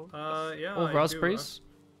Oh. Yeah. or I raspberries?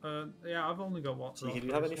 Do. Yeah, I've only got what? Do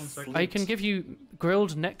you have any One second. I can give you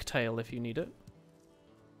grilled necktail if you need it.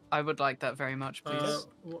 I would like that very much, please.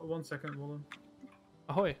 1 second, Woolen.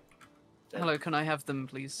 Ahoy. Hello, can I have them,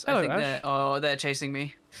 please? Hello, I think Ash. they're chasing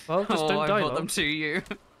me. Well, just Oh, don't I die, brought them love. to you.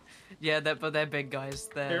 Yeah, but they're big guys.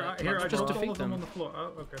 They're Here, I much just dropped more- defeat all of them them. on the floor.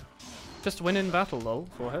 Oh, okay. Just win in battle, lol,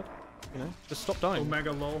 forehead. You know, just stop dying.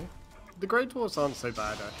 Omega lol. The Grey Dwarfs aren't so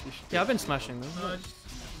bad, Ash. You should Yeah, I've been do smashing them. Just,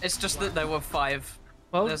 It's just that there were 5.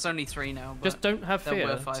 Well, There's only 3 now. But just don't have there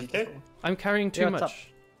were fear. 5 TK? before. I'm carrying too Yeah, what's up?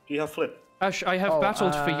 much. Do you have flip? Ash, I have Oh,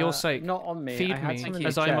 battled for your sake. Not on me. I Feed had some me, in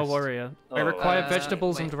as the I am a chest. warrior. I Oh, require uh,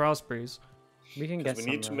 vegetables wait. and raspberries. We can get We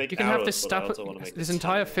some. need to though. make You can have arrows, this but I stack, also want to make this this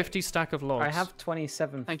entire tanning. 50 stack of logs. I have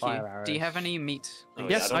 27 Thank fire you. arrows. Do you have any meat? Oh,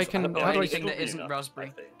 Yes, don't- I can- don't how know, do I- it'll Anything that be isn't enough, raspberry.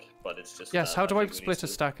 I think, but it's just. Yes, how do I think we split need a to-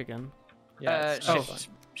 stack again? Yeah, it's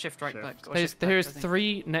Shift right Shift. click. Or There's, shift back, there's I think.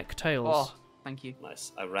 3 neck tails. Oh, thank you.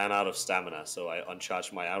 Nice. I ran out of stamina, so I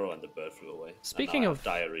uncharged my arrow and the bird flew away. And Speaking now I of- have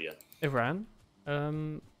diarrhea. Iran.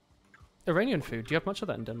 Iranian food. Do you have much of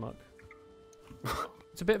that in Denmark?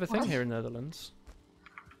 It's a bit of a thing here in the Netherlands.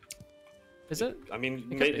 Is it? I mean,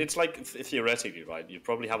 It could be. it's like theoretically, right? You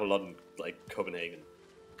probably have a lot in like Copenhagen,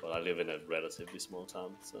 but I live in a relatively small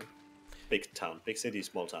town, so big city,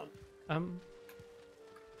 small town.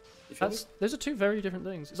 You feel me? Those are 2 very different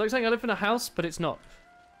things. It's like saying I live in a house, but it's not.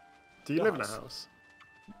 Do you live in a Nice. house?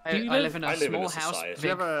 I, Do you I live- live in a I live in a small house, society. big Do you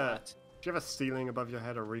have a flat. Do you have a ceiling above your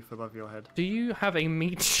head or roof above your head? Do you have a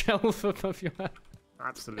meat shelf above your head?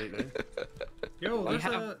 Absolutely. yo, there's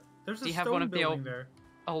have- a do you stone have one of the building old- there.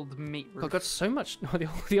 Old meat roof. I've got so much. No,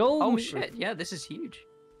 the old Oh meat shit! roof. Yeah, this is huge.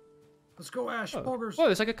 Let's go, Ash. Oh. Boggers. Whoa,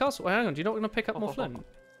 it's like a castle. Hang on, do you not want to pick up more flint?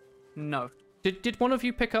 No. Did one of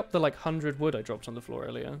you pick up the like 100 wood I dropped on the floor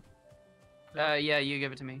earlier? Yeah, you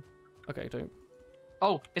give it to me. Okay, don't.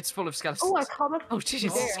 Oh, it's full of skeletons. Oh, I caught it. Oh,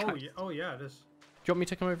 Jesus. Oh, yeah, it is. Do you want me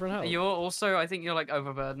to come over and help? You're also, I think you're like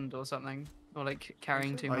overburdened or something, or like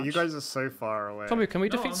carrying too Oh, much. you guys are so far away. Tommy, can we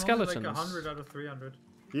No, defeat I'm skeletons? only like 100 out of 300.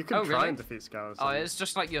 You can Oh, try really? and defeat skeletons. Oh, it's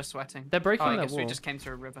just like you're sweating. They're breaking I their guess we wall. just came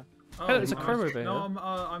through a river. Oh, Hey, there's a nice. crow over No, here.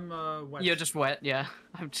 I'm wet. You're just wet, yeah.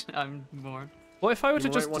 I'm more. What if I were You to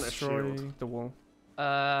might just want a destroy shield. the wall?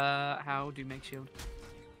 How do you make shield?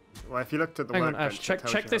 Well, if you looked at the Hang on, workbench, Ash. it Check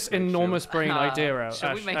tells check you this how to make enormous shield. brain Ah, idea out.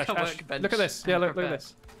 shall we Ash, make Ash, a Ash. workbench Look at this. Yeah, and look at prepare?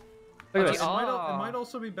 this. Look at It this. Oh. might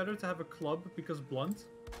also be better to have a club because blunt.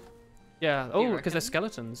 Yeah. Oh, because reckon? they're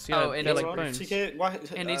skeletons. Yeah, Oh, it they're is like one. bones. TK, why?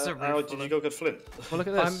 It needs a How roof did full you of- go get flint? Well, look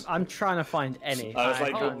at I'm this. I'm trying to find any. I was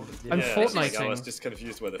like, can't oh. do I'm it. yeah, Fortniting. I was just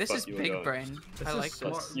confused where the This fuck is you were big going. brain. This I is like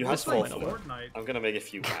smart. this. You This have is like Fortnite. Fortnite. I'm gonna make a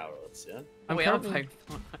few arrows, yeah? I'm We are currently- playing.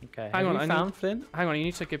 Okay. Hang on, have I you need- found Flint? Hang on, you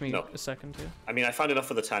need to give me No. a second here. I mean, I found enough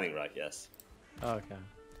for the tanning rack, yes. Oh, okay.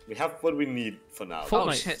 We have what we need for now. Fortnite.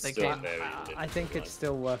 Oh shit! They Still came. very I think little, it's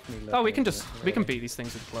still worth me looking. Oh, we can at just it, we can really. beat these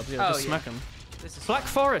things with clubs. Yeah, Oh, just yeah. smack them. This is Black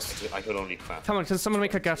fine. Forest. I could only craft. Come on, can someone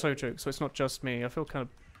make a Gato joke so it's not just me? I feel kind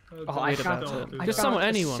of Oh, I weird found- about don't it. do Just that. someone, a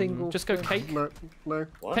anyone. single Just go flint. cake. No, no.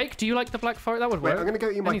 What? Cake, do you like the Black Forest? That would Wait, work. I'm gonna go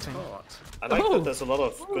eat my Anything. tart. I like Oh. that there's a lot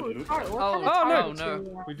of good Ooh, loot. sorry, there. what Oh, kind of oh, tart no. do No.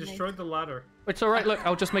 you We make? destroyed the ladder. It's alright, look,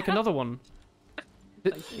 I'll just make another one.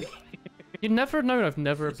 You'd never have known I've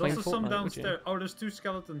never There's played also some Fortnite, would you? downstairs. Oh, there's 2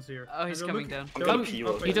 skeletons here. Oh, he's And they're coming looking- down. I'm they're gonna looking pee up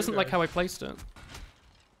real at He you doesn't like guys. how I placed it.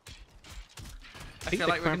 I Beat feel the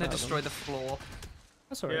like we're crap gonna out of destroy them. the floor.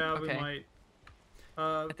 That's alright. Yeah, we Okay. might.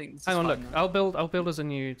 I think this Hang is on, fine look. now. I'll build us a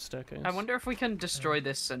new staircase. I wonder if we can destroy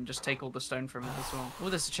this and just take all the stone from it as well. Oh,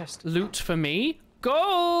 there's a chest. Loot for me.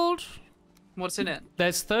 Gold! What's in it?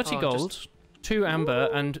 There's 30 Oh, gold, 2 amber,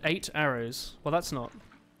 and 8 arrows. Well, that's not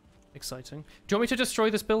exciting. Do you want me to destroy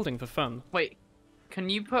this building for fun? Wait, Can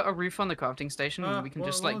you put a roof on the crafting station and we can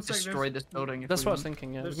just like one sec, destroy this building? If That's we what I was want?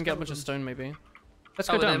 thinking. Yeah, we There's can get a bunch of skeletons. stone maybe. Let's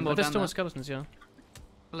Oh, go then down. we'll There's down still more there. skeletons. Yeah.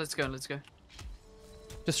 Let's go. Let's go.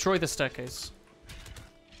 Destroy the staircase.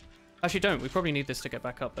 Actually, don't. We probably need this to get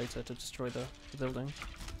back up later to destroy the building.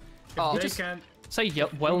 If Oh. they Just can't, Say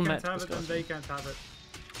if well we met. can't have it, then Discussion. they can't have it.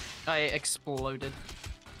 I exploded.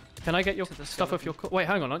 Can I get your to the stuff off your? Wait,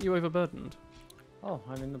 hang on. Aren't you overburdened? Oh,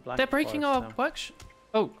 I'm in the black. They're breaking our forest workshop.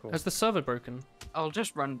 Oh, Cool. has the server broken? I'll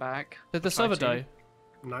just run back. Did the Try server to. die?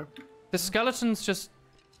 No. The skeleton's just.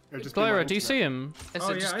 It'll just be my Glyra, do you internet. see him? Is Oh,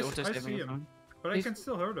 it yeah, just I auto see saving? him. But I He's- can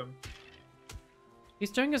still hurt him.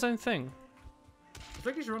 He's doing his own thing. I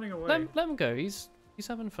think he's running away. Let him go. He's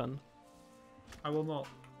having fun. I will not.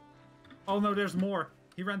 Oh no, there's more.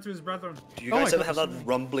 He ran to his brethren. Do you Oh guys my ever have God, that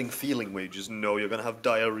rumbling feeling where you just know you're gonna have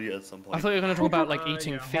diarrhea at some point? I thought you were going to talk about like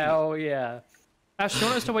eating yeah. feet. Hell yeah. Ash, do you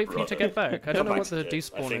want us to wait for you to get back? I don't know Come what the back to it.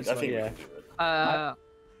 despawn is I like. think Yeah. we can do it.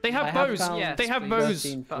 They I have have bows. found- Yes, They have please. bows.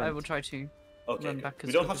 13 But I will flint. try to. Okay, Run back we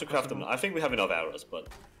as don't quick have to as craft them. possible. I think we have enough arrows, but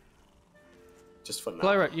just for now.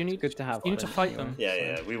 Glyra, you need Good to have. You need to flint fight anyway. them.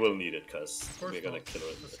 Yeah, we will need it because course we're gonna not. kill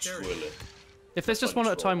That's it. scary. Truly. If there's just one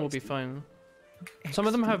at a time, we'll be fine. Some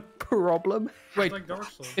of them have. Problem. Wait, It's like Dark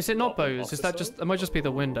Souls. is it not Problem bows? Is that just? It might just be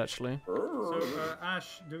the wind actually. So,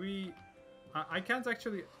 Ash, do we... I can't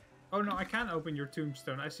actually... Oh no, I can open your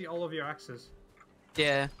tombstone. I see all of your axes.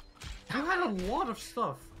 Yeah. You had a lot of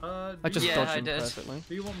stuff. I Do just you, Yeah, dodged I them did. perfectly.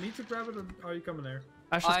 do you want me to grab it, or are you coming there?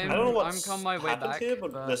 Ash is I'm- I don't know coming. what's on my way happened back, here,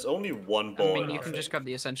 but but- there's only one I ball. mean, in you our can just thing. grab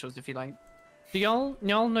the essentials if you like. Do y'all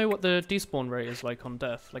know what the despawn rate is like on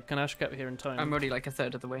death? Like, can Ash get here in time? I'm already like a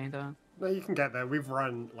third of the way there. No, you can get there. We've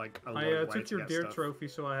run like a long way took to your get deer stuff. trophy,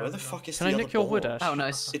 so I have Where the fuck is Can I the nick other your ball? wood, Ash? Oh,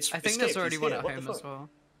 nice. It's I think there's escaped, already he's one here, at what the home as fuck? well.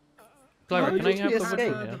 Glyra, Why can I did have he the wood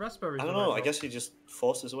escape? from the here? raspberries. I don't that know. I got. guess he just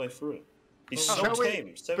forced his way through. He's Oh. so Shall we,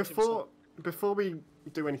 tame. 70%. before we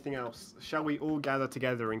do anything else, shall we all gather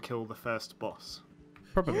together and kill the first boss?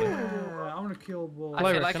 Probably. Yeah, I want to kill Bull. I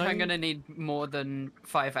Glyra, feel like can I'm I- gonna need more than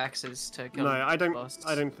 5 axes to kill. No, I don't. boss.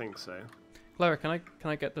 I don't think so. Glyra, can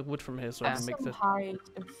I get the wood from here so I can make Some the? hide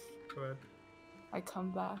if Go ahead. I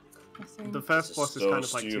come back. I think. The first This is boss is so kind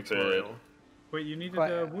of like stupid. tutorial. Wait, you needed Right,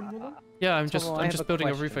 the wood woman? Yeah, I'm Tom, just I I'm have just a building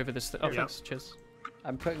a roof question. over this. Oh, Yeah. thanks. Cheers.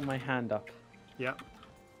 I'm putting my hand up. Yeah.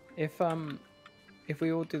 If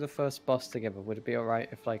we all do the first boss together, would it be alright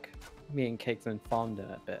if like me and Caitlin farmed it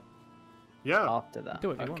a bit Yeah. after that? Do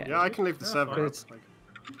what you want. Yeah, I can leave the Yeah, server. fine. up,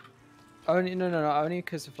 like- Only no, only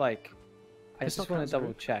because of like. I It's just not want to Count's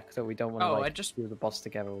double check that we don't want to Oh, I like just- do the boss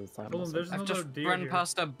together all the time. Hold on, there's I've another just deer run here.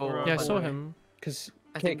 past a bull. Or, Yeah, I by saw the way. him. Because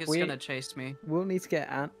I think it's gonna chase me. we'll need to get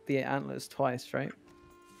the antlers twice, right?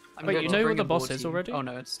 I'm Wait, going you to know what bring the a boss boar is to you. already? Oh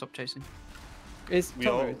no, it stopped chasing. It's We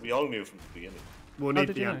all knew from the beginning. We'll How need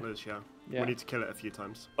did the you know? antlers, yeah. Yeah. We'll need to kill it a few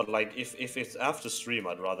times. But like, if it's after stream,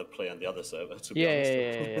 I'd rather play on the other server. To be Yeah,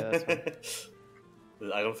 honest. yeah, that's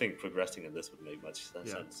I don't think progressing in this would make much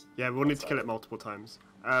sense. Yeah, we'll need to kill it multiple times.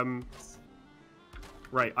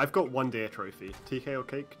 Right, I've got 1 deer trophy. TK or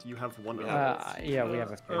Cake, do you have one? of Yeah. those? Yeah, we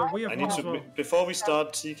have a few. We have I one need as well. to before we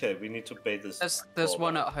start TK. We need to bait this. There's ball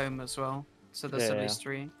one back. at home as well, so there's Yeah, at least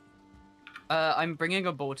 3. I'm bringing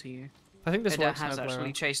a boar to you. I think this It works has now,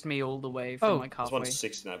 actually Glyra. chased me all the way from Oh. like This halfway. one's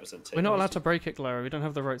 69% taken. We're not allowed to break it, Glyra. We don't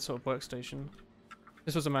have the right sort of workstation.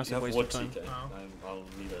 This was a You massive have waste wood, of time. TK. Oh. I'll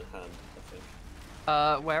need a hand. I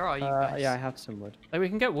think. Where are you guys? Yeah, I have some wood. Like, we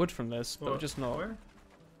can get wood from this, but we're What? just not. Where?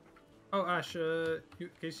 Oh, Ash,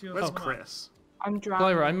 Casey, Where's Chris? I'm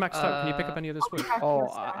drowning. Glyra, I'm maxed out. Can you pick up any of this wood? Oh,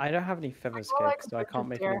 I don't have any feathers, feel like Cake, so I it's can't a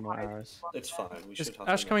make deer any more hide. arrows. It's fine. We Is should have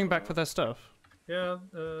Ash enough coming for back now. for their stuff? Yeah,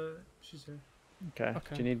 she's here. Okay.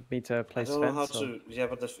 Okay. Do you need me to I place don't know how fence? Or... to. Yeah,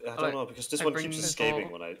 but I Like, don't know because this I one bring keeps this escaping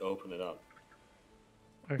ball. when I open it up.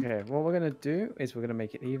 Okay, what we're gonna do is we're gonna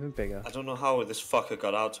make it even bigger. I don't know how this fucker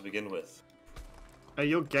got out to begin with.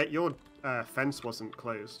 Your fence wasn't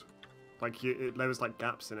closed. Like there was like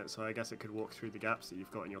gaps in it, so I guess it could walk through the gaps that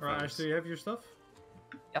you've got in your Alright, Ash, fence. do you have your stuff?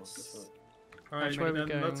 Yes. Alright, Which way are we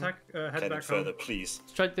then let's going? head Get it back further, home. please.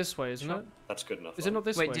 Straight this way, isn't it? That's good enough. Is it not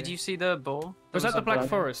this way? Wait, did you see the boar? Was There that the a Black boar.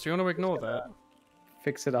 Forest? Do you want to ignore that?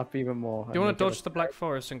 Fix it up even more. Do you want to dodge the Black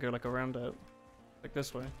Forest and go like around it? Like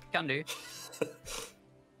this way? Can do.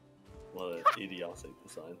 What an idiotic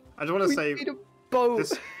design. I just want to say a boat.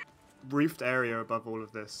 this roofed area above all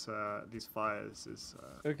of this, these fires, is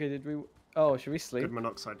Okay, did we? Oh, should we sleep? good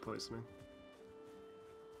monoxide poisoning.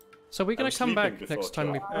 So we're I gonna was come sleeping back before next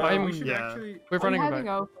time we... twelve. I'm... We should yeah. actually... We're I'm running heading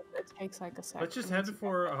back. over. It takes like a second. Let's just head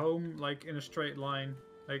for home, like, in a straight line.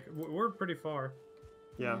 Like, we're pretty far.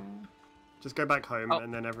 Yeah. Just go back home Oh.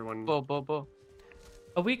 and then everyone. Boar.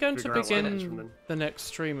 Are we going to Figure out what it is from begin them. the next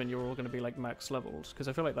stream and you're all going to be like max leveled? Because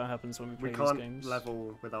I feel like that happens when we We play these can't games.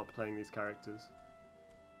 level without playing these characters.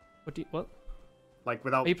 What? Like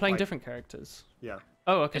without. Are you playing like, different characters? Yeah.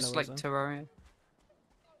 Oh, okay. It's no like worries then. Terraria.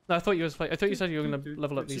 No, I thought you said you were going to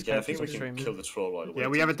level up these Yeah, I characters think we on can stream. kill the troll right away. Yeah,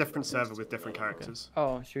 we have a different server with different characters.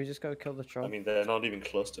 Oh, should we just go kill the troll? I mean, they're not even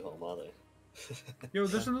close to home, are they? Yo,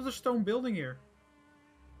 there's another stone building here.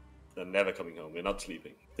 They're never coming home. We're not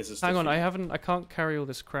sleeping. This is. Hang the on, thing. I can't carry all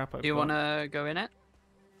this crap over. Do you want to go in it?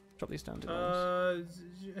 drop these down to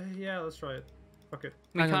Yeah, let's try it. Fuck it.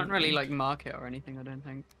 We Hang can't on. really like mark it or anything. I don't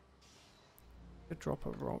think. Drop a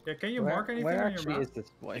rock. Yeah, can you Where, mark anything where on your actually map? is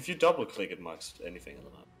this boy? If you double click, it marks anything on the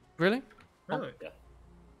map. Really? Really?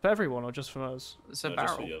 For everyone or just for us? It's a No,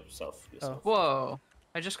 just for barrel. yourself. Whoa!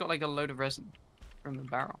 I just got like a load of resin from the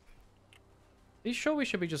barrel. Are you sure we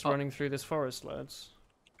should be just running through this forest, lads?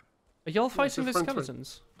 Are y'all fighting the just run through.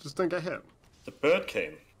 skeletons? Just don't get hit. The bird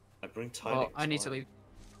came. I bring tidings. Well, I need to Why? leave.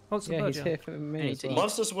 Oh, it's the Yeah, bird, he's yeah. here for me need as to well. eat.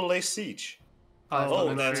 Monsters will lay siege. Oh, Oh,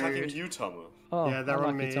 no. they're attacking you, Tomo. Oh, Yeah, they're on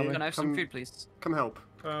unlucky, me. Tommy. Can I have some Come- food, please? Come help.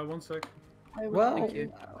 1 sec. Well, Thank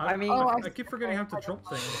you. I mean, I keep forgetting how to drop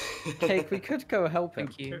things. Cake, we could go help him.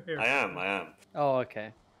 Thank you. Here, here. I am. Oh,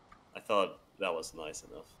 okay. I thought that was nice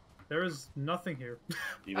enough. There is nothing here.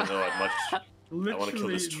 Even though I Literally want to kill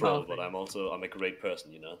this troll, nothing. but I'm a great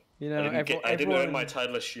person, you know. You know, I didn't earn everyone, my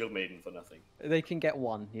title as Shield Maiden for nothing. they can get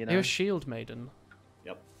one, you know. You're a shield maiden.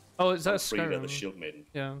 Yep. Oh, is that I'm a Frida, the Skyrim? Shield Maiden.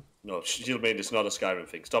 Yeah. No, Shield Maiden is not a Skyrim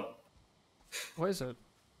thing. Stop. What is it?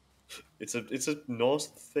 It's a Norse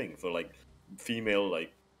thing for like female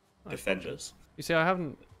like defenders. You see, I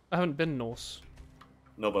haven't been Norse.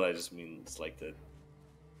 No, but I just mean it's like the,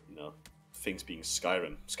 things being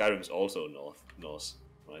Skyrim. Skyrim is also Norse,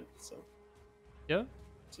 right? So Yeah?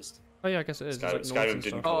 just Oh yeah, I guess it is. It's like Norse Skyrim and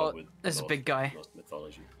didn't stuff. come Oh, up with there's a Norse- big guy. Norse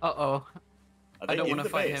mythology. Uh-oh. Are I they don't in wanna the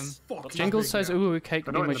fight base? him. Fuck, Jingle big says, now. "Ooh, Cake,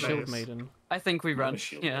 They're be not my in the shield base. maiden." I think we I'm run. a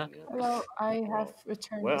Shield Yeah. Maiden, Hello, I have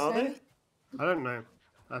returned Where the are save. they? I don't know.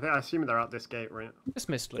 I assume they're out this gate, right? This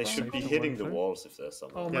mist They looks should safe, be don't hitting worry, the though. walls if there's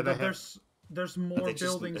someone. Oh Yeah, my they god, have. there's more they just-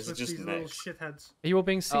 buildings it's with just these little next. shitheads. Are you all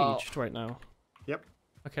being Oh. sieged right now? Yep.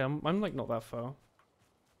 Okay, I'm like not that far.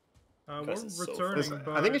 We're Guys, it's so returning, There's-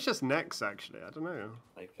 but I think it's just necks, actually. I don't know.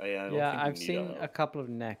 I don't Yeah, think we I've need seen a couple of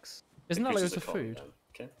necks. Isn't that like creatures loads of are coming food? down.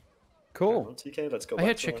 Okay. Cool. Well, TK, let's go. I back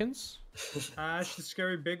hear to chickens. Ash, the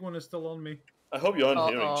scary big one, is still on me. I hope you aren't Oh,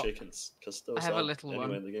 hearing oh. chickens, because those I have a aren't little anywhere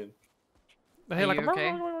one. in the game. I hear Are like you okay?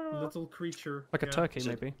 a Little creature. like a yeah. turkey Is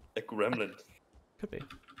it- maybe. A gremlin. Could be.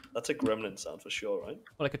 That's a gremlin sound for sure, right?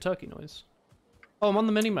 Or like a turkey noise. Oh, I'm on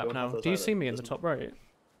the mini map Don't now. have those Do you either, see me in the doesn't top right?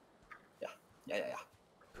 Yeah.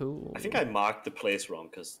 Cool. I think I marked the place wrong,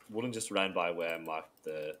 because Wooden just ran by where I marked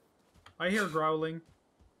the I hear growling.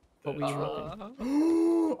 What were you troll.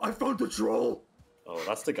 looking? I found the troll! Oh,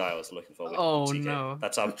 that's the guy I was looking for. with Oh, TK. no.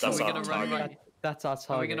 That's our Are we our gonna run target. right? That's our Are we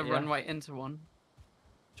target. gonna yeah? run right into one?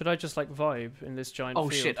 Should I just like vibe in this giant Oh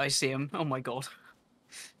field? shit! I see him. Oh my god.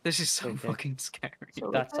 This is so Okay. fucking scary. So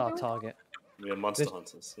what That's am I our doing? target. We are monster This-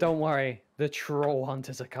 hunters. Don't worry, the troll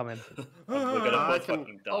hunters are coming. We're gonna I both can-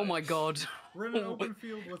 fucking die. Oh my god. We're in an open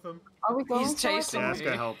field with him. Are we going He's for it? chasing Yeah, me. let's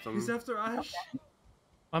go help He's them. after Ash.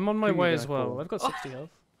 I'm on my Who you way gonna as well. call? I've got 60 health.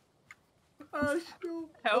 Ash, no.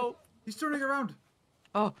 Help! He's turning around.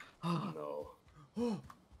 Oh, No. Oh,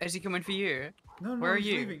 is he coming for you? no, Where are he's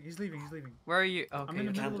you? leaving. He's leaving. He's leaving. Where are you? I'm Okay. in the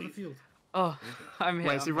you're middle of not. the field. Oh, I'm here.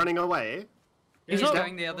 Wait, is he I'm running away? He's not-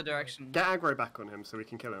 going the other direction. Get aggro back on him so we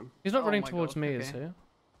can kill him. He's not Oh running my towards God, me, is okay.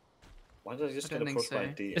 he? Why did I just I get don't think approached by a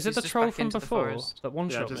so. deer? Is it He's the just troll back from into the before forest. that one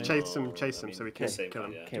Yeah, shot just me? chase him, No, chase I him mean, so we can same kill him.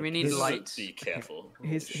 thing, yeah. Okay, Do we need this is- lights? Be careful.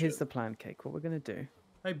 Here's Holy here's shit. the plan, Cake. What we're gonna do?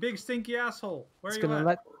 Hey, big stinky asshole. Where are It's you gonna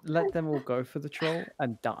at? let them all go for the troll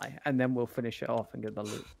and die, and then we'll finish it off and get the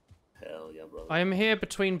loot. Hell yeah, brother. I am here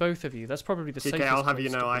between both of you. That's probably the TK, safest I'll have you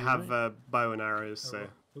place to know, I be, have right? bow and arrows, so...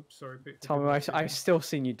 Oops, sorry. Tommy, I've still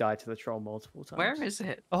seen you die to the troll multiple times. Where is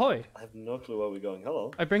it? Ahoy! I have no clue where we're going.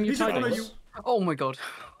 Hello. I bring you He's in front of tidings. Oh my god.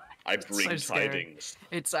 I bring so scary. tidings.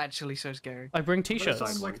 It's actually so scary. I bring But I t-shirts. saw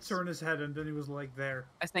him like Once. turn his head and then he was like there.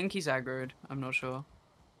 I think he's aggroed. I'm not sure.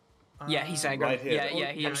 Yeah, he's aggroed. Right here. Yeah,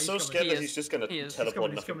 yeah, he Yeah, I'm is. he's so coming. scared He that is. he's just gonna He is.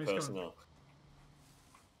 teleport He's coming, nothing he's coming. personal.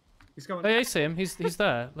 He's coming. Hey, I see him. He's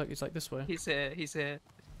there. Look, he's like this way. He's here. He's here.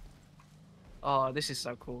 Oh, this is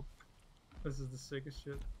so cool. This is the sickest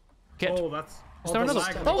shit. Get. Oh, that's. Is there the another?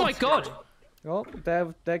 lag Oh my was god! scary. Oh,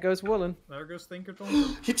 there goes Woolen. There goes Stinker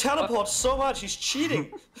Thompson. He teleports so much. He's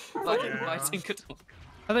cheating. Fucking Yeah. fighting good.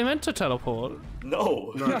 Are they meant to teleport?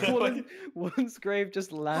 No. Woolen's grave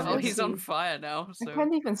just landed. Oh, he's on fire now. I So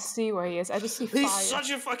can't even see where he is. I just see fire. He's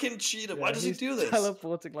such a fucking cheater. Why does he He's do this?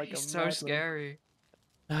 teleporting like he's a so madman. scary.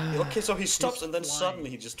 Okay, so he stops and then flying. suddenly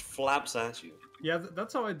he just flaps at you. Yeah,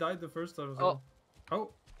 that's how I died the first time as Oh. well.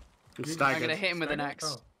 Oh. He's You- staggered. I'm gonna hit him with an Staggered?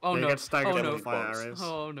 axe. Oh. Oh Yeah, he no. gets staggered Oh with no. fire bombs. arrows.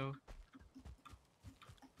 Oh no.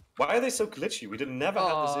 Why are they so glitchy? We never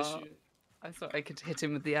had this issue. I thought I could hit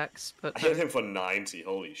him with the axe, but I hit no. him for 90.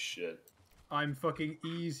 Holy shit! I'm fucking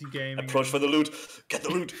easy gaming. Approach for the loot. Get the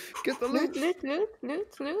loot. Get the Loot, loot, loot,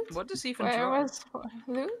 loot, loot. What does he even Where draw? was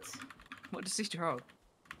loot? What does he draw?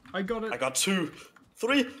 I got it. I got 2,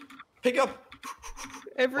 3. Pick up. Why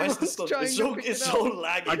is Everyone's this so, trying it's to so, pick it's it so up.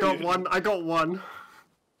 laggy. I got dude. one. I got one.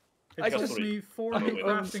 It I cost just- me 4 I new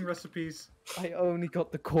got crafting recipes. I only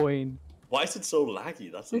got the coin. Why is it so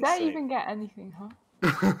laggy? That's Did I insane. even get anything,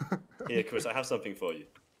 huh? Here, Chris, I have something for you.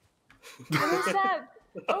 What is that?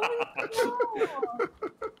 Oh no!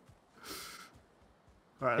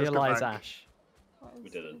 Alright, Here let's go lies back. Ash. What We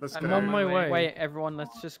is did it. Let's I'm go. on my way. Wait, everyone,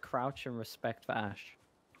 let's just crouch and respect for Ash.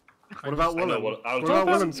 What about I know Woolen? what- I'll What do about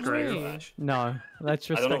it. Woolen's It's grave? real, Ash. No, let's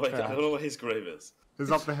I don't know. respect What, for I Ash. don't know what his grave is.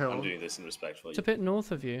 He's up the I'm hill. doing this in respect for It's you. a bit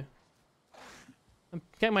north of you. I'm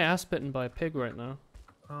getting my ass bitten by a pig right now.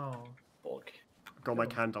 Oh, Borg. Got my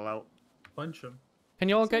candle out. punch him. Can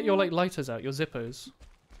you all get your like lighters out, your zippos?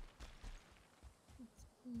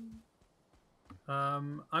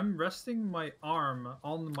 I'm resting my arm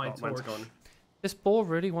on my Oh, mine's torch. gone. This boar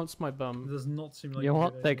really wants my It bum. does not seem like You know a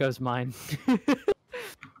what? good There idea. goes mine.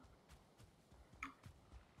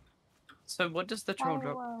 So what does the troll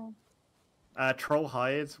drop? Troll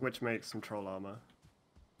hide, which makes some troll armor.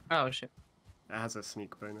 Oh shit. It has a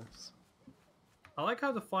sneak bonus. I like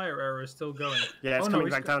how the fire arrow is still going. Yeah, it's oh, coming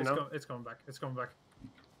no, back down now. It's coming back. It's coming back.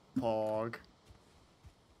 Pog.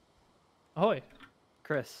 Ahoy!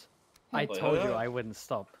 Chris, I Wait, told you hello? I wouldn't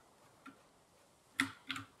stop.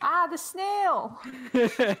 Ah, the snail!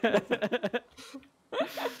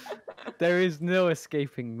 There is no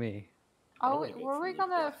escaping me. Oh, wanna go were for we the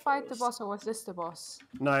gonna black fight the forest. boss or was this the boss?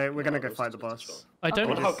 No, we're gonna No, go this fight is the just boss. I I don't.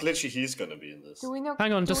 wonder how glitchy he's gonna be in this. Do we know?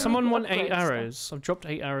 Hang on, do does we someone know want 8 upgrades then? arrows? I've dropped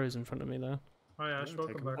 8 arrows in front of me there. Oh yeah, Ash, take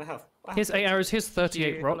welcome them. back. I have Here's 8 arrows, here's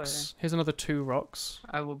 38 Yeah, rocks. Here's another 2 rocks.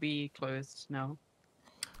 I will be clothed now.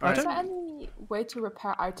 Alright, Is there any way to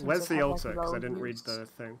repair items? where's that the have, altar? Like, Because I low didn't read use? the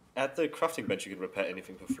thing. At the crafting bench, you can repair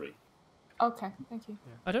anything for free. Okay, thank you.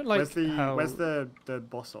 I don't like where's how the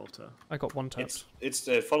boss altar? I got one tapped. It's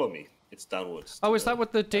follow me. It's downwards. Oh, to is the- that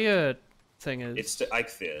what the deer thing is? It's the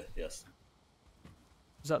Eikthyr, yes.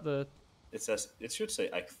 Is that the It says it should say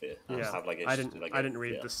Eikthyr. Yeah, Have like a, I didn't. like I a- didn't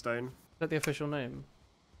read yeah. the stone. is that the official name?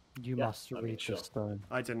 You Yeah, must I mean, read sure. the stone.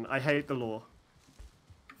 I didn't. I hate the law.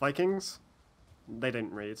 Vikings, they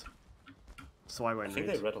didn't read, so I I won't think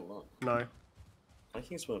read. they read a lot. No,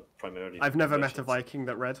 Vikings were primarily. I've never met a Russians. Viking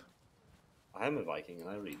that read. I am a Viking and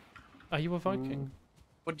I read. Are you a Viking?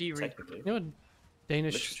 What do you read? Technically. You're a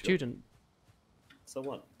Danish Literature. student. So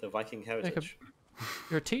what? The Viking heritage.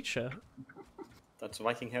 You're a teacher. That's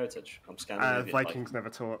Viking heritage. I'm Scandinavian. Vikings never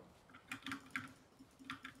taught.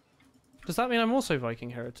 Does that mean I'm also Viking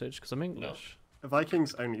heritage? Because I'm English. The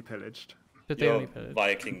Vikings only pillaged. Did they You're only pillage?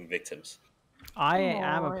 Viking victims. I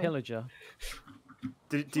am a Boy. pillager.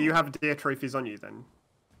 Do you have deer trophies on you then?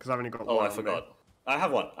 Because I've only got Oh, one. I on me. forgot. I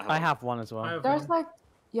have one. I have one as well. I have There's one. like,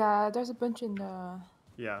 yeah, there's a bunch in the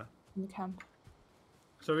Yeah. camp.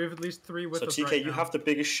 So we have at least 3 with So us TK, right you now. have the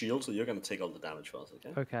biggest shield, so you're gonna take all the damage for us,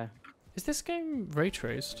 okay? Okay. Is this game ray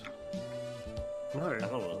traced? No. I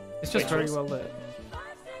don't know. It's just Wait, very what's- well lit.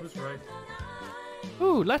 Who's right?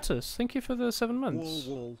 Ooh, lettuce. Thank you for the 7 months.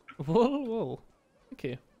 Wool. Wool. Thank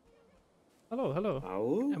you. Hello, hello.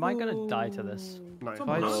 Ow. Am I gonna die to this? No. Come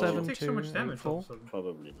Five, on, seven, you take so much 2, damage all of 8, a sudden.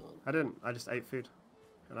 Probably not. I didn't. I just ate food,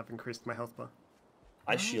 and I've increased my health bar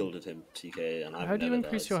I shielded him, TK, and I've How do you never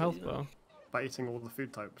increase died, your so, health you know. bar? by eating all the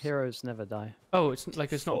food types. Heroes never die. Oh, it's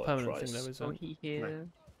like it's not a For permanent price. thing though, is Oh, it? he here.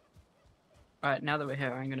 Alright, now that we're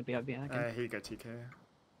here, I'm gonna be again. Here you go, TK.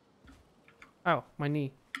 Ow, my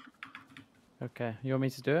knee. Okay, you want me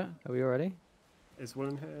to do it? Are we all ready? Is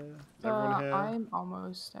Woolen here? Is everyone here? I'm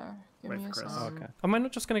almost there. Give Wait me for a Chris. second. Okay. Am I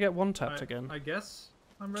not just gonna get one tapped I, again? I guess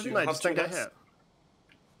I'm ready. You No, have just two don't get nuts? hit.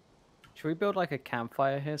 Should we build like a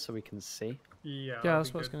campfire here so we can see? Yeah, Yeah, that'd that's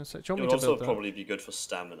be what I was good. gonna say. Do It you want would me to also build that? probably be good for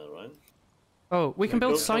stamina, right? Oh, we can Like,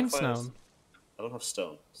 build build signs now. campfires. I don't have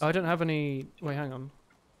stone. Oh, I don't have any. Wait, hang on.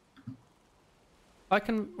 I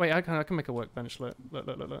can wait. I can make a workbench. Look. We don't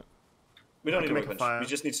I need can a make a workbench. fire. We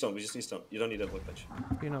just need stone. We just need stone. You don't need a workbench.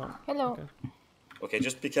 You know. Hello. Okay. Okay,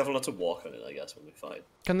 just be careful not to walk on it, I guess, when we fight.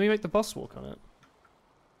 Can we make the boss walk on it?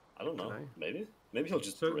 I don't know. Okay. Maybe? Maybe he'll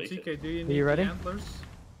just So break TK, it. do you you need the ready? antlers?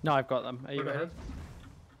 No, I've got them. Are you Put ready? ahead.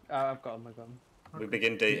 I've got them. I've got them. We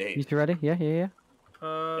begin day You 8 two ready? Yeah.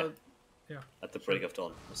 Uh, at the break of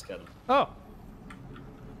dawn. Let's get him. Oh,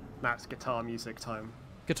 That's guitar music time.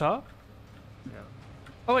 Guitar? Yeah.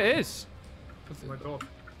 Oh, it is. Oh my god.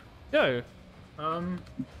 Yo,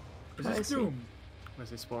 Is Where this is he? Doom? Where's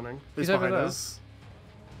he spawning? He's He's over behind there. us.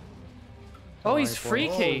 oh, he's boy.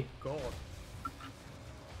 freaky. Oh god.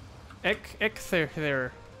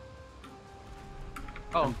 There.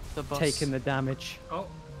 Oh, the boss. Taking the damage. Oh,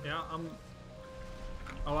 yeah, I'm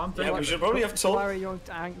Yeah, taking we should probably have Don't told. worry, you're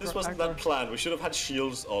This wasn't that planned. We should have had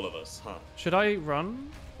shields, all of us, huh? Should I run,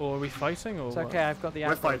 or are we fighting, or It's what? okay, I've got the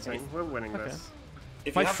We're aggro. fighting. We're winning Okay. this.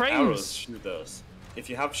 If My you have frames! arrows, shoot those. If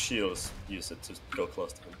you have shields, use it to go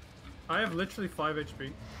close to him. I have literally 5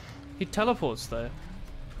 HP. He teleports there.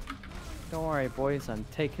 Don't worry, boys, I'm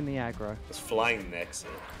taking the aggro. There's flying necks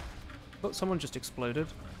here. Look, someone just exploded.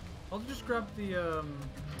 I'll just grab the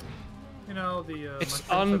you know, the It's mushrooms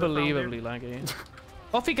that I found here. unbelievably laggy.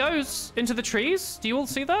 Off he goes into the trees. Do you all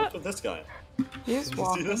see that? What's with this guy? He's Did you see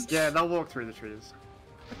walking. this? Yeah, they'll walk through the trees.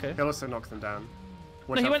 Okay. He'll also knock them down.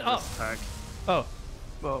 Watch he out went for this up. Attack. Oh,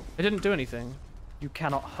 Well, it didn't do anything. you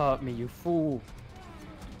cannot hurt me, you fool.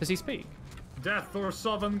 Does he speak? Death or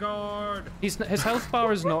Sovngarde! His health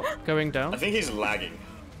bar is not going I down. think he's lagging.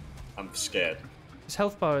 I'm scared. His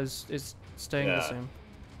health bar is staying the Yeah. same.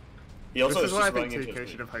 He also This is is why I just think running into 2K his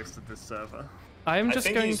should have hosted this server. I am I just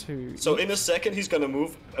think going he's- to. So in a second, he's gonna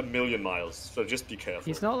move 1,000,000 miles. So just be careful.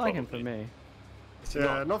 He's not lagging for probably. me. Is he Yeah,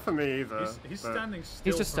 not? not for me either. He's but- standing still.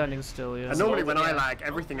 He's just for me. standing still. Yeah. And normally when I Yeah. lag,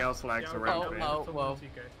 everything else lags Yeah, around okay, me. Oh, it's a whoa.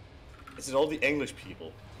 TK. This is all the English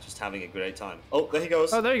people just having a great time. Oh, there he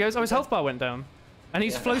goes. Oh, there he goes. Oh, his health bar went down, and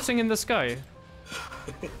he's Yeah. floating in the sky.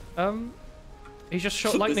 He just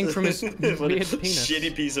shot lightning from his What weird a penis.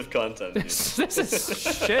 Shitty piece of content. dude. this is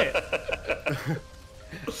shit.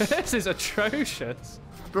 This is atrocious.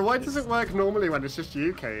 But why does it work normally when it's just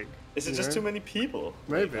you, Cake? Is it You just know? too many people?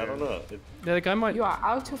 Maybe. Like, I don't know. Yeah, the guy might. You are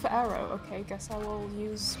out of arrow. Okay, guess I will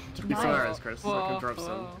use Be my. fair, Chris, I can drop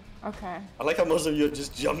some. Okay. I like how most of you are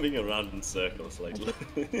just jumping around in circles. Like,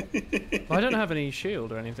 I don't have any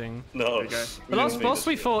shield or anything. no. There you go. The last boss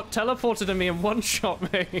we fought teleported to me and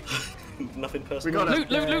one-shot me. Nothing personal. We got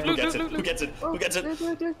it. Loot, loot, loot, Who loot, gets loot, it? loot, Who loot. gets it? Who gets it? Look,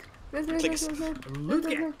 look, look. Clicks. Loot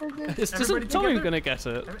it! Is Everybody Tommy together? gonna get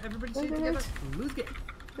it? Everybody say it together. Loot it!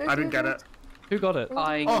 I didn't get it. Who got it?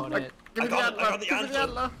 I Oh, got it. give me the got it, I antler! got the Give me the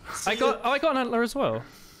antler. antler! I got an antler as well.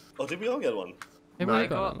 Oh, did we all get one? Maybe No. I I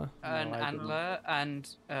got got an antler. an No, I antler and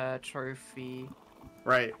a trophy.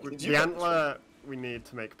 Right, Did you the get antler we need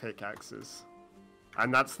to make pickaxes.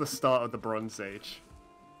 And that's the start of the Bronze Age.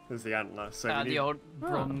 Is the antler. So we The need... old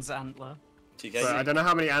bronze antler. So I don't know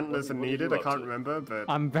how many antlers are what are you needed, I up can't to? remember, but...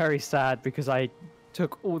 I'm very sad because I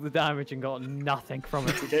took all the damage and got nothing from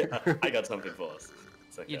it. Okay, I got something for us.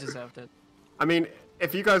 It's okay. You deserved it. I mean,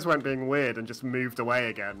 if you guys weren't being weird and just moved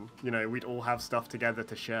away again, you know, we'd all have stuff together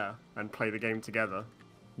to share and play the game together.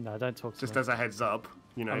 No, don't talk to Just me. as a heads up,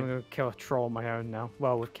 you I'm know. gonna kill a troll on my own now.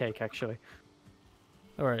 Well, with Cake, actually.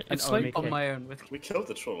 Alright, And it's only like... Cake. On my own with. We killed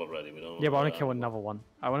the troll already. We don't. Yeah, but I want to kill another one.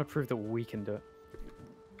 I want to prove that we can do it.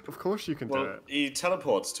 Of course you can do Well, it. he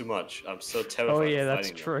teleports too much. I'm so terrified. Oh of yeah, that's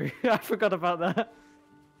fighting true. I forgot about that.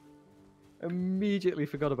 Immediately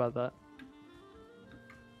forgot about that.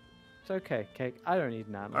 It's okay, Cake. I don't need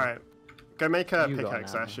an antler. Alright. Go make a You got an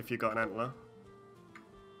pickaxe, Ash, antler. if you got an antler.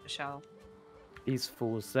 Shall. These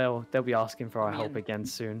fools, they'll be asking for our help Man. again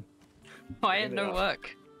soon. I had Yeah. no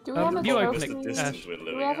work. Do we Um, have a you them. open It's it, the trophy? Ash. distance we're Do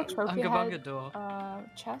living we have a at. trophy Ungebunga head door.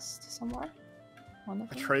 chest somewhere? One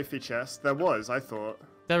of A them? trophy chest? There was, I thought.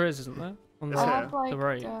 There is, isn't there? On Is I the, there? have like the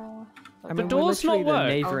right. I The mean, door's we're not literally the work.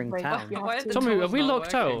 neighboring Oh, wait, town. you Why have are the to Tommy, are doors we not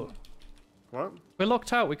locked working? out? What? We're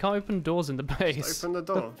locked out. We can't open doors in the base. Open the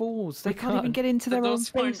The door. fools, they We can't even can't. get into The their own doors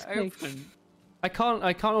base. won't Cake. open. I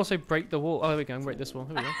can't also break the wall. Oh, there we go. Break this wall.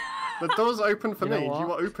 Here we go. The door's open for You know me. You what?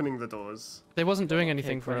 were opening the doors. They wasn't doing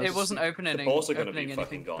anything for us. Chris. It wasn't opening. The balls are gonna opening be anything.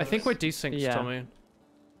 fucking gone. I think we're desynced, Yeah. Tommy.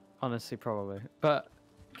 Honestly, probably. But,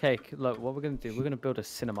 Cake, look, what we're gonna do, we're gonna build a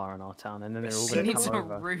cinema in our town, and then they're all It gonna needs come a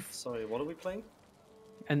over. roof. Sorry, what are we playing?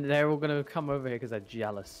 And they're all gonna come over here because they're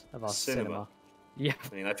jealous of our Cinema. cinema. Yeah.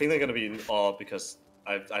 I mean, I think they're gonna be in awe because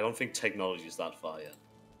I don't think technology is that far yet.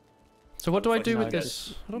 So what do I do with No,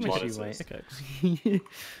 this? How do I just make you this wait. pickaxe?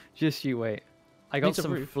 Just you wait. I got Needs a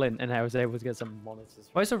some roof. flint, and I was able to get some monitors.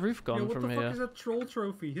 Why is the roof Yo, gone what from the fuck is here? that troll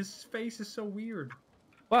trophy? His face is so weird.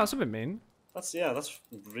 Wow, that's a bit mean. That's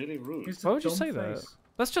really rude. He's Why a would you dumb say that? face.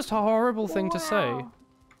 That's just a horrible thing to say. Wow.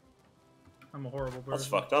 I'm a horrible person. That's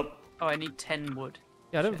fucked up. Oh, I need 10 wood.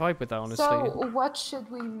 Yeah, I don't vibe with that, honestly. So, what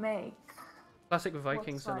should we make? Classic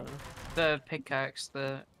Viking What's cinema. The pickaxe,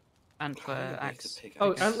 the antler How do you make a axe. pickaxe?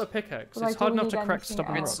 Oh, antler pickaxe. Like, It's hard do we enough to need crack anything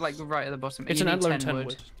stubborn else? It's rocks. like right at the bottom. It's You an need antler 10 and 10 wood.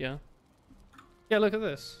 wood. Yeah. Yeah, look at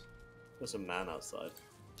this. There's a man outside.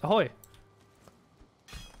 Ahoy!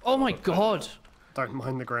 Oh my god! Don't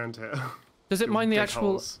mine the ground here. Does it mine the Dig actual?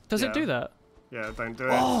 holes. Does it Yeah. do that? Yeah, don't do it.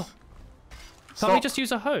 Oh! Can't Stop. we just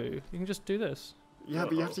use a hoe? You can just do this. Yeah,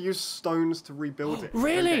 but you have to use stones to rebuild it. You don't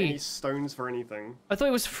Really? get any stones for anything. I thought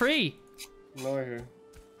it was free. No.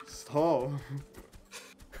 Stop.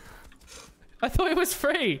 I thought it was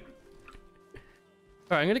free.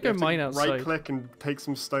 Alright, I'm gonna You go have to mine outside. Right click and take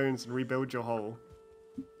some stones and rebuild your hole.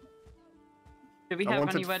 Do we I have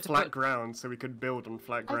wanted anywhere to flat put? ground so we could build on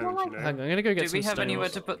flat I don't ground, like you know? Hang on, I'm gonna go get Do some we have stones. anywhere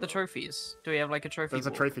to put the trophies? Do we have like a trophy? There's a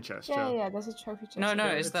wall? trophy chest, Yeah, yeah. yeah, there's a trophy chest. No, no.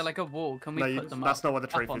 Yeah, Is there it's- like a wall? Can we No, put them that's up? not what the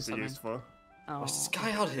up on trophies are something? used for. Oh. What's this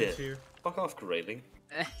guy out here? It's here. Fuck off, Grayling.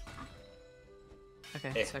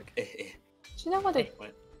 Okay, so Do you know what the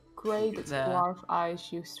Wait. grade There. dwarf eye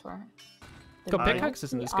is used for? The Got grade-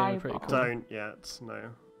 pickaxes in the this game, pretty eyeball. cool. Don't yet,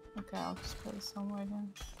 no. Okay, I'll just put it somewhere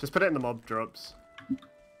then. Just put it in the mob drops.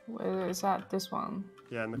 Where is that? This one?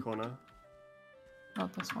 Yeah, in the corner.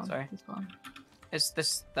 Not this one. Sorry. This one. is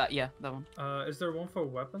this that? Yeah, that one. Is there one for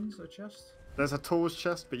weapons? A chest? There's a tools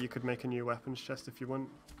chest, but you could make a new weapons chest if you want.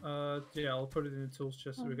 Yeah, I'll put it in the tools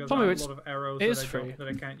chest because Tommy, I have it's- a lot of arrows it is that free. that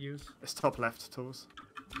I can't use. It's top left tools.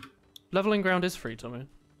 Leveling ground is free, Tommy.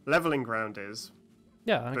 Leveling ground is,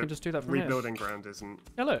 Yeah, I but can just do that from here. rebuilding ground isn't.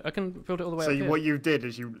 Yeah, look, I can build it all the way So up here. what you did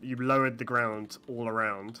is you lowered the ground all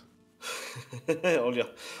around. Oh yeah.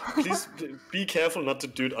 Please be careful not to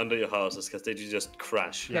do it under your houses, because they just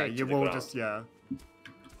crash. Yeah, to you the will ground. just, yeah.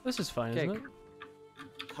 This is fine, isn't it?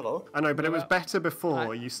 Hello. I know, but it was Well, better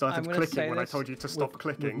before you I'm started gonna clicking say when I this told you to stop with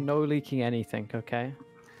clicking. no leaking anything, okay?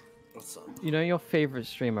 What's up? You know your favorite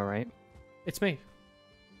streamer, right? It's me.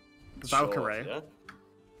 Valkyrie. Sure, yeah.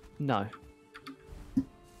 No.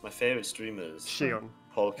 My favorite streamer is Shion.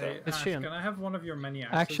 Polka. Hey, It's Ash, Shion. can I have one of your many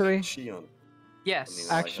axes? Actually, Shion. Yes.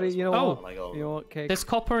 actually, you know Oh. what? Like all You know what, Cake? There's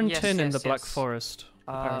copper and Yes, tin in yes, the Black yes. Forest.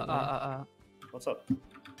 apparently. What's up?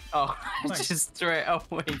 Oh, Nice. just straight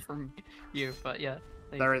away from you, but yeah.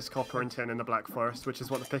 There is copper and tin in the Black Forest, which is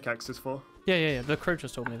what the pickaxe is for. Yeah, yeah, yeah. The crow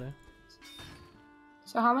just told me there.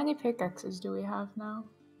 So how many pickaxes do we have now?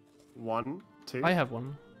 1, 2. I have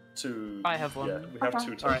one. Two. I have one. Yeah, we have Okay.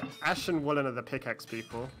 two. Alright, Total. Ash and Woolen are the pickaxe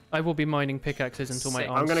people. I will be mining pickaxes until my Sick.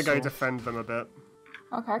 arms I'm gonna go sore. defend them a bit.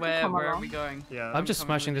 Okay, I can Where come are along. we going? Yeah. I'm just coming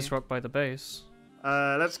smashing with this you. rock by the base.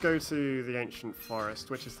 Let's go to the ancient forest,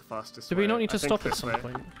 which is the fastest Do way. we not need to I think stop at this some way.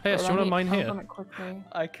 point? Hey, Wait, do you want to mine I'll here? run it quickly.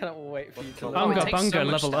 I cannot wait for you to. Oh, Oh, it Bunga, takes so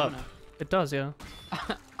bunga, much level up. stamina. It does, yeah.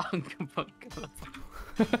 Unga bunga.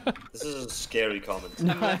 This is a scary comment.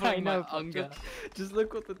 No, I'm leveling I know. my but Unga. Just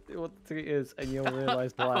look what the tree is, and you'll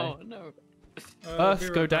realize why. Oh no. I'll Earth be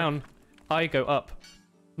go right back. down. I go up.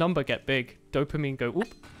 Number get big. Dopamine go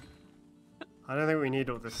oop. I don't think we need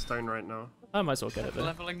all this stone right now. I might as well get it there.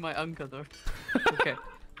 Leveling my Unga though. Okay.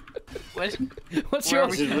 Where's, What's Where your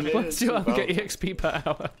are Is it related what's your to Unga Valve? EXP per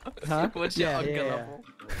hour? Huh? what's your Yeah, Unga yeah, yeah. level?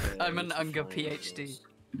 I'm an Unga PhD.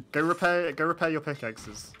 Go repair your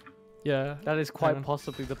pickaxes. Yeah. That is Hang quite on.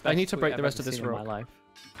 possibly the best. I need to loot break I've the rest ever of this seen in rock. my life.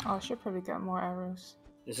 Oh, I should probably get more arrows.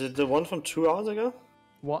 Is it the one from 2 hours ago?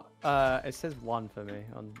 What? It says 1 for me.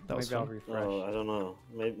 On That was maybe I'll fun. refresh. Oh, I don't know.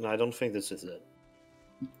 Maybe no, I don't think this is it.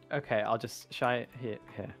 Okay, I'll just shy it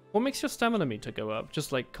here. What makes your stamina meter go up?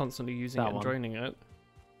 Just like constantly using That it and one. draining it.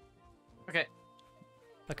 Okay.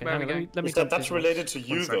 Okay, Where are hang we on, going? let me Is that, grab that's these ones. related to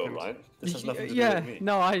you though, second. right? This has nothing to do Yeah, with me.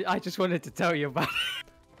 no, I just wanted to tell you about it.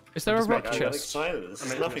 Is there a Just rock make- I got chest? excited. This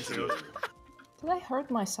has Amazing. nothing to do with me. Did I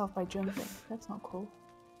hurt myself by jumping? That's not cool.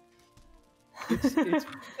 It's Why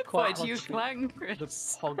quite do you possibly clang, the Chris?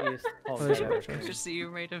 poggiest pog there's I've a ever rock chest. seen. Just see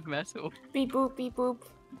you're made of metal. Beep boop, beep boop.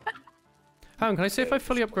 Hang on, can I see if I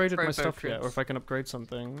fully upgraded my Robo stuff yet, or Chris. if I can upgrade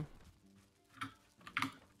something?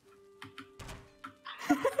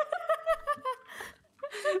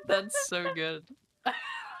 That's so good.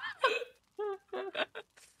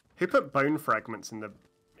 Who put bone fragments in the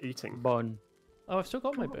eating? Bone. Oh, I've still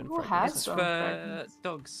got my bone Who fragments. has For bone fragments?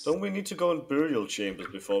 dogs. Don't we need to go in burial chambers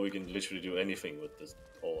before we can literally do anything with this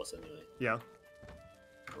horse anyway? Yeah.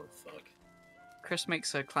 Oh fuck. Chris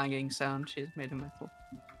makes a clanging sound. She's made of metal.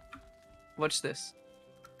 Watch this.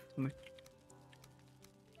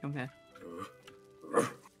 Come here.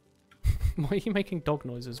 Why are you making dog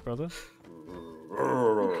noises, brother?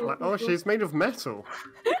 Like, oh, she's made of metal.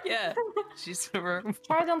 Yeah, she's a robot.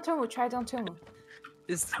 Try it on Tumu, try it on Tumu.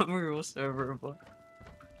 Is Tomer also a robot?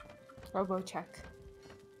 Robo check.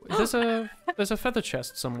 There's a feather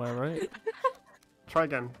chest somewhere, right? Try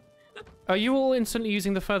again. Are you all instantly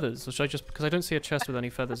using the feathers, or should I just because I don't see a chest with any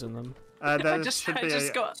feathers in them? There I just should be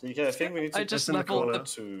a, got. So I think we need to I just in the leveled corner. the.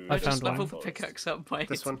 to I I just found one. leveled the pickaxe up by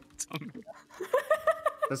This one. Tomer.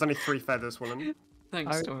 There's only 3 feathers, Woolen.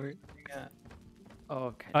 Thanks, I- Tomer. Yeah. Oh,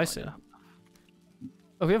 okay. I see.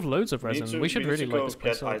 Oh, we have loads of We need resin. to- We should need really to light go this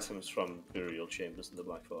place get up. items from burial chambers in the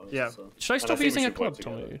Black Forest. Yeah. So. Should I And stop think we using a should work club,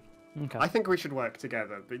 together. Tommy? Okay. I think we should work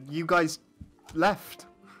together, but you guys left.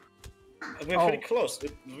 And we're pretty close.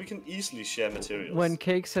 We can easily share materials. When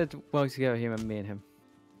Cake said work together, he meant me and him.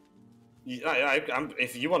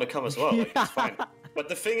 If you want to come as well, like, it's fine. But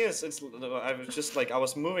the thing is, I was just like I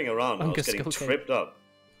was moving around, and I was getting Skill tripped up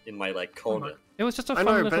in my like corner. It was just a I fun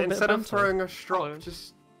know, little but bit instead of banter. throwing a strop,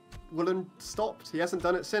 just Woolen stopped. He hasn't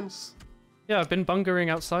done it since. Yeah, I've been bungering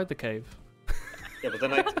outside the cave. Yeah, but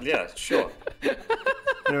then yeah, sure.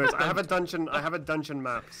 Anyways, I have a dungeon. I have a dungeon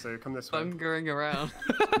map. So come this way. Bungering around.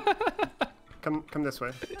 Come this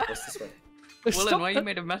way. What's this way? Woolen, why are you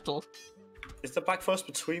made of metal? Is the Black Forest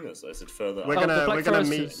between us, or is it further? We're Oh, the gonna Black we're gonna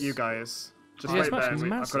Forest meet is- you guys. Just Yeah, wait it's there. massive, I've got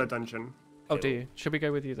a massive. dungeon. Oh, do you? Should we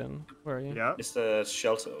go with you then? Where are you? Yeah. Is the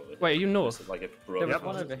shelter over here? Wait, are you Is north? it like a There broken was Yep.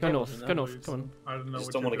 one house? over here. Go north. wasn't Go there? north. Come on. I don't know. I just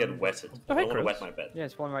what don't you're want to get doing. wetted. Oh, I hey, don't want to Chris. wet my bed. Yeah,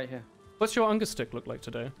 it's one right here. What's your Unger stick look like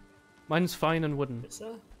today? Mine's fine and wooden. Is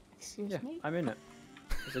there? Excuse Yeah, me. I'm in it.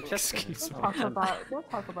 There's a chest in it. Excuse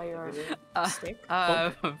Don't talk about your stick.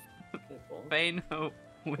 Bane of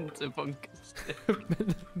Winter Bunkers.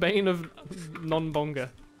 Bane of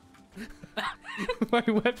non-bonga. My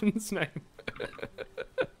weapon's name.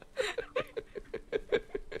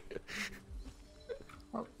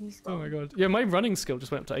 Oh, he's Oh gone. my god. Yeah, my running skill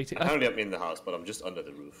just went up to 80. Apparently I'm in the house, but I'm just under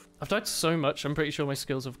the roof. I've died so much, I'm pretty sure my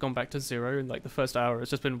skills have gone back to 0 in like the first hour. It's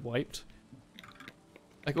just been wiped.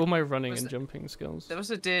 Like all my running Was and it- jumping skills. There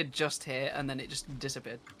was a deer just here, and then it just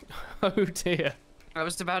disappeared. Oh dear. I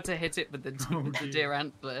was about to hit it with the, the deer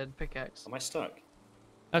antler pickaxe. Am I stuck?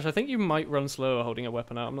 Actually, I think you might run slower holding a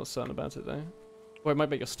weapon out. I'm not certain about it though. Or it might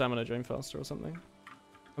make your stamina drain faster or something.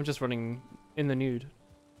 I'm just running in the nude.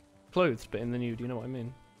 Clothed, but in the nude, you know what I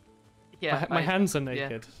mean? Yeah, My I- hands are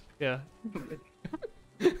naked. Yeah.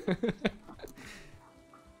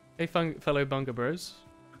 Hey, fellow Bunga Bros.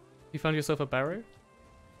 You found yourself a barrow?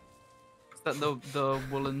 Is that the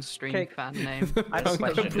Woolen stream Cake. fan name? I have a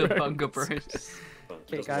Bunga question. The Bros. Bunga Bros. Oh, it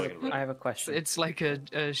Cake, doesn't I work in red. have a question. It's like a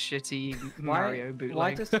shitty Mario bootleg.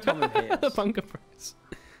 Why does Tommy hate The us? Bunga Bros.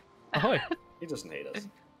 Ahoy. He doesn't hate us.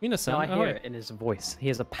 Mina-san, No, I hear ahoy. it in his voice. He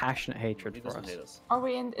has a passionate hatred He for doesn't us. hate us. Are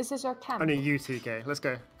we in? Is this your camp? Only you two, Gay. Let's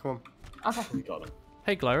go. Come on. Okay. We got him.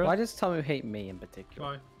 Hey, Glyra. Why does Tommy hate me in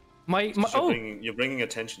particular? Bye. My You're, you're bringing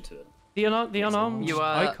attention to it. the unarmed You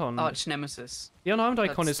are icon. arch nemesis. The unarmed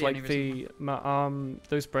icon That's is the like only the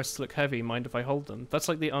those breasts look heavy. Mind if I hold them? That's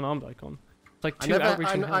like the unarmed icon. It's like I two never,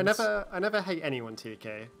 outreaching I hands. never hate anyone,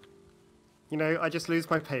 TK. You know, I just lose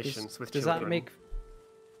my patience with Does children. that make?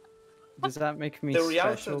 Does that make me The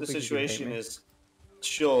reality special of the because you hate situation me? is,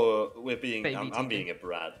 sure, we're being, Baby I'm TK. being a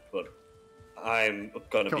brat, but I'm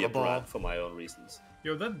gonna Kill be a the ball. brat for my own reasons.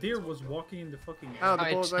 Yo, that deer was walking in the fucking air. Oh,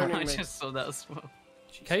 the ball's owning I me. just saw that as well.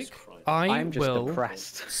 Jesus Cake. Christ. I'm just will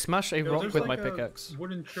depressed. smash a Yo, rock there's with like my a pickaxe.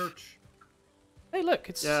 wooden church. Hey, look,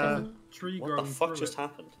 it's Yeah. Tree What the growing fuck through just it.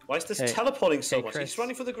 happened? Why is this Hey, teleporting so hey, much? Chris. He's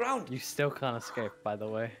running for the ground. You still can't escape, by the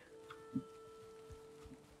way.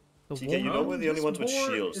 the TK, wall. you know we're the only This ones with boar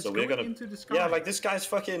shields, is so we're going gonna. into the sky. Yeah, like this guy's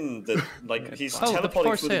fucking like he's Oh, the teleporting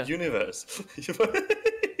force through the here. universe.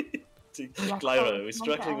 Glyra, we're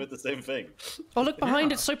struggling with the same thing. Oh, look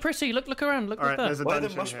behind! It's so pretty. Look around. Look Alright, there. there's a Why the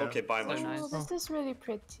dungeon mush? here. Okay, bye mush. nice. Oh, this is really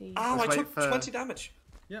pretty. Ow, I Let's wait took for- 20 damage.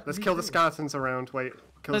 Yeah, Let's me kill the too. skeletons around. Wait.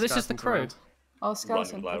 Kill No, the this is the skeletons crow. around. Oh,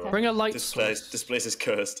 skeleton. Glyra. Okay. Bring a light This source. place is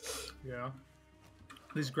cursed. Yeah.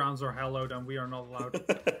 These grounds are hallowed and we are not allowed.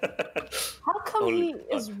 How come Only-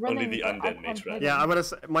 he is running? only the but I undead can't mage, hit right? him? Yeah, I'm gonna.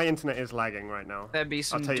 My internet is lagging right now There'd be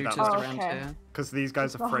some tell you that dudes much. around Okay. here. because these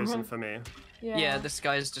guys are frozen for me. Yeah, this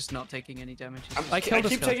guy's just not taking any damage. I I killed a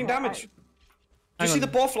keep taking skeleton. damage. Do Hang you see on. the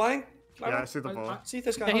ball flying? Yeah, I see the ball. See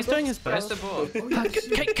this guy? Yeah, he's doing his Press best. the ball.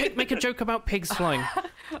 Kate, make a joke about pigs flying.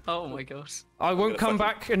 Oh my god. I won't gonna come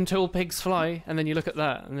fucking- back until pigs fly, and then you look at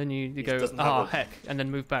that, and then you go, doesn't have ah, a- heck, and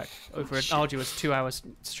then move back over an arduous 2-hour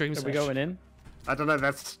stream Are we session. going in? I don't know.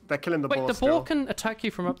 They're killing the Wait, ball the still. ball can attack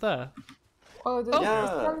you from up there. Oh, the Yeah.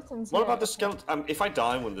 skeletons. What here. about the skeleton? If I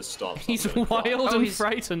die when this stops, He's I'm gonna cry. wild Oh, and he's-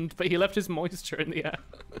 frightened, but he left his moisture in the air.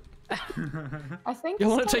 I think. You the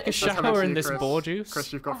want to take a skeleton- That's how shower I in see this Chris. boar juice?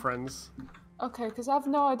 Chris, you've got friends. Okay, because I have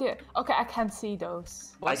no idea. Okay, I can't see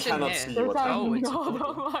those. What's cannot in see here? There's what's a happening. Oh, it's a node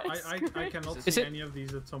portal. on my I screen. cannot Is see it- any of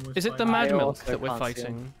these at someone's Is it the like- mad I milk also that we're can't see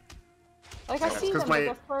 'em. fighting? Like I see 'cause them, my-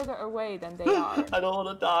 but they're further away than they are. I don't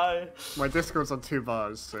want to die. My Discord's on 2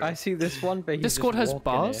 bars. So. I see this one, but he's Discord just has walking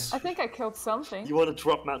bars? I think I killed something. You want to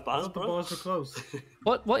drop Matt I Bars, thought the bro? bars were closed.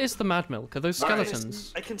 What is the mad milk? Are those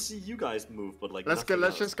skeletons? I can see you guys move, but like. Let's go. nothing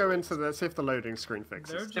Let's else. just go into the. Let's see if the loading screen They're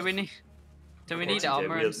fixes. just... Do we need Do we Okay, need TK, armor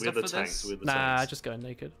we're and stuff the for tanks. this? We're the Nah, tanks. just going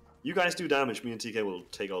naked. You guys do damage. Me and TK will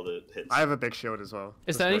take all the hits. I have a big shield as well.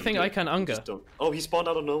 Is there anything I can unger? Just don't. Oh, he spawned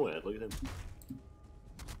out of nowhere. Look at him.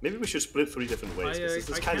 Maybe we should split 3 different ways. This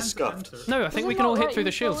is kind of scuffed. enter. No, I think we Isn't can all that hit right? through the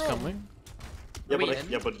You shields, go can't we? in. Yeah, we but in?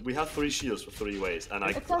 yeah, but we have 3 shields for 3 ways, and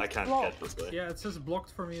It says I can't blocked. get this way. Yeah, it says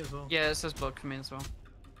blocked for me as well. Yeah, it says block for me as well.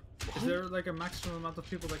 Is there like a maximum amount of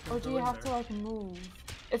people that can Or go do you in have there? to like move?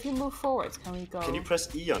 If you move forwards, can we go? Can you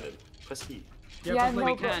press E on it? Press E. Yeah, but, no,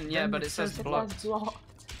 We like, can, yeah, then but it says It blocked. says blocked.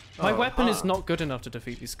 My Oh, weapon is ah. not good enough to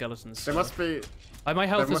defeat these skeletons. There so- must be. My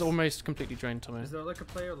health there is must- almost completely drained, Tommy. Is there like a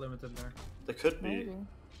player limit in there? There could be, Maybe.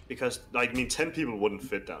 because like, I mean, 10 people wouldn't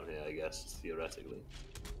fit down here, I guess, theoretically.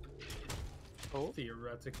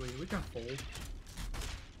 Theoretically, we can fold.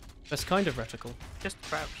 That's kind of reticle. Just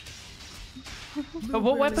crouch. But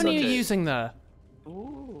what weapon are you okay. using there?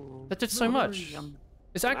 Ooh. That did so much. Yum.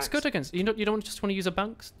 Is axe Axe. good against you? You don't just want to use a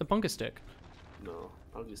bunker stick. No,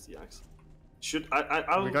 I'll use the axe. Should I'll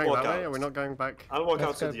Are we going walk that out. way? Are we not going back? I'll walk Let's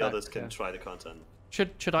out so go the back, others can yeah. try the content.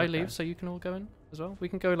 Should I Okay. leave so you can all go in as well? We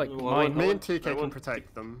can go like Well, mine. Me I and TK I can want-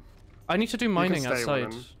 protect them. I need to do mining stay, outside.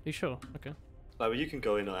 William. You sure? Okay. Like, well, you can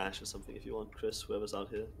go in or Ash or something if you want, Chris. Whoever's out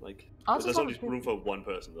here, like, I'll just there's have only a peek. room for 1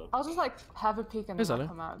 person though. I'll just like have a peek and Here's then I'll Ellie.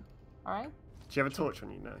 come out. Alright? Do you have a torch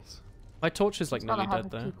on you? Nice. My torch is like Just wanna nearly have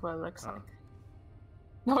dead a though. peek what it looks Oh. like.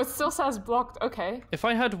 No, it still says blocked. Okay. If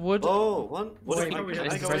I had wood, Oh, one. What Wait, if Oh, we have I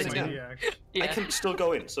it's go in present. again? maniac. I Yeah. can still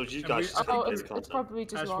go in, so you And guys we- just have Oh, to play it's the content. probably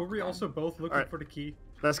just Ash, locked. were we then. also both looking Alright. for the key?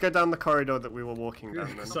 Let's go down the corridor that we were walking down.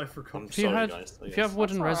 Because Then. I forgot. I'm if you sorry, had guys. I if you have guess.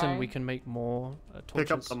 wood and That's resin, alright. we can make more torches.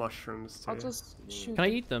 Pick up the mushrooms too. I'll just shoot. Can I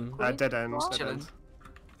eat them? Dead end. What? Dead Chilling. end.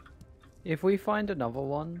 If we find another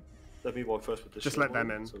one, Let me walk first with this. Just shield let them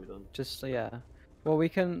one, in. So we don't... just yeah. Well, we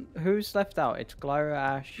can. Who's left out? It's Glyra,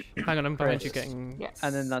 Ash, Hang on, I'm going to Chris. getting. Yes.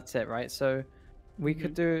 and then that's it, right? So we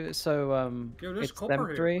could do so. Yo, there's It's copper them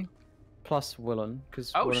here. 3 plus Willen,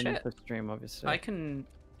 because Oh, Willen shit. is the stream, obviously. I can.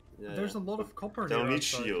 Yeah, There's a lot of copper They here. don't need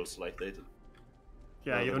outside. shields like they do.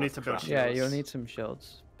 Yeah, No, you'll they're need not to build crafting. Yeah, shields. you'll need some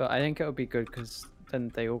shields, but I think it would be good because then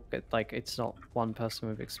they all get like it's not one person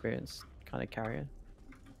with experience kind of carrying.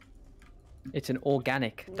 It's an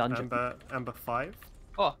organic dungeon. Amber 5.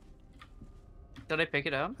 Oh. Did I pick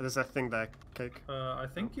it up? There's a thing there, Cake. I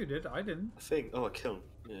think you did. I didn't. I think. Oh, a kiln.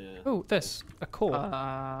 Yeah. Oh, this a core.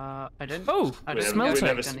 I didn't. Oh, I We're didn't smelt never, it. we're,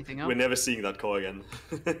 pick never, anything up. we're never seeing that core again.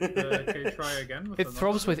 Can you try again? With It another?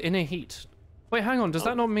 throbs with inner heat. Wait, hang on. Does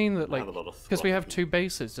that Oh, not mean that I like have a lot of because we have throbbing. 2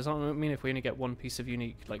 bases? Does that not mean if we only get one piece of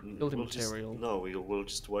unique like building We'll just- material? No, we'll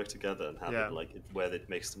just work together and have Yeah. it like where it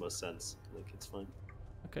makes the most sense. Like it's fine.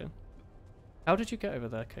 Okay. How did you get over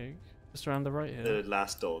there, Cake? Just around the right here. The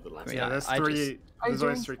last door, the last Yeah, Yeah, door. there's I 3. just- Are you There's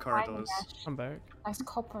always doing 3 mining, corridors. Ash? I'm back. Nice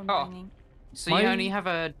copper Oh. mining. So My- you only have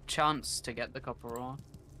a chance to get the copper ore.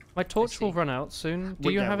 My torch will see. run out soon. Do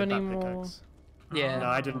Would you get have with any that more? pickaxe. Yeah. No,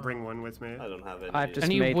 I didn't bring one with me. I don't have any. I've just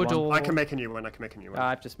Any made wood one. or? I can make a new one. I can make a new one.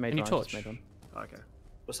 I've just made Any one. I torch? just made one. Okay.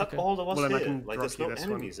 Was that Okay. all there was Well, then I here? can Like, drop there's you no this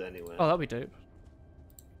one. enemies anywhere. Oh, that'd be dope.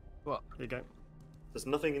 Here you go. There's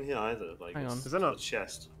nothing in here either. Like, Hang on. it's Is there not? a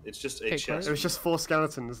chest. It's just a Okay, chest. It was just 4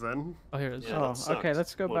 skeletons then. Oh, here it is. Yeah, Oh, that okay, sucks.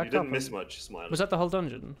 let's go Well, back you didn't up miss and- much, Smiley. Was that the whole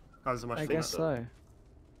dungeon? That was a much I fun. guess so.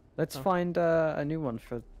 Let's Oh. find a new one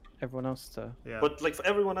for everyone else to. Yeah. But like for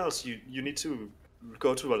everyone else, you need to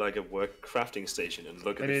go to like a work crafting station and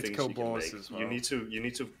look at They the need to things kill you can boars make. as well. You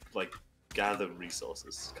need to like gather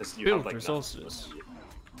resources because you Build have like resources. nothing.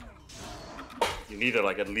 You need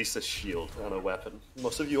like at least a shield and a weapon.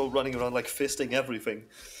 Most of you are running around like fisting everything.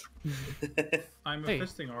 I'm a Hey,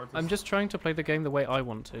 fisting artist. I'm just trying to play the game the way I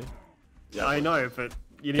want to. Yeah, I but- know, but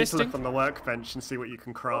you need to look Fisting? on the workbench and see what you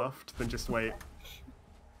can craft, then just wait.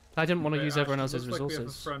 I didn't want to Okay, use Ash, everyone it else's looks like we have a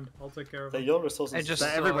resources. friend. I'll take care of They're him. your resources. I just They're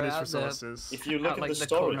saw everybody's it at resources. If you look at, at like, the the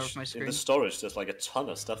corner of storage, my in screen. the storage, there's like a ton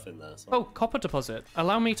of stuff in there. So. Oh, copper deposit.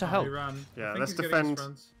 Allow me to He help. ran. I Yeah, think let's he's getting his defend-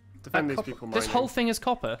 friends. Defend these Copper- people mining. This whole thing is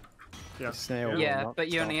copper. Yeah. Snail Yeah, will but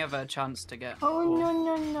you not only stop. have a chance to get.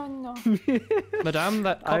 Oh no. Madame,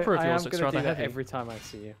 that I copper of am yours looks gonna rather do that heavy. every time I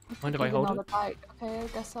see you. Mind if I Eat hold another it? bite. Okay, I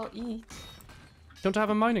guess I'll eat. Don't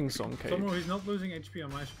have a mining song, Kate. Someone who's not losing HP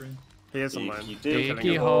on my screen. He is on Diggy mine. dig,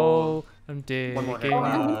 Diggy hole, I'm One more digging, hit. Oh, I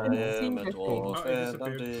I'm am a digging. dwarf Oh, it and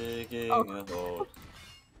I'm disappeared. digging Oh. a hole.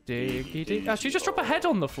 diggy, dig. Actually, just drop a head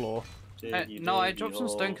on the floor. No, I dropped some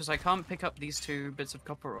stone because I can't pick up these 2 bits of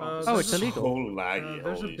copper ore. Oh, there's it's a- illegal. So laggy,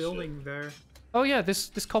 There's a holy building shit. there. Oh yeah,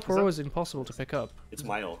 this copper Is that- ore is impossible to pick up. It's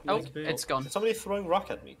my own. Oh, big. it's gone. Is somebody throwing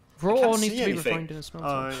rock at me? Raw can't ore needs see to be anything. refined in a smelter.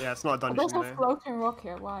 Oh, yeah, it's not a Oh, dungeon, there's a you know. floating rock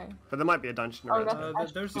here. Why? But there might be a dungeon Oh, around that's- here.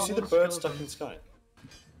 There's You a see lot the of bird stuck in the skeletons.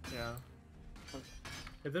 sky? Yeah.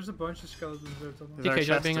 If there's a bunch of skeletons there, tell me. Is there DK, do you like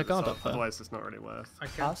chest being a at the guard top? up there? Otherwise, it's not really worth. I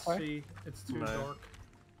can't sorry? see. It's too No. dark.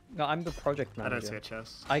 No, I'm the project I manager. don't see a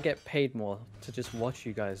chest. I get paid more to just watch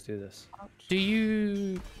you guys do this. Do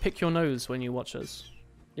you pick your nose when you watch us?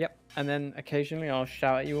 Yep, and then occasionally I'll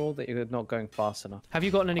shout at you all that you're not going fast enough. Have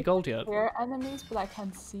you gotten any gold yet? There are enemies, but I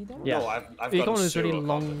can't see them. Yeah. No, I've You gotten got one of those really zero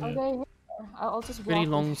long, combat. Are they here? I'll just really walk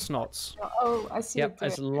long with- snots. Oh, I see Yep, it there.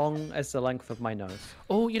 as long as the length of my nose.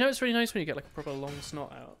 Oh, you know it's really nice when you get like a proper long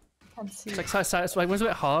snot out. Can't see. It's like so satisfying. When it's a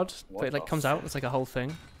bit hard, What but it like the comes out. It's like a whole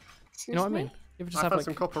thing. Excuse You know what I me? mean? You ever just I have found like,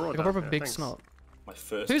 some copper ore like a down proper here, big thanks. snot? My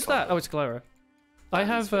first. Who's that? Oh, copper. it's Galera. I That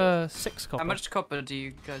have is fair. 6 copper. How much copper do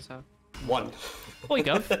you guys have? One. Oh, you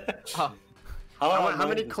go. Oh, How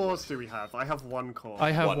many cores do we have? I have 1 core.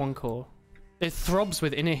 I have One. 1 core. It throbs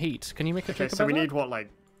with inner heat. Can you make a Okay, joke so about we that? need what, like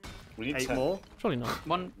We need 8 10. more? Surely not.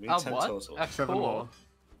 one. We need 10 what? total. A 7 core? more.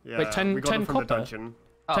 Yeah, Wait, 10 we got them 10 from the copper? dungeon.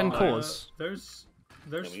 10 Oh, cores. There's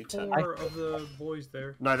we need 10. 4 of the boys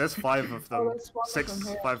there. No, there's 5 of them. there's one of 6, them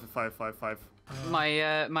here. 5, 5, 5, 5.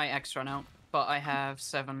 My X run out, but I have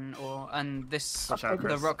 7 ore, and this Watch out, Okay,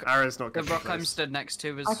 Chris. the rock Arrow's not the good. rock I'm stood next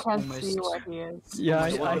to is I can't almost. see where he is. Yeah,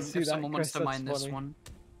 almost I one. see If that, someone wants Chris, to mine that's this funny. one,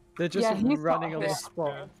 They're just Yeah, he's running not on the here.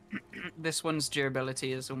 spot. this one's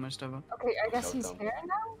durability is almost over. Okay, I guess Well he's done. here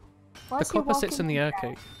now? Why The is he copper sits in walking the air back?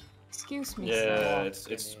 cake. Excuse me, Yeah,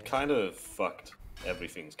 sir. it's kind of fucked.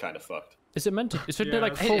 Everything's kind of fucked. Is it meant to? Shouldn't it Yeah,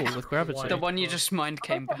 like it's- fall with gravity? Why? The one you just mined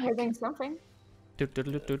came I'm back. hitting something. Hey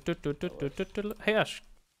Ash,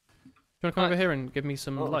 do you wanna come over here and give me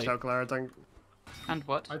some Oh, light? Watch out, Clara, don't... And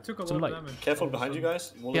what? I took a Some lot light. of damage. Careful all of a behind you sudden.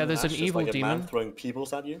 guys. Wolf Yeah, and there's an Ash, just evil like a man demon. throwing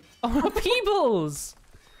peebles at you. Oh, Peebles!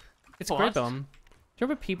 It's What? Grey Bomb. Do you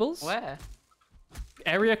remember Peebles? Where?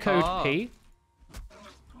 Area code Oh. P. We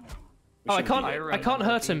Oh, I shouldn't can't. be here. I can't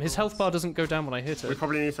hurt him. His health bar doesn't go down when I hit it. We Do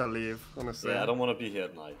probably need to leave, honestly. Yeah, I don't want to be here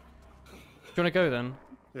tonight. you wanna go then?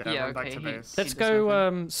 Yeah, Yeah, run back okay, to he- base. Let's does go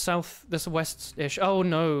nothing. south. This west-ish. Oh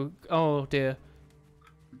no. Oh dear.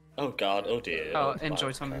 Oh god, oh dear. Oh, my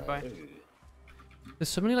enjoy Tommy, God. bye. Ooh. There's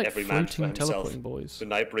so many like Every man for floating himself. teleporting boys. The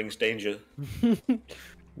night brings danger.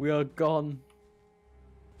 We are gone.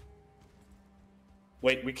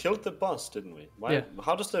 Wait, we killed the boss, didn't we? Why? Yeah.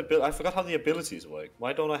 How does the I forgot how the abilities work.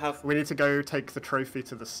 Why don't I have? We need to go take the trophy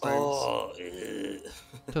to the stones. Oh,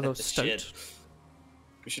 To the shit. stoat.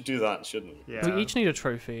 We should do that, shouldn't we? Yeah. Do we each need a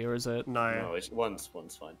trophy, or is it No, No, it's once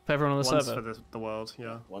fine. for everyone on the once server? for the world,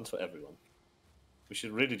 yeah. Once for everyone. We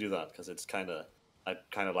should really do that because it's I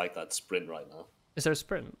kind of like that sprint right now. Is there a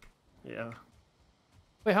sprint? Yeah.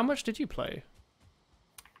 Wait, how much did you play?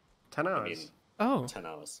 10 hours. I mean, Oh, 10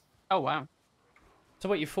 hours. Oh wow. so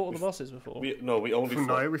wait, you fought all the bosses before? We only fought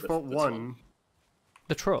No, we this fought one.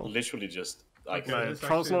 The troll. Literally just like Okay. No, It's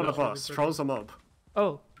Troll's actually not a not really boss. tricky. Troll's a mob.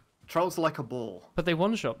 Oh, Troll's like a ball. but they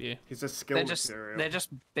one-shot you. He's a skill They're just material.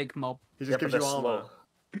 big mob. He Yeah, just but gives you they're armor.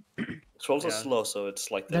 slow. Trolls are Yeah. slow, so it's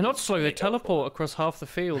like They're not slow. They make up for teleport it. across half the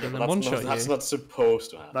field and then That's one-shot That's you. not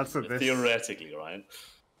supposed to happen. That's what this- Theoretically, right?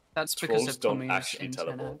 That's because Trolls of don't Tommy's actually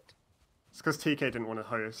internet. teleport. It's because TK didn't want to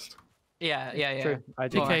host. Yeah. True, I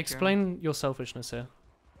do. More DK, accurate. explain your selfishness here.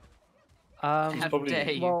 How probably-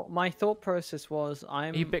 dare you? Well, my thought process was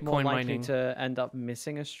I'm you Bitcoin more likely mining? to end up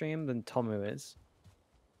missing a stream than Tomu is.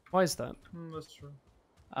 Why is that? That's true.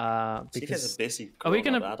 TK's Because a busy. Are we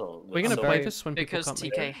grown-up gonna- adult We're gonna so play very- this when people Because can't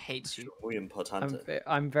make TK it. hates you. muy importante.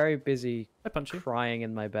 I'm very busy I punch you. crying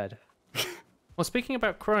in my bed. Well, speaking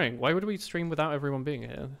about crying, why would we stream without everyone being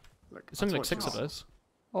here? Look, It's only like that's 6 what of us.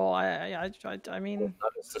 Oh, I mean,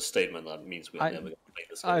 That is the statement that means we're I- never going to make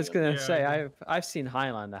this. I was again. gonna Yeah, say I I've seen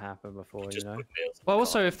Highlander happen before, you Just know. put nails in Well, the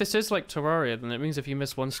also, car. if this is like Terraria, then it means if you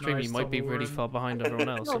miss one stream, Nice you might be really double far behind everyone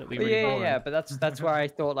else, and it'd be But really yeah, boring. yeah, but that's where I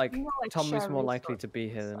thought like You know, like, Tommy's share more likely resources to be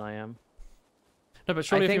here than I am. No, but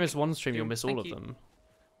surely if you think- miss one stream, you'll miss all Thank of you. them.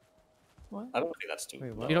 I don't think that's too. Wait,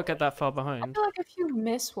 no. what? You don't get that far I behind. feel like if you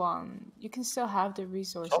miss one, you can still have the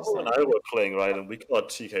resources. Tom and there. I were playing right, and we got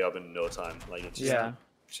TK up in no time. Like it's Yeah.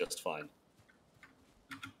 just fine.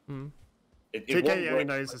 Hmm. It TK won't only work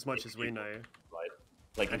knows for as much as we people, know, right?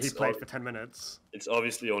 Like and he it's, played for 10 minutes. it's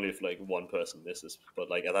obviously only if like one person misses, but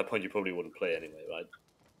like at that point you probably wouldn't play anyway, right?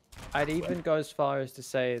 I'd even go as far as to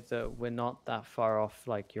say that we're not that far off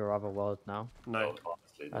like your other world now No.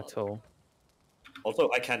 honestly not. at all. Also,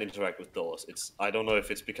 I can't interact with doors. I don't know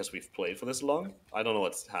if it's because we've played for this long. I don't know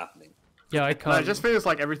what's happening. Yeah, I No, can't. it just feels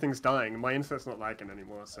like everything's dying. My internet's not lagging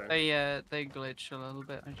anymore, so... They glitch a little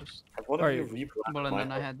bit. I just What Are if you you- rebrand well, and my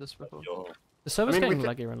then I home had this before. your home? The server's I mean, we getting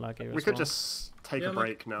could- laggier and laggier. We as could well. just take Yeah, a like,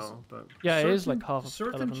 break now, but... Yeah, it is like half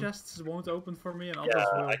Certain 11. chests won't open for me, and others Yeah,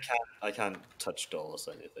 will. I can't touch doors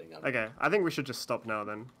or anything. Okay, I think we should just stop now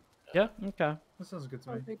then. Yeah. Okay. That sounds good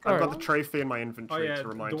to me. I've got Alright. the trophy in my Oh inventory yeah, to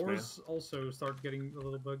remind me. doors also start getting a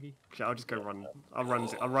little buggy. Actually, I'll just go run. I'll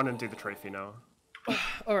run and do the trophy now.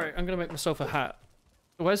 All right, I'm gonna make myself a hat.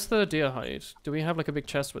 Where's the deer hide? Do we have like a big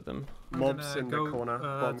chest with them? I'm Mobs gonna in the go, corner,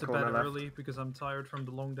 bottom to corner bed left. early because I'm tired from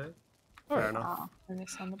the long day. Fair enough. Ah,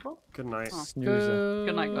 understandable. Good night. Oh. Snoozer.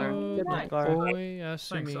 Good night, Claire. Good night, Clara. Boy, I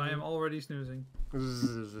see Thanks, me. I am already snoozing.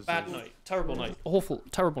 Bad night. Terrible night. Awful.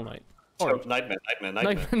 Terrible night. Oh, Horrid. nightmare.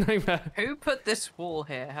 Nightmare. Who put this wall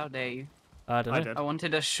here? How dare you? I don't know. I did. I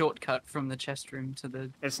wanted a shortcut from the chest room to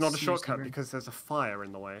the. It's not a snooze shortcut room. because there's a fire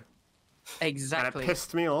in the way. Exactly. And it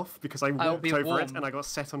pissed me off because I I'll walked be over it warm. and I got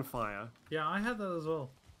set on fire. Yeah, I had that as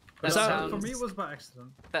well. That But for sounds- me, it was by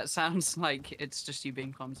accident. That sounds like it's just you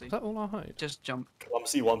being clumsy. Is that all our hide? Just jump.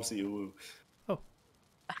 Wumsy, wumsy, ooh.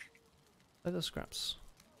 Leather scraps.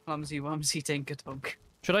 Clumsy wumsy tinker tonk.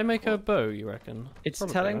 Should I make a bow, you reckon? It's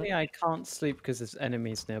Probably, telling right? me I can't sleep because there's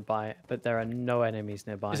enemies nearby, but there are no enemies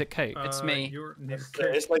nearby. Is it cake? It's me. You're near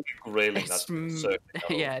It's like a grayling It's that's mm, circling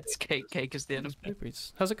out. yeah, it's cake. Cake is the enemy.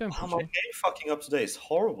 Blueberries. How's it going? Oh, my game fucking up today is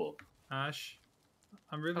horrible. Ash.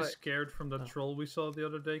 I'm really Alright. scared from the troll we saw the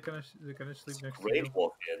other day. Can I sleep next to you? Great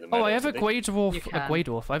walk here in the Oh, I meadows have a today. Gwei dwarf. You A can. Gwei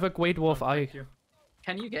dwarf. I have a Gwei dwarf Oh, eye. thank you.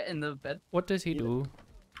 Can you get in the bed? What does he do?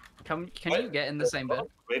 Can What? you get in the same bed?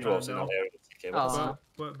 Grey dwarves in no. our area. Okay, what is Aw.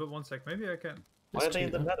 it? But one sec, maybe I can. Why are There's they in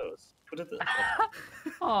two the there. meadows? Who did that?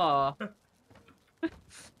 Aw,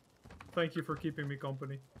 Thank you for keeping me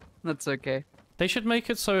company. that's okay. They should make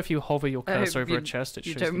it so if you hover your I cursor hope over a you- chest, it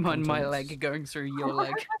You shows don't the mind my contents. leg going through your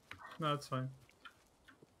leg. No, it's fine.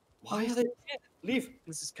 Why are they here? Leave.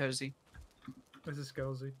 This is cozy. This is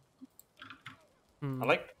cozy. Hmm. I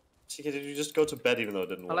like. Chica, did you just go to bed even though it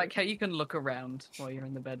didn't I work? like how you can look around while you're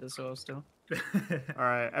in the bed as well. Still.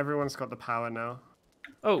 Alright, everyone's got the power now.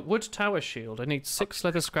 Oh, wood tower shield. I need 6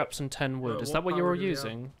 leather scraps and 10 wood. Is that what what you're power all do we have?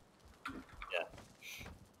 using?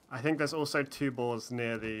 I think there's also 2 boars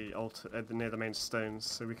near the altar, near the main stones,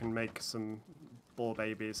 so we can make some boar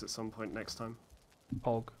babies at some point next time.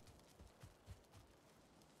 Pog.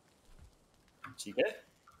 Chica?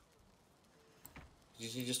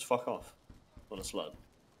 Did you just fuck off? What a slut.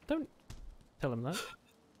 Don't tell him that.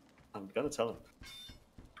 I'm gonna tell him.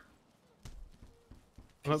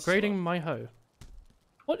 I'm upgrading my hoe.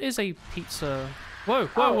 What is a pizza? Whoa,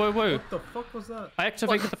 whoa, whoa, whoa! What the fuck was that? I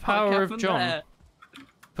activated the fuck power of happened John there?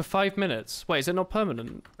 for 5 minutes. Wait, is it not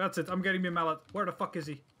permanent? That's it. I'm getting me a mallet. Where the fuck is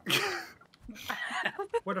he?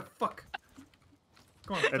 Where the fuck?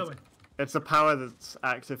 Come on, tell me. It's a power that's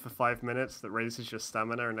active for 5 minutes that raises your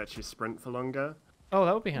stamina and lets you sprint for longer. Oh,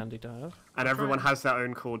 that would be handy to have. And everyone has their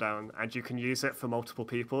own cooldown, and you can use it for multiple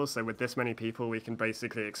people. So with this many people, we can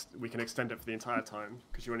basically we can extend it for the entire time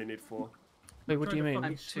because you only need 4. Wait, what do you Trying to mean?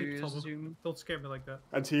 fucking I'm sleep, to Tom. zoom. Don't scare me like that.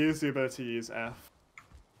 And to use the ability to use F.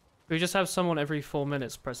 We just have someone every 4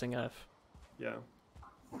 minutes pressing F. Yeah.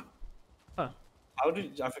 How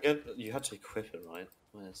did I forget? You had to equip it, right?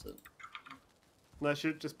 Where is it? No, it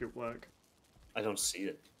should just be work. I don't see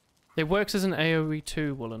it. It works as an AoE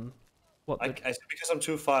 2, Woolen. What the... Because I'm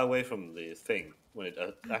too far away from the thing when it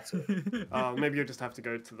activates. Oh, maybe you'll just have to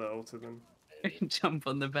go to the altar then. Jump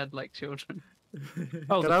on the bed like children.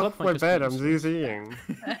 Oh, Get the off club my might just bed, be I'm useful. ZZing.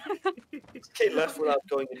 Kate left without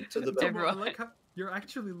going into the bed. Everyone- I like how you're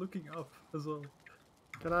actually looking up as well.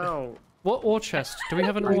 Get out. What ore chest? Do we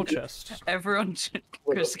have an ore chest? Everyone should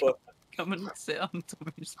What the just fuck? come and sit on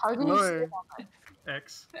Tommy's. How do you No, say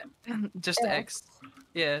X. Just X.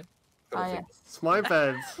 Yeah. Ah, yeah. it's my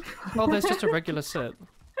bed. Oh, there's just a regular sit.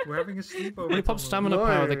 We're having a sleepover. When you pop Tomo. stamina No,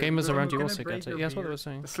 power, the gamers no, around you can I also break get it. your Yeah, that's what they beard? were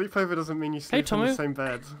saying. Sleepover doesn't mean you sleep in Tomo. the same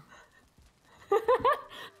bed.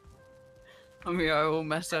 I mean, I will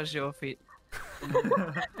massage your feet.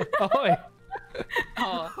 Oi!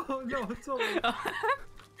 Oh, Oh no, Tommy.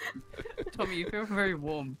 Tommy, you feel very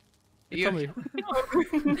warm. Tommy,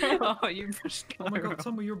 Oh, you pushed Oh my Clara god,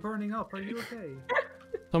 Tommy, you're burning up. Are you okay?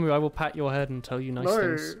 Tommy, I will pat your head and tell you nice No.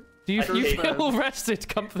 things. Do you, I you hate feel bed. rested,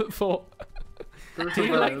 Comfort 4? Go to Do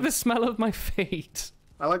you like bed. the smell of my feet?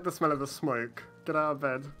 I like the smell of the smoke. Get out of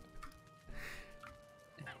bed.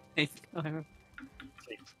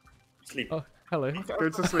 Sleep. Oh, hello. Go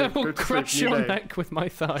to I sleep. will Go to crush sleep. New your day. neck with my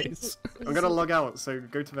thighs. I'm gonna log out, so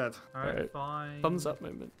go to bed. Alright, Alright. fine. Thumbs up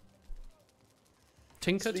moment.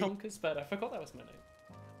 Tinker Sleep. Tonker's bed. I forgot that was my name.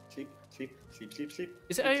 Sleep. Sleep. Sleep. Sleep. Sleep.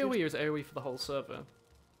 Is it AoE or is it AoE for the whole server?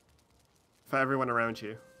 For everyone around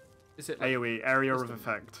you. Is it like... AoE, area of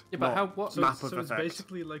effect. Yeah, but not how... What... So, map it's, of so it's effect.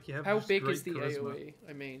 basically like you have How just big great is the charisma. AoE?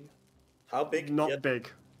 I mean... How big? Not Yeah. big.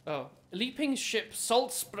 Oh. Leaping ship,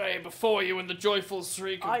 salt spray before you in the joyful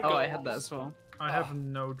shriek of Oh, I goals. had that as well. I have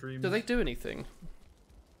no dreams. Do they do anything?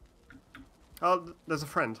 Oh, there's a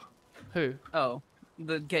friend. Who? Oh,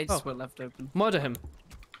 the gates Oh. were left open. Murder him.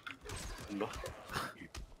 No.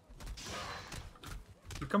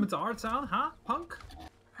 You coming to our town, huh, punk?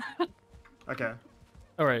 Okay.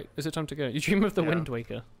 All right, is it time to go? You dream of the Yeah. Wind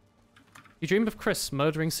Waker. You dream of Chris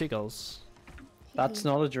murdering seagulls. That's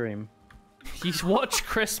not a dream. You watch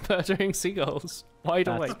Chris murdering seagulls. Wide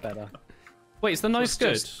That's awake. better. Wait, is the knife It's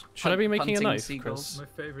good? just Should I be making a hunting knife, seagulls. Chris?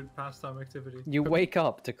 My favorite pastime activity. You wake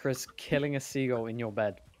up to Chris killing a seagull in your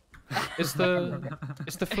bed. Is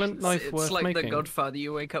the flint knife It's worth like making? The Godfather.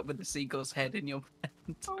 You wake up with the seagull's head in your bed.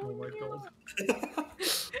 Oh my god.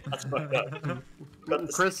 That's fucked up. Got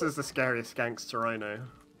the Chris is the scariest gangster I know.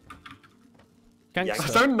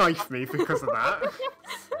 Gangster. Don't knife me because of that.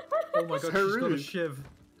 Oh my god, So she's got a rude. shiv.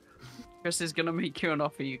 Chris is gonna make you an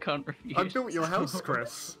offer you can't refuse. I built your house,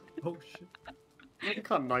 Chris. Oh shit. You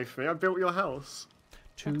can't knife me. I built your house.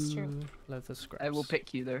 That's true. Leather scraps. I will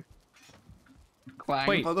pick you though. Quang.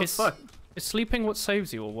 Wait, What the is, fuck? is sleeping what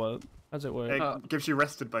saves you or what? How does it work? It gives you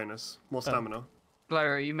rested bonus, more stamina.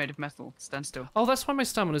 Blair, are you made of metal? Stand still. Oh, that's why my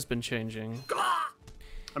stamina's been changing.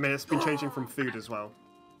 I mean, it's been changing from food as well.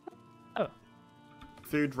 Oh.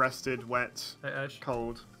 Food, rested, wet, Hey Ash.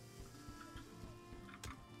 cold.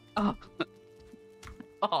 Oh.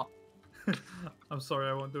 Oh. I'm sorry,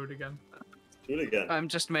 I won't do it again. Do it again. I'm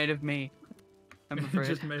just made of me. I'm afraid.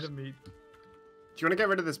 Just made of meat. Do you want to get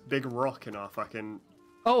rid of this big rock in our fucking...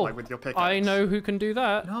 Oh, Like with your pickaxe? I know who can do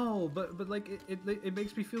that. No, but like it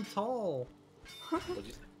makes me feel tall. What'd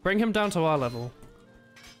you say? Bring him down to our level.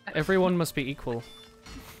 Everyone must be equal.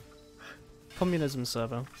 Communism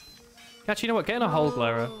server. Catch, you know what? Get in a hole,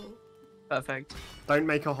 Glara. Perfect. Don't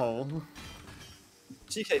make a hole.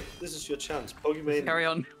 TK, this is your chance. Pokemon. Carry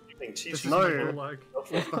on. Teaching No. people Like,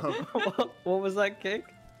 What was that, Kick?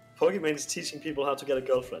 Pokemon is teaching people how to get a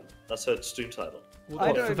girlfriend. That's her stream title.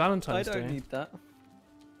 What, for Valentine's I don't Day? need that.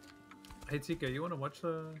 hey TK, you wanna watch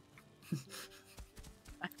the?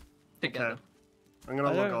 Together. Okay. I'm gonna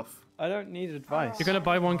I log don't- off. I don't need advice. You're gonna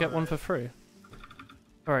buy one, get one for free.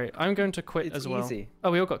 Alright, I'm going to quit It's as well. easy.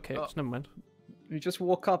 Oh, we all got kicked. Oh. Never mind. You just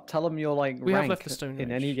walk up, tell them you're like We have rank left the Stone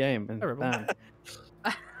in Age. any game, and Terrible. bam.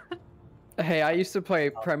 Hey, I used to play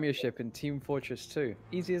Premiership in Team Fortress 2.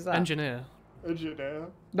 Easy as that. Engineer. Engineer.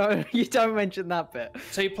 No, you don't mention that bit.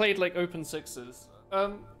 So you played like open sixes.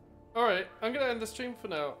 Alright, I'm gonna end the stream for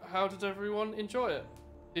now. How did everyone enjoy it?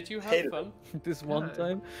 Did you have Hated fun? This one it-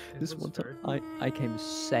 time, it this was one time, very I came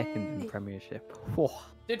second in Premiership. Whoa.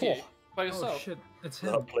 Did you? By Oh yourself? shit, it's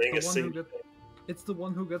him. Not playing the a one who single. got, it's the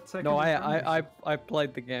one who got second. No, in I Premiership.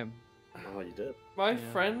 played the game. Oh, you did. My Yeah.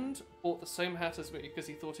 friend bought the same hat as me because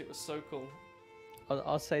he thought it was so cool.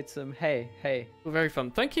 I'll say to them, hey. Well, very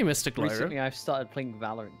fun. Thank you, Mr. Recently, Glyra. I've started playing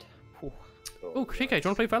Valorant. Whew. Oh, TK, do you want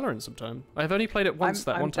to play Valorant sometime? I've only played it once,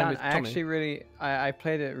 that I'm one time down. with I Tommy. actually really, I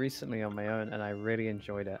played it recently on my own, and I really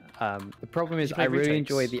enjoyed it. The problem is, you play I really retakes?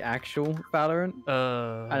 enjoy the actual Valorant,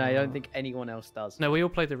 and I don't think anyone else does. No, we all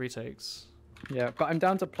played the retakes. Yeah, but I'm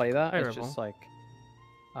down to play that. Hey, It's Rebel. just like,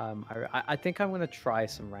 I think I'm gonna try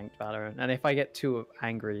some ranked Valorant, and if I get too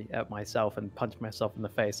angry at myself and punch myself in the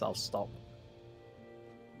face, I'll stop.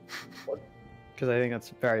 Because I think that's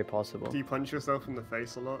very possible. Do you punch yourself in the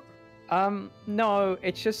face a lot? No,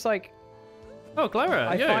 it's just like Oh, Glyra,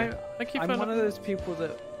 I yeah. find Thank you I'm for one of those people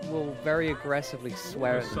that will very aggressively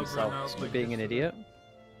swear at Sub right themselves now, for like being this. an idiot.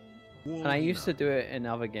 And I used to do it in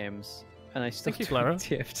other games, and I still Thank you, do Clara. in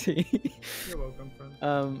TFT. You're welcome,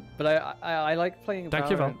 friend. But I like playing Thank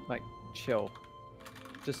you, Valorant, Val. like chill,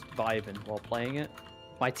 just vibing while playing it.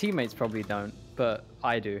 My teammates probably don't, but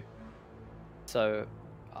I do. So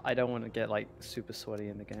I don't want to get like super sweaty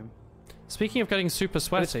in the game. Speaking of getting super But it's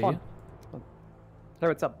sweaty, fun. It's fun. So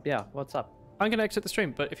what's up? Yeah, what's up? I'm going to exit the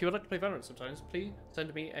stream, but if you would like to play Valorant sometimes, please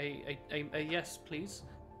send me a yes, please.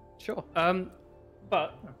 Sure.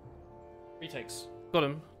 But retakes. Got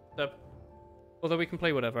him. Although we can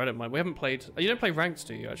play whatever, I don't mind. We haven't played... You don't play ranked,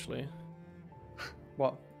 do you, actually?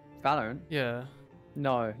 What? Valorant? Yeah.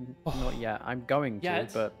 No, not yet. I'm going to,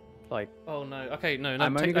 Yet? but like Oh, no. Okay, no. no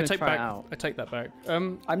I'm only I gonna take try it back. out. I take that back.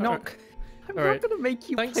 I'm not. I'm alright. not gonna make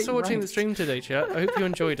you. Thanks play for watching the ranked. stream today, chat. I hope you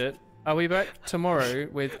enjoyed it. I'll be back tomorrow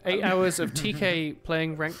with 8 hours of TK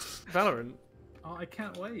playing ranked Valorant. Oh, I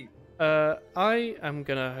can't wait. I am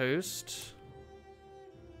gonna host.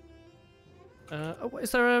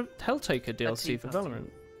 Is there a Helltaker DLC for party. Valorant?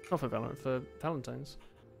 Not for Valorant, for Valentine's.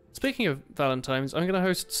 Speaking of Valentine's, I'm gonna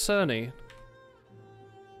host Cerny.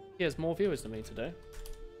 He has more viewers than me today.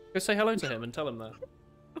 Go say hello to him and tell him that.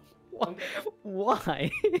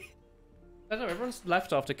 Why? I don't know, everyone's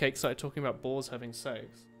left after Cake started talking about boars having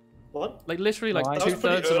sex. What? Like, literally, like, Why? That was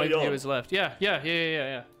pretty 2/3 of my early on. viewers left.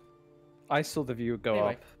 Yeah. I saw the view go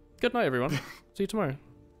Anyway. up. Good night, everyone. See you tomorrow.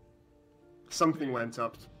 Something went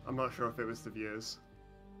up. I'm not sure if it was the viewers.